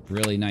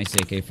 Really nice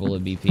AK full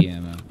of BP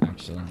ammo,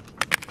 actually.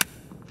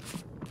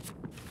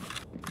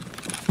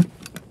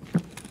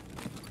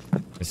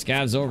 The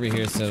scav's over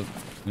here, so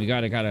we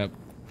gotta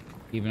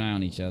keep an eye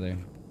on each other.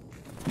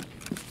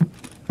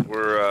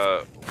 We're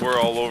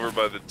all over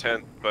by the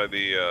tent, by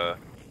the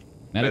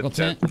Medical med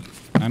tent?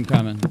 I'm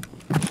coming.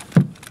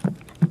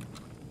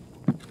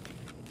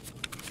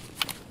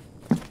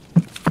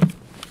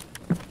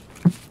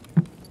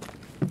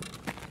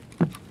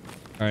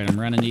 All right, I'm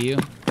running to you.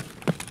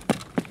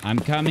 I'm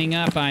coming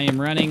up. I am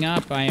running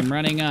up. I am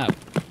running up.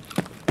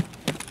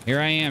 Here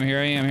I am.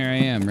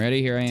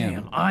 Ready? Here I am.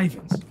 Damn,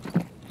 Ivans.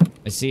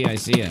 I see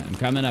you. I'm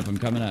coming up.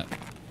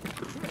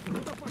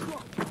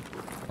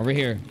 Over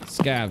here.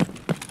 Scav.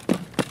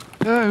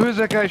 Who is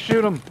that guy?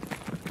 Shoot him.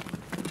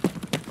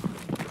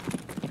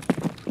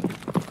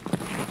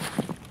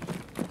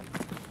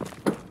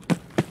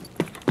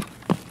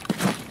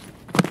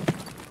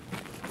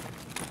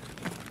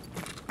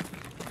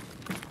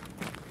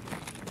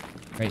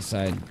 Right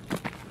side.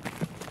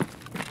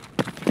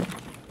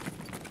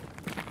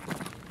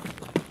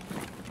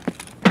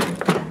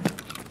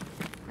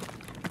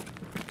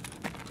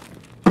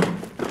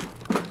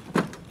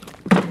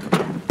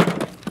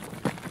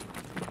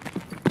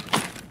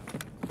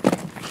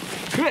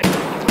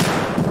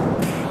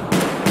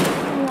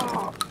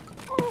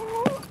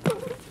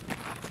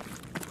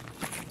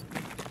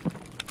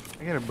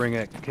 I gotta bring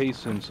that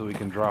case in so we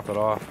can drop it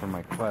off for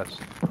my quest.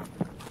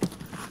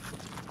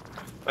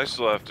 I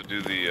still have to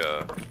do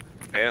the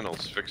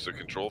panels, fix the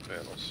control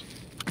panels.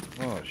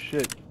 Oh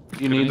shit.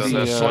 You Could've need done that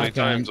the so many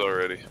shotgun. times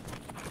already.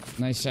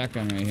 Nice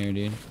shotgun right here,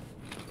 dude.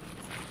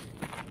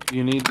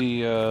 you need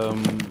the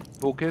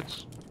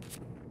toolkits?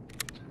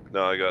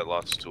 No, I got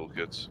lots of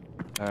toolkits.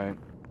 Alright.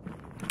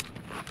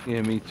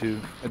 Yeah, me too.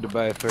 I had to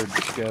buy a third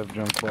scav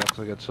junk box.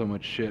 I got so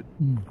much shit.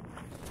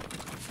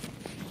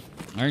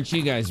 Aren't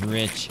you guys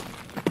rich?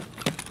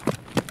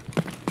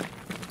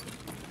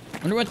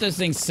 Wonder what those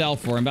things sell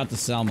for. I'm about to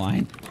sell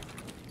mine.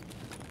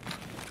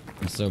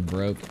 I'm so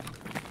broke.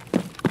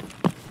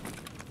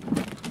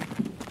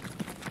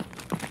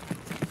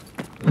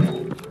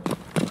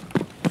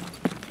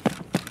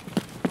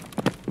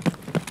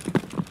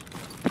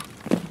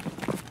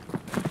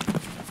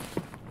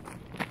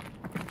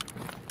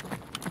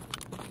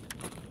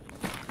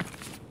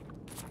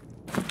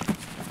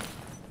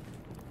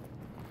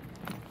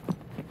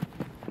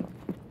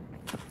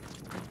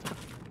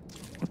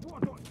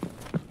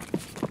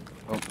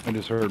 Oh, I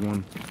just heard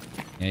one.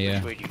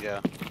 Yeah. Where'd you go?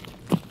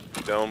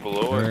 Down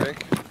below, Where? I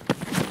think.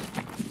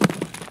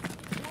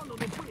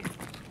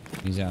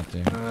 He's out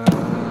there.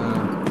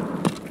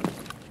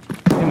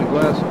 In the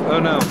glass. Oh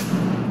no.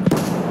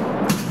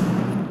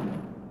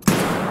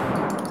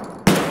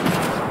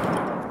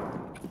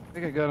 I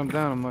think I got him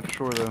down. I'm not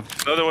sure though.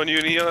 Another one,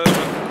 uni. Another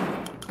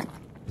one.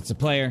 It's a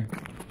player.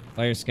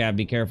 Player Scab,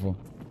 be careful.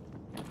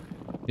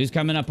 Who's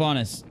coming up on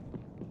us?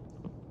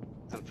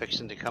 I'm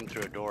fixing to come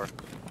through a door.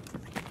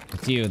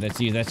 That's you. That's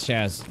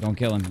Chaz. Don't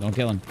kill him. Don't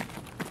kill him.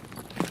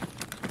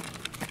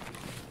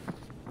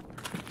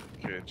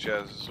 Okay,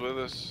 Chaz is with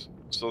us.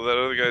 So that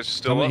other guy's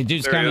still Somebody, up.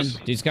 dude's There he coming. is.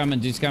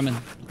 Dude's coming.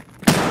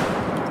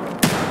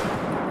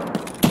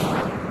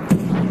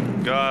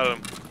 Got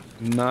him.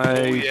 Nice.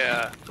 Oh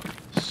yeah.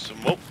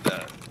 Smoke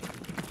that.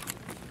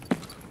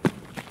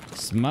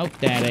 Smoke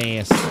that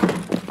ass.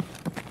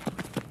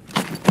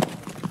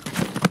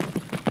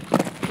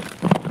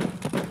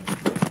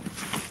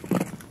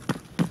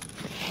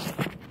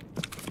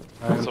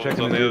 I'm Someone's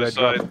checking on the the dude other I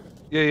side. dropped.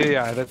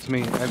 Yeah, that's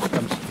me.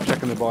 I'm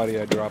checking the body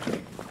I dropped.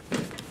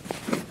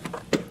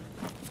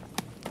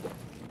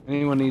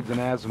 Anyone needs an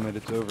azimuth,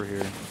 it's over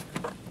here.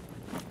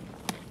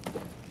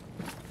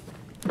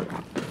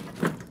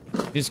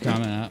 He's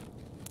coming up.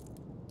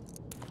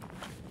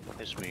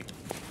 It's me.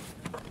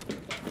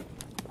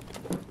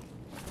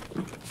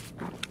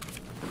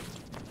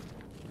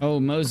 Oh,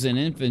 Mo's in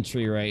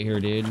infantry right here,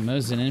 dude.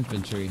 Mo's in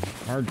infantry.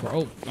 Hardcore.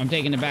 Oh, I'm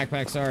taking the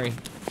backpack, sorry.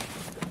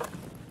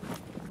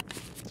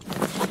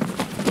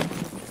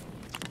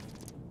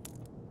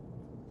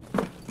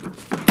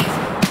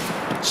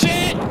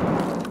 Shit!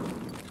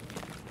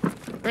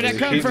 Where'd that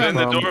come He's in from?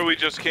 the door we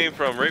just came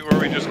from, right where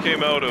we just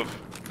came out of.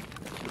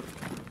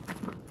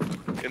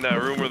 In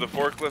that room where the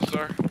forklifts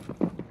are.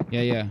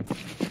 Yeah.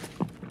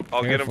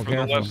 I'll get him Careful, from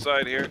the left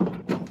side here.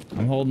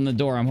 I'm holding the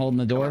door.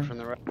 From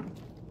the right.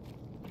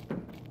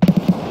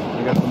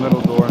 I got the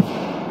middle door.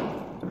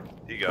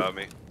 He got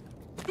me.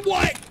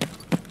 What?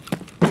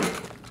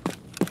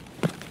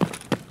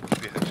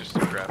 Yeah, just a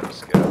crappy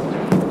scavenger.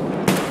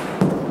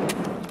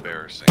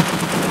 Embarrassing.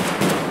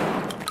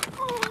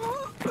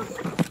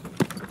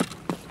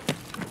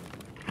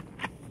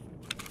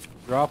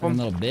 Drop him.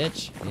 Little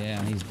bitch.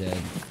 Yeah, he's dead.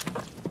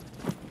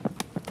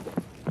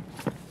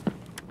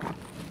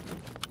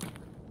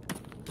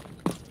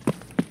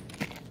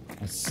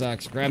 That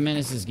sucks. Grab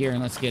Menace's gear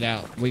and let's get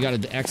out. We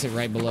got to exit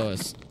right below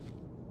us.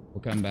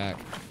 We'll come back.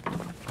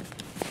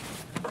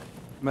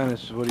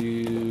 Menace, what do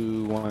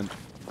you want?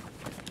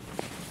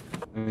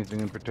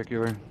 Anything in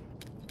particular?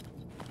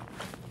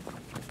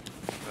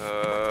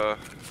 I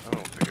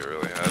don't think I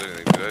really had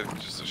anything, did I?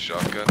 Just a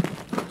shotgun.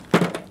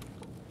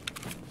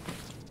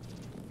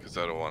 Because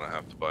I don't want to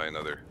have to buy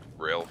another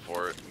rail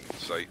for it, and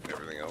sight and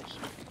everything else.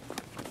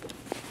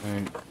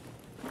 Alright.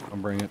 I'll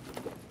bring it.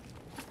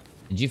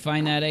 Did you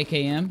find that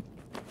AKM?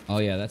 Oh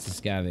yeah, that's a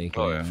scav AKM.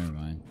 Oh, yeah. Never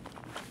mind.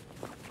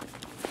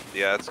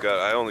 Yeah, it's got.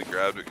 I only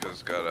grabbed it because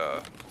it's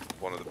got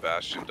one of the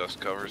Bastion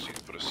dust covers. You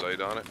can put a sight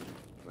on it.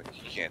 Like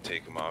you can't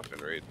take them off in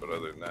raid, but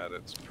other than that,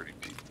 it's pretty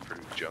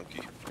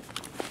junky.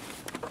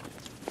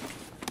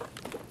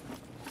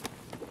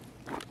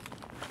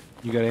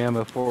 You got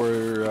ammo for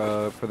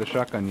the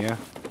shotgun, yeah?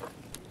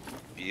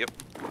 Yep.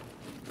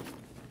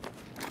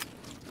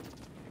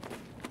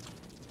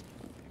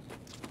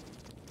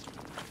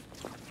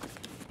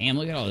 Damn,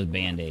 look at all those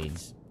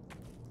band-aids.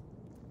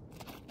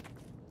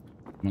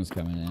 Someone's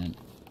coming in.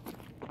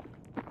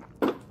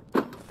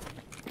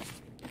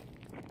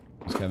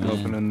 Who's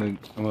coming in?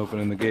 I'm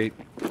opening the gate.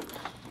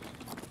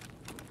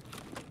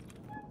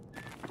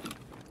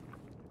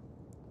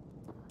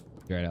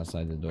 Right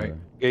outside the door. Right,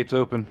 gate's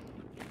open.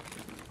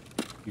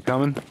 You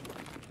coming?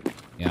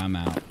 Yeah, I'm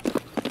out.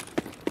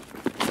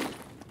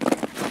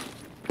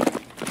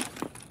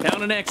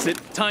 Found an exit.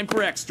 Time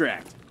for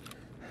extract.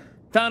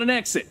 Found an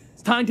exit.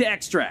 It's time to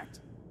extract.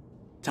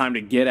 Time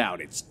to get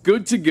out. It's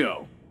good to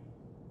go.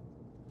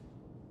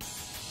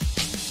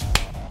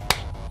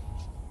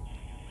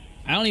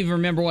 I don't even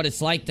remember what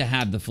it's like to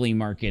have the flea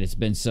market. It's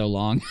been so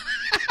long.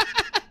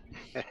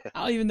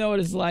 I don't even know what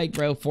it's like,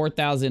 bro.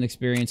 4,000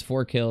 experience,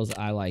 4 kills.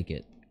 I like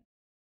it.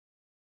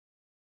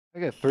 I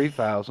got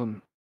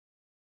 3,000.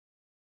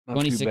 Not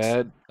too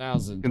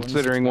 26,000. bad.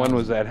 Considering one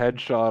was that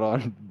headshot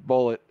on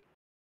Bullet.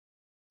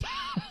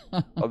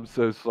 I'm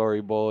so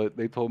sorry, Bullet.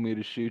 They told me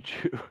to shoot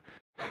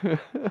you.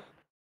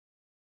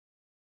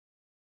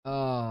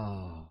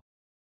 Oh.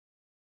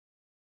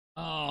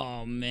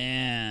 Oh,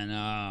 man.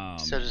 Oh,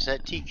 So does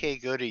that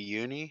TK go to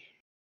uni?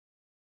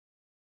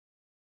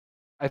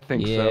 I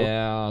think so.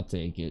 Yeah, I'll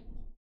take it.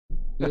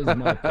 It's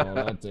my fault.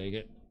 I'll take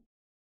it.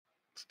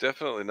 It's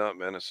definitely not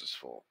Menace's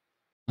fault.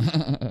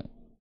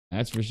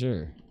 That's for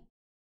sure.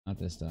 Not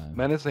this time.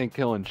 Menace ain't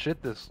killing shit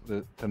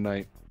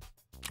tonight.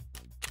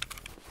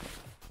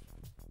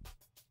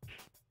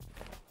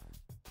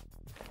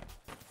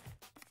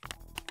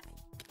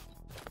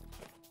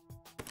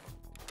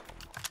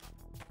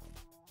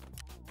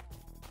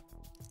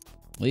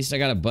 At least I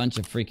got a bunch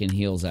of freaking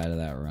heals out of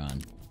that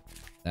run.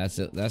 That's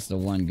it. That's the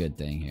one good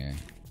thing here.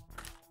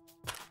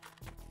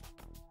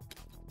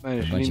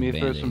 Menace, you need me to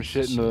throw some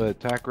shit in the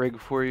attack rig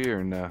for you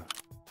or no?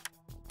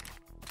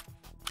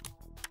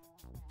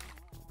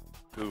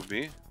 Who,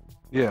 me?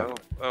 Yeah.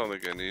 I don't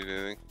think I need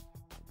anything.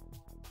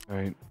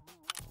 Alright.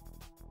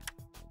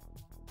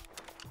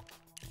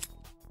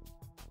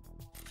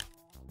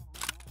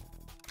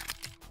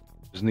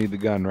 Just need the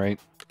gun, right?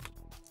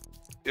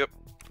 Yep.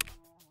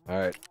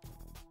 Alright.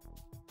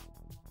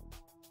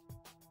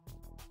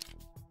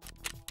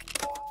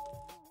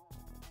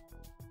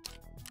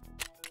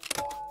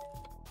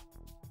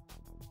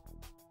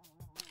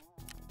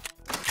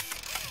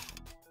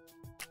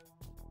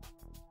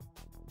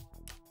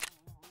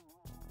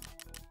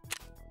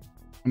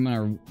 I'm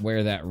gonna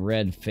wear that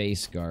red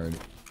face guard.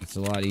 It's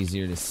a lot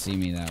easier to see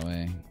me that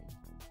way.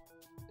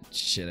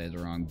 Shit, I had the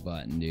wrong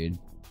button, dude.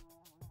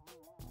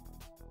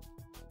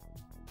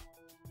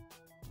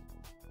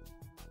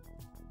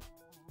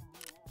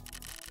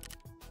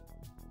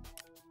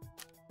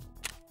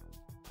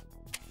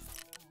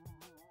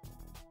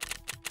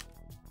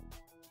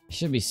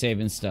 should be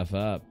saving stuff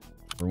up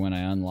for when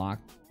I unlock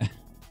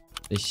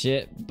the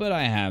shit, but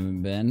I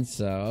haven't been,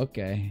 so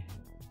okay.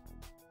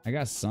 I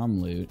got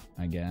some loot,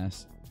 I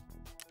guess.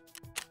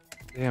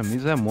 Damn,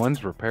 these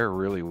M1s repair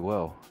really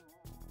well.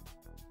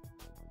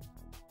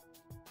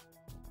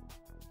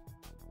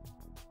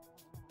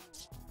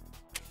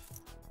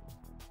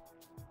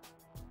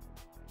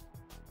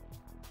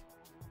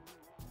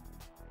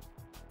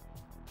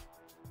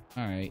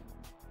 Alright.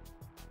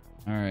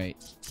 Alright.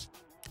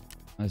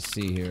 Let's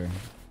see here.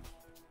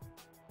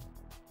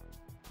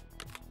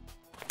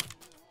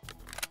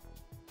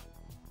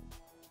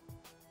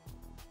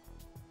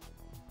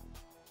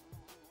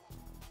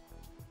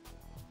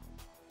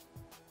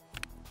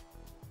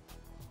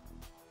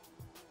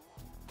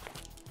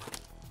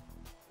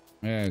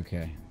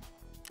 Okay.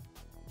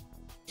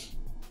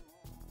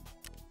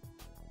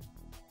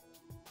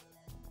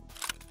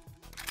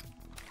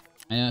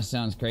 I know it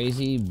sounds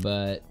crazy,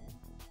 but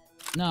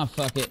nah,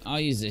 fuck it. I'll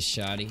use this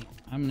shoddy.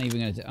 I'm not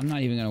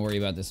even gonna worry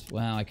about this.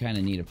 Well, I kind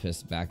of need a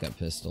backup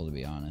pistol, to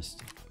be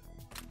honest.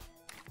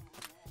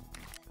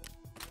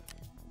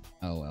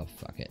 Oh well,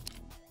 fuck it.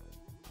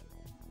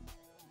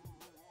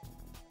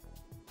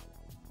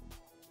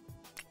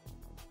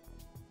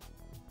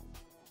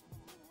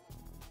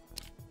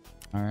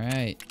 All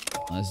right,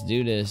 let's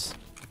do this.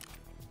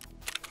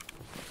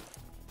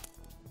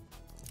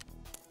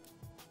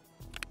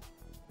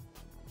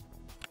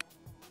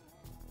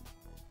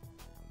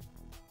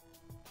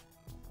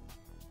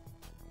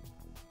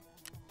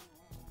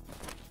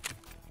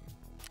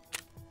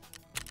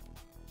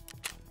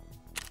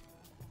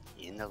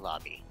 In the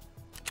lobby.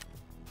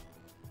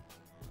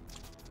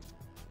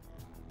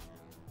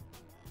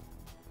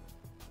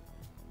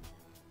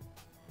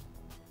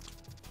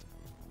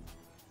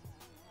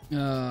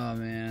 Oh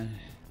man.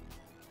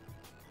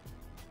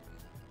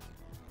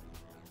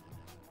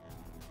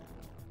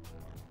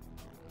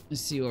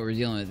 Let's see what we're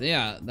dealing with.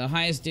 Yeah, the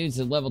highest dude's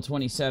at level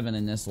 27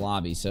 in this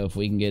lobby, so if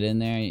we can get in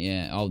there,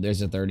 yeah. Oh,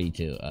 there's a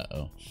 32.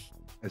 Uh-oh.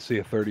 I see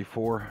a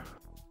 34.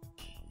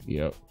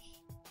 Yep.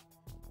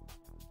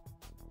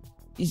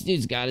 These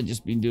dudes gotta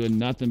just be doing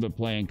nothing but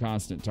playing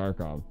constant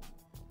Tarkov.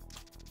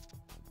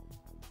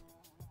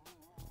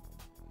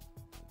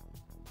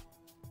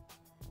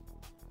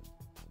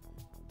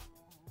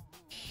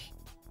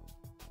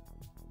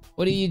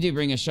 What do you do?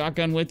 Bring a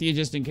shotgun with you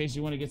just in case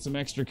you want to get some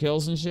extra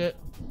kills and shit?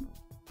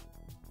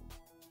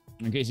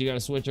 In case you gotta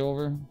switch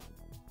over?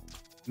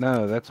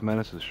 No, that's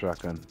Menace's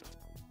shotgun.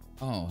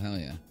 Oh, hell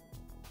yeah.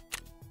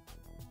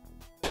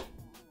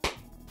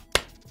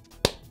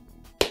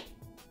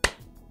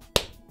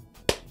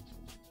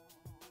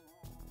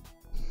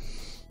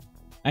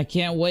 I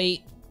can't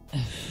wait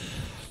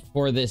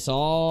for this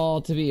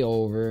all to be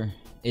over.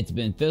 It's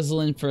been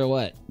fizzling for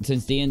what?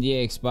 Since the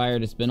NDA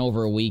expired, it's been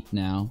over a week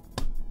now.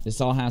 This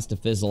all has to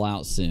fizzle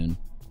out soon.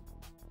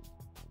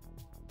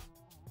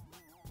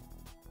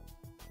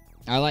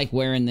 I like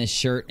wearing this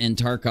shirt in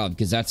Tarkov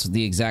because that's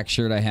the exact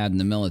shirt I had in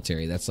the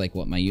military. That's like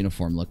what my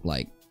uniform looked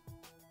like.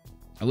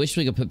 I wish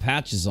we could put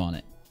patches on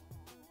it.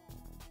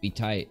 Be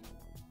tight.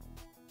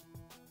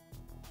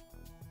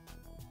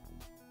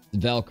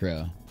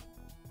 Velcro.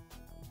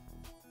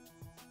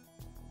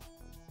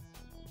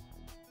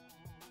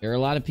 There are a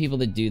lot of people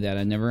that do that.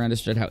 I never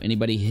understood how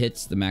anybody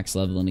hits the max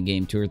level in a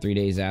game 2 or 3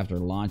 days after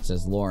launch,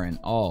 says Lauren.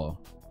 Oh,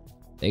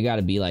 they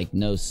gotta be like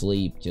no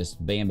sleep,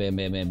 just bam, bam,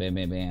 bam, bam, bam,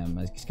 bam, bam.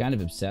 It's kind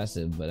of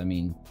obsessive, but I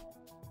mean,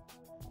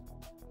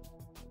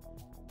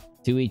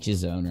 to each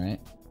his own, right?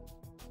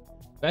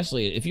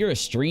 Especially if you're a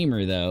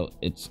streamer, though,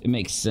 it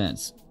makes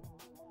sense.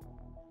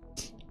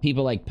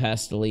 People like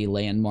Pestily,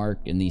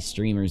 Landmark, and these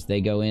streamers, they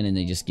go in and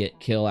they just get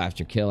kill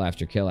after kill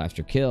after kill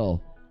after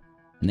kill.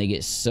 And they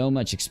get so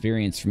much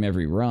experience from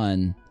every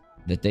run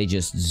that they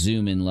just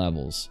zoom in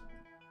levels.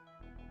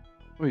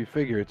 Well, you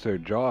figure it's their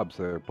job,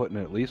 so they're putting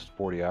at least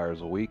 40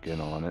 hours a week in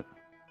on it.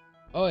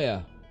 Oh,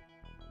 yeah.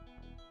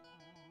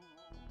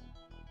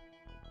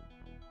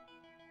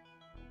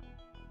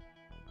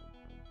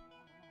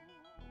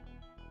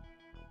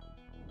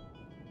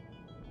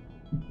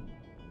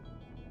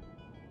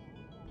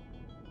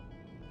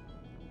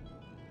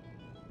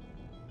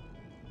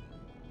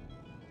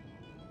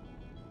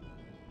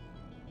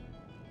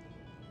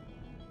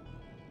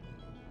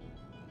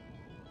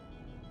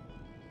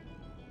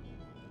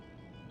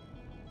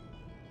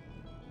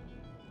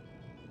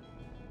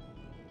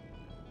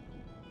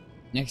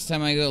 Next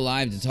time I go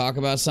live to talk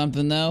about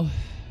something, though,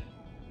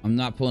 I'm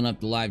not pulling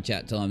up the live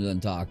chat till I'm done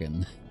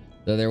talking.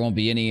 So there won't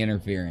be any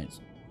interference.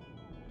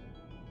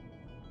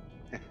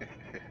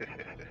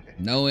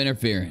 No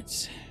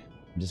interference.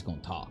 I'm just gonna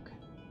talk.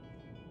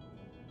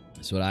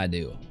 That's what I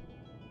do.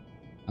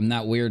 I'm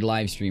that weird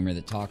live streamer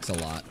that talks a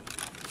lot.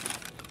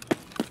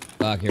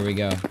 Fuck, here we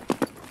go.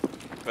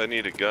 I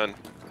need a gun.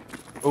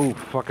 Oh,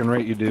 fucking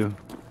right you do.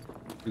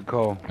 Good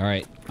call.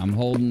 Alright, I'm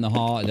holding the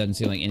hall. It doesn't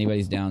seem like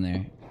anybody's down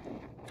there.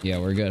 Yeah,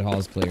 we're good.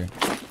 Hall's clear.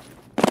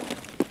 Did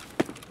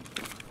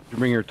you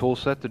bring your tool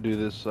set to do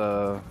this,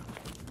 No,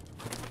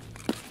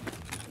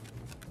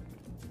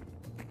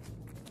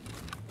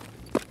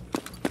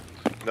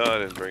 No, I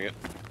didn't bring it.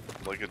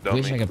 Like a dummy.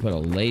 Wish I could put a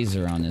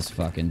laser on this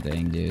fucking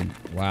thing, dude.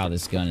 Wow,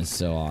 this gun is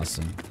so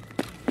awesome.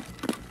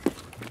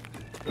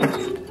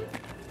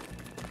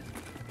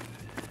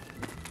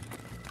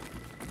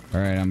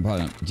 Alright, I'm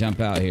gonna jump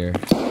out here.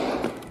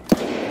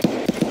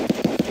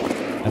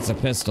 That's a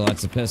pistol,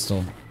 that's a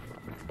pistol.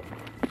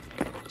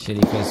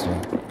 Shitty pistol.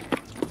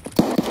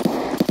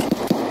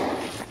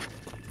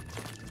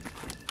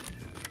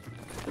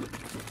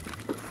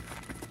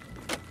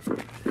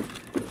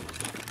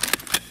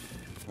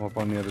 I'm up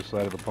on the other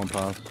side of the pump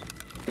house,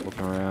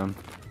 looking around.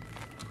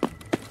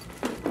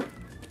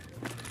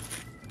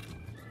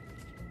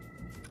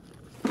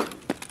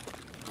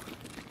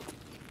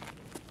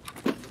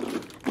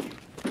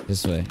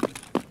 This way.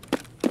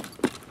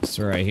 I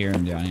swear I hear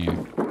him down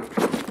here.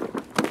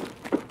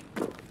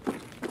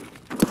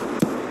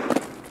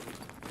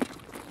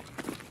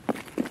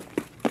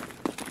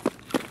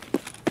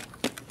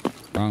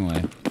 Wrong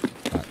way.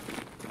 Fuck.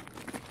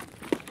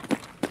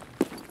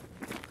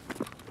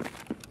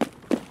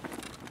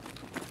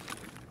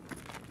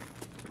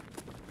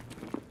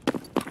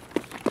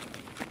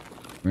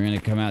 We're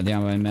gonna come out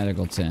down by a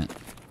medical tent.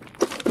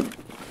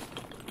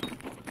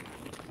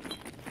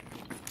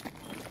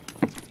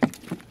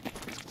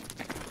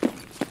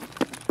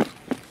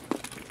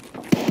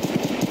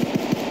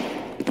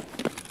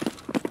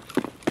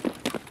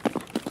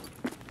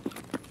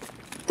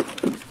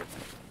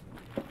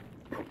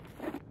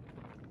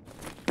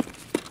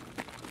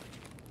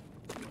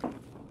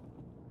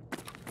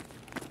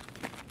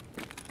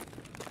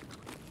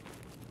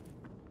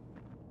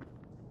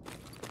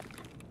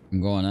 I'm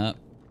going up.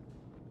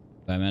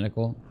 By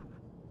medical.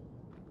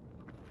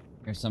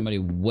 There's somebody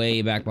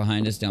way back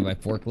behind us down by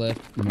forklift.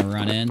 I'm gonna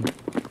run in.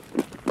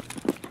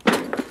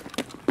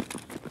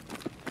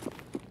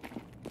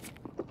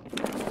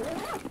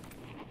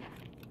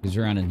 Who's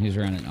running? Who's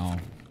running? Oh.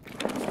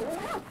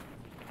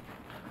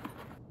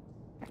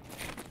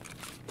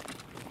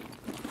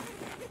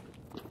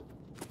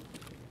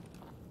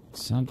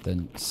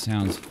 Something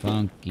sounds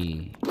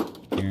funky.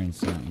 Hearing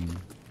something.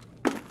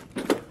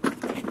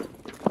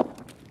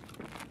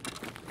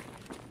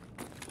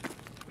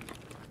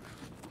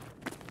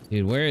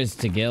 Dude, where is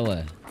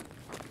Tagilla?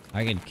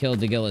 I could kill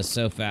Tagilla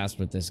so fast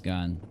with this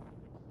gun.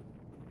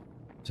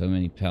 So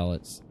many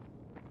pellets.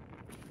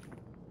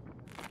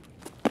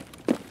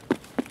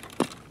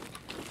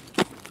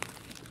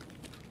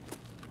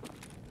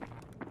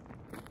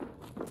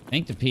 I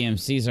think the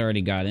PMC's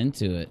already got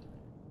into it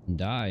and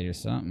died or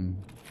something.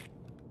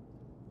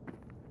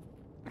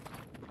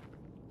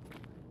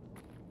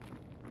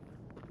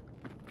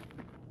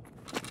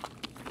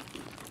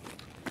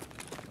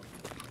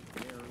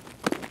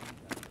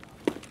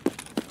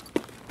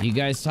 You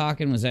guys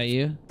talking? Was that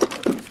you?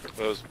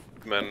 Those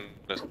men.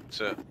 That's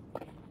it.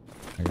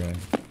 Okay.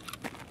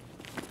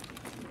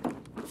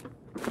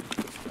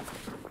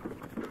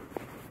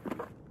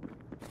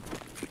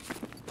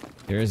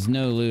 There is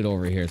no loot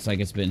over here. It's like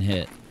it's been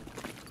hit.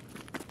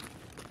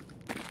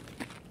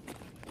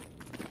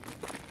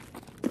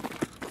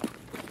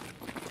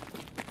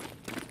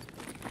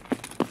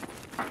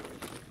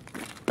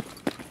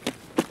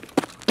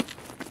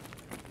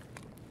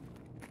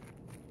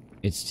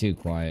 It's too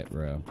quiet,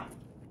 bro.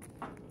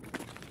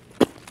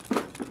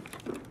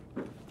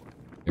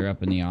 You're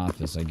up in the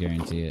office, I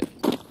guarantee it.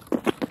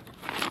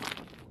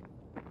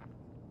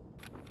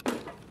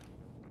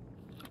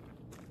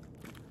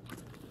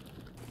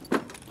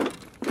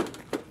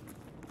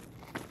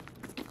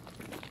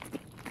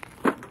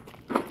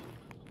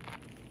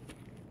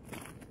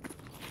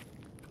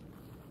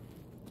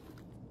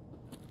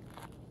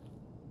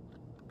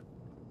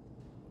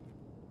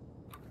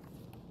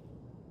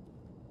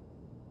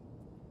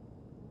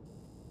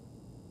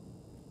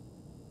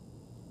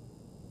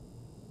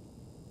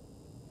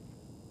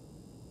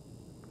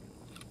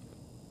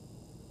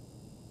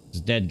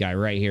 Dead guy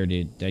right here,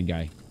 dude. Dead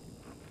guy.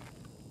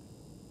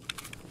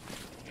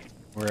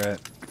 Where at?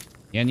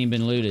 He hadn't even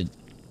been looted.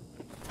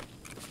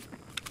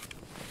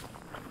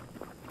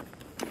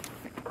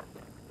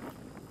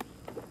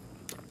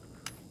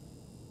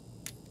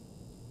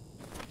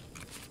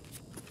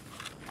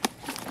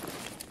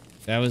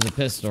 That was a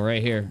pistol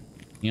right here.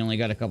 He only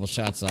got a couple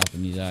shots off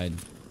and he died.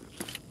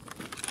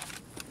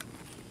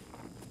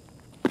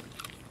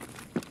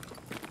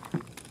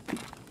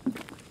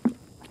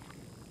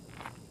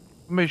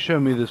 Somebody show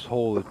me this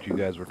hole that you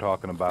guys were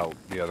talking about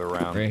the other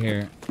round. Right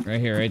here. Right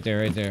here. Right there.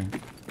 Right there.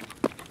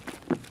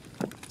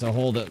 It's a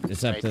hole that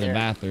it's up Right to the there.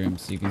 bathroom,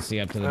 so you can see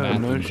up to the Oh,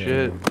 bathroom. no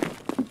shit.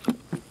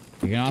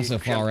 You can also You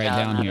fall jumped right out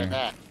down out of here.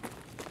 that.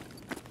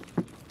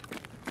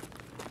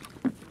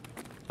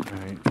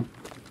 Alright.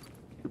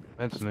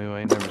 That's new. I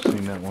ain't never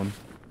seen that one.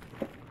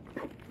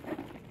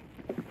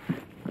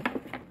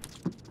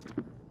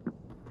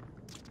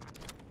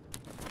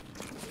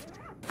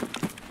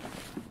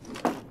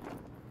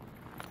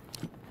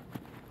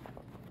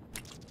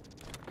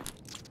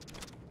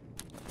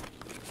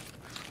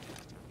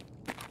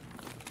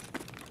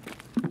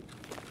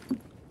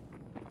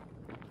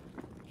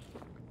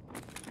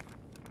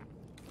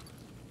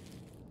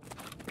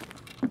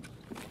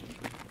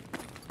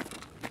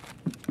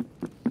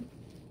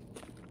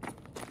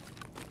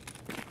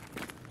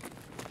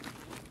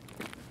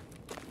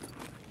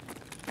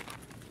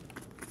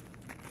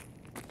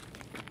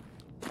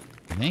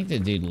 think the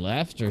dude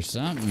left or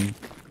something.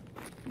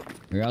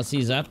 Or else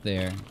he's up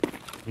there.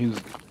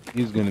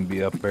 He's gonna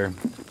be up there.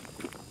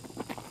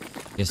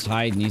 Just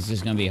hiding. He's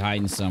just gonna be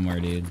hiding somewhere,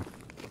 dude.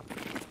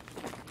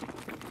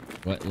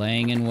 What?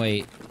 Laying in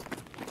wait.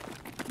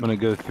 I'm gonna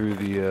go through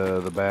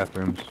the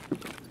bathrooms.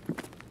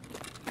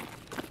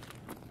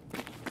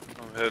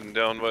 I'm heading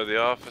down by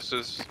the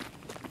offices.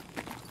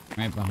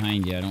 Right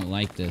behind you. I don't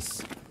like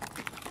this.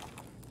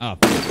 Oh.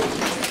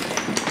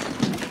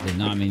 Did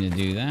not mean to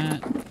do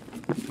that.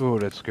 Oh,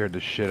 that scared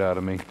the shit out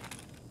of me.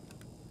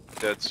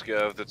 Dead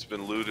scav that's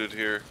been looted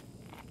here.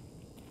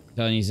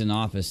 Telling you he's in the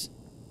office.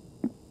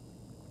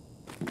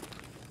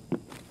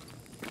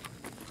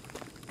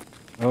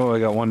 Oh, I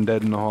got one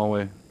dead in the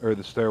hallway. Or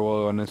the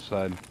stairwell on this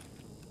side.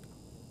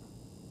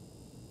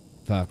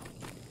 Fuck.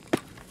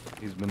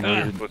 He's been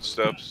looted.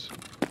 Footsteps.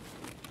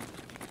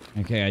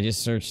 Okay, I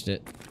just searched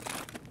it.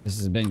 This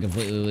has been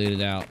completely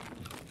looted out.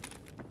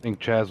 I think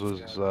Chaz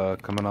was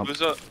coming up.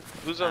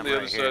 Who's on the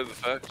other side of the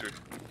factory?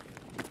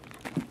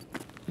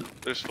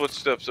 There's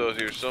footsteps out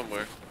here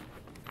somewhere.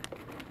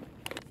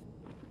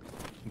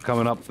 I'm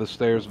coming up the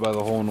stairs by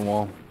the hole in the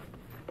wall.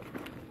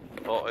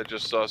 Oh, I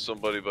just saw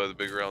somebody by the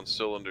big round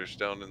cylinders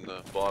down in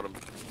the bottom.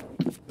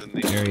 In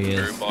the There he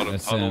very is. bottom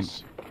That's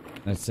tunnels. him.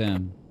 That's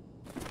him.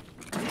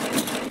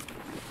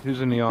 Who's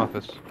in the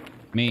office?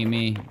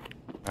 Me.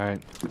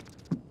 Alright.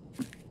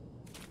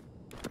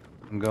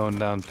 I'm going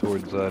down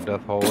towards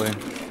Death Hallway.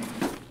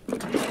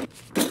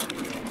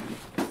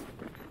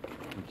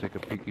 Take a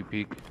peeky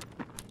peek.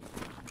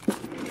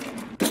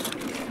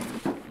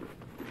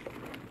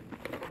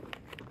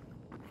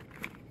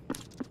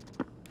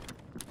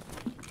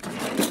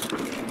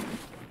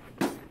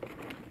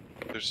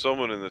 There's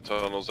someone in the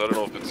tunnels. I don't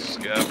know if it's a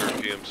scav or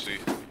a PMC.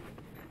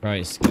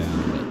 Probably scav.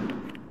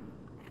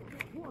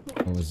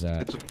 What was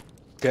that? It's a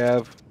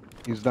scav.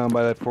 He's down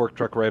by that fork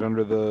truck right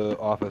under the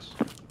office.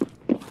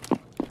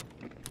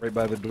 Right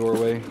by the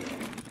doorway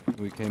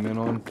we came in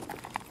on.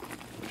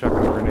 Chucking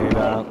a grenade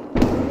out.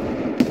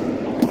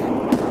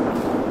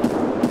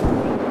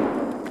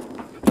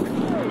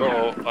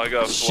 Oh, I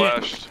got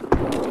flashed.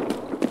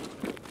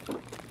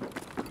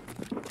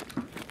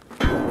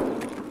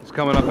 He's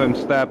coming up them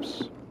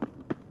steps.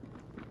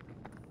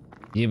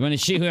 You want to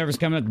shoot whoever's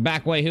coming up the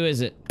back way? Who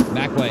is it?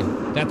 Back way.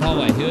 Death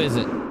Hallway. Who is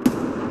it?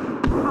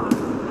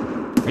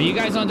 Are you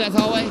guys on Death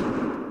Hallway?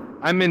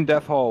 I'm in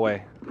Death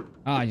Hallway.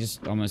 Oh, I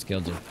just almost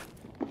killed you.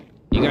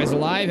 You guys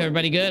alive?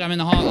 Everybody good? I'm in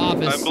the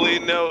office. I'm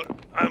bleeding out.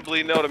 I'm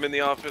bleeding out. I'm in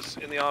the office.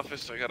 In the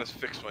office. I gotta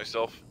fix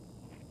myself.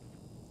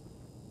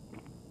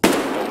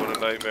 Oh, what a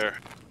nightmare.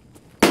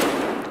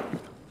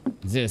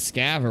 Is it a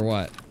scav or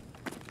what?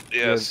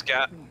 Yeah,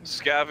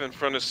 scav in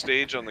front of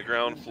stage on the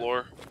ground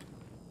floor.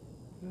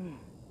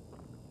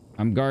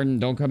 I'm guarding.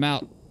 Don't come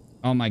out.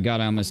 Oh my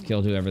god, I almost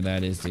killed whoever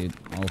that is, dude.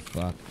 Oh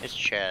fuck. It's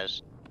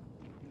Chaz.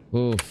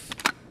 Oof.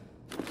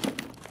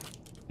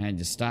 I had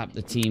to stop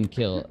the team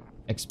kill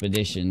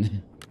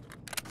expedition.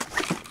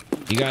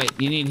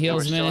 You need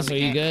heals, still Menace? in Are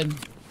the you good?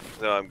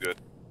 No, I'm good.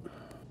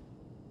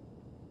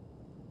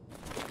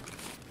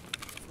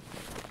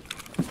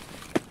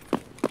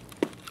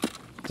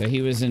 So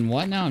he was in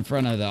what now? In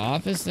front of the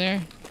office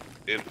there?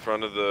 In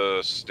front of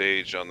the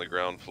stage on the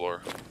ground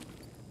floor.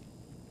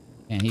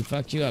 And he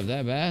fucked you up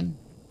that bad?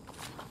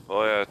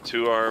 Oh yeah,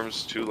 2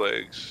 arms, 2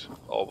 legs,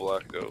 all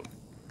blacked out.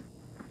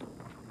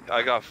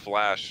 I got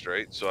flashed,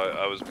 right? So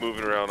I was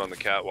moving around on the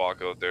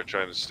catwalk out there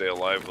trying to stay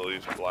alive while he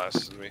was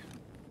blasting me.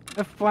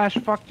 The flash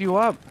fucked you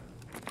up.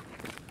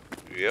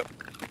 Yep.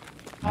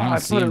 I I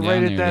put it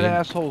right at that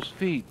asshole's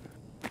feet.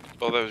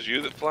 Oh, that was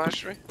you that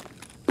flashed me?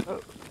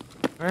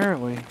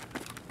 Apparently.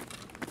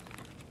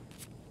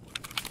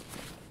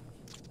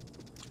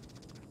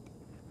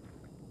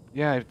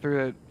 Yeah, I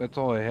threw it. That's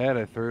all I had.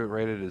 I threw it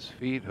right at his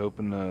feet,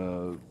 hoping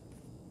to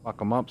fuck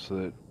him up so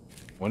that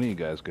one of you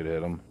guys could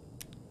hit him.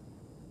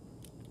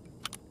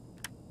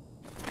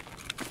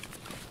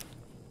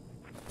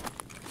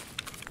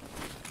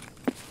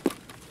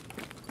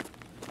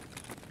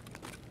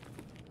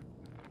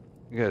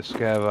 You got a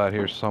scav out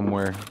here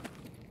somewhere.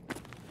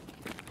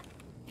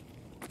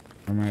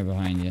 I'm right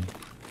behind you.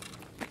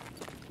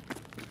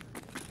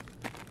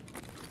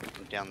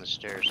 I'm down the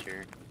stairs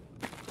here.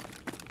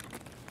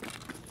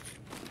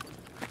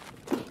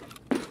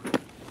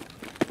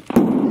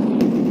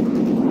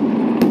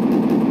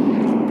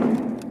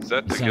 Is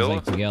that It sounds Tagilla?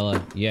 like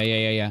Tagilla.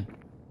 Yeah.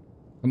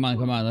 Come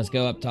on, let's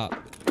go up top.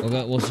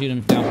 We'll shoot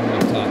him down from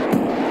up top.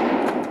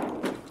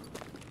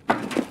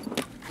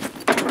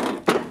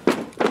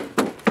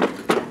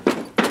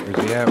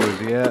 Where's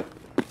he at?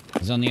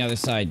 He's on the other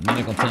side,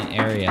 medical tent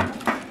area.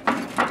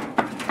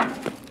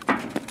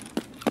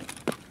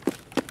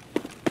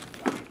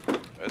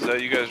 Is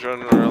that you guys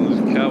running around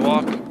the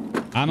catwalk?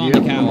 I'm on the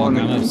catwalk.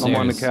 I'm upstairs. I'm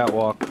on the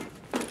catwalk.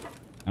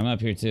 I'm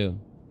up here too.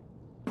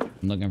 I'm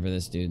looking for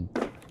this dude.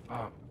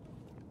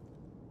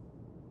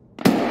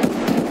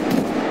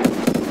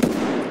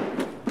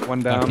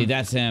 One down. Okay,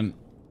 that's him.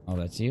 Oh,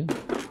 that's you?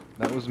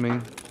 That was me.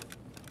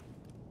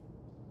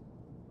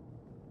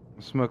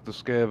 Smoked the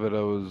scav that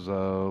I was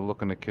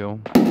looking to kill.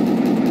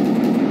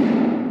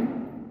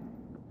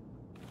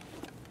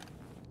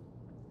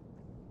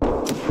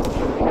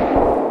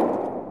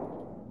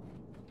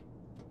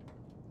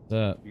 What's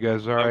up? You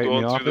guys all right in the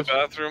I'm going through office? the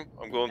bathroom.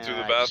 I'm going through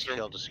the I just bathroom.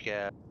 killed a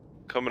scav.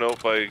 Coming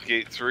out by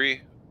gate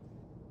 3.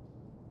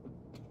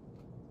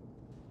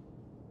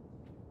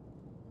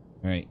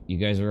 Alright, you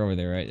guys are over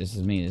there, right? This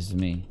is me, this is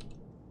me.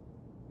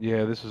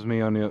 Yeah, this is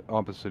me on the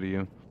opposite of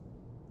you.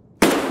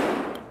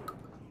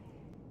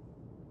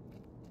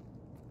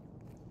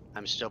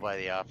 I'm still by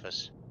the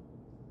office.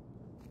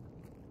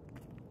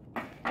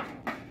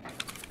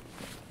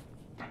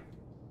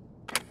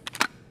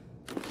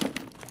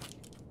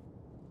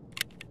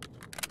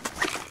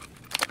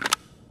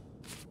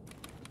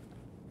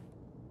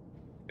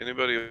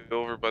 Anybody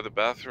over by the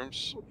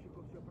bathrooms?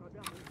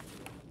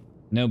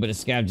 No, but a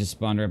scav just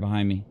spawned right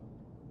behind me.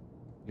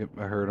 Yep,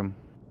 I heard him.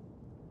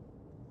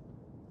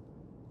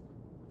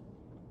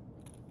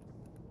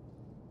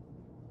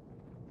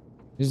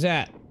 Who's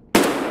that?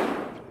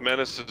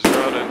 Menace is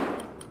running.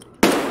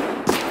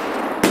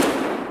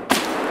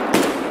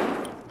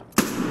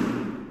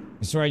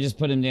 I swear I just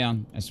put him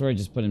down. I swear I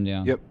just put him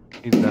down. Yep,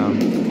 he's down.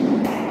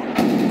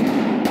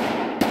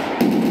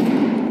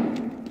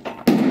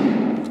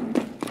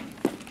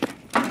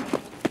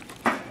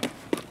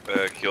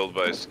 Killed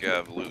by a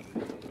scav looting.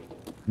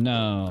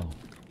 No.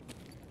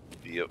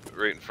 Yep,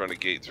 right in front of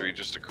gate 3.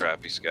 Just a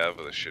crappy scav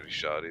with a shitty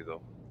shotty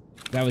though.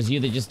 That was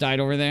you that just died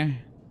over there?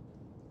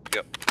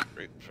 Yep,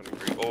 right in front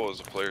of gate. Oh, it was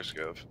a player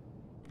scav.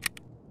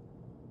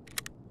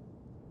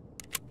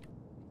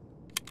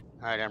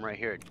 Alright, I'm right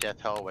here at Death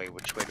Hallway.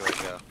 Which way do I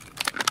go?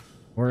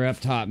 We're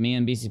up top. Me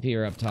and BCP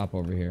are up top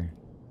over here.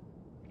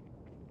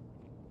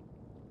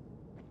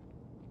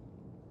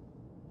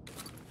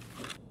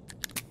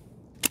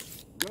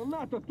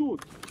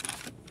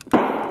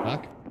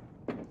 Fuck.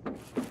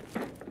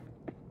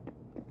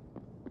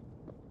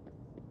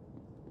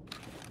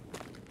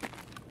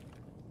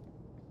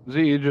 Z,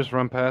 you just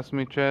run past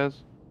me, Chaz?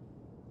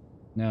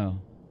 No.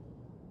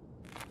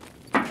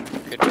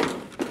 Could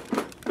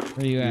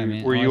Where you at,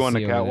 man? Were Oh, I you on see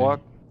the over there.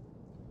 catwalk?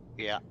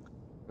 Yeah.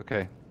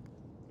 Okay.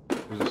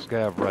 There's a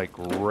scav like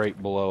right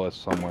below us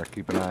somewhere.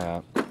 Keep an eye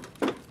out.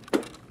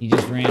 He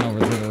just ran over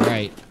to the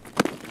right.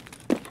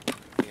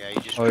 Yeah,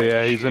 you just. Oh tried to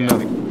yeah, he's shoot in at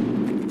me.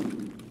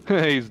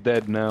 the. He's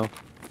dead now.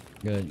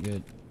 Good,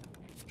 good.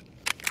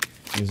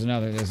 There's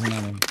another, there's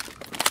another.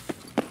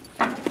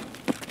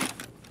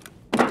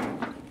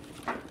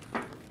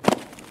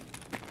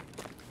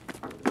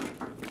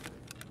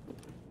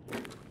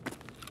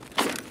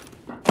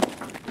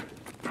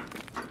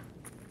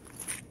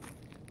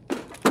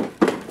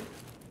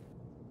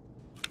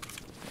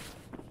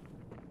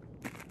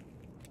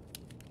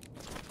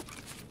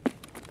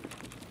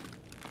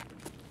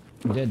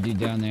 Dead dude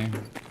down there.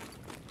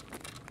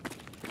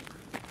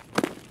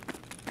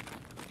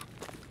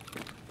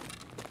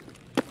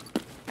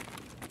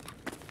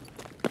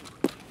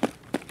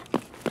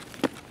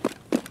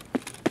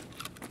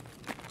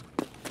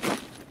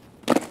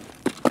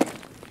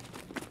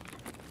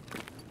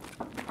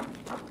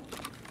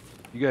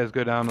 You guys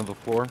go down to the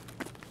floor.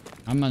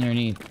 I'm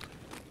underneath.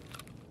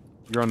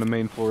 You're on the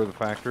main floor of the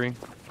factory.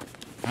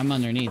 I'm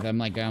underneath. I'm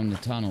like down the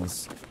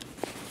tunnels.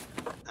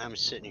 I'm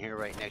sitting here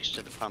right next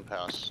to the pump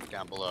house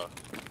down below.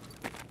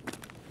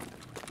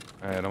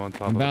 Alright, I'm on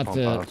top I'm of the about pump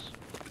to- house.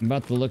 I'm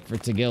about to look for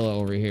Tagilla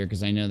over here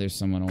because I know there's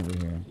someone over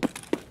here.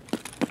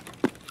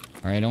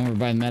 Alright, over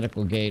by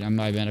medical gate. I'm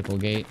by medical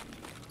gate.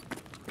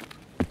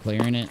 I'm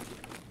clearing it.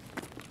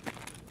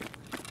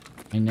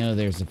 I know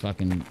there's a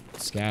fucking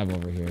scab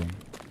over here.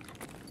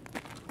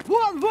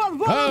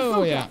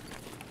 Oh, yeah.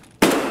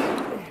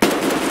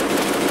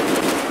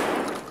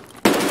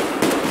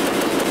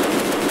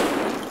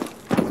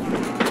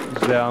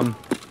 He's down.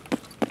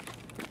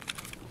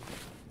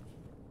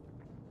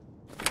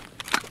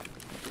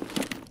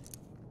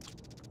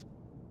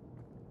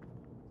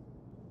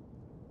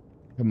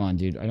 Come on,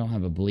 dude. I don't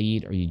have a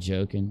bleed. Are you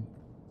joking?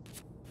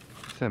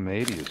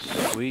 SM80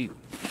 is sweet.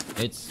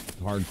 It's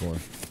hardcore.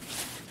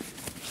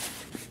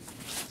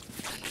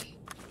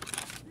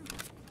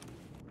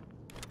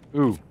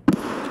 Ooh.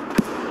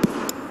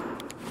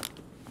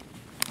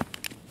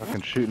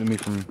 Fucking shooting at me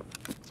from...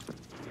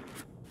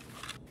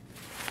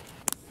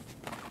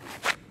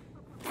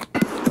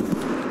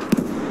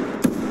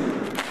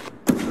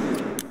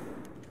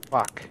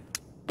 Fuck.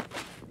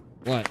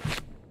 What?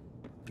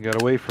 You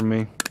got away from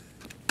me.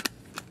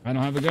 I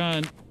don't have a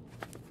gun.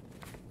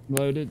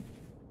 Loaded.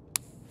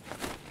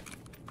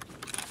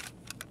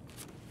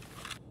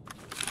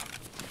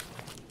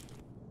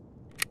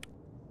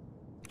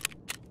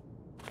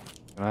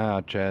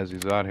 Ah, Chaz,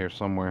 he's out here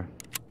somewhere.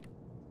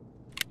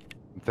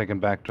 I'm thinking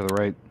back to the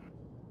right.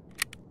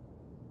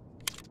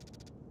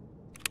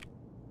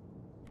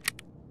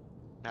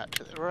 Not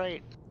to the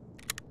right.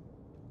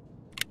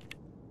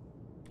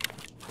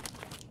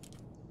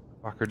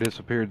 Fucker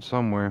disappeared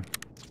somewhere.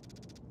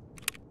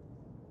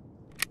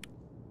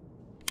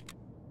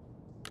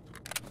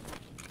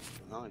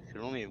 Well, it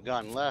could only have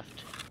gone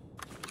left.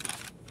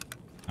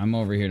 I'm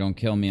over here. Don't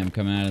kill me. I'm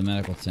coming out of the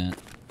medical tent.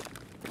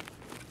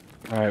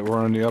 Alright, we're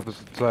on the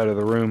opposite side of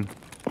the room.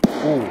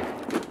 Ooh.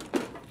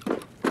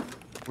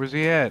 Where's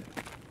he at?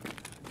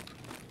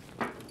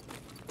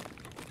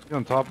 He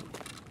on top?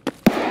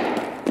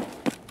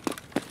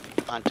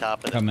 On top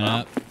of the Coming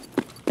bump. up.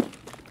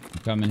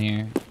 I'm coming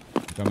here.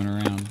 I'm coming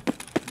around.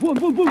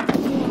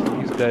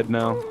 He's dead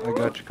now. I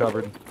got you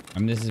covered.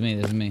 This is me.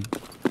 This is me.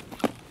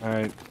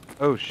 Alright.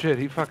 Oh shit,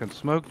 he fucking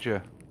smoked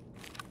you.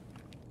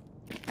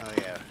 Oh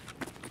yeah.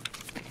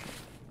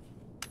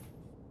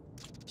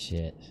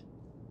 Shit.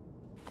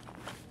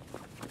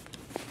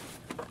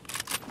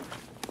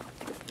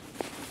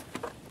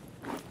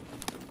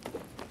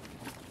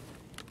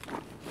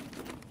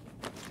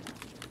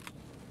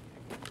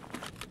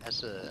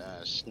 That's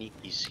a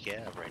sneaky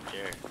scab right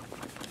there.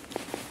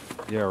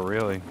 Yeah,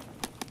 really.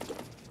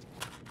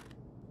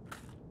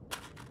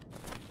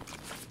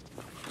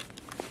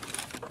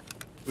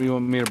 What do you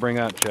want me to bring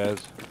out,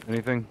 Chaz?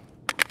 Anything?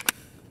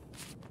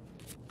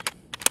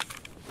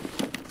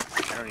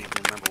 I don't even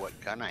remember what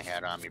gun I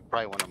had on me.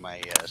 Probably one of my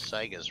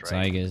Saigas,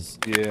 right? Saigas.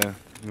 Yeah.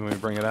 You want me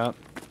to bring it out?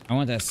 I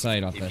want that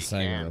sight off If that you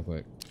Saiga can. real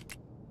quick.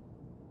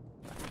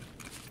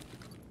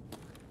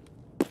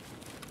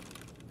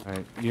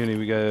 Alright, Uni,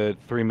 we got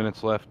 3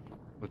 minutes left.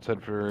 Let's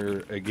head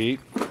for a gate.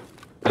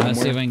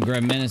 Let's see if I can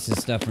grab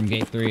Menace's stuff from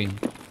gate 3.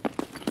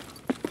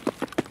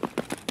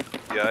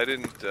 Yeah, I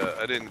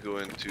didn't go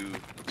in too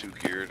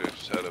geared. I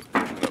just had a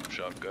broken up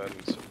shotgun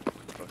and some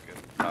fucking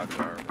knock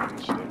armor and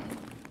stuff.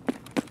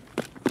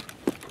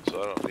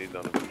 So I don't need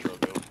none of the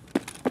drug out.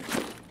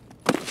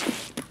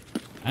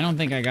 I don't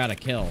think I got a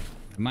kill.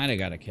 I might have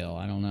got a kill.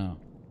 I don't know.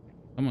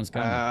 Someone's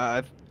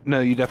coming.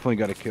 No, you definitely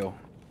got a kill.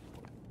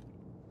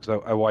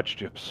 Cause I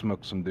watched you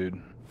smoke some dude.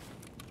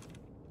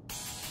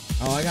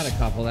 Oh, I got a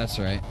couple. That's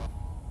right.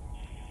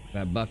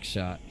 That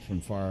buckshot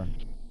from far.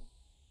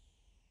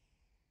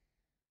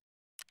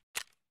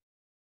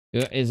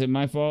 Is it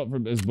my fault?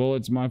 Is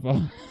bullets my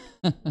fault?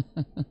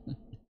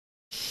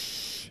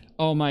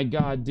 Oh my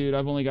god, dude!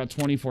 I've only got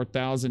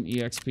 24,000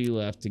 EXP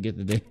left to get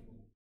the day.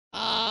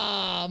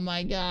 Oh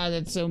my god,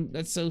 that's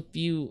so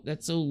few.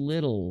 That's so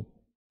little.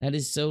 That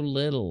is so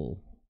little.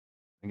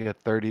 I got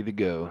 30 to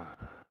go.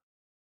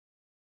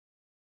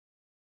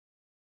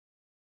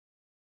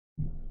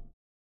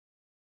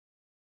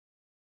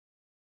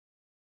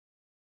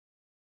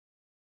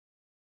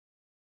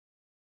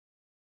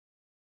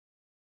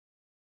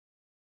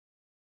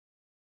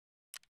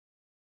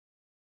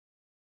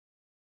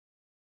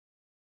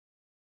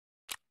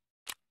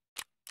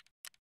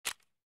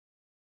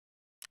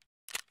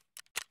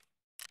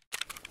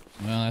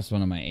 Well, that's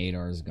one of my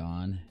 8Rs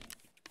gone.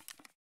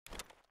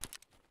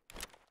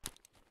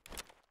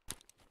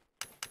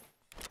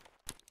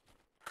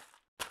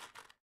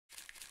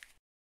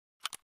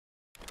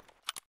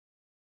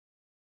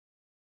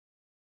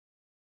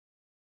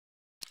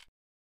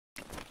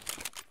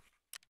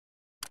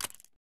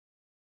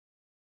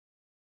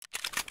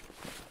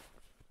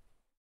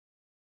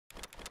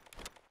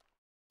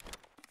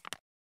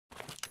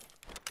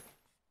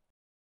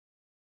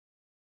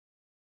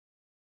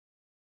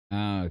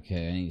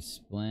 Okay, I need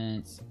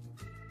splints.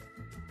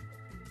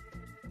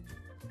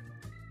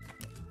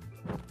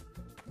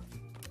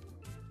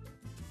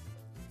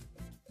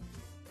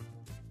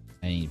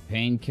 I need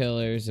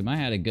painkillers. Am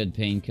I out of good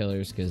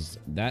painkillers? Because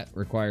that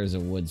requires a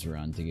woods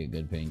run to get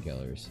good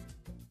painkillers.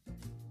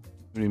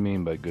 What do you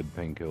mean by good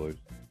painkillers?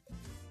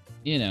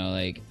 You know,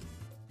 like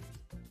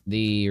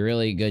the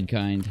really good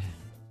kind.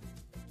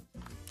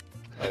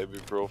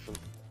 Ibuprofen.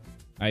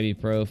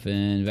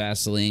 Ibuprofen,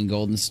 Vaseline,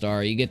 Golden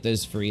Star. You get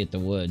those free at the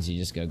woods. You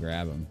just go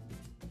grab them.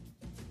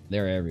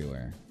 They're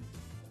everywhere.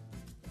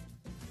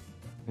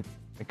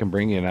 I can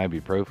bring you an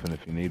ibuprofen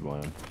if you need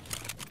one.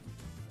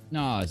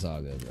 No, it's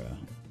all good, bro.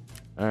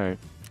 Alright.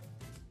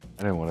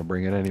 I didn't want to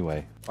bring it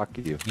anyway. Fuck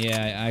you.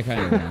 Yeah, I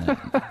kind of want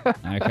it.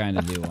 I kind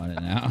of do want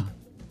it now.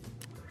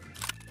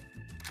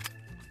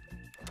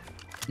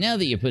 Now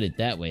that you put it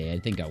that way, I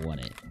think I want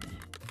it.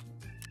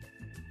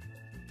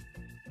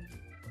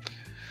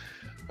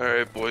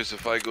 Alright, boys,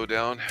 if I go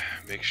down,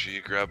 make sure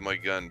you grab my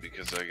gun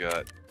because I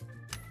got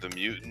the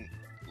mutant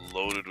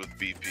loaded with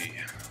BP.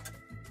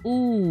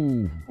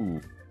 Ooh.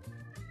 Ooh.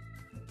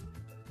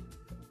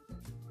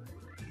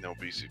 No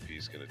BCP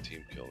is gonna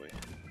team kill me.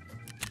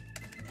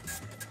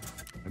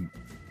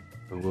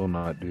 I will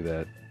not do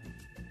that.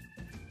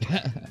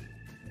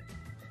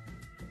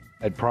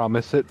 I'd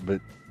promise it, but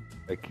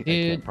I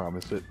can't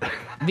promise it.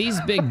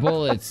 These big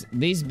bullets,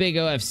 these big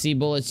OFC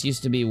bullets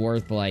used to be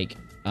worth like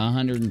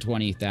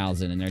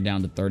 120,000 and they're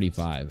down to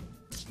 35.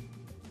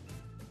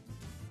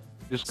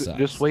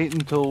 Just wait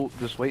until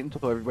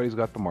everybody's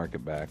got the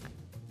market back.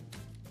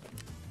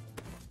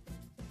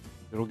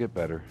 It'll get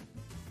better.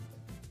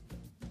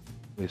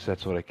 At least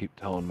that's what I keep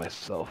telling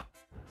myself.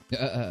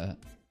 What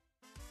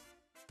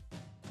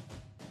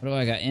do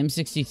I got?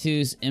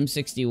 M62s,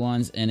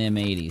 M61s, and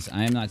M80s.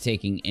 I am not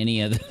taking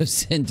any of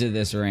those into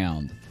this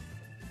round.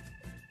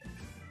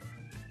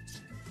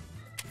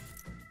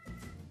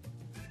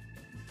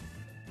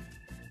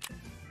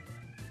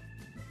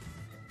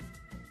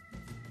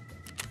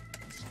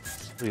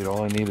 Dude,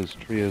 all I need is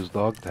Trio's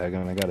dog tag,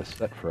 and I got a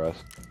set for us.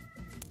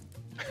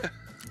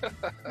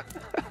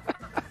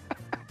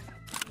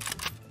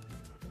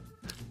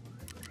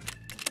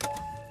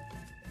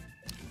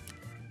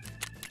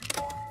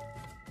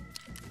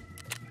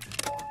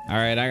 All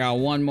right, I got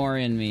one more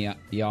in me,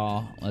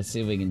 y'all. Let's see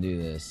if we can do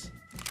this.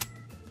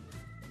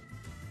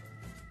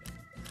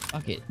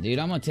 Fuck it, dude.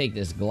 I'm gonna take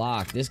this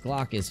Glock. This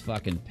Glock is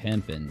fucking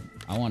pimping.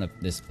 I want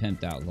this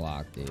pimped out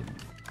Glock, dude.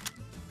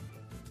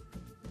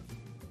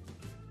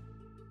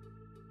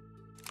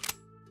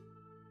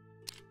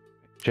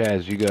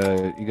 Chaz, you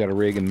got a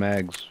rig and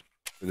mags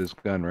for this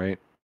gun, right?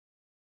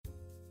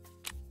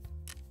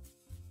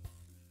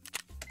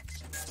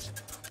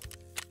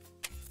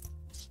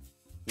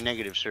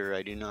 Negative, sir,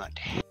 I do not.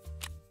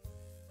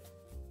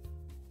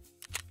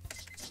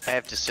 I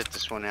have to sit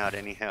this one out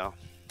anyhow.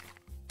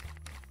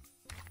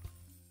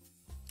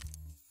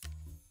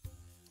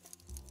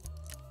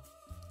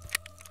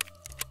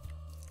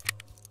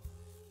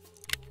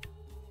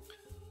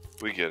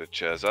 We get it,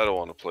 Chaz. I don't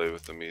want to play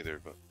with them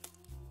either, but...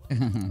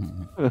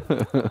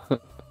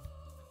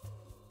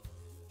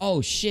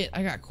 Oh shit,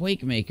 I got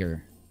Quake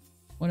Maker.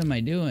 What am I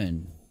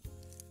doing?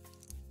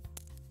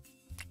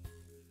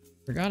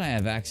 Forgot I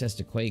have access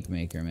to Quake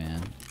Maker,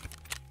 man.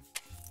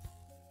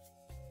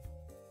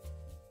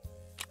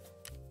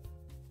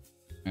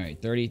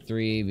 Alright,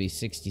 33 be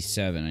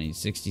 67. I need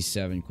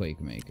 67 Quake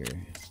Maker.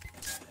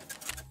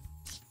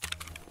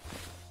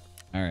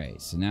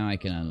 Alright, so now I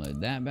can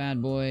unload that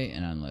bad boy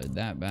and unload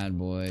that bad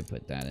boy.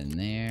 Put that in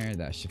there.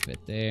 That should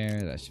fit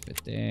there. That should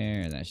fit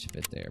there. That should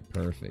fit there.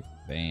 Perfect.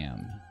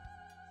 Bam.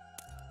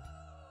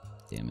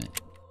 Damn it.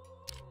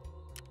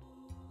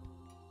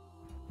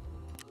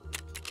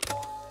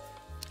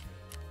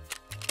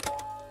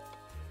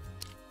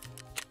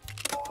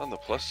 On the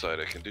plus side,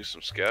 I can do some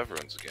scav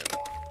runs again.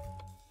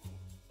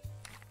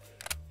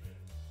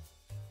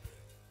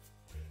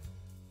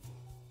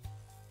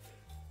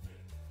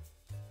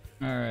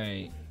 All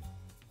right.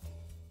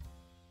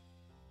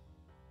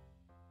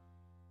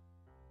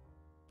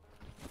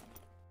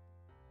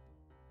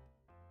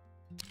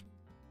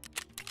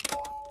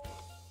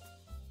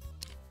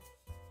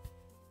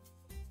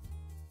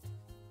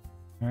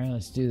 All right,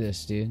 let's do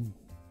this, dude.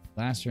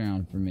 Last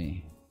round for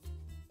me.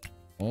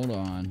 Hold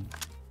on.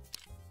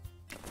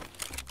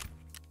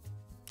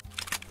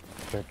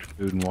 Check your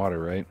food and water,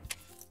 right?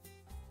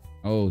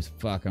 Oh,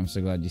 fuck. I'm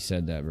so glad you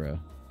said that, bro.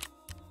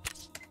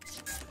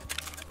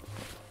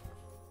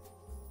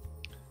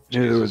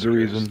 Knew there was a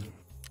reason.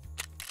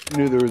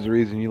 Knew there was a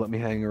reason you let me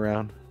hang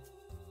around.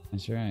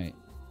 That's right.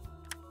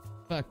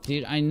 Fuck,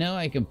 dude. I know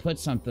I can put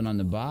something on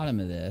the bottom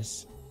of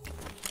this.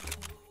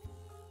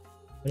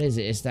 What is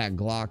it? It's that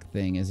Glock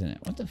thing, isn't it?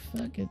 What the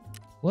fuck?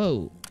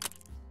 Whoa.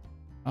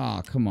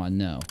 Oh, come on.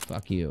 No.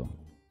 Fuck you.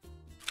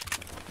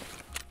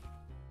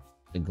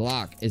 The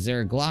Glock. Is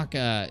there a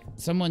Glock?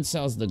 Someone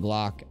sells the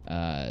Glock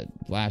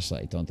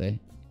flashlight, don't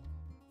they?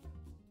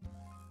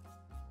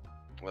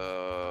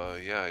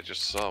 Yeah, I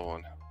just saw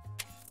one.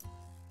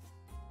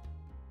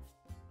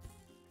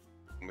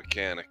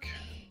 Mechanic.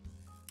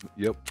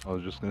 Yep, I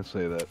was just gonna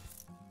say that.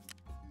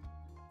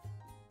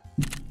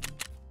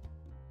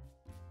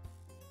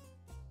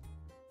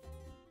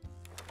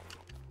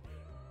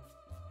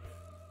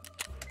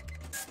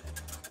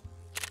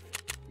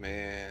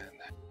 Man.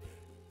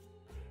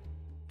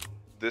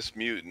 This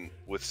mutant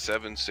with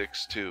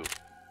 7.62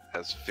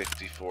 has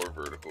 54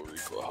 vertical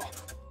recoil.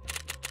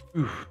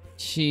 Oof.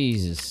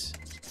 Jesus.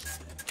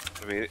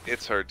 I mean,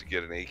 it's hard to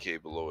get an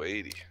AK below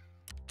 80.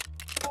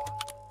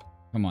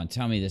 Come on,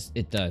 tell me this.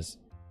 It does.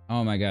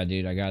 Oh my god,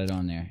 dude. I got it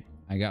on there.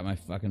 I got my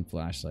fucking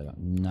flashlight on.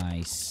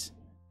 Nice.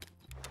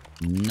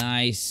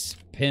 Nice.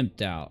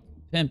 Pimped out.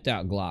 Pimped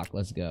out Glock.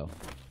 Let's go.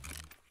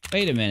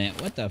 Wait a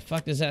minute. What the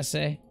fuck does that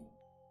say?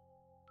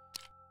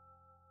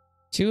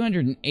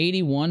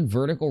 281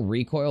 vertical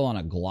recoil on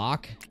a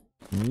Glock?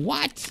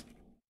 What?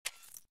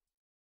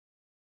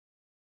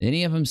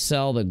 Any of them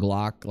sell the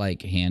Glock,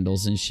 like,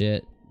 handles and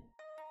shit?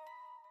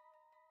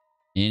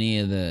 Any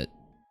of the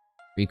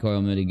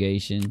recoil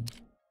mitigation?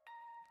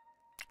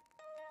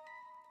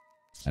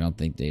 I don't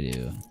think they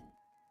do.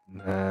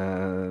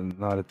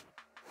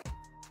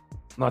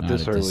 Not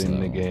this early in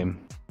the game.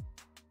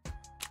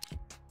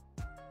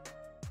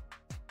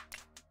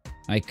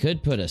 I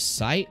could put a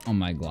sight on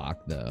my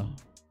Glock, though.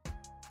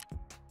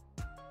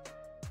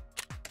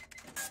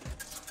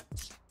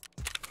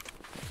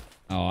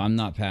 Oh, I'm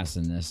not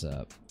passing this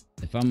up.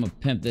 If I'm gonna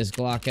pimp this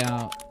Glock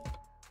out...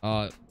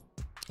 Oh,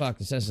 fuck,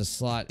 it says a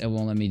slot. It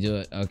won't let me do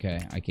it. Okay,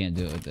 I can't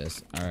do it with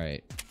this.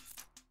 Alright.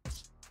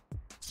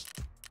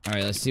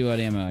 Alright, let's see what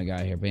ammo I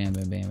got here. Bam,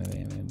 bam, bam,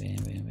 bam, bam, bam,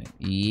 bam, bam.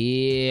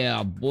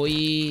 Yeah,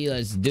 boy.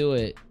 Let's do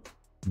it.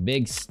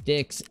 Big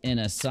sticks in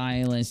a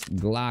silenced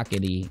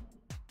Glockity.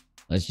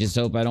 Let's just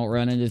hope I don't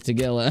run into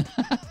Tagilla.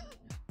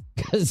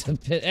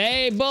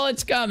 Hey,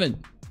 bullets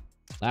coming.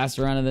 Last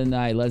run of the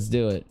night. Let's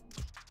do it.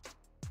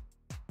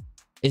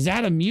 Is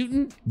that a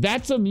mutant?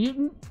 That's a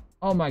mutant?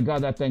 Oh my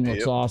god, that thing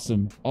looks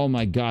awesome. Oh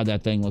my god,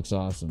 that thing looks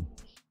awesome.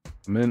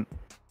 I'm in.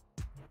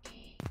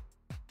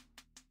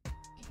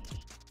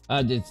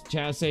 Did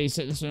Chaz say he's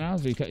sitting now?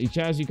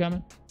 Chaz, you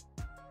coming?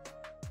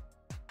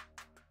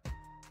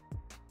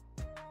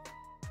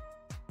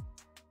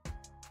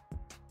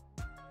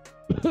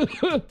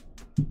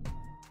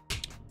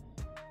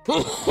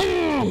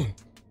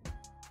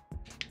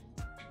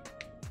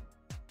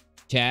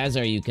 Chaz,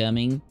 are you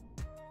coming?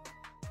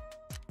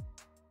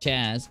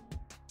 Chaz.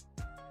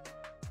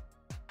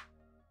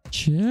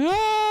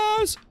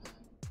 Chaz!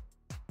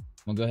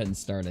 We'll go ahead and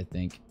start, I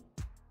think.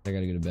 I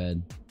gotta go to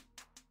bed.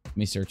 Let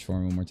me search for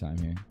him one more time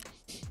here.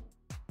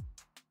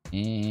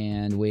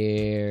 And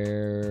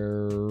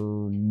we're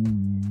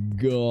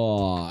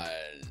gone.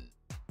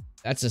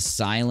 That's a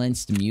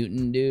silenced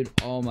mutant, dude.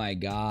 Oh my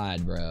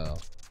god, bro.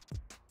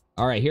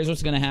 All right, here's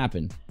what's gonna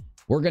happen.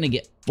 We're gonna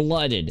get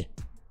flooded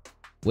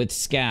with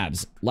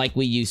scabs like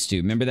we used to.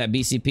 Remember that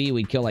BCP?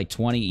 We'd kill like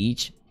 20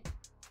 each.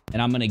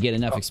 And I'm gonna get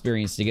enough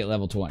experience to get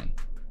level 20.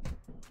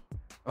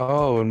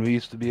 Oh, and we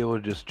used to be able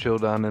to just chill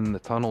down in the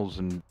tunnels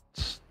and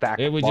stack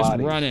They would bodies.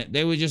 just run it.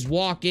 They would just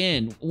walk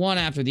in one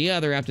after the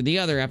other, after the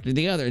other, after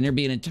the other, and there'd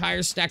be an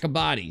entire stack of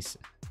bodies.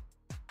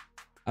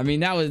 I mean,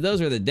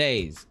 those were the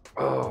days.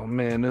 Oh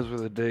man, those were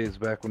the days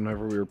back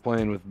whenever we were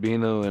playing with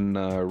Bino and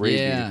Ray.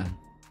 Yeah.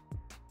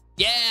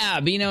 Yeah,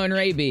 Bino and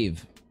Ray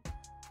Beeve.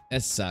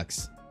 That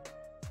sucks.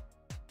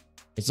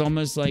 It's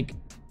almost like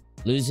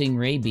losing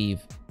Ray Beeve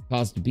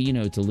caused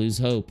Bino to lose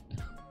hope.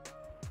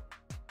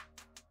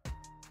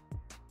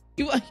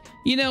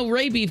 You know,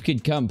 Ray Beef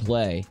could come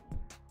play.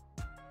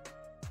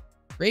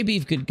 Ray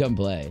Beef could come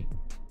play.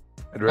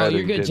 I'd rather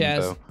you're good,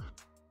 Chaz. though.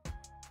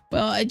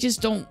 Well, I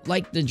just don't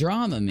like the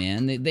drama,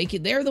 man.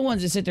 They're the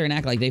ones that sit there and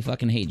act like they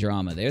fucking hate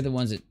drama. They're the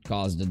ones that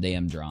cause the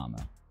damn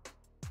drama.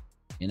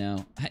 You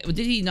know?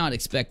 Did he not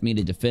expect me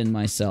to defend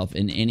myself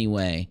in any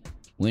way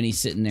when he's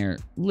sitting there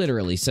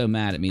literally so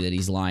mad at me that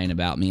he's lying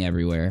about me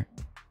everywhere?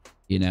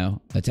 You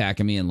know?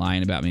 Attacking me and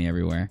lying about me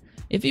everywhere.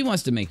 If he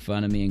wants to make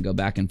fun of me and go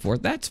back and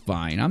forth, that's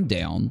fine. I'm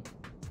down.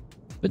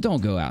 But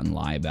don't go out and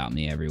lie about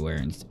me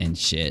everywhere and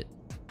shit.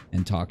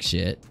 And talk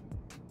shit.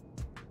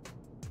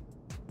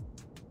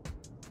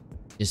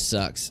 Just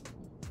sucks.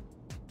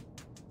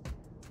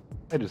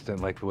 I just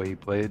didn't like the way he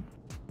played.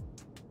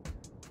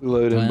 We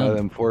load in by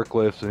them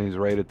forklifts and he's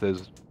right at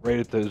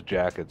those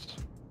jackets.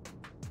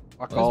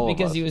 Fuck all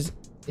of us.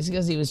 It's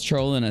because he was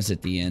trolling us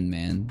at the end,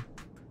 man.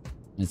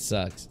 It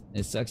sucks.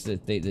 It sucks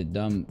that the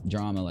dumb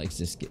drama like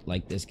this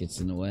gets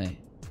in the way.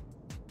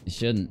 It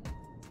shouldn't.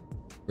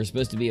 We're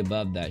supposed to be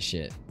above that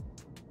shit.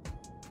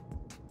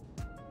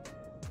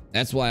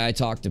 That's why I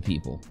talk to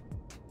people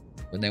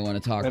when they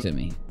want to talk to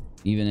me,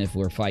 even if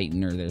we're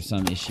fighting or there's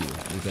some issue,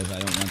 because I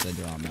don't want the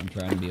drama. I'm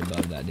trying to be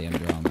above that damn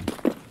drama.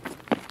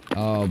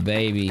 Oh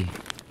baby.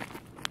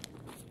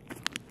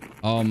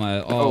 Oh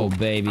my. Oh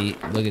baby.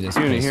 Look at this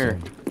pistol. Here.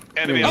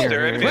 Enemy out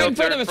there. Enemy Right out in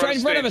front there, of us. Right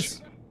in front of us.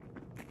 stage.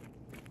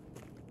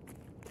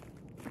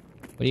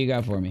 What do you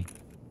got for me?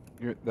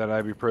 That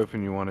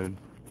ibuprofen you wanted.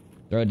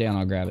 Throw it down.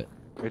 I'll grab it.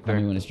 Right Tell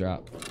me there. when it's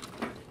dropped.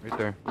 Right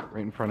there.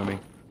 Right in front of me.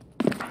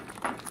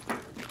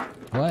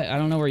 What? I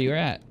don't know where you're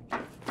at.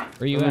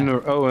 Where you I'm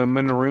at? I'm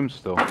in the room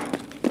still.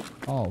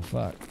 Oh,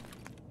 fuck.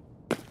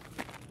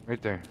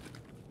 Right there.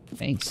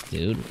 Thanks,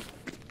 dude.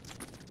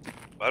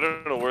 I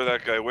don't know where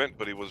that guy went,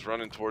 but he was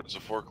running towards the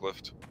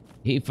forklift.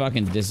 He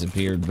fucking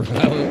disappeared, bro.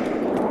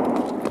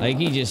 Like,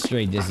 he just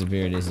straight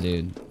disappeared, this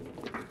dude.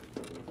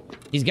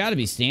 He's got to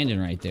be standing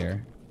right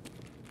there.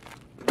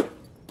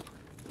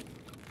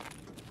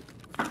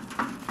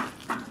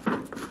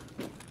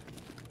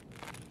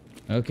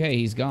 Okay,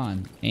 he's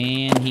gone.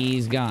 And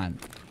he's gone.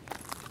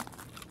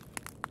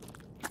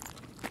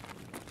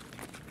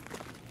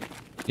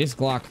 This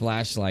Glock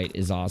flashlight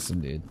is awesome,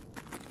 dude.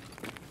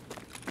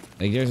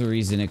 Like, there's a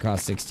reason it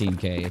costs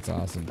 16K. It's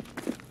awesome.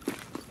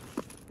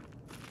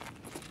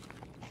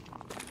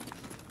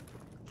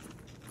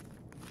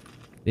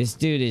 This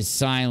dude is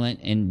silent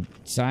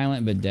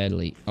but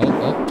deadly.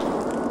 Oh.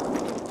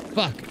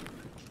 Fuck.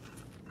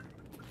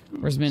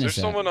 Where's Menace Is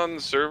there someone on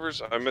the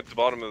servers? I'm at the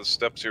bottom of the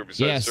steps here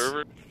beside the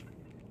server.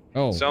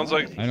 Oh. Sounds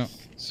like I don't.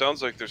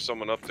 Sounds like there's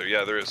someone up there.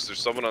 Yeah, there is.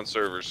 There's someone on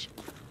servers.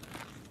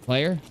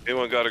 Player?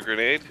 Anyone got a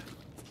grenade?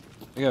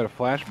 I got a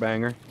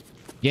flashbanger.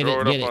 Get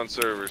Throw it, it get up it. on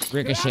servers.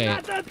 Ricochet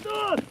it.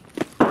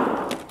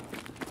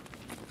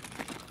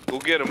 Go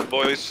get him,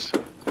 boys.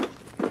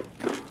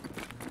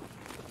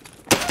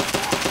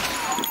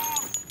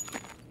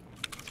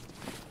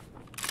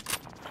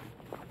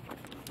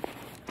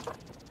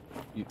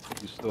 You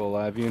still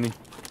alive, Uni?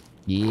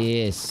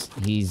 Yes,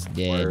 he's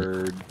dead.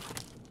 Word.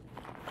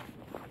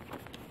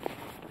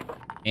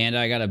 And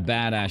I got a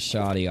badass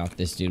shotty off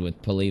this dude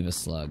with Paliva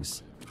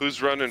slugs.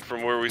 Who's running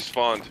from where we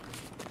spawned?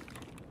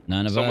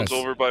 None of Someone's us.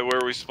 over by where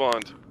we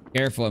spawned.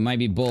 Careful, it might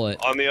be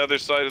Bullet. On the other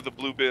side of the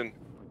blue bin.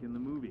 In the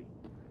movie.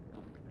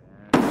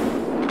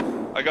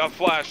 I got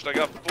flashed.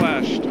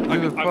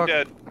 I'm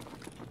dead.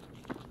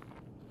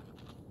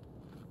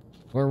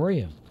 Where were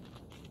you?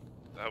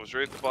 I was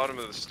right at the bottom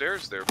of the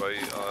stairs there by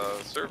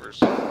servers.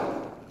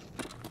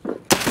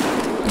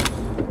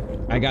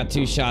 I got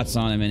 2 shots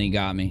on him and he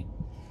got me.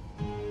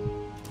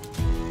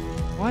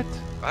 What?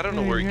 I don't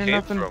know where he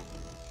came from.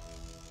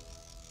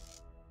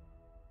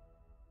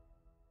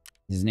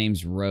 His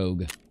name's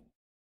Rogue.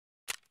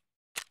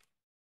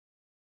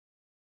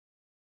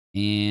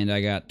 And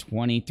I got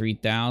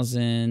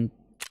 23,000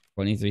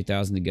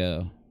 to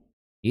go.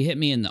 He hit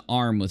me in the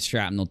arm with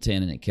shrapnel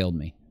 10 and it killed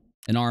me.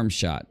 An arm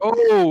shot.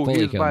 Oh,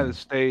 he's by the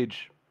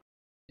stage.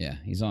 Yeah,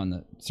 he's on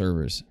the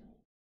servers.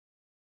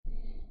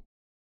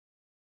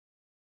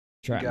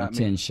 Shrapnel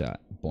 10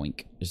 shot.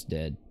 Boink. Just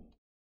dead.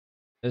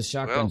 Those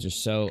shotguns are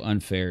so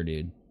unfair,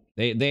 dude.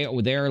 They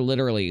are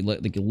literally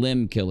like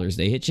limb killers.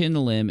 They hit you in the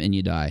limb and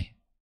you die.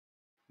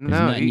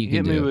 No, he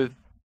hit me with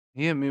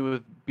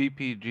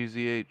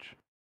BPGZH.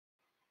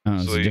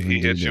 Oh, so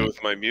he hit you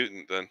with my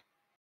mutant then.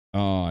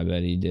 Oh, I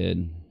bet he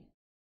did.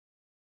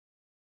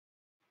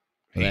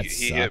 Well,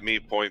 he hit me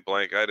point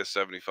blank. I had a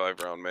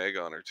 75 round mag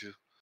on her too.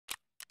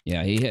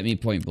 Yeah, he hit me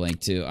point blank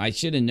too. I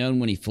should have known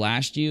when he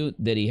flashed you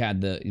that he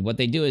had the. What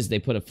they do is they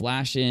put a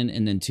flash in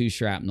and then 2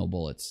 shrapnel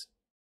bullets.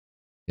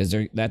 Because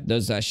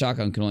that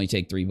shotgun can only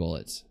take 3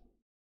 bullets.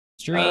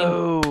 Stream.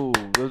 Oh,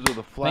 those are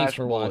the flash. Thanks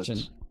for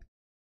watching.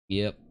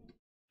 Yep.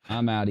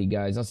 I'm outie,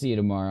 guys. I'll see you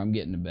tomorrow. I'm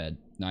getting to bed.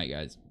 Night,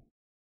 guys.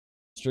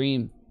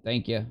 Stream.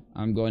 Thank you.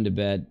 I'm going to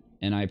bed,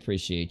 and I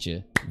appreciate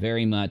you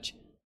very much.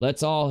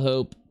 Let's all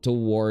hope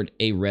toward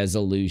a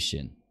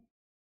resolution.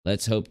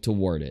 Let's hope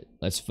toward it.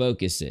 Let's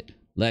focus it.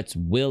 Let's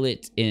will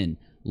it in.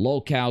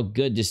 Lolcow,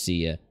 good to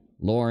see you.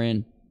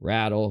 Lauren,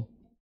 Rattle,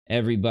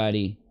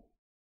 everybody.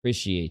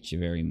 Appreciate you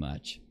very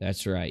much.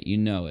 That's right. You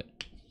know it.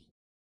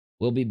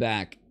 We'll be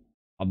back.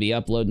 I'll be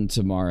uploading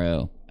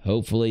tomorrow.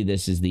 Hopefully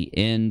this is the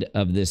end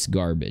of this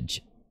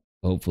garbage.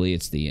 Hopefully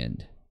it's the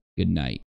end. Good night.